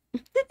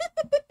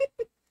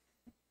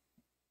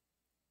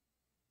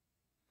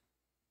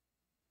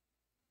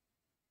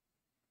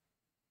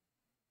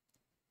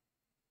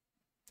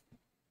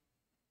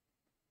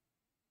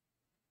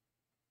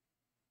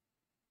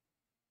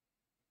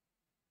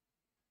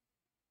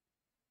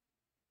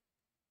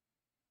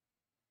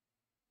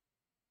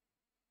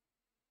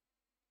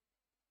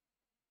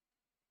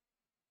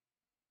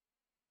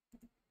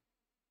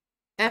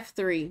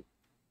 F3.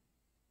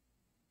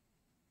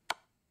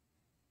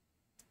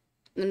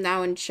 I'm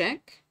now in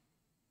check.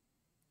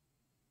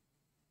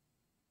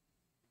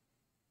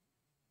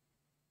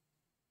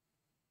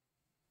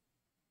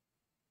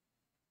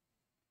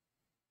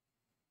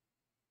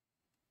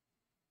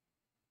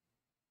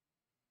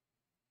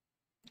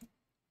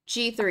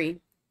 G3.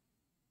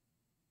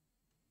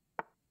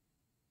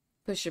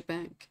 Push it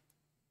back.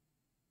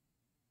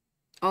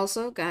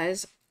 Also,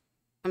 guys,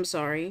 I'm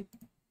sorry,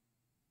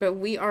 but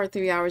we are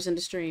 3 hours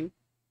into stream.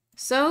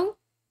 So,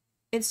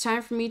 it's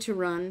time for me to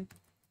run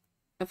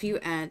a few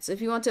ads.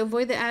 If you want to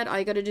avoid the ad, all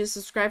you gotta do is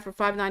subscribe for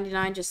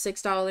 $5.99, just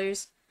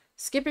 $6.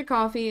 Skip your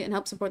coffee and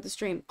help support the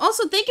stream.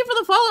 Also, thank you for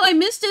the follow. I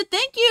missed it.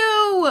 Thank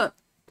you.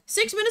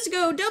 6 minutes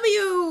ago.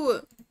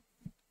 W.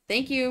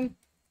 Thank you.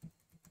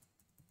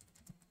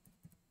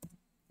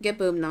 Get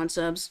boom,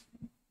 non-subs.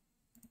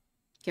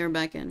 Get her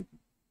back in.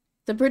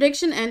 The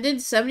prediction ended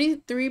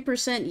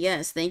 73%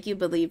 yes. Thank you,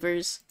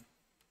 believers.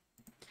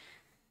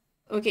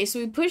 Okay, so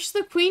we pushed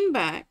the queen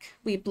back.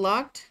 We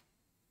blocked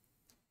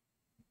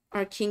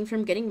our king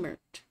from getting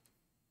murked.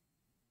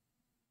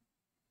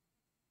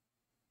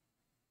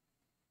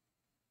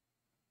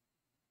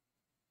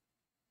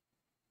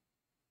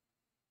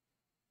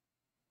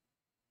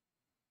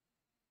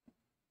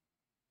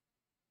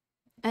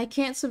 I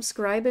can't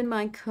subscribe in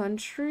my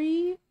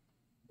country?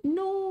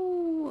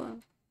 No.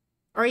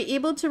 Are you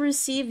able to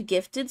receive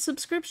gifted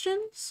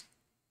subscriptions?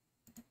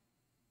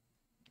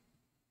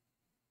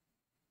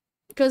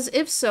 Because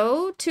if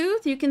so,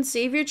 Tooth, you can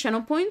save your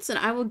channel points and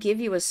I will give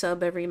you a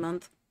sub every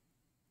month.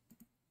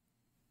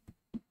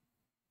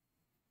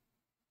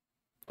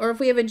 Or if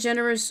we have a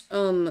generous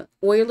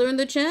oiler in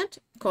the chat,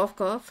 cough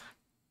cough.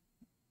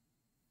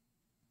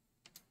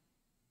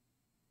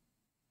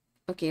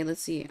 Okay,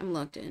 let's see. I'm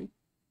logged in.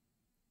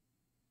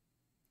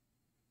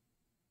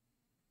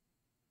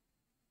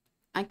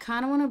 I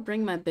kind of want to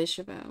bring my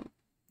bishop out.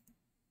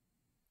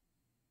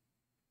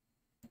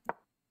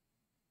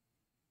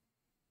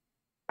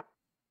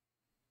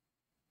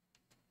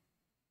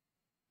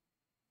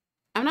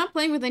 I'm not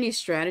playing with any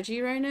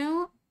strategy right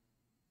now.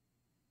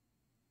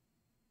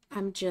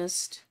 I'm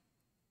just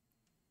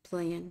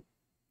playing.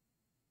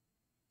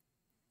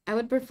 I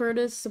would prefer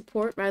to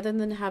support rather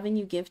than having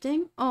you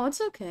gifting. Oh, it's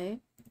okay.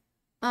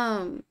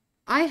 I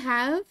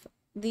have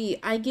the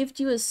I gift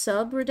you a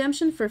sub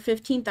redemption for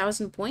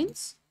 15,000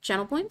 points,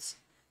 channel points,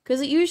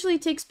 because it usually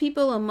takes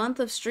people a month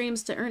of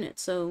streams to earn it.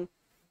 So,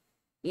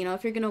 you know,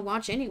 if you're gonna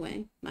watch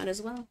anyway, might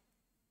as well.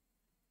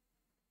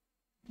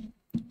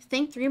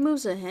 Think 3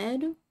 moves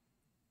ahead.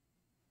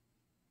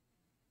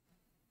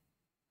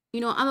 You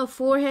know, I'm a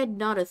 4-head,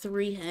 not a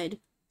 3-head,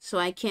 so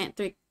I can't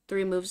think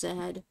 3 moves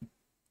ahead.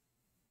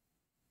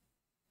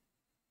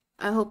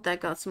 I hope that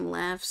got some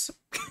laughs.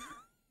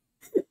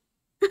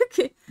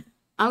 Okay,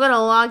 I'm gonna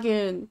log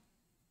in.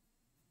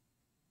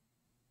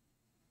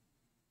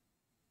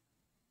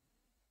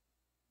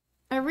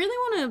 I really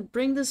want to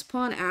bring this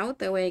pawn out,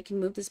 that way I can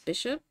move this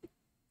bishop.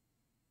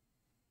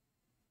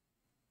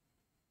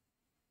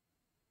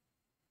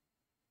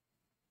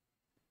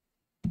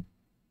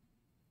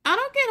 I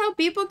don't get how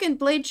people can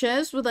play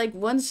chess with like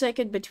 1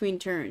 second between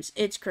turns.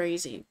 It's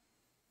crazy.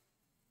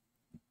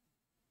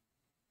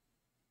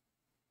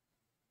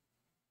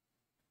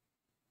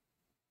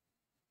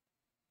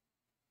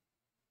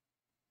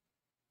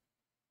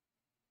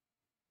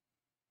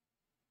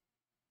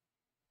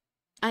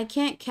 I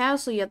can't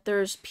castle yet.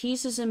 There's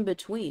pieces in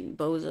between,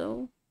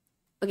 bozo.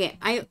 Okay,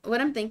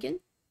 what I'm thinking.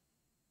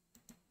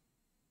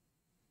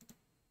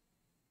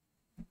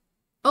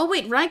 Oh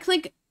wait, right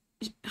click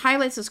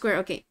highlights the square.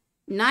 Okay,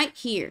 knight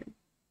here.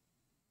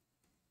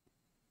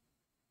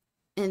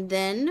 And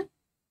then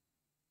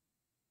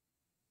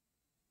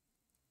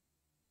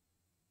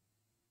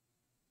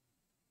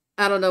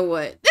I don't know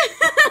what.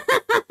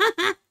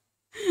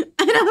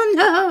 I don't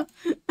know.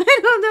 I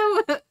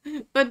don't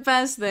know what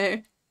passed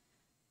there.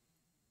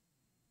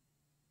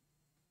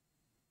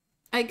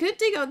 I could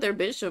take out their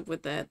bishop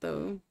with that,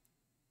 though.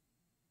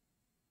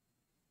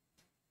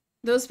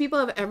 Those people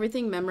have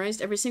everything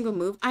memorized, every single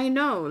move. I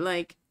know,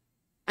 like,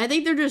 I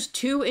think they're just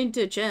too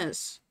into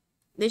chess.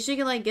 They should,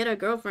 like, get a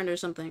girlfriend or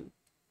something.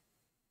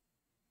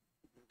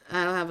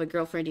 I don't have a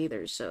girlfriend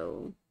either,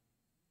 so...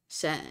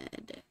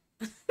 sad.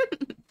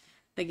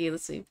 Okay,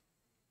 let's see.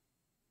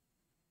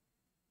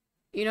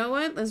 You know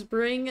what? Let's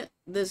bring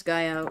this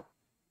guy out.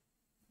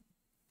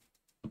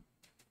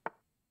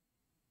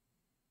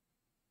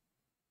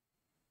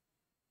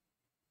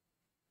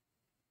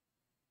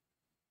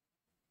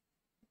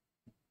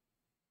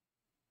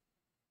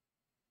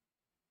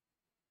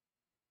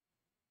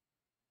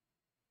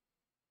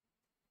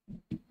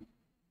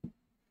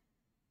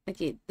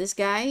 Okay, this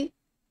guy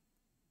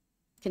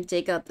can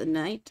take out the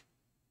knight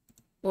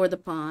or the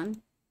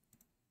pawn.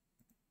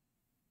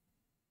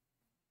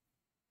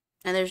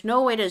 And there's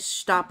no way to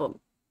stop him.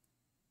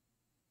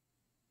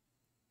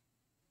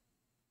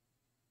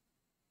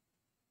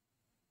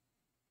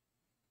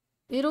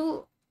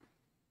 It'll...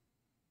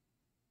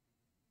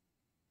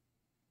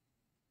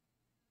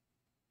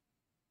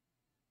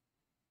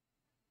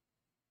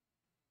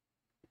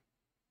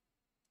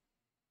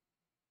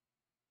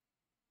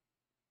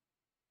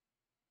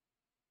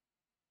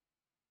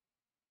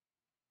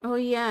 Oh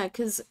yeah,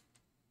 because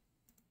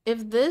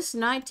if this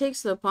knight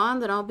takes the pawn,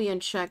 then I'll be in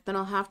check. Then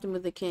I'll have to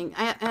move the king.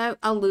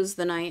 I'll lose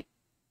the knight.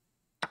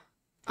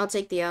 I'll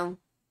take the L.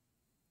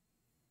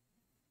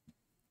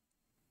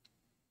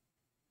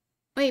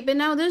 Wait, but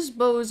now this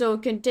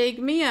bozo can take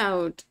me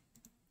out.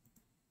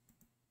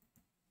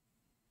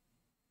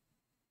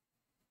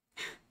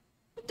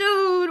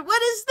 Dude,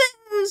 what is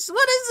this?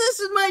 What is this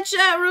in my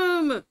chat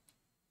room?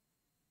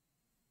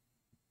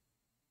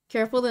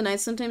 Careful, the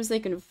knights, sometimes they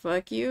can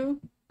fuck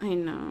you. I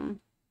know.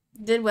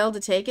 Did well to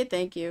take it,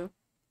 thank you.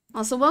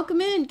 Also, welcome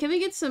in. Can we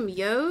get some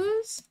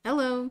yos?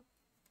 Hello.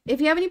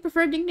 If you have any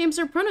preferred nicknames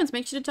or pronouns,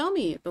 make sure to tell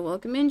me. But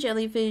welcome in,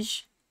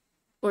 jellyfish.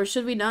 Or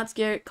should we not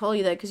call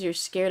you that because you're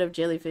scared of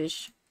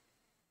jellyfish?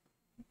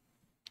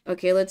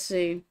 Okay, let's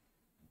see.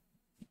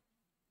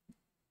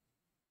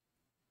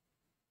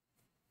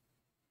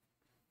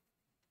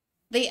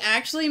 They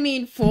actually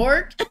mean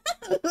fork?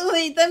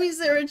 Wait, that means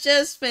they're a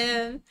chess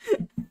fan.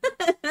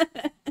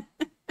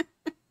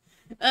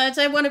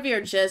 Type 1 if you're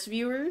a chess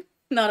viewer,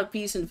 not a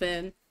Peace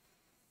fan.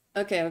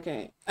 Okay,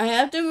 okay. I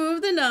have to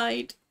move the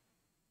knight.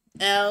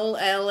 L,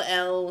 L,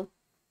 L.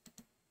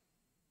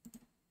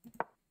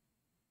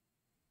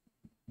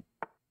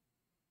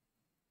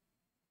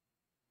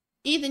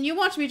 Ethan, you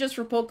watch me just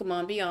for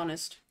Pokemon, be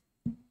honest.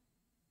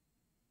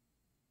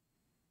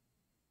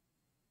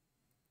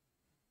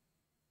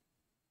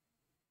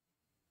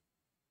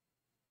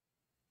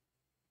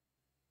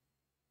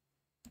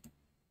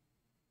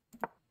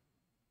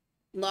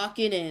 Lock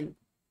it in.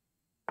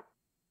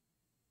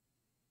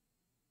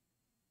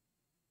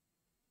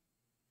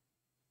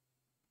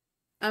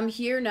 I'm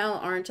here now,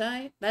 aren't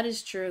I? That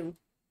is true.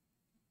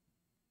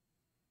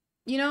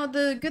 You know,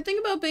 the good thing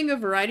about being a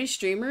variety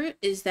streamer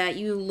is that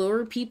you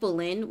lure people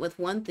in with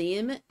one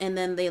theme, and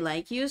then they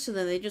like you, so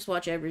then they just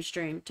watch every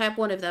stream. Type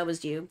 1 if that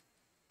was you.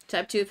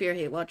 Type 2 if you're a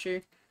hate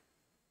watcher.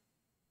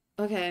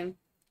 Okay.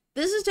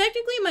 This is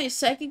technically my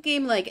second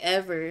game, like,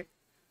 ever.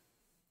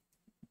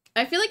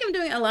 I feel like I'm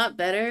doing a lot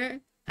better.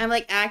 I'm,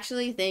 like,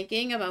 actually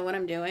thinking about what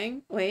I'm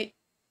doing. Wait.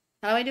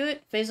 How do I do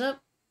it? Phase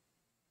up?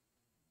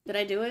 Did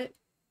I do it?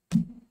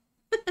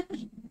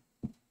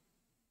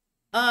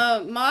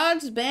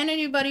 Mods, ban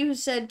anybody who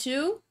said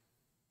 2.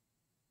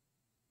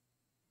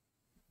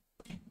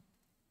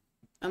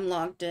 I'm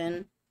logged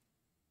in.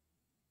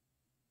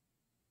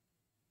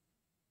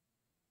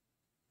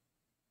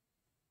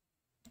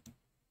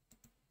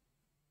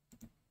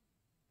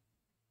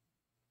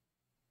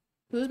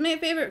 Who's my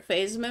favorite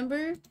FaZe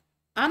member?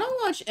 I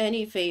don't watch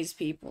any FaZe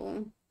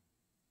people.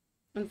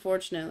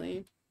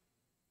 Unfortunately.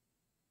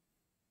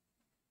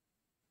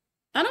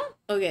 I don't...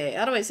 Okay,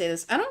 how do I say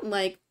this? I don't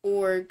like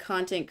org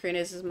content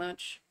creators as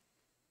much.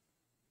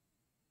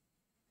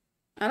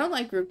 I don't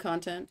like group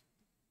content.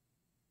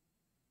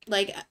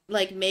 Like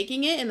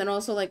making it and then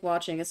also, like,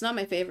 watching. It's not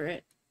my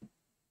favorite.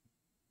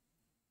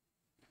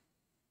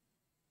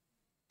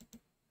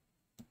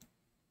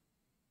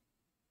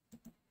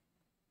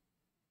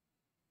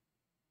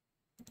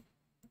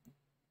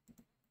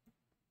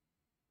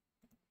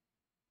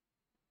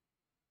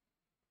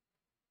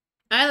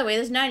 Either way,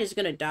 this knight is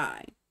gonna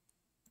die.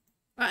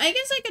 I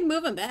guess I can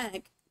move him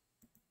back.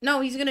 No,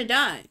 he's gonna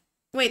die.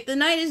 Wait, the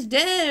knight is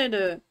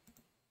dead!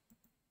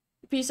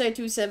 Peace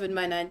I-27,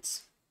 my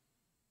knights.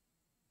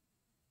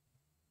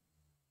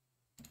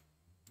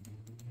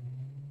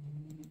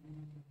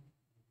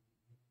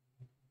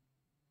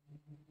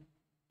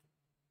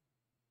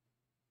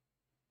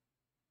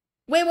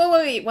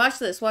 Wait. Watch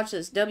this.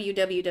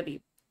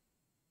 WWW.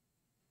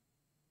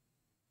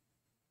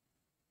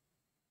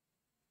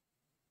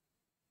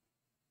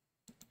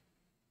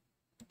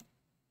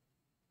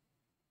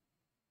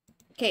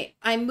 Okay,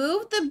 I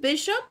moved the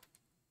bishop.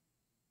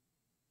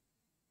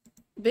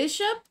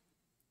 Bishop,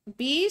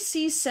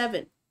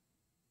 BC7.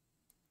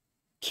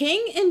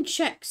 King in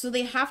check, so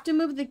they have to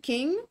move the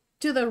king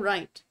to the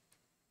right.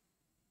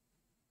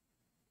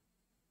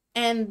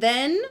 And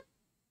then...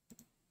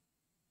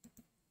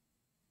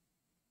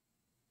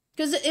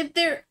 Because if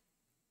they're...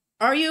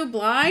 Are you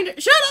blind?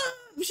 Shut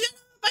up! Shut up!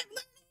 I'm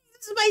learning!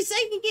 This is my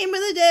second game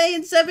of the day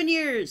in 7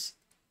 years.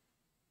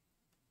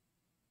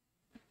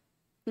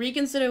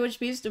 Reconsider which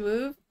piece to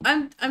move.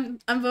 I'm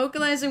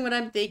vocalizing what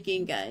I'm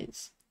thinking,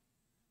 guys.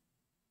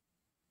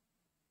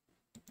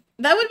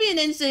 That would be an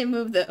insane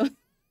move, though.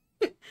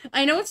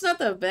 I know it's not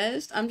the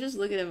best. I'm just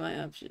looking at my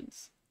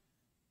options.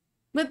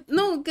 But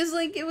no, because,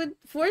 like, it would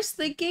force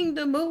the king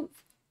to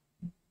move.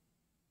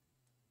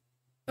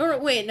 Or,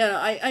 wait, no.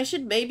 I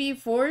should maybe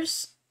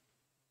force...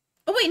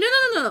 Oh, wait,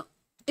 no.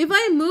 If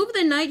I move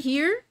the knight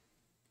here,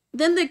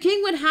 then the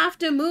king would have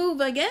to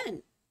move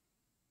again.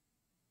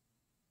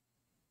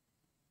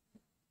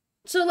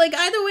 So, like,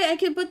 either way, I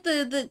can put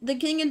the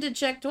king into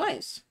check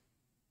twice.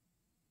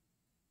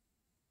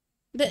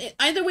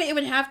 Either way, it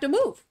would have to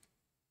move.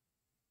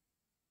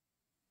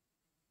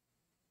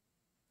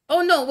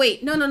 Oh, no,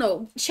 wait.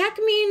 No. Check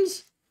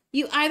means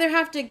you either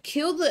have to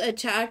kill the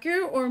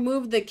attacker or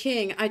move the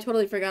king. I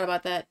totally forgot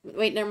about that.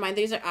 Wait, never mind.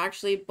 These are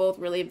actually both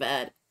really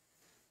bad.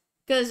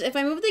 Because if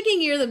I move the king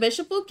here, the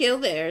bishop will kill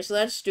there, so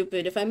that's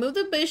stupid. If I move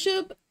the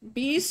bishop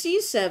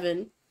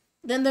bc7,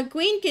 then the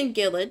queen can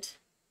kill it.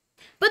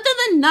 But then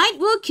the knight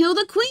will kill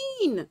the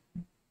queen!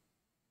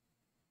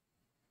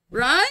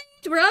 Right?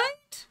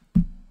 Right?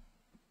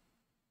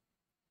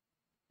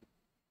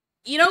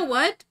 You know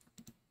what?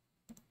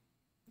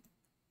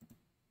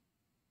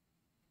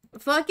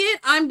 Fuck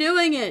it, I'm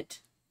doing it.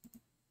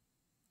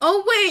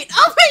 Oh wait,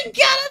 oh my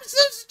god, I'm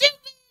so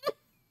stupid!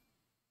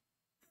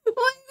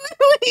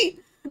 Wait.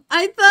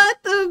 I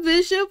thought the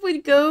bishop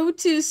would go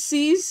to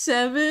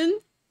c7,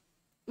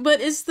 but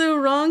it's the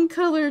wrong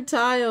color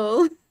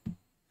tile.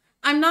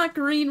 I'm not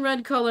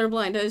green-red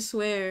colorblind, I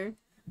swear.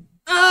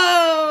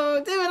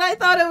 Oh, dude, I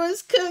thought it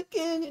was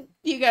cooking.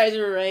 You guys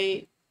were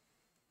right.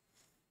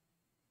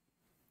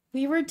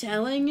 We were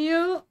telling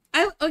you.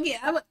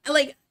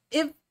 Like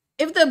if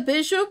the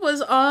bishop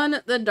was on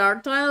the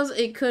dark tiles,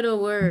 it could have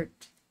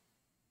worked.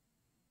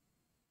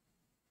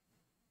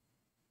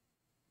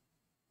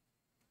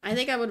 I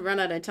think I would run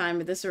out of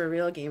time if this were a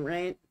real game,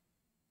 right?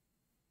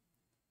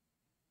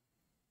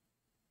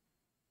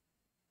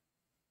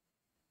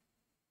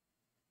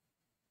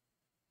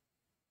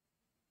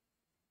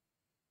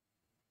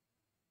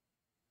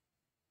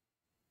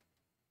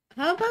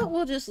 How about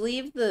we'll just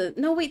leave the...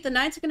 No, wait, the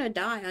knight's gonna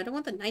die. I don't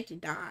want the knight to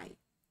die.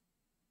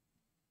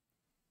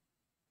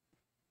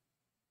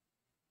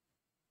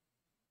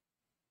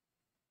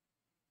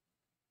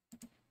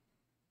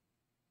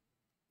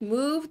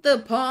 Move the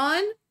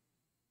pawn?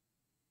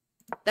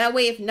 That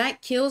way if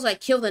knight kills, I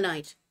kill the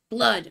knight.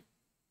 Blood.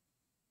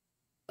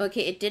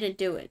 Okay, it didn't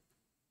do it.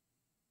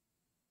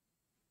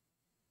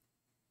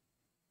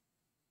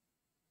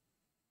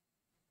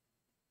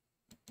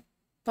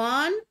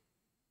 Pawn?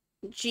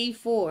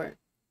 G4.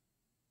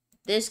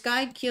 This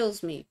guy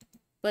kills me.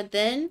 But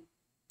then,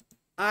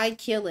 I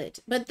kill it.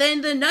 But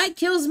then the knight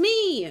kills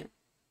me!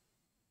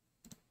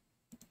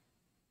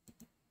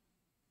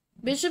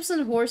 Bishops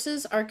and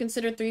horses are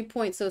considered 3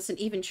 points, so it's an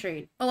even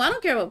trade. Oh, I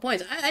don't care about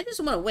points. I just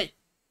want to win.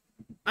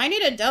 I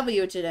need a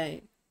W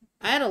today.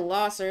 I had a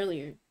loss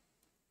earlier.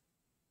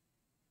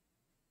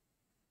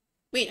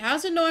 Wait,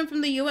 how's it know I'm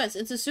from the US?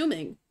 It's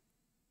assuming.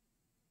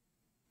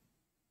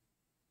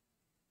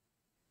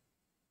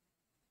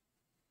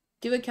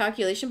 Do a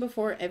calculation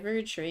before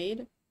every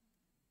trade?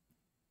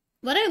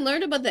 What I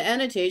learned about the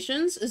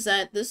annotations is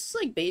that this is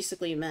like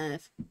basically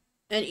math.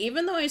 And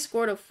even though I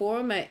scored a 4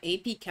 on my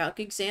AP Calc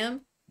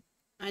exam,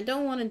 I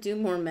don't want to do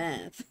more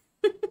math.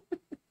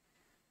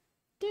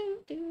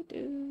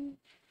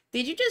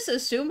 Did you just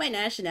assume my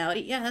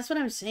nationality? Yeah, that's what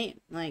I'm saying.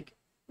 Like,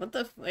 what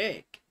the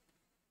frick?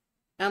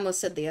 I almost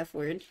said the F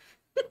word.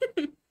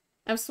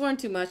 I've sworn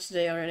too much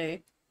today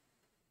already.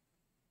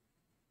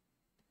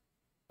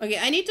 Okay,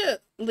 I need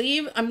to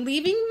leave. I'm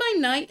leaving my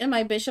knight and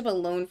my bishop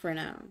alone for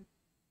now.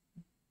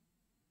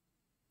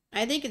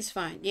 I think it's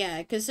fine. Yeah,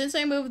 because since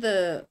I moved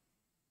the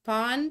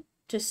pawn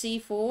to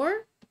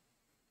c4,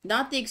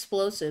 not the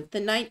explosive. The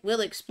knight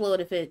will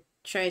explode if it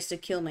tries to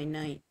kill my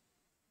knight.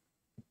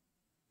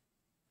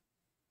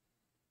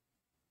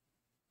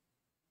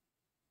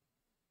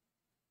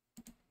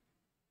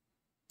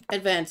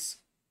 Advance.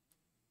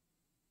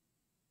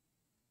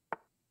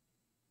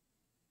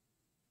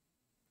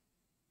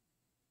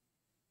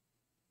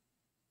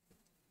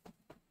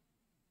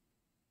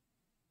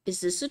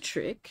 Is this a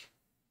trick?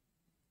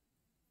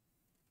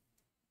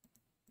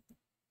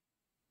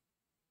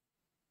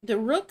 The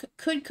rook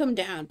could come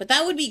down, but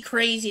that would be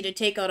crazy to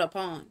take out a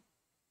pawn.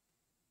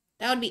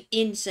 That would be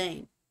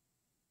insane.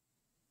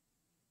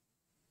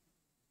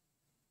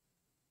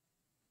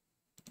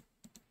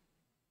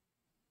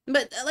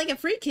 But, like, a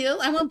free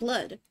kill? I want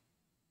blood.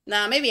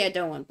 Nah, maybe I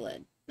don't want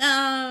blood.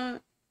 Nah.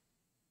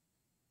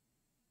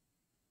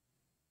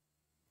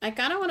 I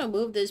kind of want to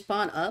move this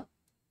pawn up.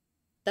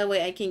 That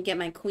way I can get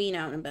my queen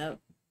out and about.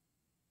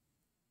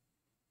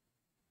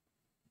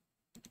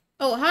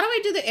 Oh, how do I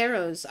do the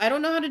arrows? I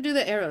don't know how to do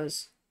the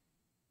arrows.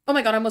 Oh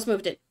my god, I almost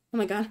moved it. Oh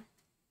my god.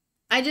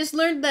 I just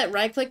learned that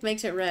right click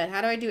makes it red.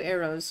 How do I do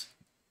arrows?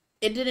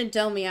 It didn't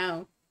tell me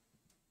how.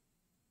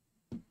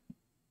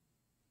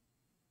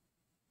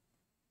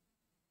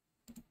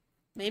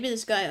 Maybe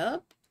this guy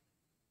up?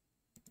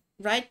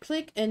 Right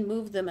click and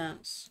move the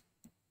mouse.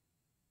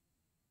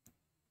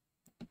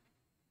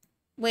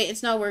 Wait,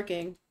 it's not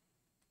working.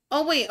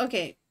 Oh wait,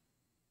 okay.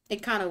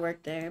 It kind of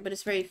worked there, but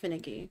it's very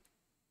finicky.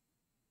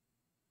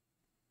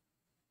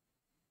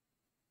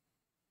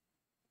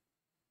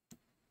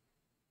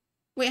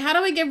 Wait, how do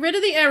I get rid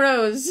of the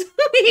arrows?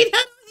 Wait,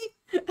 how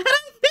do I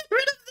get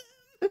rid of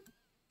them?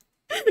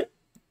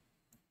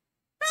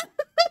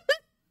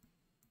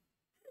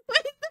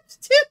 Wait, there's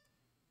two.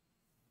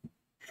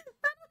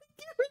 How do I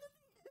get rid of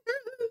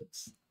the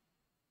arrows?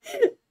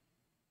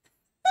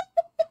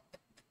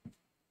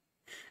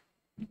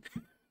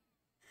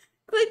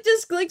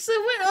 Just click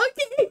somewhere.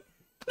 Okay.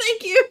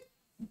 Thank you.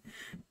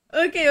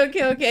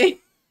 Okay.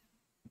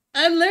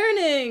 I'm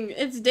learning.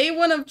 It's day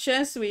 1 of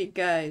chess week,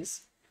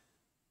 guys.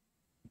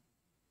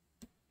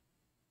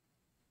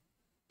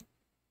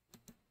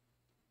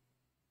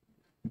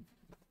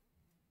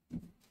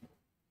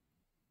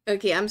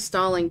 Okay, I'm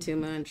stalling too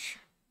much.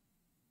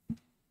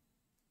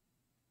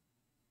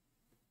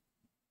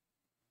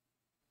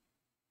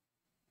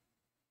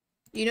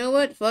 You know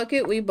what? Fuck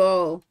it, we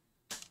ball.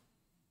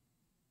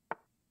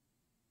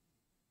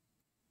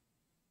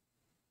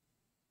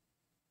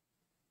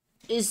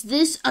 Is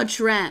this a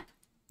trap?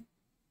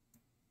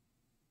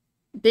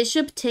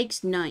 Bishop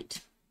takes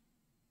knight.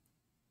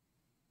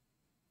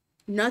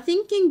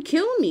 Nothing can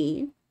kill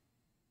me.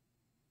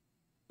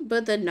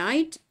 But the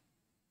knight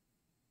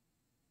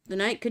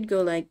could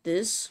go like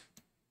this.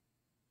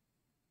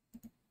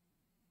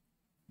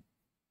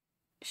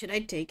 Should I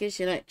take it?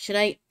 Should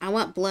I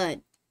want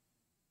blood.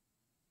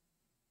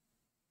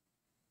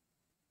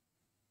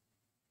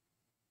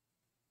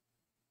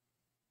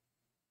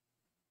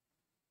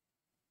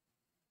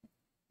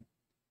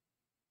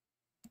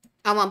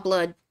 I want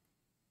blood.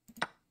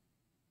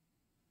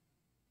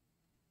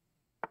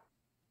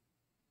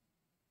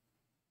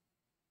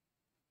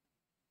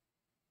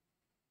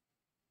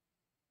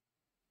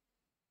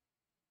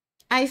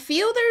 I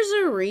feel there's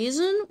a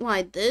reason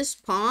why this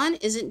pawn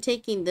isn't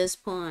taking this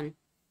pawn.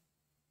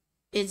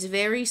 It's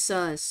very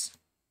sus.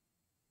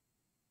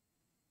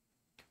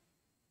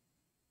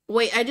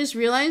 Wait, I just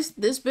realized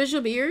this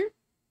bishop here.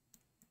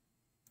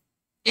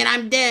 And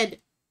I'm dead.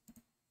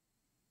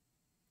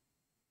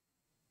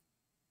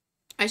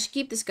 I should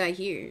keep this guy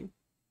here.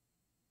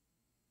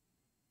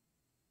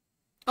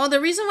 Oh, the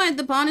reason why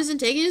the pawn isn't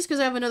taking is because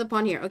I have another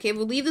pawn here. Okay,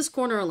 we'll leave this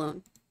corner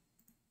alone.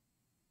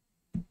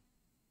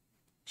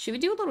 Should we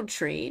do a little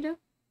trade? If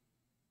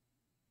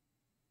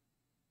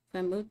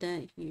I move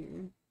that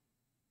here.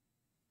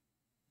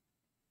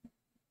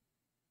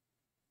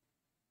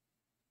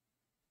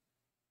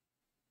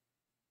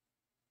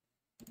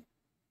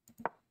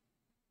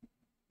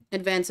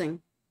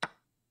 Advancing.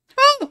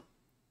 Oh!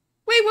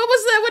 Wait, what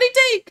was that? What did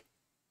he take?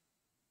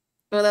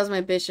 Oh, that was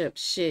my bishop.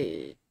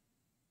 Shit.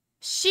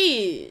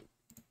 Shit.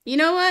 You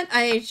know what?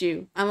 I hate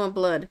you. I want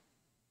blood.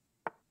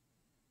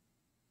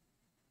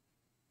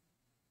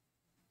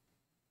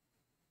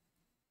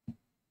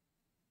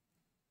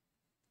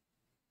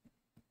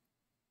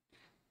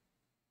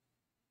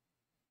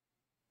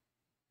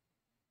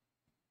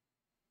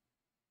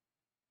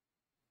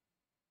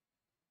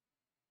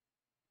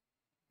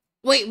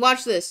 Wait,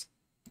 watch this.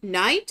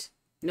 Knight?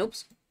 Nope.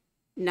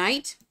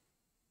 Knight.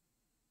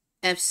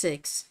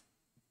 F6.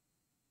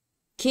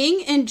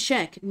 King and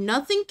check.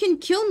 Nothing can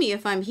kill me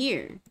if I'm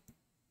here.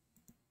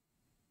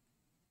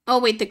 Oh,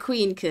 wait, the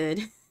queen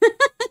could.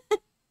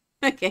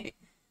 Okay.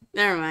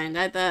 Never mind.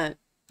 I thought.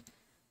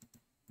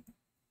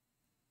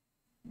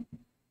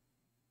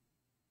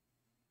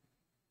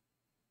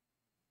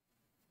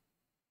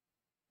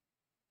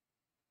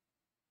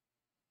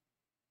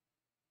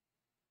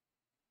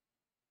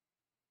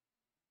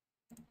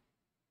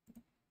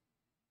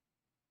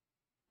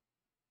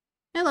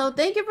 Hello,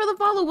 thank you for the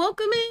follow.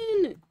 Welcome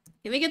in.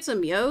 Can we get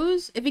some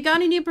yos? If you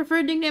got any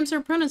preferred nicknames or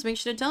pronouns, make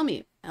sure to tell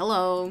me.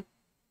 Hello.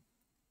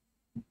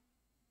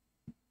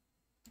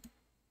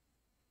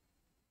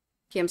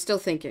 Okay, I'm still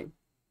thinking.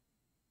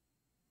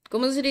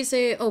 Como se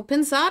dice? Oh,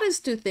 pensar is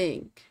to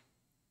think.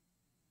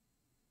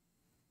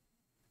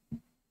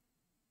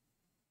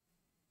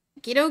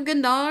 Quiero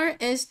ganar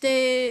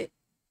este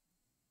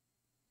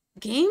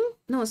game?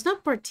 No, it's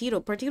not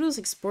partido. Partido is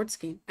like sports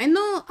game. I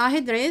know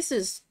ajedrez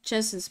is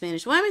chess in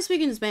Spanish. Why am I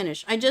speaking in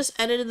Spanish? I just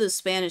edited the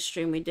Spanish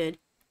stream we did.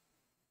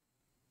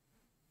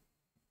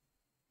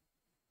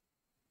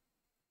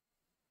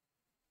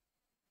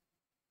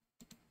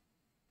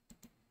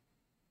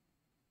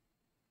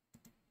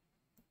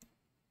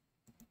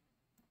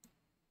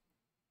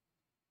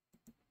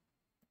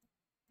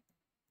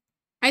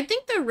 I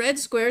think the red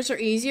squares are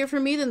easier for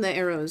me than the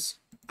arrows.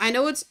 I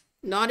know it's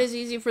not as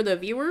easy for the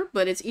viewer,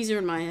 but it's easier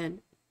in my head.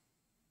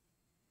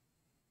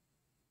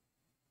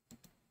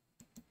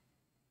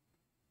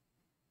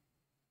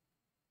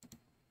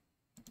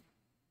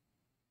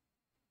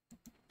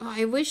 Oh,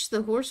 I wish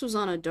the horse was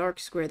on a dark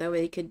square. That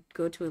way it could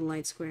go to a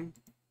light square.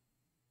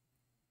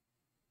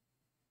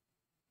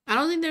 I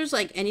don't think there's,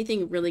 like,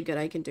 anything really good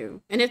I can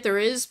do. And if there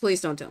is, please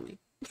don't tell me.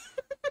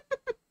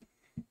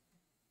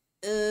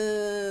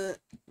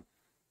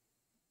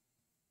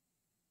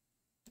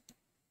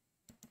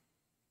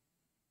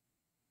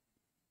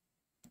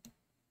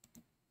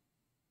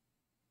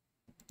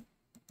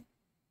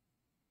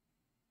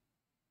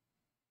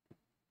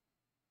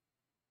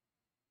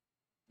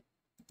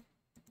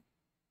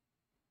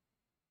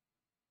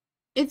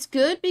 It's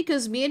good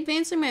because me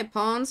advancing my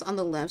pawns on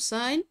the left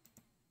side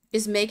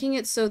is making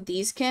it so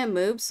these can't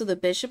move, so the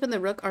bishop and the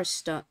rook are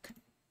stuck.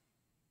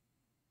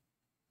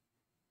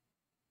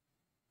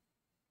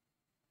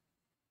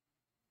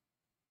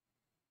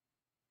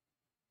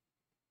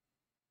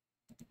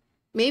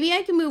 Maybe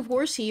I can move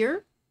horse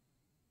here.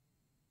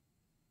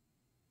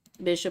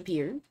 Bishop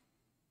here.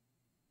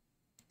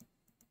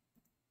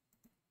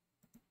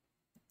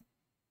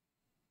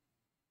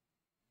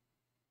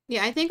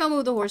 Yeah, I think I'll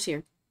move the horse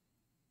here.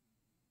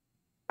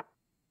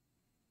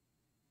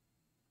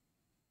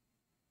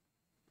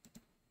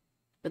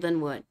 But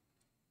then what?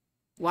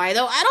 Why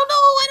though? I don't know.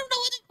 I don't know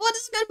what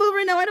does good move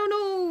right now. I don't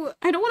know.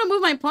 I don't want to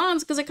move my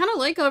pawns because I kind of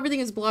like how everything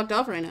is blocked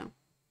off right now.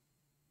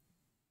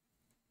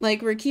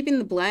 Like, we're keeping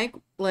the black,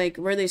 like,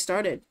 where they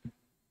started.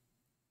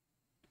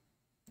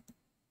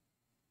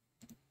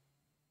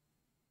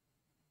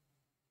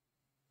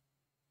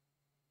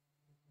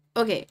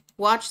 Okay,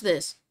 watch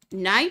this.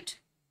 Knight,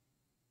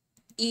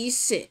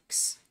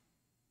 e6.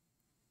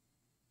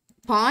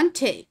 Pawn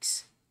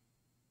takes.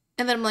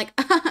 And then I'm like,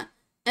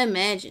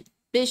 imagine.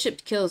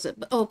 Bishop kills it.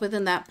 But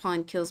then that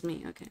pawn kills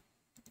me. Okay.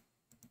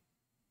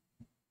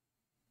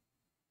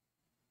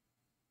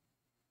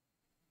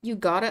 You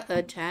gotta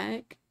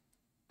attack?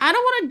 I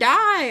don't want to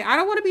die. I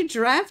don't want to be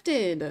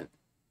drafted.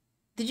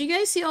 Did you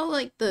guys see all,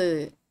 like,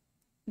 the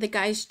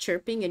guys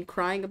chirping and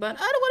crying about,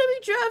 I don't want to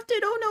be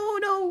drafted. Oh, no, oh,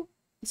 no.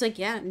 It's like,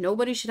 yeah,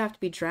 nobody should have to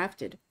be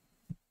drafted.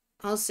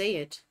 I'll say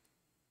it.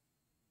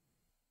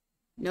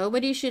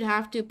 Nobody should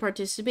have to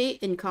participate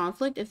in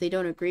conflict if they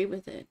don't agree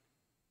with it.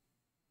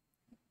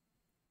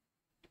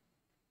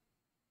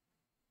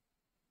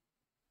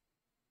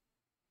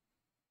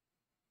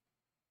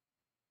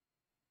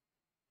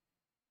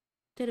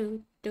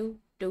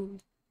 Do-do-do-do.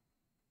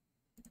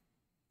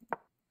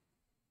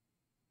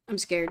 I'm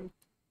scared.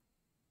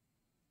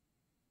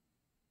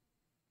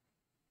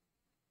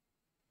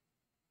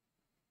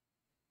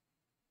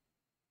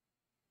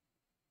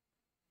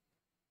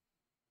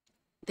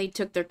 They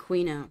took their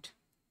queen out.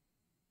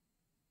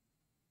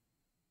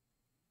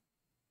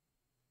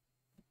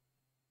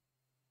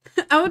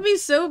 I would be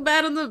so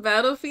bad on the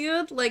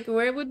battlefield. Like,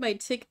 where would my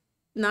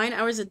 9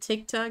 hours of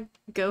TikTok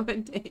go a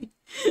day?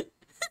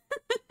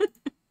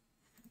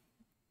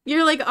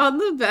 You're, like, on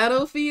the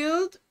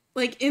battlefield,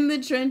 like, in the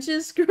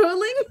trenches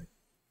scrolling.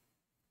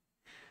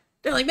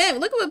 They're like, man,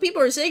 look at what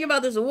people are saying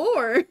about this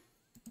war.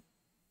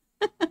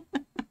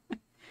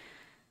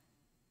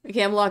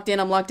 Okay, I'm locked in,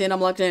 I'm locked in,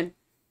 I'm locked in.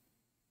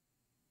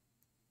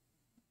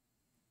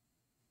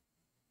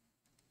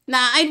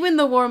 Nah, I'd win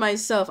the war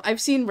myself.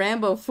 I've seen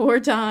Rambo 4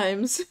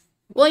 times.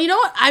 Well, you know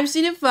what? I've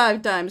seen it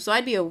 5 times, so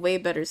I'd be a way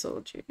better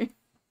soldier.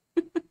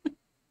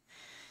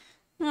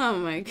 Oh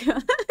my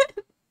god.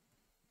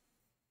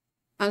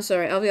 I'm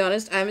sorry, I'll be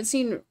honest. I haven't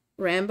seen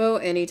Rambo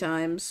any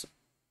times.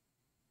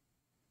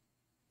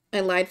 I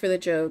lied for the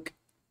joke.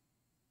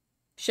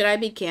 Should I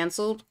be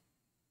cancelled?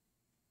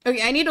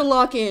 Okay, I need to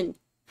lock in.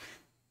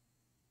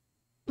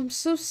 I'm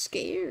so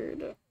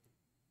scared.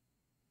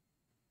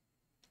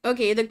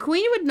 Okay, the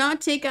queen would not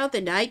take out the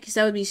knight because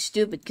that would be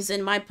stupid, because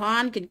then my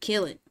pawn could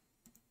kill it.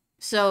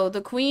 So the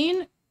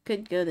queen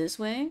could go this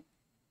way.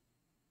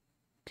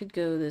 Could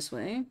go this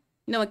way.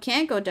 No, it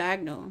can't go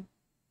diagonal.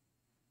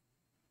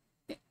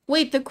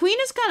 Wait, the queen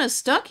is kind of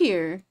stuck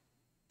here.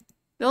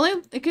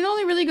 It can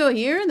only really go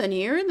here, then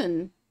here,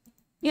 then...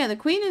 Yeah, the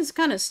queen is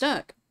kind of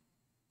stuck.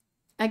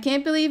 I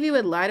can't believe you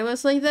would lie to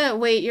us like that.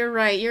 Wait, you're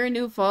right. You're a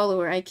new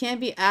follower. I can't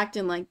be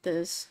acting like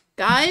this.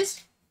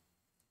 Guys?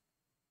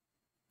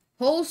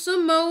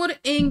 Wholesome mode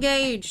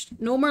engaged.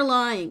 No more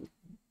lying.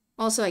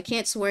 Also, I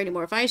can't swear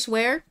anymore. If I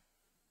swear...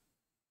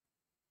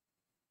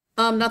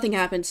 nothing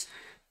happens.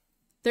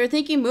 They're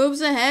thinking moves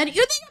ahead.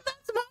 You think I'm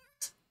that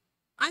smart?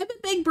 I have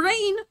a big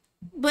brain.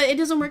 But it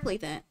doesn't work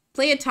like that.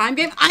 Play a time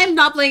game? I am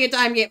not playing a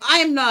time game. I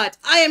am not.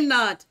 I am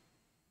not.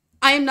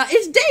 I am not.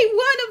 It's day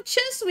 1 of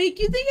chess week.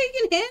 You think I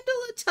can handle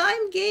a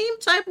time game?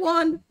 Type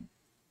 1.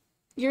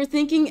 You're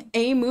thinking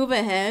a move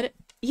ahead?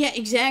 Yeah,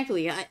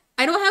 exactly. I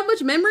don't have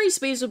much memory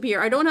space up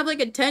here. I don't have like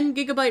a 10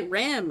 gigabyte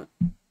RAM.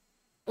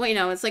 Wait,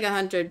 no, it's like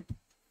 100.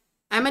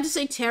 I meant to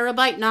say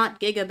terabyte, not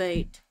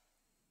gigabyte.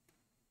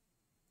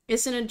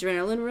 It's an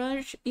adrenaline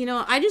rush. You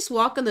know, I just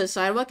walk on the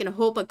sidewalk and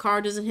hope a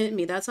car doesn't hit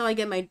me. That's how I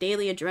get my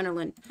daily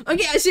adrenaline.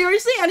 Okay,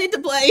 seriously, I need to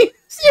play.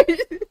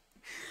 Seriously.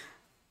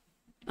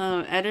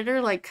 Editor,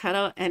 like, cut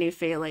out any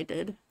fail I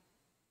did.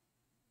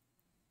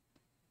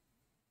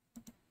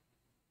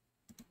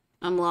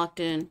 I'm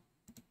locked in.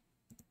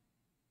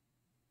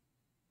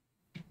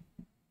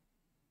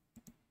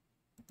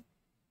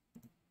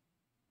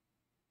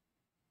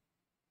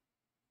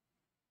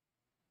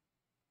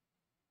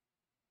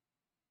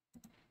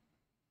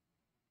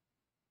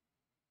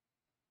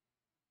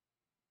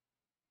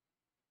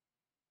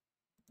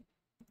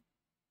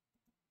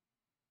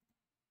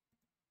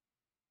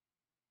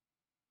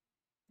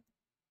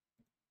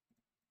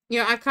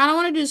 Yeah, I kind of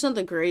want to do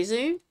something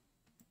crazy.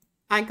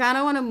 I kind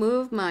of want to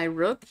move my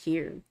rook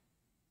here.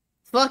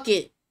 Fuck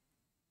it.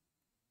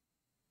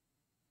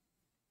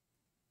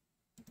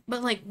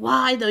 But, like,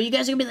 why, though? You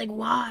guys are gonna be like,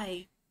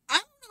 why?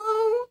 I don't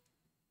know.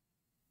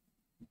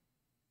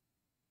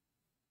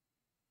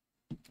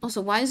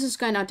 Also, why is this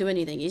guy not doing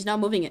anything? He's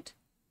not moving it.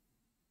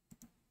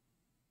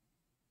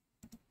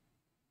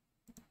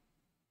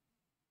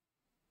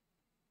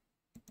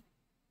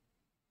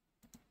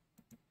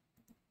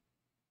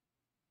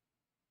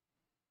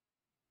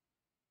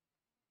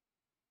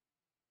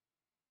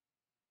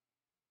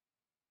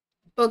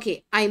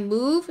 Okay, I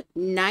move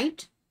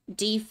knight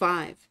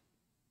d5.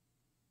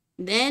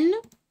 Then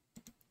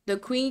the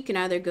queen can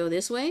either go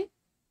this way,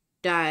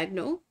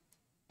 diagonal.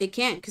 It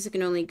can't because it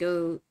can only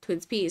go to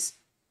its piece.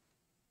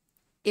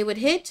 It would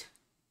hit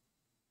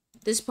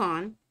this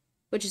pawn,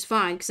 which is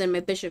fine, because then my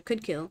bishop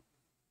could kill.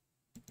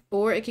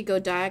 Or it could go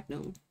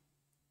diagonal.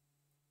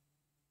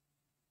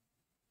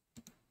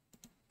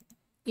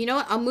 You know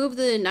what? I'll move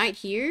the knight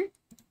here.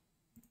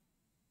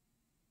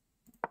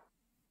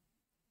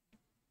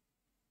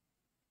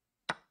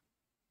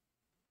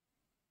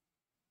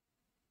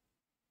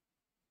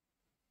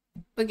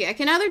 Okay, I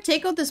can either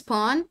take out this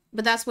pawn,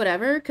 but that's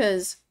whatever,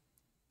 because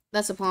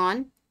that's a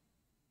pawn.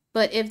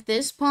 But if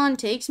this pawn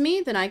takes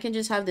me, then I can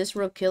just have this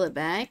rook kill it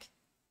back.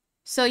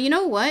 So, you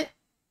know what?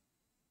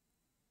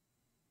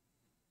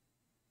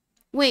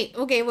 Wait,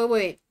 okay,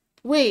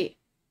 wait.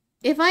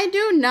 If I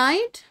do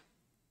knight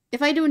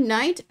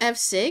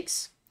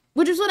f6,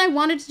 which is what I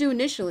wanted to do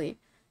initially,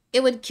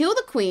 it would kill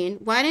the queen.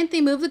 Why didn't they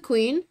move the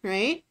queen,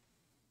 right?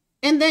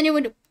 And then it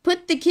would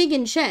put the king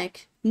in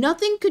check.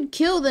 Nothing could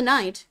kill the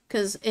knight,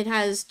 because it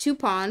has two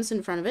pawns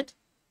in front of it.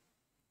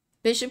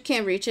 Bishop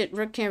can't reach it,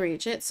 rook can't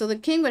reach it, so the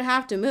king would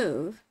have to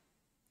move.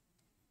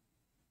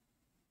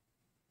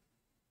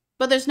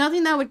 But there's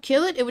nothing that would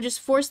kill it, it would just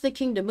force the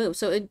king to move,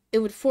 so it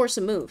would force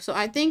a move. So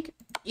I think,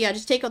 yeah,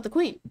 just take out the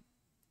queen.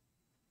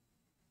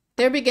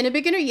 They're beginner?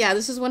 Yeah,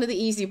 this is one of the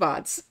easy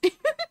bots.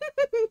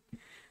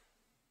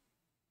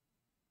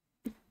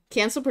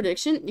 Cancel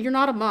prediction? You're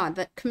not a mod,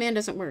 that command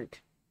doesn't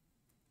work.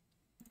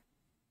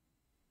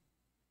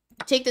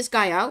 Take this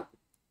guy out.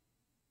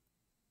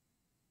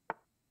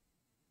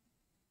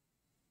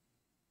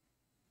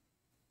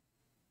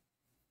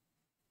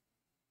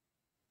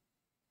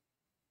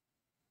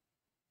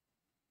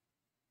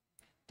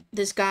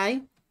 This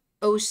guy,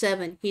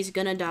 07, he's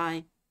gonna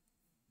die.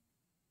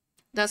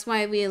 That's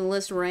why we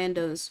enlist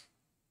randos.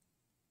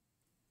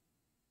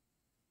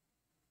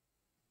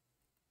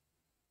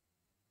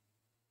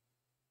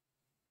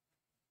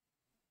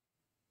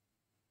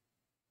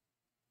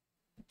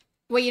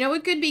 Wait, you know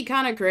what could be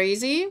kind of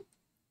crazy?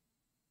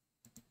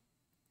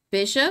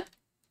 Bishop,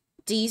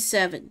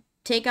 d7.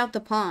 Take out the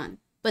pawn.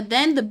 But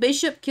then the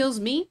bishop kills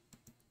me,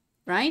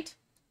 right?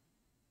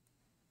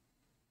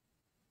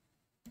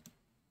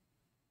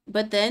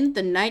 But then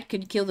the knight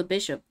could kill the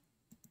bishop.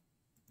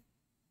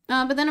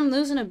 But then I'm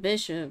losing a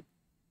bishop.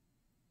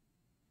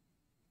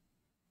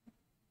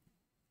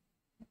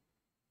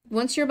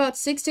 Once you're about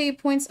 6 to 8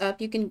 points up,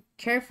 you can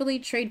carefully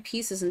trade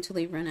pieces until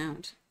they run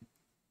out.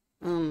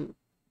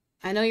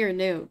 I know you're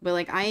new, but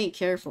like I ain't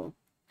careful.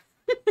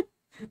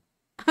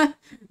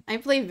 I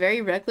play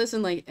very reckless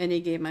in like any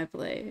game I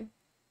play.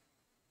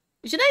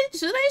 Should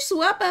I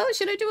swap out?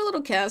 Should I do a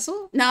little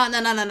castle? Nah.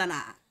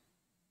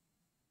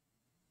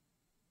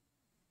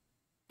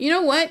 You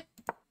know what?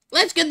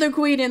 Let's get the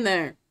queen in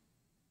there.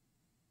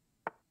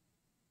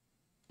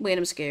 Wait,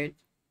 I'm scared.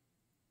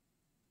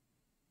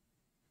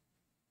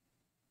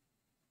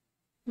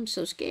 I'm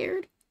so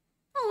scared.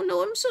 Oh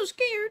no, I'm so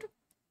scared.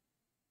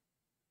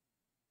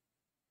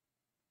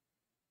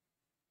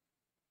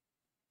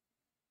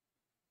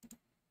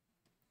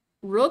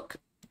 Rook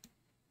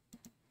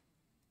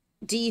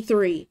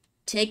d3.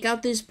 Take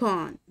out this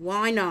pawn.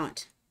 Why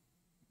not?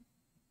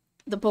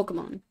 The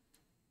Pokemon.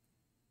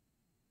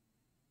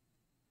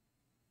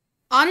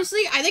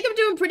 Honestly, I think I'm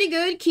doing pretty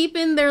good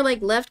keeping their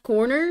like left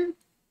corner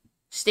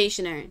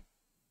stationary.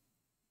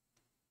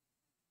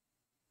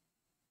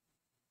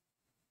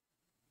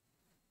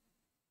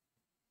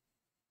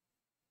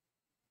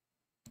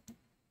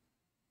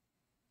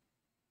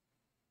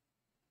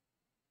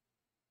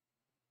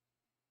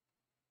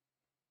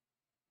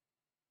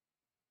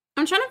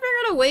 I'm trying to figure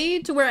out a way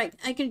to where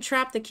I can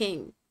trap the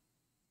king.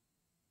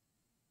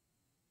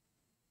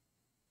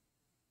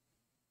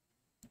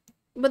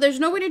 But there's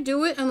no way to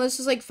do it unless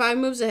it's like 5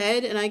 moves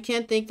ahead, and I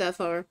can't think that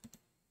far.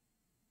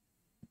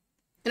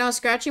 And I was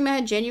scratching my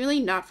head genuinely,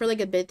 not for like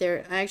a bit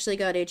there. I actually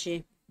got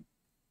itchy.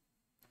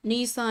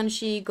 Nissan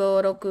Shi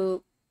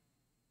Goroku.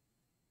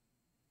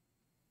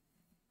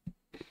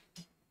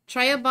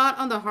 Try a bot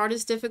on the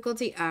hardest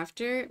difficulty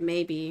after?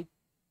 Maybe.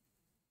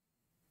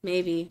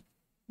 Maybe.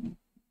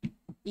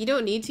 You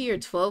don't need to, you're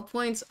 12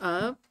 points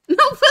up? No,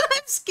 but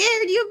I'm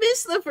scared. You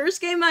missed the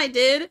first game I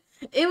did.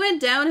 It went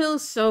downhill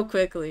so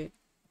quickly.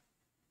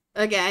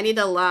 Okay, I need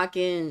to lock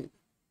in.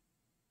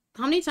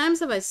 How many times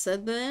have I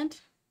said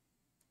that?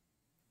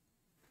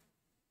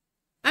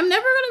 I'm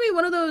never gonna be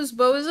one of those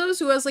bozos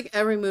who has like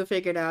every move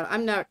figured out.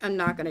 I'm not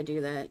gonna do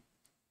that.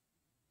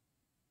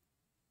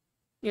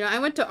 You know, I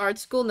went to art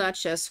school, not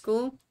chess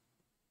school.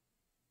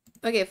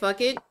 Okay, fuck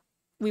it.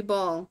 We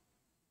ball.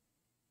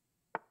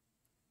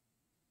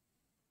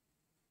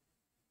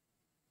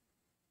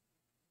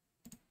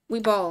 We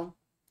ball.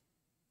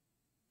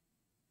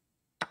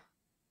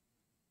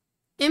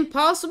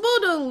 Impossible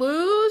to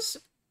lose?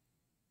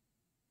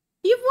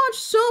 You've watched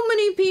so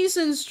many Peace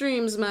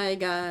streams, my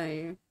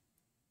guy.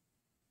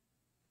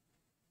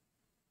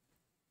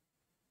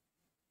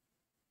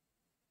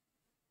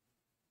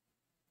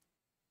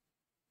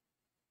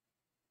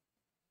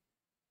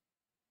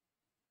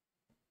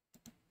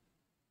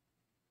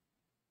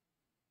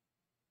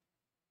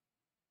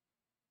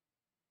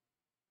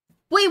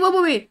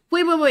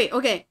 Wait.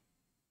 Okay.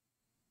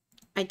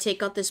 I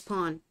take out this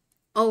pawn.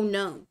 Oh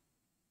no.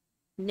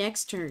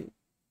 Next turn,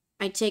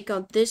 I take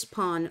out this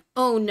pawn.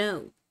 Oh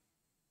no.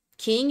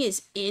 King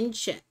is in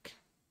check.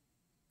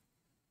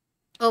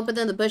 Oh, but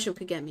then the bishop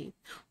could get me.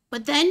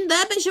 But then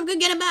the bishop could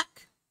get him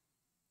back.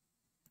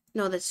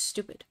 No, that's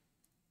stupid.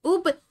 Oh,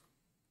 but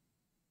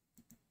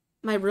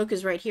my rook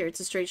is right here. It's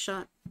a straight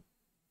shot.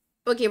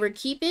 Okay, we're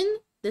keeping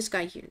this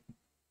guy here.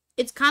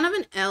 It's kind of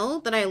an L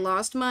that I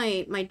lost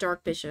my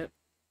dark bishop.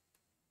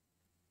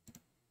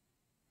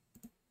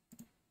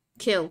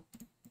 Kill.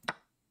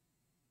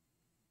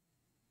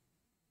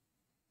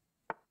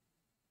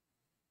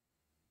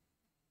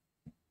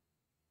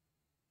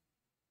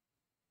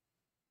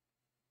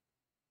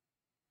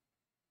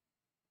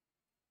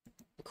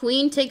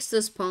 Queen takes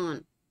this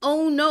pawn.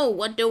 Oh no,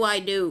 what do I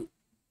do?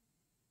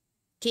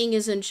 King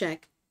is in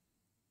check.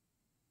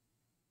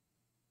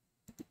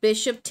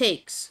 Bishop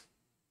takes.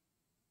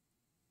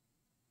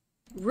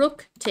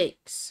 Rook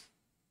takes.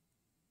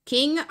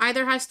 King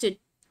either has to...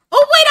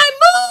 Oh wait,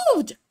 I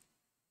moved!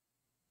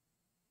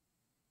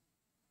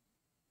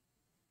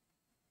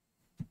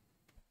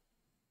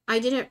 I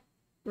didn't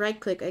right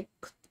click,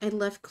 I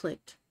left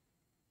clicked.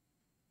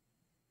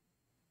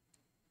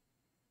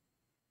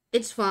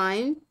 It's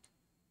fine.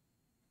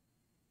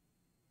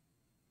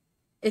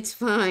 It's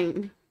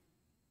fine.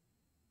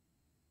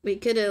 We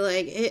could have,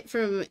 like, hit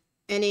from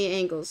any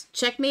angles.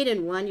 Checkmate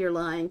in one, you're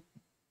lying.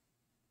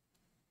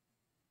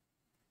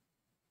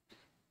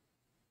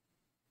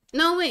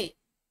 No, wait.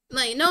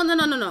 Like,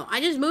 no. I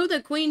just moved the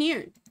queen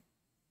here.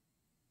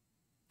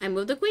 I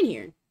moved the queen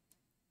here.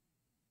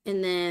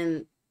 And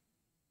then...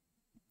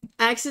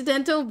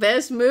 Accidental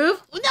best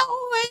move? No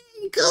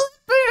way!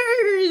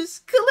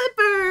 Clippers!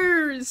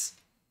 Clippers!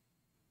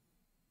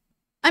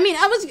 I mean,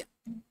 I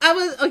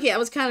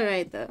was kind of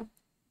right, though.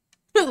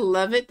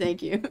 Love it,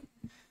 thank you.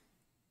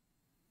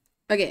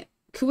 Okay,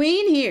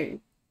 queen here.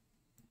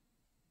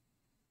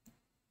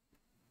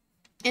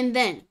 And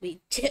then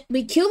we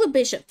kill the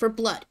bishop for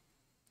blood.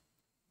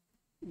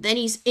 Then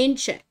he's in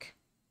check.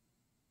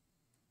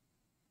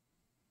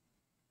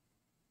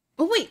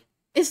 Oh, wait.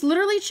 It's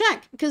literally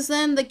check. Because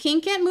then the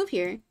king can't move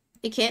here.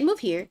 It can't move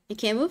here. It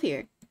can't move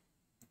here.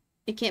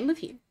 It can't move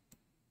here.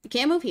 It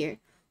can't move here.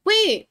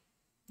 Wait.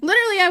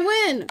 Literally, I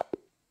win.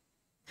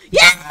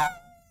 Yes!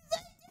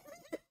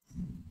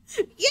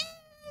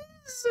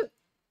 Yes!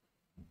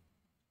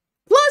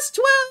 Plus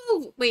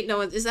 12! Wait,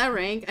 no, is that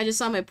rank? I just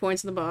saw my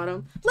points in the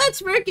bottom.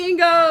 Let's freaking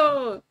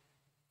go!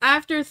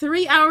 After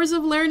 3 hours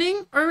of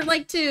learning, or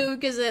like 2,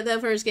 because the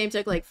first game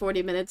took like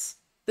 40 minutes.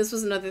 This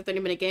was another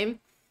 30-minute game.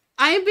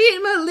 I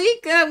beat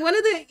Malika, one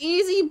of the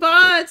easy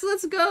bots.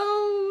 Let's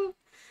go!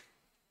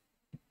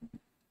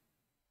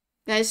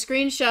 Guys,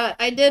 screenshot.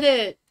 I did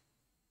it.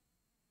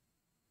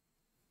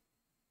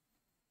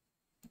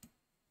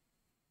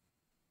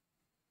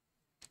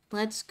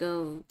 Let's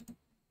go.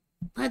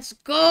 Let's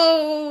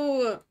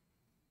go!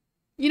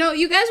 You know,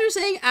 you guys were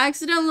saying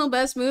accidental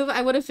best move.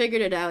 I would have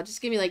figured it out.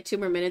 Just give me like 2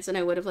 more minutes and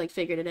I would have like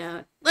figured it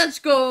out. Let's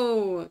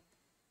go!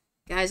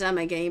 Guys, I'm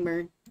a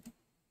gamer.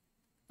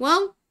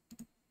 Well,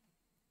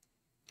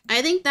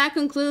 I think that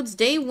concludes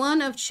day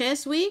 1 of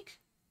Chess Week.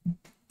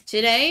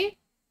 Today,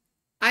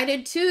 I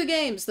did 2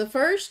 games. The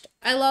first,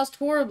 I lost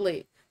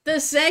horribly. The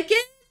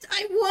second,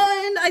 I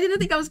won! I didn't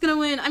think I was gonna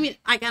win. I mean,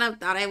 I kind of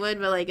thought I would,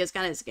 but like, it's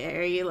kind of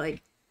scary.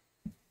 Like,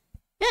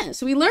 yeah,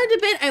 so we learned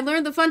a bit. I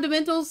learned the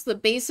fundamentals, the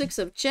basics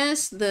of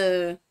chess,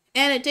 the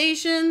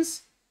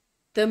annotations,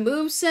 the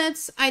move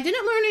sets. I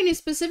didn't learn any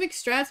specific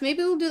strats. Maybe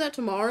we'll do that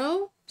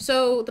tomorrow.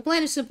 So the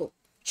plan is simple.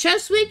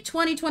 Chess Week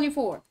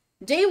 2024.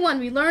 Day 1,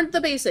 we learned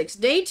the basics.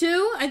 Day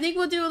 2, I think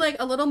we'll do like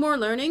a little more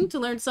learning to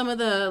learn some of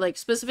the like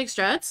specific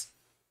strats.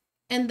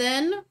 And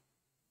then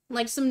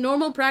like some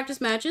normal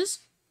practice matches.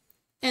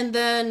 And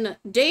then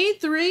day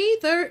 3,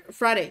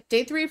 Friday.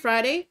 Day 3,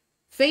 Friday.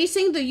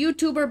 Facing the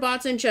YouTuber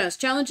bots in chess.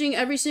 Challenging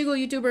every single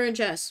YouTuber in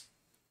chess.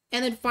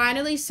 And then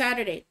finally,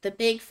 Saturday. The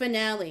big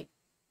finale.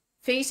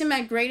 Facing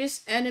my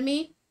greatest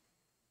enemy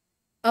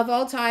of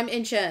all time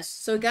in chess.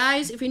 So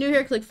guys, if you're new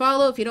here, click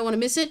follow if you don't want to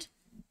miss it.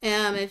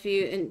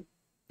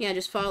 Yeah,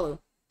 just follow.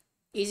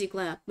 Easy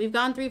clap. We've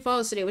gone 3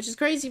 follows today, which is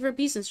crazy for a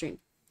Peace and stream.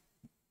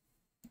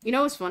 You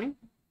know what's funny?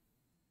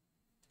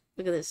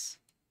 Look at this.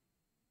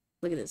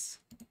 Look at this.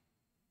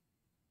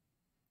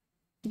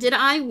 Did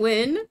I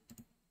win?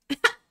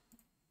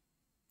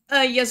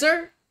 Yes,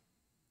 sir.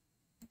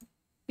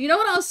 You know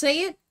what I'll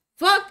say it?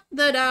 Fuck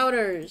the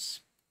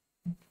doubters.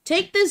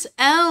 Take this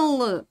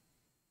L.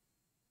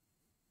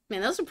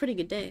 Man, that was a pretty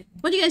good day.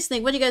 What do you guys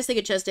think? What do you guys think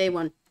of Chess Day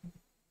 1?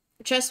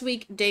 Chess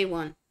Week Day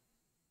 1.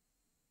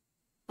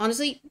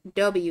 Honestly,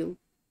 W.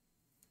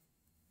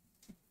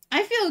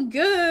 I feel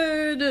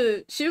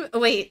good.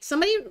 Wait,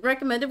 somebody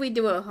recommended we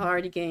do a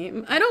hard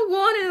game. I don't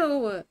want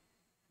to.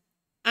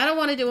 I don't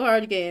want to do a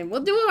hard game.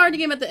 We'll do a hard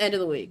game at the end of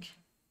the week.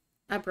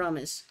 I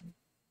promise.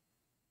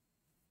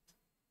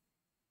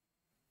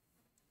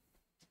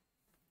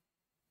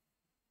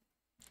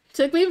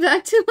 Took me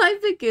back to my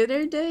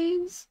beginner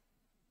days.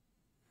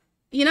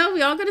 You know,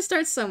 we all gotta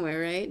start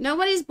somewhere, right?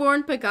 Nobody's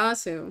born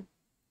Picasso.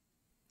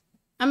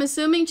 I'm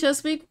assuming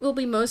Chess Week will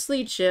be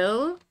mostly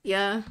chill.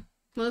 Yeah.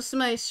 Most of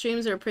my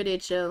streams are pretty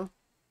chill.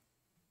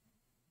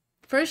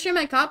 First stream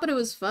I caught, but it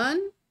was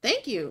fun.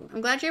 Thank you.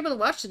 I'm glad you're able to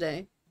watch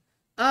today.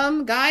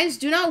 Guys,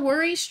 do not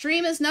worry.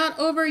 Stream is not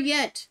over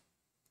yet.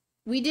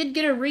 We did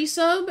get a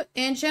resub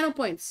and channel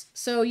points.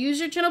 So use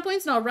your channel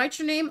points and I'll write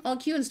your name, I'll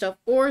queue and stuff.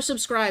 Or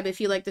subscribe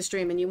if you like the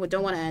stream and you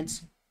don't want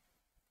ads.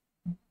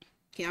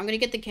 Okay, I'm gonna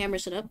get the camera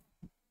set up.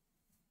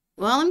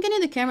 While I'm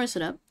getting the camera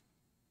set up,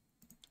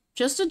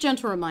 just a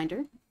gentle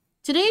reminder.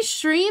 Today's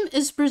stream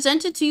is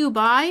presented to you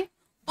by...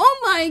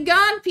 Oh my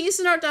god!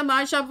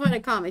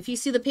 peaceandart.myshopify.com. If you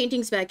see the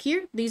paintings back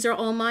here, these are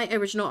all my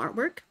original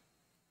artwork.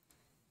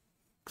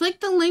 Click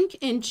the link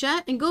in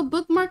chat and go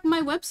bookmark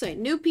my website.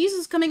 New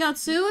pieces coming out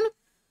soon.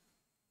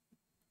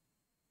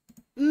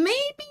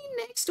 Maybe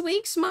next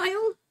week,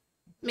 Smile.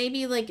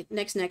 Maybe like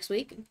next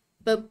week.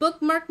 But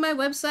bookmark my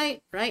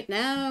website right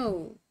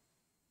now.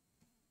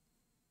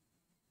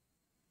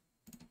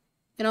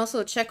 And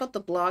also check out the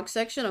blog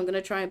section. I'm going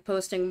to try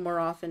posting more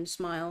often,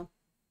 Smile.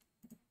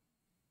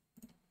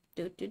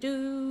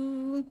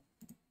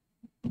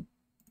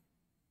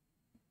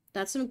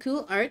 That's some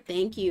cool art.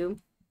 Thank you.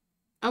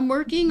 I'm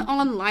working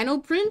on lino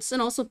prints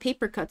and also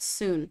paper cuts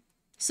soon.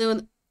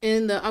 So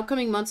in the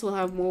upcoming months, we'll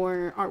have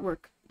more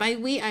artwork. By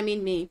we, I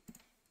mean me.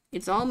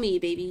 It's all me,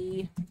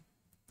 baby.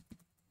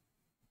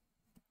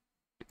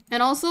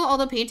 And also, all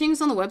the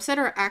paintings on the website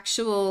are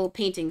actual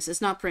paintings.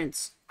 It's not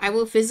prints. I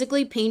will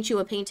physically paint you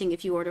a painting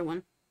if you order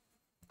one.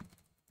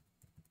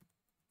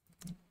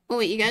 Oh,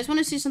 wait, you guys want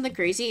to see something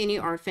crazy? Any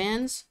art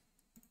fans?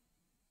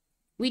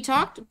 We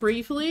talked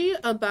briefly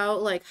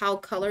about, like, how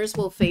colors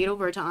will fade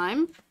over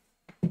time.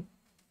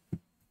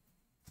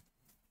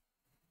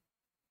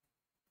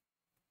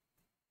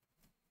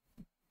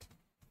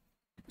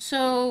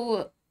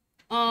 So,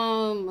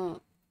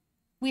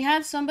 we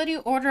had somebody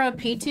order a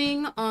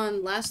painting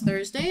on last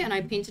Thursday, and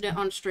I painted it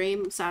on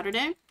stream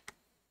Saturday.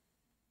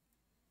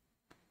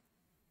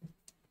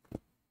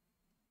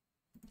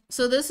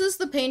 So this is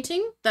the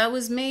painting that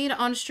was made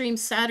on stream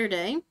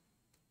Saturday.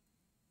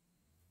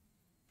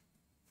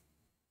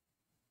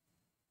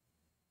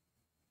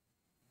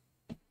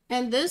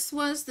 And this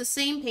was the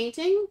same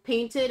painting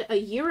painted a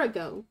year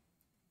ago.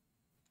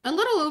 A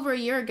little over a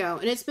year ago.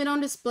 And it's been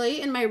on display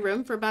in my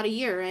room for about a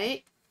year,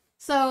 right?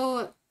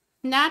 So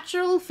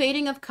natural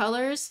fading of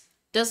colors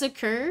does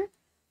occur,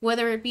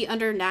 whether it be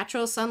under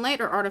natural sunlight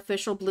or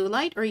artificial blue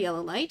light or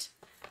yellow light.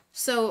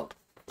 So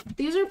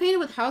these are painted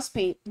with house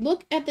paint.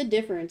 Look at the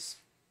difference.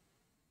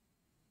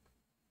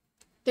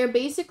 They're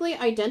basically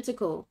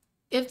identical.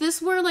 If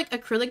this were like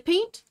acrylic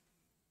paint,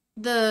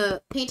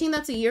 the painting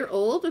that's a year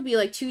old would be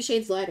like 2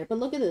 shades lighter. But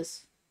look at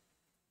this.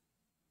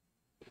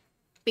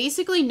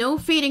 Basically no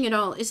fading at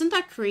all. Isn't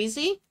that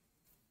crazy?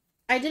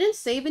 I didn't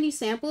save any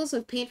samples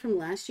of paint from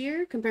last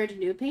year compared to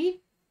new paint.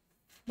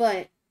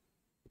 But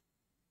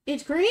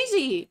it's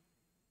crazy.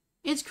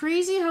 It's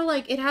crazy how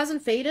like it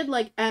hasn't faded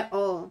like at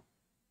all.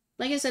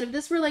 Like I said, if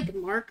this were like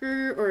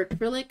marker or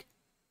acrylic,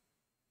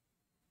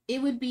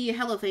 it would be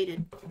hella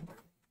faded.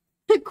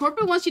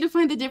 Corporate wants you to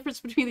find the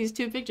difference between these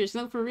two pictures.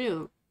 No, for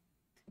real.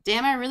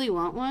 Damn, I really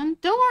want one.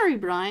 Don't worry,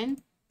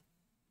 Brian.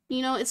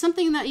 You know, it's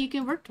something that you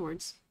can work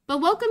towards.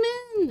 But welcome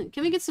in!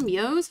 Can we get some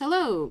yo's?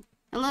 Hello.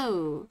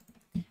 Hello.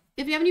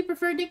 If you have any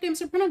preferred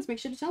nicknames or pronouns, make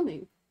sure to tell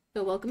me.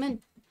 So welcome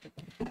in.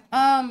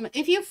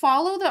 If you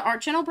follow the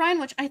art channel, Brian,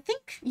 which I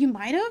think you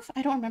might have,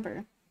 I don't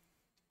remember.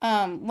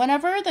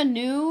 Whenever the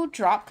new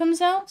drop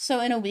comes out,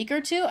 so in a week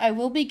or two, I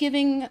will be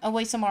giving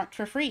away some art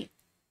for free.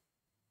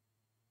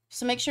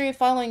 So make sure you're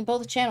following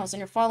both channels and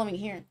you're following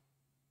here.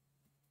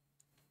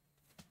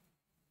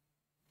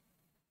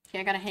 Okay,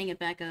 I gotta hang it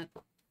back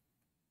up.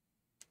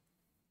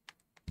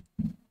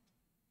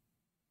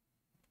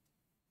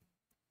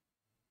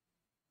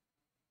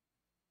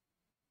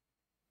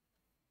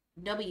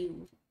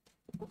 W.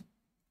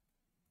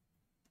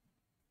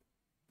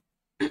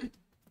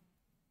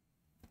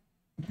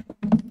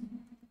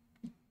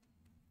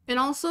 And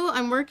also,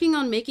 I'm working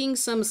on making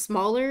some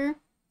smaller,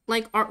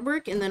 like,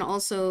 artwork and then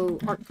also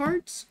art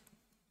cards.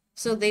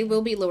 So they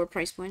will be lower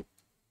price point.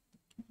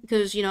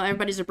 Because, you know,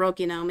 everybody's a broke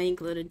now, me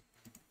included.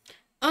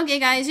 Okay,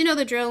 guys, you know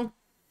the drill.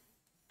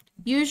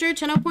 Use your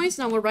channel points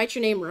and I will write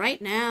your name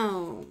right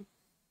now.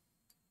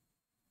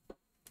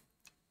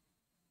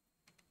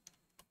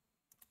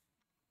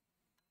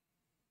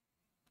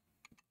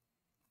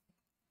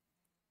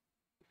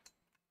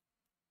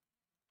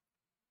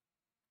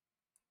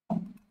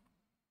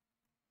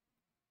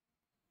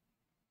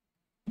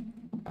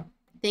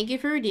 Thank you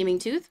for redeeming,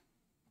 Tooth.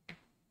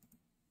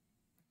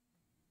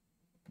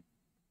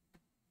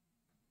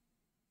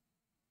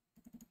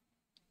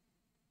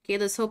 Okay,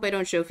 let's hope I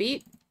don't show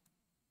feet.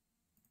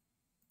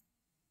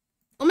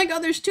 Oh my god,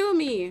 there's 2 of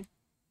me!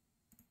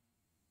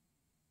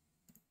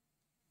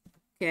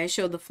 Okay, I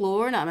showed the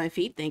floor, not my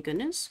feet, thank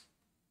goodness.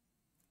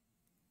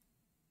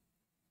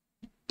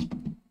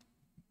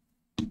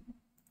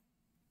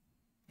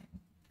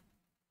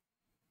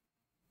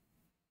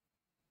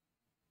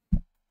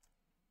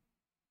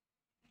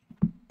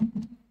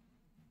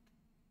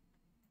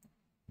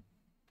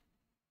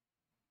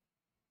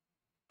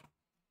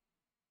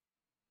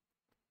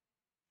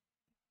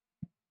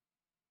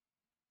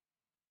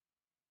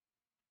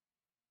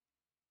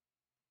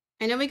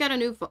 I know we got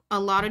a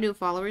lot of new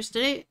followers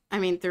today. I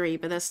mean 3,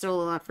 but that's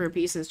still a lot for a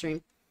piece in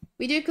stream.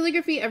 We do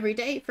calligraphy every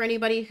day for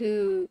anybody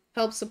who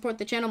helps support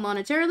the channel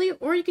monetarily,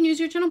 or you can use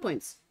your channel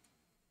points.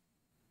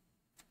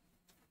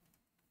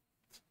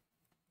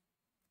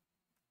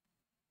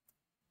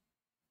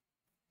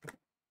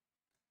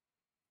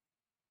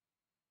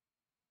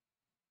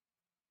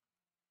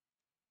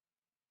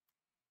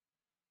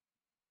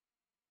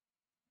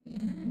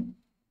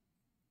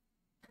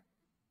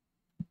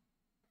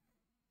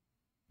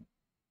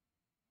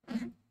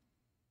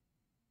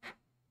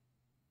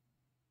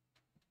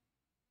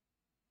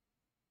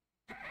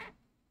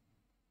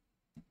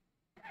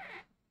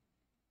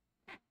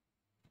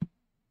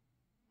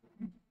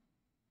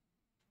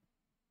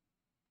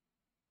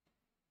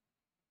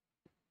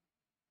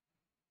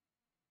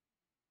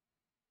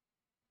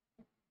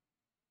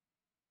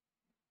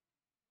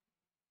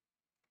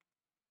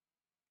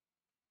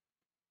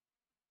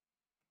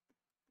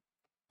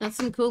 That's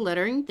some cool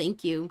lettering.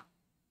 Thank you.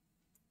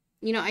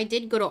 You know, I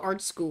did go to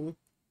art school.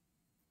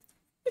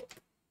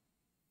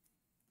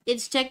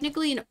 It's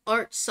technically an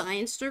art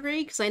science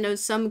degree because I know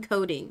some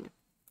coding.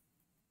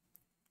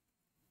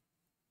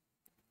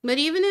 But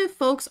even if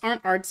folks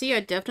aren't artsy, I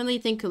definitely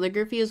think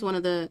calligraphy is one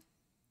of the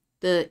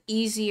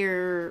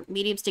easier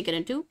mediums to get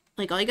into.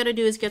 Like, all you gotta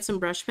do is get some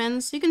brush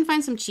pens. You can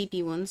find some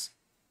cheapy ones.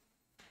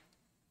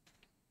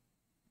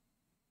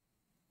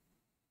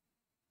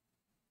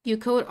 You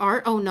code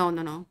art? Oh, no,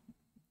 no, no.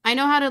 I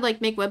know how to,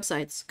 like, make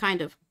websites, kind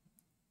of.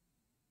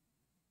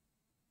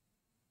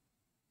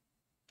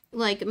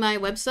 Like, my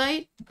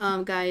website,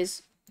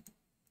 guys,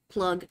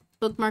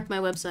 bookmark my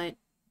website.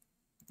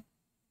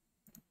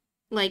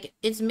 Like,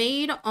 it's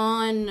made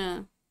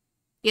on,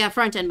 yeah,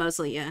 front end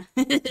mostly, yeah.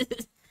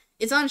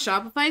 It's on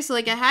Shopify, so,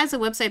 like, it has a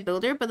website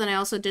builder, but then I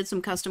also did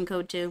some custom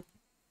code, too.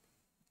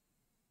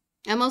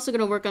 I'm also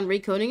gonna work on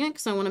recoding it,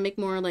 because I want to make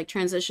more, like,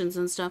 transitions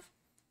and stuff.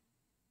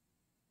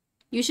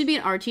 You should be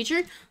an art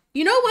teacher.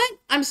 You know what?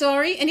 I'm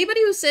sorry.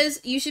 Anybody who says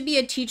you should be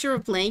a teacher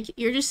of blank,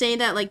 you're just saying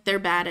that, like, they're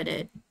bad at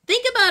it.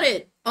 Think about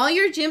it. All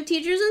your gym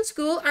teachers in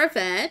school are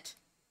fat.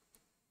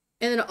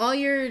 And then all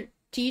your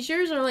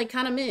teachers are, like,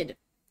 kind of mid.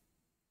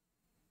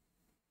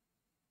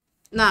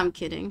 Nah, I'm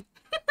kidding.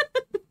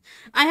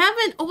 I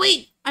haven't... Oh,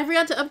 wait. I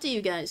forgot to update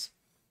you guys.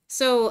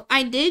 So,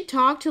 I did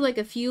talk to, like,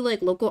 a few,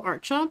 like, local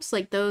art shops.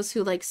 Like, those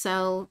who, like,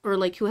 sell... Or,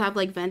 like, who have,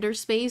 like, vendor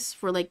space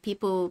for, like,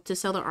 people to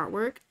sell their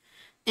artwork.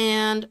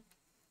 And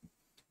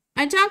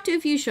I talked to a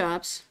few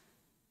shops.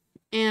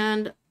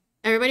 And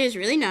everybody is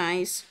really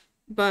nice.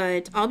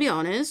 But I'll be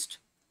honest,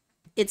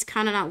 it's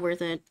kind of not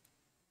worth it.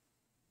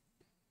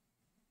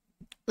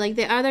 Like,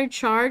 they either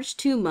charge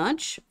too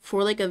much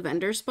for, like, a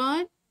vendor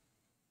spot,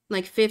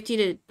 like $50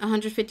 to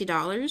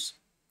 $150,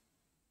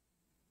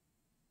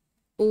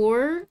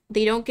 or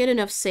they don't get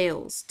enough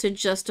sales to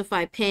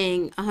justify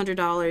paying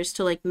 $100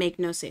 to, like, make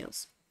no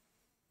sales.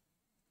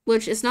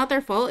 Which is not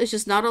their fault, it's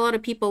just not a lot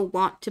of people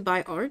want to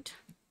buy art.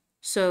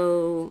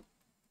 So,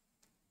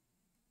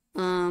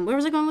 where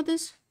was I going with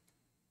this?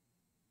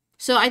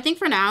 So I think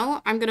for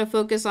now, I'm gonna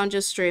focus on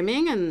just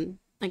streaming and,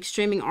 like,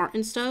 streaming art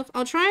and stuff.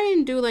 I'll try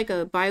and do, like,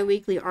 a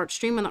bi-weekly art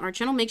stream on the art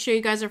channel. Make sure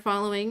you guys are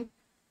following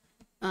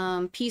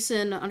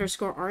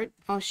peacein_art.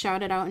 I'll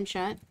shout it out in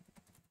chat.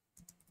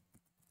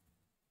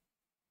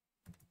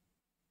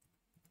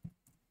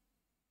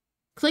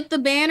 Click the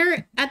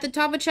banner at the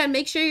top of chat.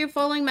 Make sure you're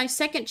following my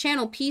second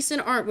channel, Peace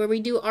in Art, where we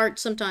do art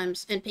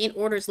sometimes and paint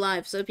orders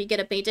live. So if you get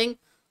a painting,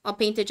 I'll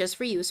paint it just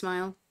for you,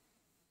 Smile.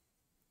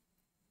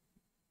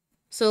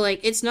 So, like,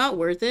 it's not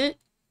worth it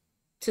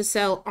to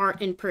sell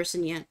art in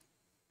person yet.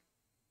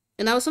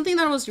 And that was something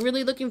that I was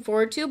really looking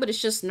forward to, but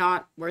it's just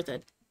not worth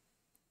it.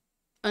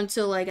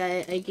 Until, like,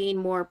 I gain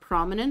more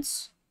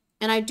prominence.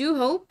 And I do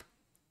hope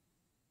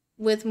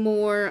with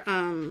more,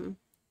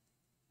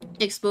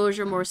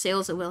 exposure, more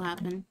sales, it will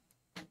happen.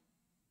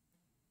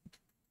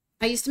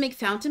 I used to make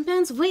fountain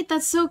pens? Wait,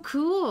 that's so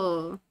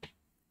cool.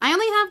 I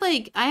only have,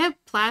 like, I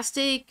have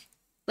plastic,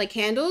 like,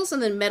 handles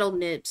and then metal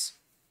nibs.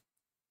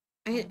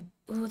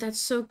 Oh, that's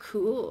so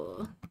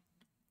cool.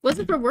 Was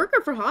it for work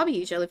or for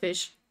hobby,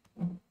 Jellyfish?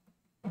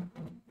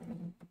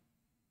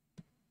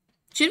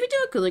 Should we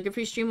do a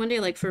calligraphy stream one day,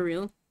 like, for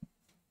real?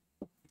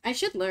 I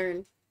should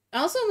learn. I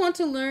also want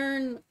to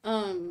learn,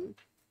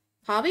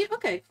 hobby?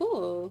 Okay,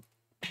 cool.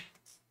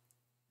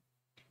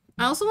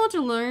 I also want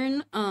to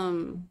learn,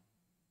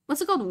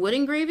 what's it called? Wood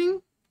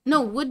engraving?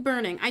 No, wood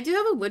burning. I do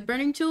have a wood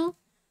burning tool,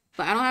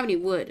 but I don't have any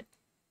wood.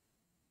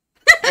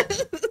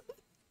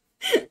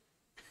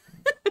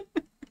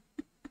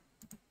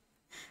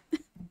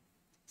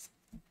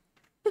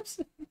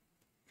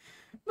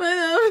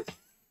 But,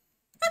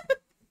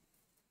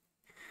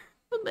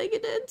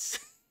 Megadance.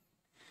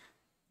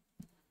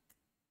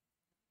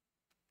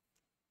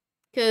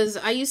 Because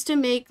I used to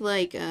make,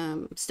 like,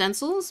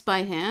 stencils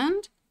by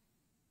hand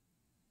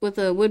with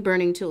a wood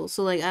burning tool.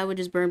 So, like, I would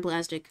just burn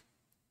plastic.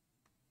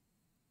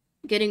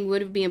 Getting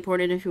wood would be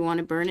important if you want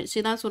to burn it.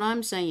 See, that's what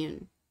I'm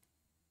saying.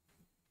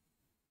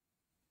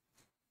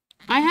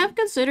 I have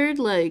considered,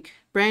 like,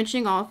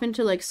 branching off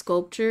into, like,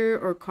 sculpture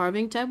or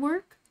carving type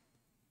work.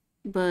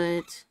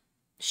 But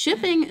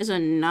shipping is a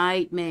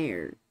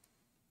nightmare.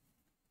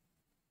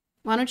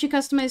 Why don't you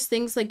customize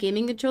things like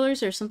gaming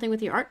controllers or something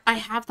with your art? I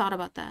have thought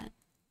about that.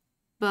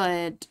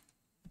 But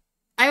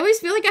I always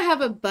feel like I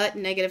have a but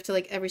negative to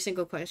like every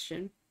single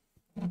question.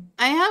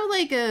 I have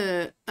like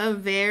a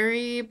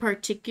very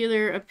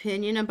particular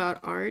opinion about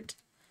art.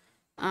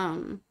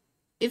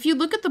 If you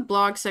look at the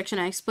blog section,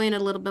 I explain a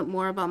little bit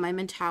more about my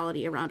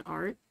mentality around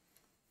art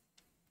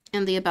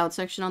and the about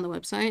section on the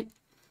website.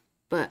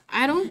 But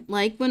I don't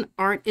like when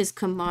art is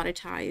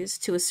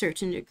commoditized to a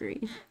certain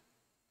degree.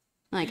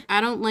 Like,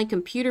 I don't like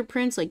computer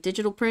prints, like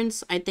digital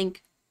prints. I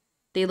think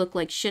they look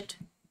like shit.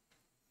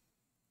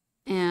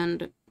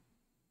 And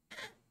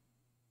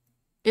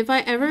if I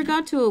ever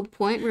got to a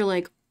point where,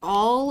 like,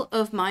 all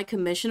of my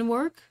commission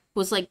work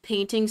was, like,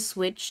 painting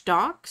Switch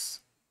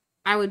docs,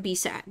 I would be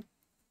sad.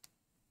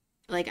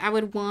 Like, I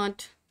would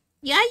want...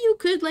 Yeah, you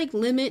could, like,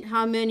 limit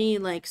how many,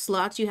 like,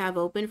 slots you have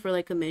open for,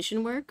 like,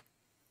 commission work.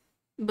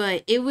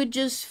 But it would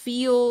just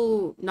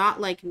feel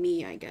not like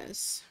me, I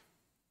guess.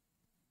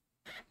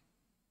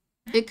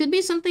 It could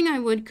be something I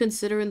would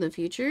consider in the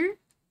future.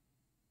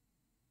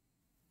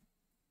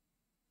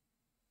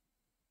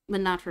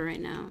 But not for right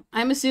now.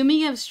 I'm assuming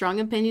you have strong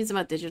opinions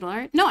about digital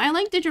art. No, I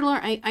like digital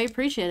art. I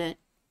appreciate it.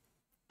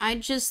 I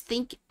just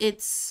think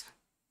it's...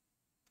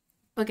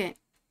 Okay.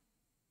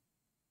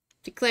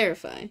 To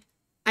clarify,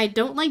 I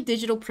don't like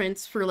digital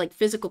prints for, like,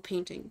 physical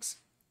paintings.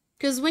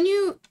 Because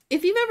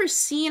if you've ever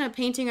seen a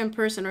painting in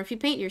person, or if you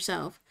paint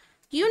yourself,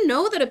 you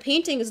know that a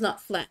painting is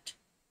not flat.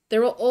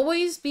 There will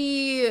always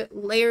be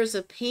layers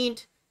of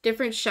paint,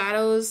 different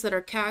shadows that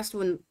are cast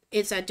when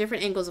it's at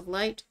different angles of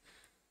light.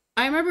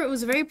 I remember it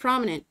was very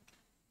prominent,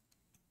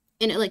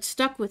 and it, like,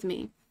 stuck with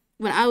me.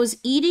 When I was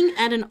eating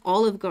at an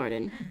Olive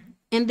Garden,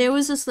 and there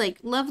was this, like,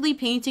 lovely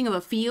painting of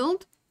a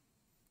field,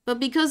 but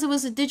because it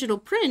was a digital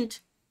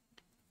print,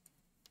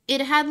 it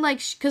had,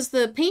 like, because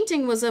the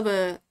print was of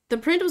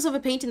a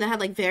painting that had,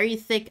 like, very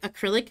thick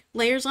acrylic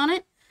layers on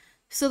it.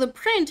 So the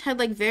print had,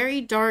 like,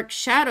 very dark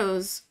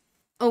shadows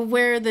of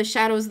where the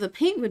shadows of the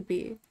paint would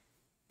be.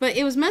 But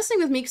it was messing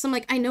with me because I'm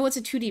like, I know it's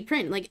a 2D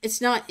print. Like, it's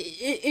not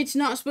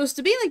supposed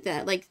to be like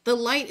that. Like, the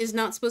light is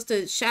not supposed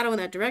to shadow in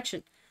that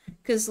direction.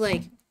 Because,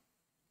 like,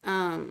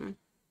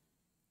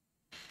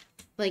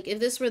 if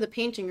this were the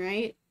painting,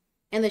 right?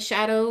 And the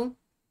shadow,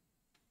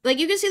 like,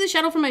 you can see the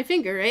shadow from my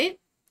finger, right?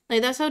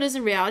 Like, that's how it is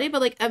in reality.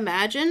 But, like,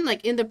 imagine,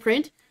 like, in the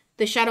print,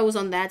 the shadow was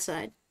on that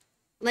side.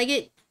 Like,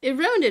 it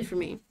ruined it for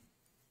me.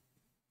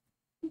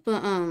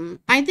 But,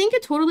 I think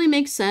it totally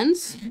makes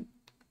sense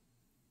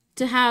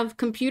to have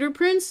computer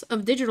prints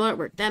of digital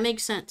artwork. That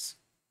makes sense.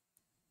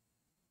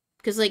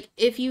 Because, like,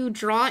 if you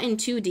draw in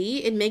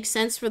 2D, it makes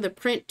sense for the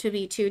print to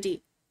be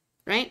 2D,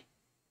 right?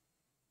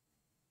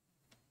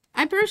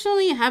 I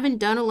personally haven't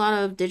done a lot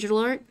of digital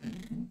art.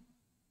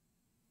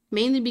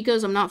 Mainly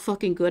because I'm not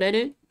fucking good at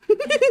it.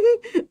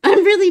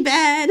 I'm really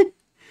bad.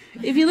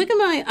 If you look at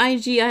my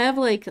IG, I have,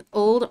 like,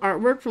 old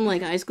artwork from,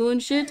 like, high school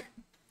and shit.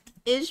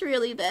 It's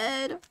really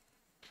bad.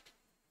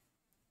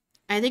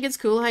 I think it's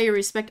cool how you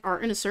respect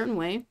art in a certain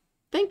way.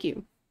 Thank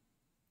you.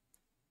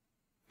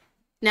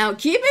 Now,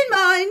 keep in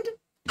mind,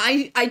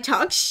 I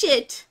talk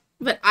shit,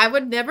 but I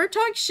would never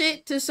talk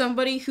shit to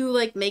somebody who,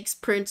 like, makes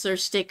prints or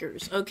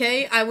stickers,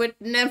 okay? I would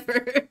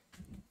never.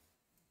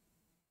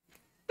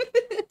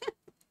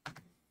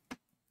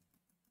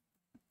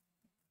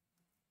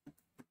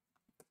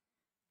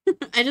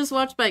 I just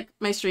watched, like,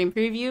 my stream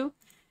preview,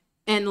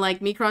 and,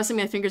 like, me crossing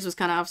my fingers was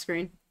kind of off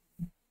screen.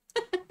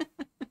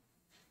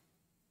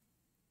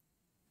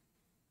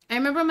 I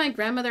remember my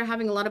grandmother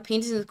having a lot of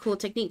paintings with cool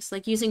techniques,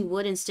 like using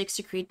wood and sticks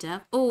to create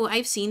depth. Oh,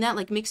 I've seen that,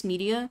 like mixed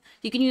media.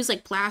 You can use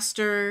like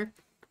plaster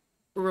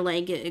or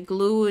like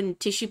glue and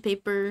tissue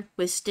paper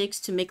with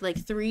sticks to make like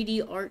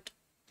 3D art.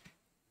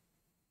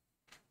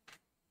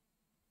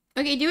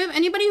 Okay, do you have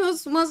anybody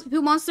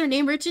who wants their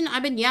name written?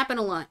 I've been yapping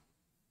a lot.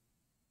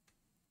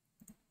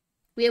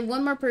 We have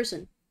one more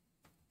person.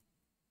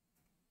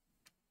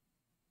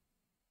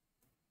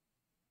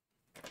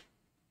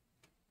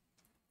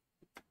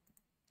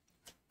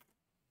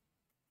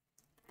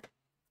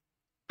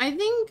 I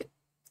think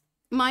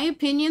my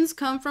opinions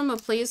come from a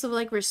place of,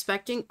 like,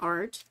 respecting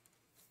art.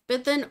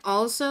 But then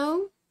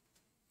also,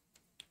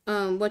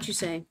 what you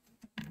say.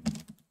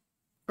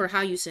 Or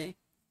how you say.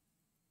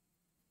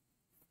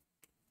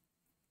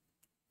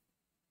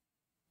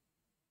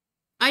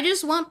 I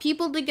just want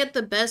people to get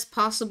the best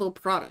possible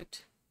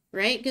product.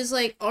 Right? Because,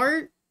 like,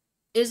 art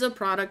is a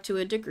product to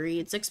a degree.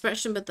 It's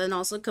expression, but then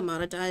also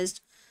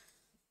commoditized.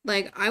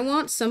 Like, I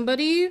want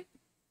somebody...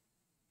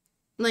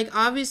 Like,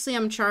 obviously,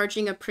 I'm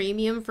charging a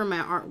premium for my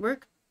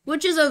artwork,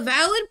 which is a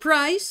valid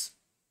price.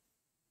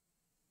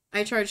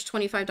 I charge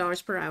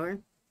 $25 per hour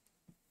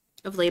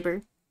of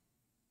labor.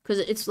 Because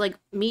it's, like,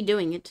 me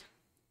doing it.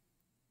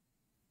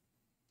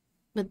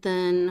 But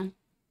then...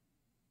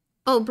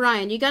 Oh,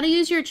 Brian, you gotta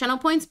use your channel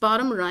points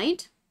bottom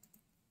right.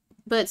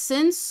 But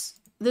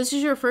since this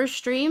is your first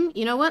stream,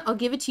 you know what? I'll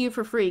give it to you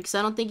for free, because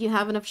I don't think you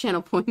have enough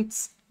channel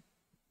points.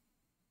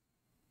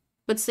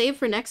 But save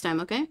for next time,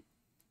 okay?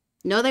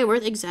 No, they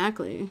worth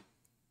exactly.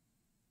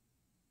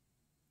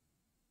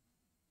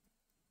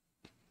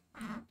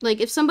 Like,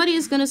 if somebody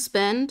is gonna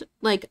spend,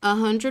 like,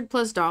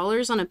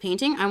 $100+ on a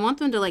painting, I want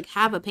them to, like,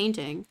 have a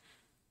painting.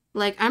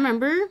 Like, I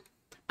remember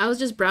I was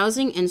just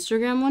browsing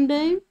Instagram one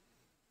day,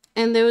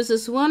 and there was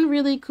this one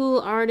really cool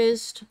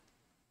artist.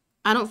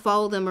 I don't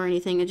follow them or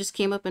anything, it just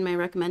came up in my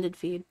recommended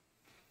feed.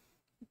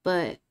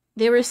 But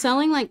they were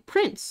selling, like,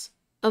 prints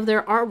of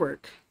their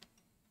artwork.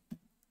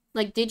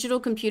 Like, digital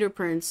computer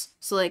prints.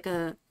 So, like,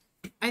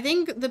 I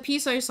think the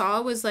piece I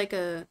saw was, like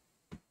a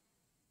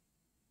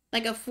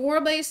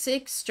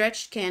 4x6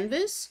 stretched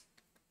canvas.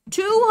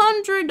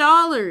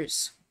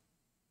 $200!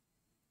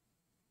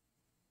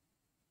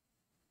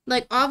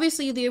 Like,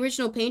 obviously, the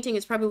original painting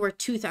is probably worth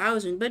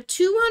 $2,000, but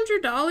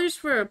 $200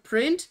 for a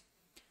print?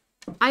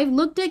 I've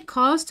looked at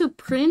cost to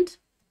print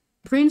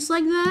prints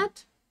like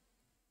that.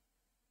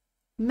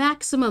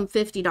 Maximum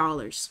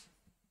 $50.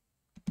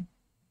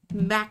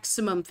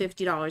 Maximum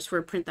 $50 for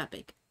a print that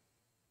big.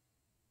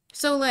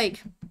 So,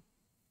 like,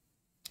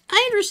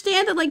 I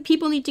understand that, like,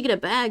 people need to get a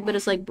bag, but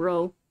it's like,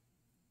 bro,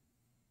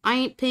 I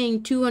ain't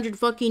paying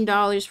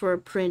 $200 for a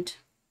print.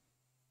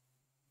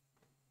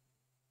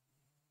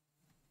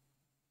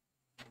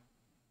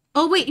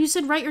 Oh, wait, you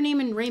said write your name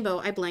in rainbow.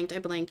 I blanked.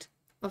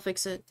 I'll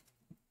fix it.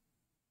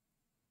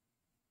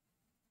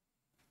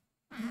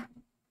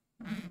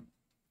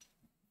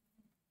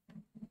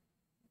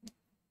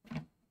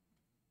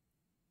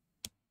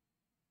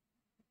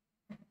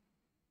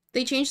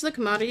 They changed the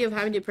commodity of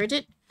having to print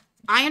it.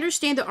 I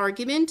understand the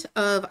argument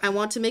of I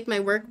want to make my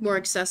work more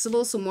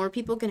accessible so more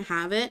people can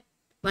have it.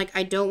 Like,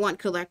 I don't want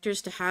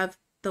collectors to have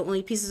the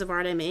only pieces of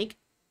art I make.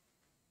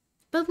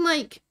 But,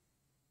 like,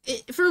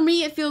 for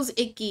me, it feels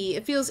icky.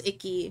 It feels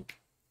icky.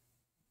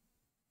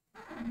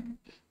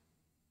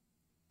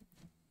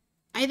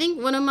 I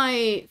think one of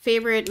my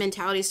favorite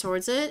mentalities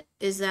towards it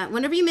is that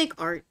whenever you make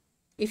art,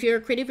 if you're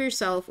a creative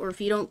yourself or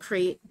if you don't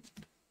create,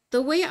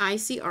 the way I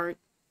see art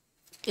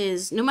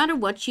is no matter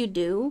what you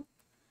do,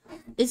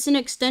 it's an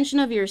extension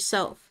of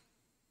yourself.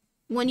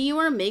 When you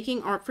are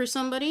making art for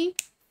somebody,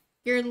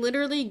 you're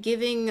literally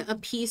giving a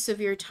piece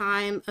of your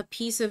time, a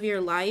piece of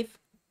your life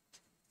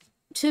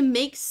to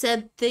make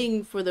said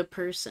thing for the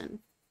person.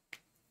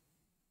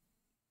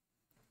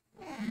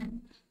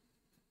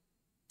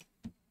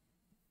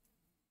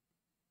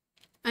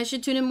 I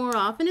should tune in more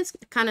often. It's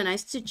kind of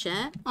nice to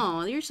chat.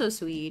 Oh, you're so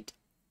sweet.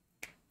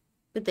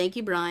 But thank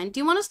you, Brian. Do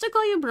you want us to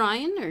call you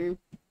Brian or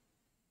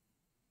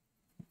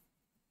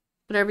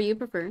whatever you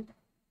prefer?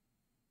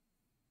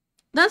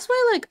 That's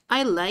why, like,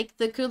 I like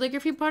the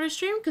calligraphy part of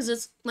stream, because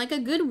it's, like, a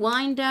good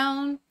wind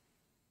down.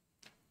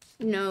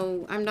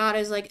 No, I'm not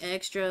as, like,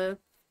 extra.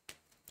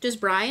 Just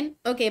Brian?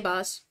 Okay,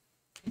 boss.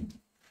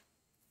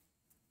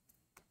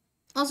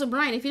 Also,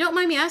 Brian, if you don't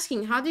mind me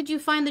asking, how did you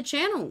find the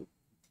channel?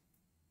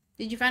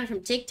 Did you find it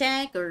from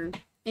TikTok or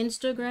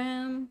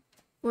Instagram?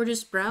 Or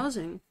just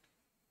browsing?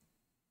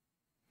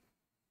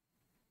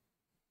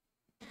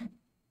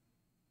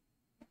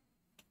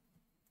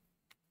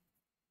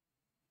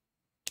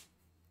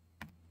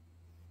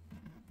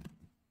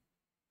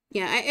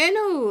 Yeah, I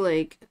know,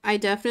 like, I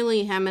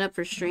definitely ham it up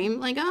for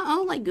stream. Like,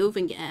 I'll like, goof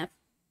and gaff.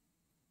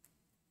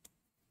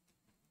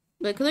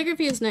 But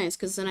calligraphy is nice,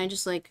 because then I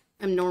just, like,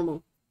 I'm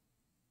normal.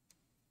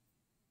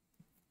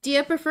 Do you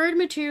have preferred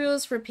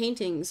materials for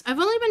paintings? I've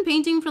only been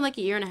painting for, like,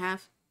 a year and a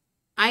half.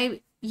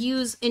 I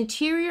use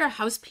interior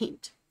house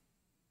paint.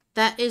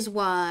 That is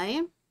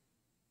why,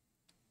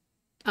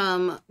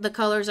 the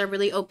colors are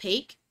really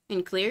opaque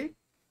and clear.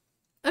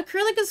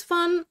 Acrylic is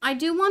fun. I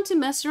do want to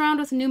mess around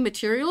with new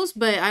materials,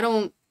 but I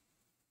don't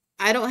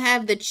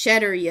have the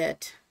cheddar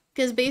yet.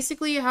 Because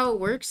basically how it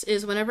works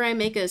is whenever I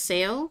make a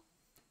sale,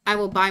 I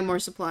will buy more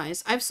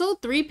supplies. I've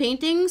sold 3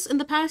 paintings in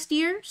the past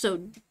year,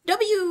 so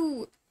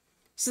W!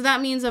 So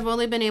that means I've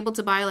only been able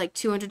to buy like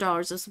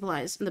 $200 of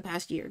supplies in the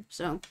past year.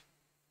 So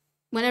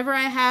whenever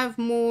I have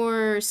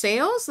more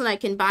sales, then I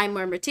can buy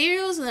more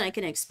materials, and then I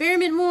can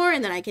experiment more,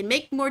 and then I can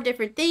make more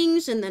different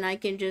things, and then I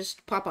can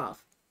just pop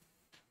off.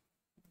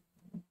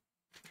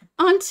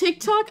 On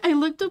TikTok, I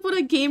looked up what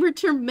a gamer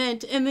term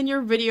meant, and then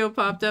your video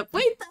popped up.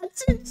 Wait,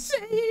 that's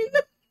insane!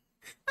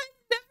 I've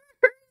never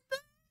heard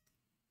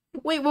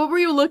that! Wait, what were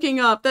you looking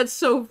up? That's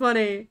so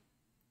funny.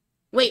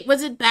 Wait,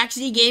 was it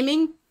Backseat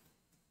Gaming?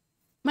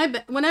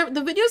 Whenever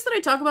the videos that I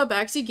talk about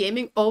Backseat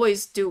Gaming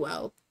always do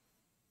well.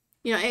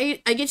 You know,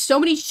 I get so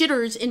many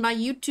shitters in my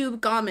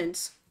YouTube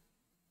comments.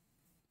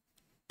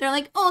 They're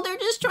like, oh, they're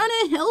just trying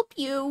to help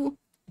you.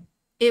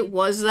 It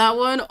was that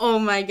one? Oh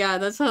my god,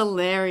 that's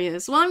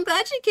hilarious. Well, I'm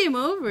glad she came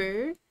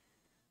over.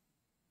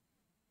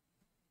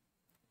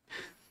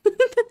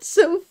 That's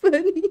so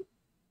funny.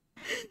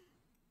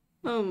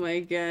 Oh my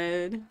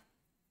god.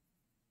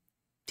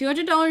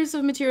 $200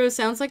 of material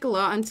sounds like a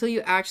lot until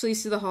you actually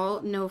see the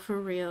haul. No, for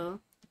real.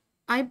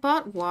 I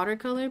bought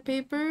watercolor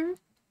paper.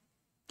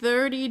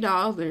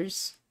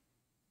 $30.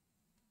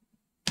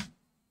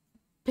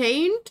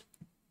 Paint?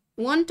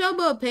 One tub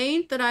of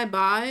paint that I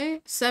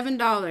buy,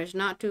 $7.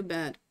 Not too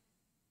bad.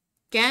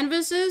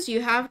 Canvases,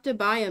 you have to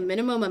buy a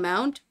minimum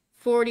amount,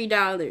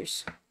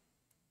 $40.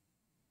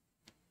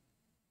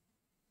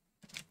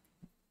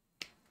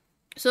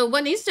 So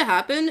what needs to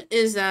happen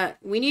is that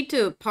we need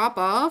to pop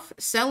off,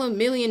 sell 1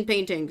 million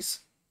paintings.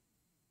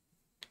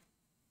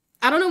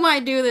 I don't know why I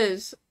do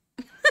this.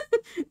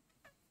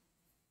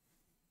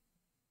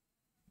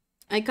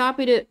 I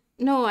copied it.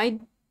 No,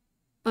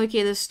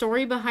 okay, the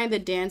story behind the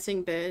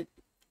dancing bit.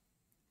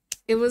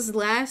 It was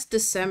last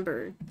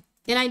December.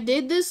 And I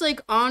did this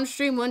like on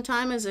stream one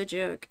time as a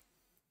joke.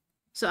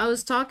 So I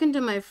was talking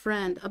to my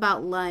friend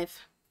about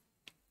life.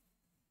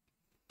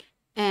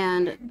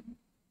 And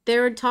they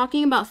were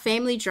talking about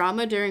family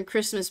drama during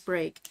Christmas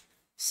break.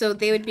 So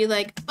they would be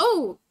like,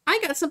 oh, I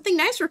got something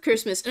nice for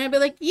Christmas. And I'd be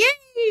like,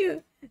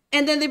 yay!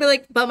 And then they'd be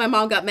like, but my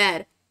mom got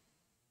mad.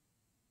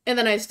 And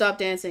then I stopped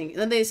dancing. And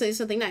then they'd say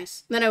something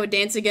nice. And then I would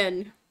dance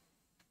again.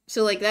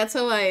 So like, that's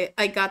how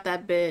I got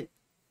that bit.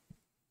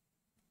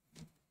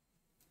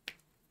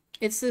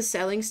 It's the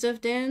selling stuff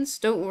dance.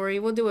 Don't worry,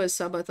 we'll do a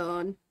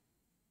subathon.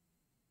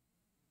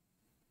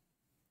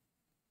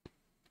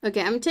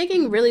 Okay, I'm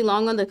taking really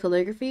long on the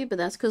calligraphy, but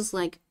that's because,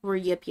 like, we're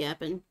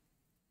yip-yapping.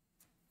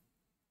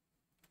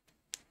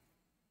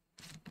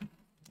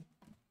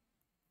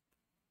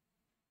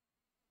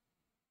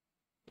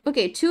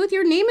 Okay, Tooth,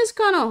 your name is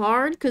kind of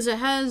hard because it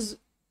has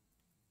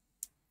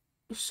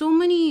so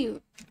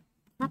many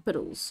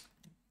capitals.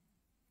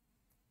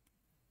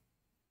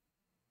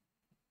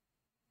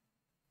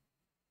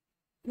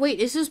 Wait,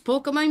 is this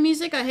Pokemon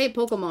music? I hate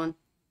Pokemon.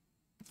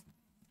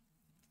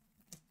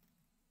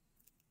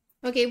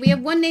 Okay, we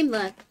have one name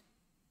left.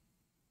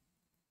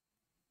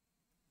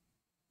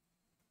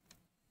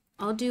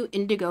 I'll do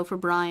Indigo for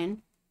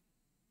Brian.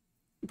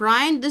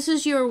 Brian, this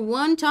is your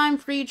one-time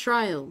free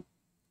trial.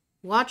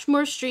 Watch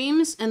more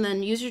streams and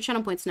then use your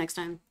channel points next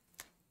time.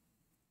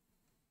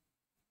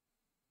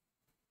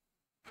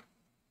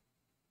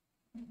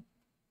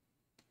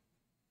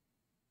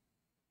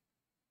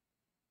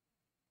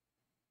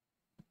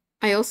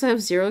 I also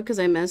have 0 because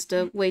I messed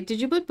up. Wait, did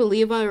you put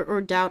believe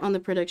or doubt on the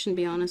prediction,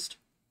 be honest?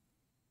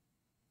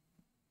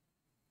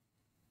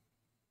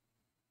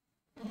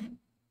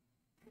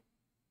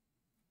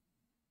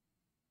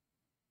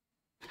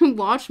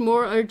 Watch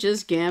more or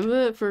just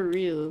gambit? For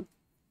real.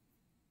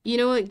 You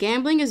know what?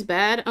 Gambling is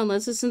bad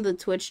unless it's in the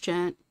Twitch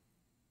chat.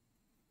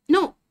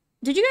 No.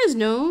 Did you guys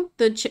know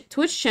the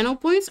Twitch channel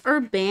points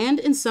are banned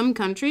in some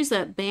countries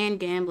that ban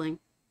gambling?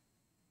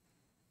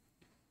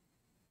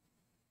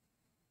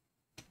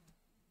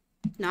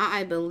 Not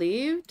I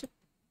believed.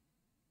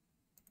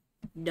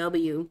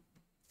 W.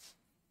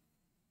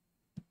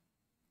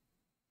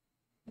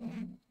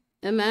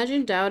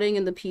 Imagine doubting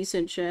in the peace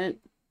and chat.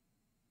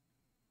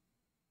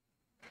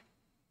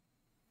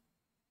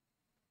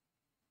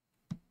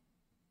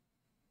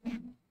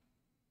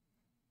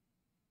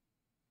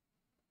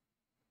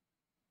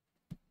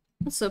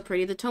 That's so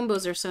pretty. The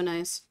tombos are so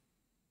nice.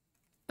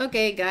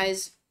 Okay,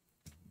 guys.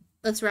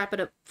 Let's wrap it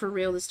up for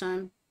real this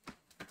time.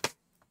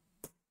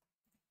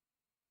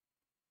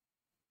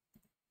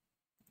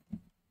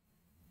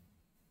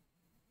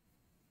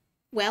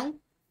 Well.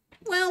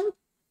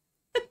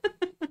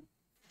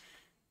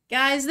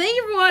 Guys, thank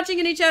you for watching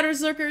Any Chatter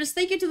Lurkers.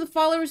 Thank you to the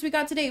followers we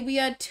got today. We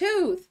had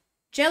Tooth,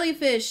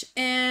 Jellyfish,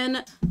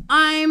 and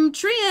I'm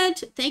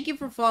Triet. Thank you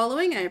for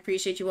following. I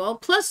appreciate you all.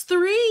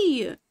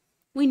 +3.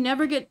 We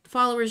never get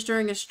followers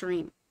during a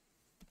stream.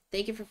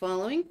 Thank you for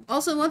following.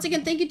 Also, once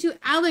again, thank you to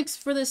Alex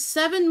for the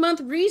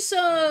 7-month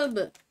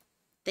resub.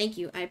 Thank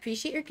you. I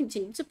appreciate your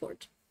continued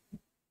support.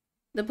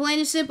 The plan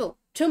is simple.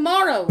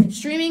 Tomorrow,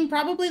 streaming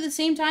probably the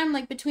same time,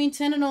 like between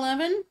 10 and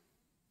 11.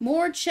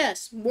 More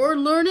chess, more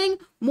learning,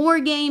 more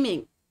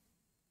gaming.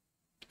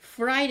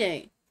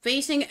 Friday,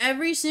 facing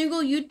every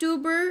single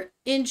YouTuber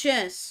in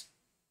chess.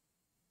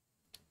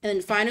 And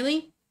then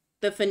finally,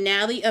 the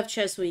finale of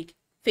Chess Week.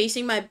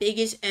 Facing my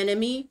biggest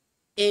enemy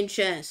in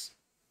chess.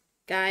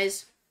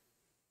 Guys,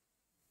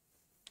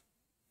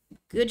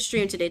 good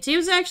stream today. Today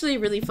was actually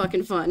really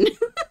fucking fun.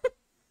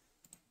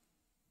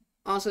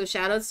 Also,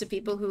 shoutouts to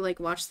people who,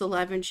 like, watch the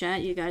live in chat.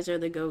 You guys are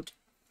the GOAT.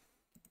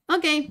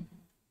 Okay.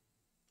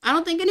 I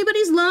don't think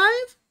anybody's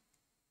live.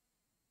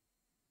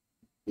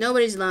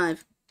 Nobody's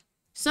live.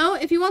 So,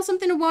 if you want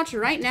something to watch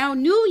right now,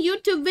 new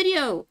YouTube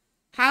video.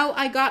 How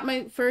I got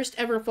my first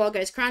ever Fall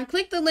Guys crown.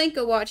 Click the link,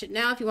 go watch it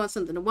now if you want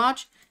something to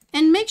watch.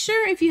 And make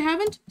sure, if you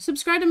haven't,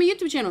 subscribe to my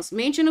YouTube channels.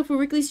 Main channel for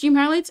weekly stream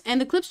highlights and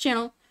the clips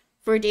channel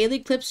for daily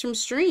clips from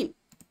stream.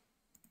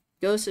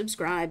 Go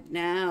subscribe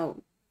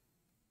now.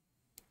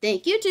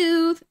 Thank you,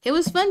 Tooth. It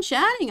was fun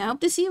chatting. I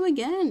hope to see you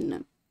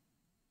again.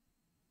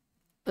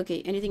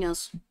 Okay, anything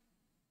else?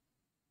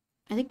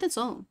 I think that's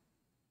all.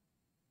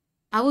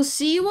 I will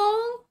see you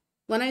all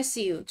when I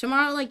see you.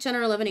 Tomorrow, like 10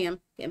 or 11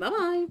 a.m. Okay,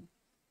 bye-bye.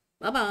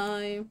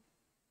 Bye-bye.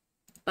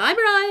 Bye,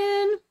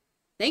 Brian.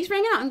 Thanks for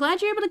hanging out. I'm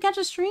glad you're able to catch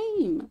a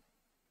stream.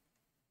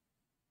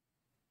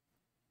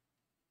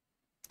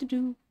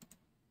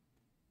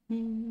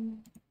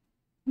 Man,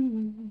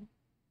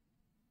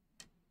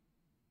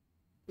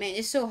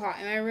 it's so hot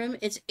in my room.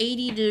 It's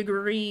 80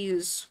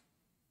 degrees.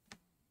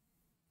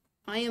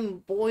 I am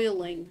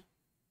boiling.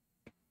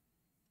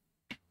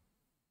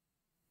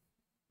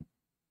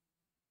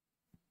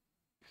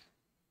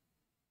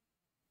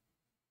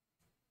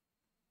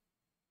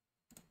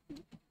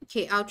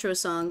 Okay, outro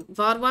song.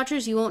 VOD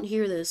watchers, you won't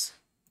hear this.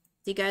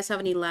 Do you guys have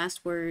any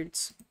last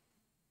words?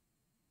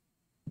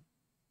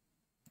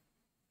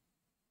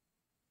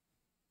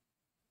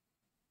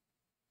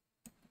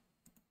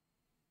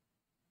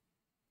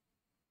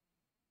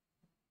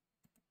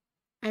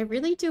 I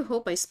really do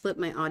hope I split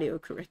my audio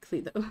correctly,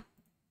 though.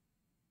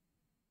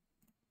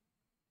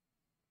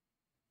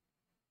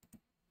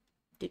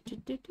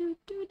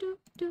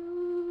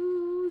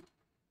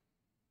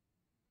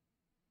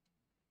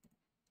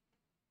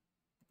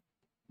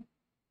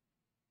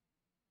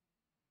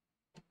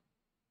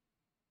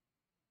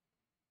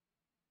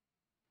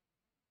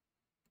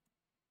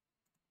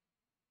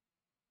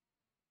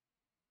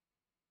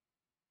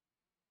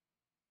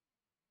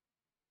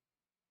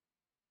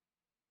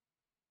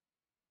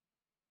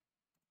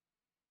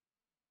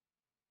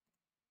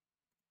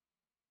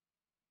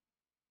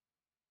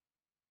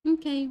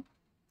 Okay.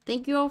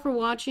 Thank you all for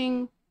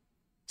watching.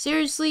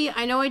 Seriously,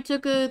 I know I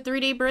took a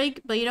 3-day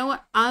break, but you know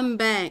what? I'm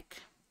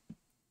back.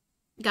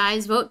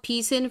 Guys, vote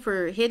peace in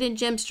for Hidden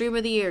Gem Stream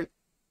of the Year.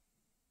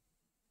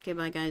 Okay,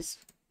 bye, guys.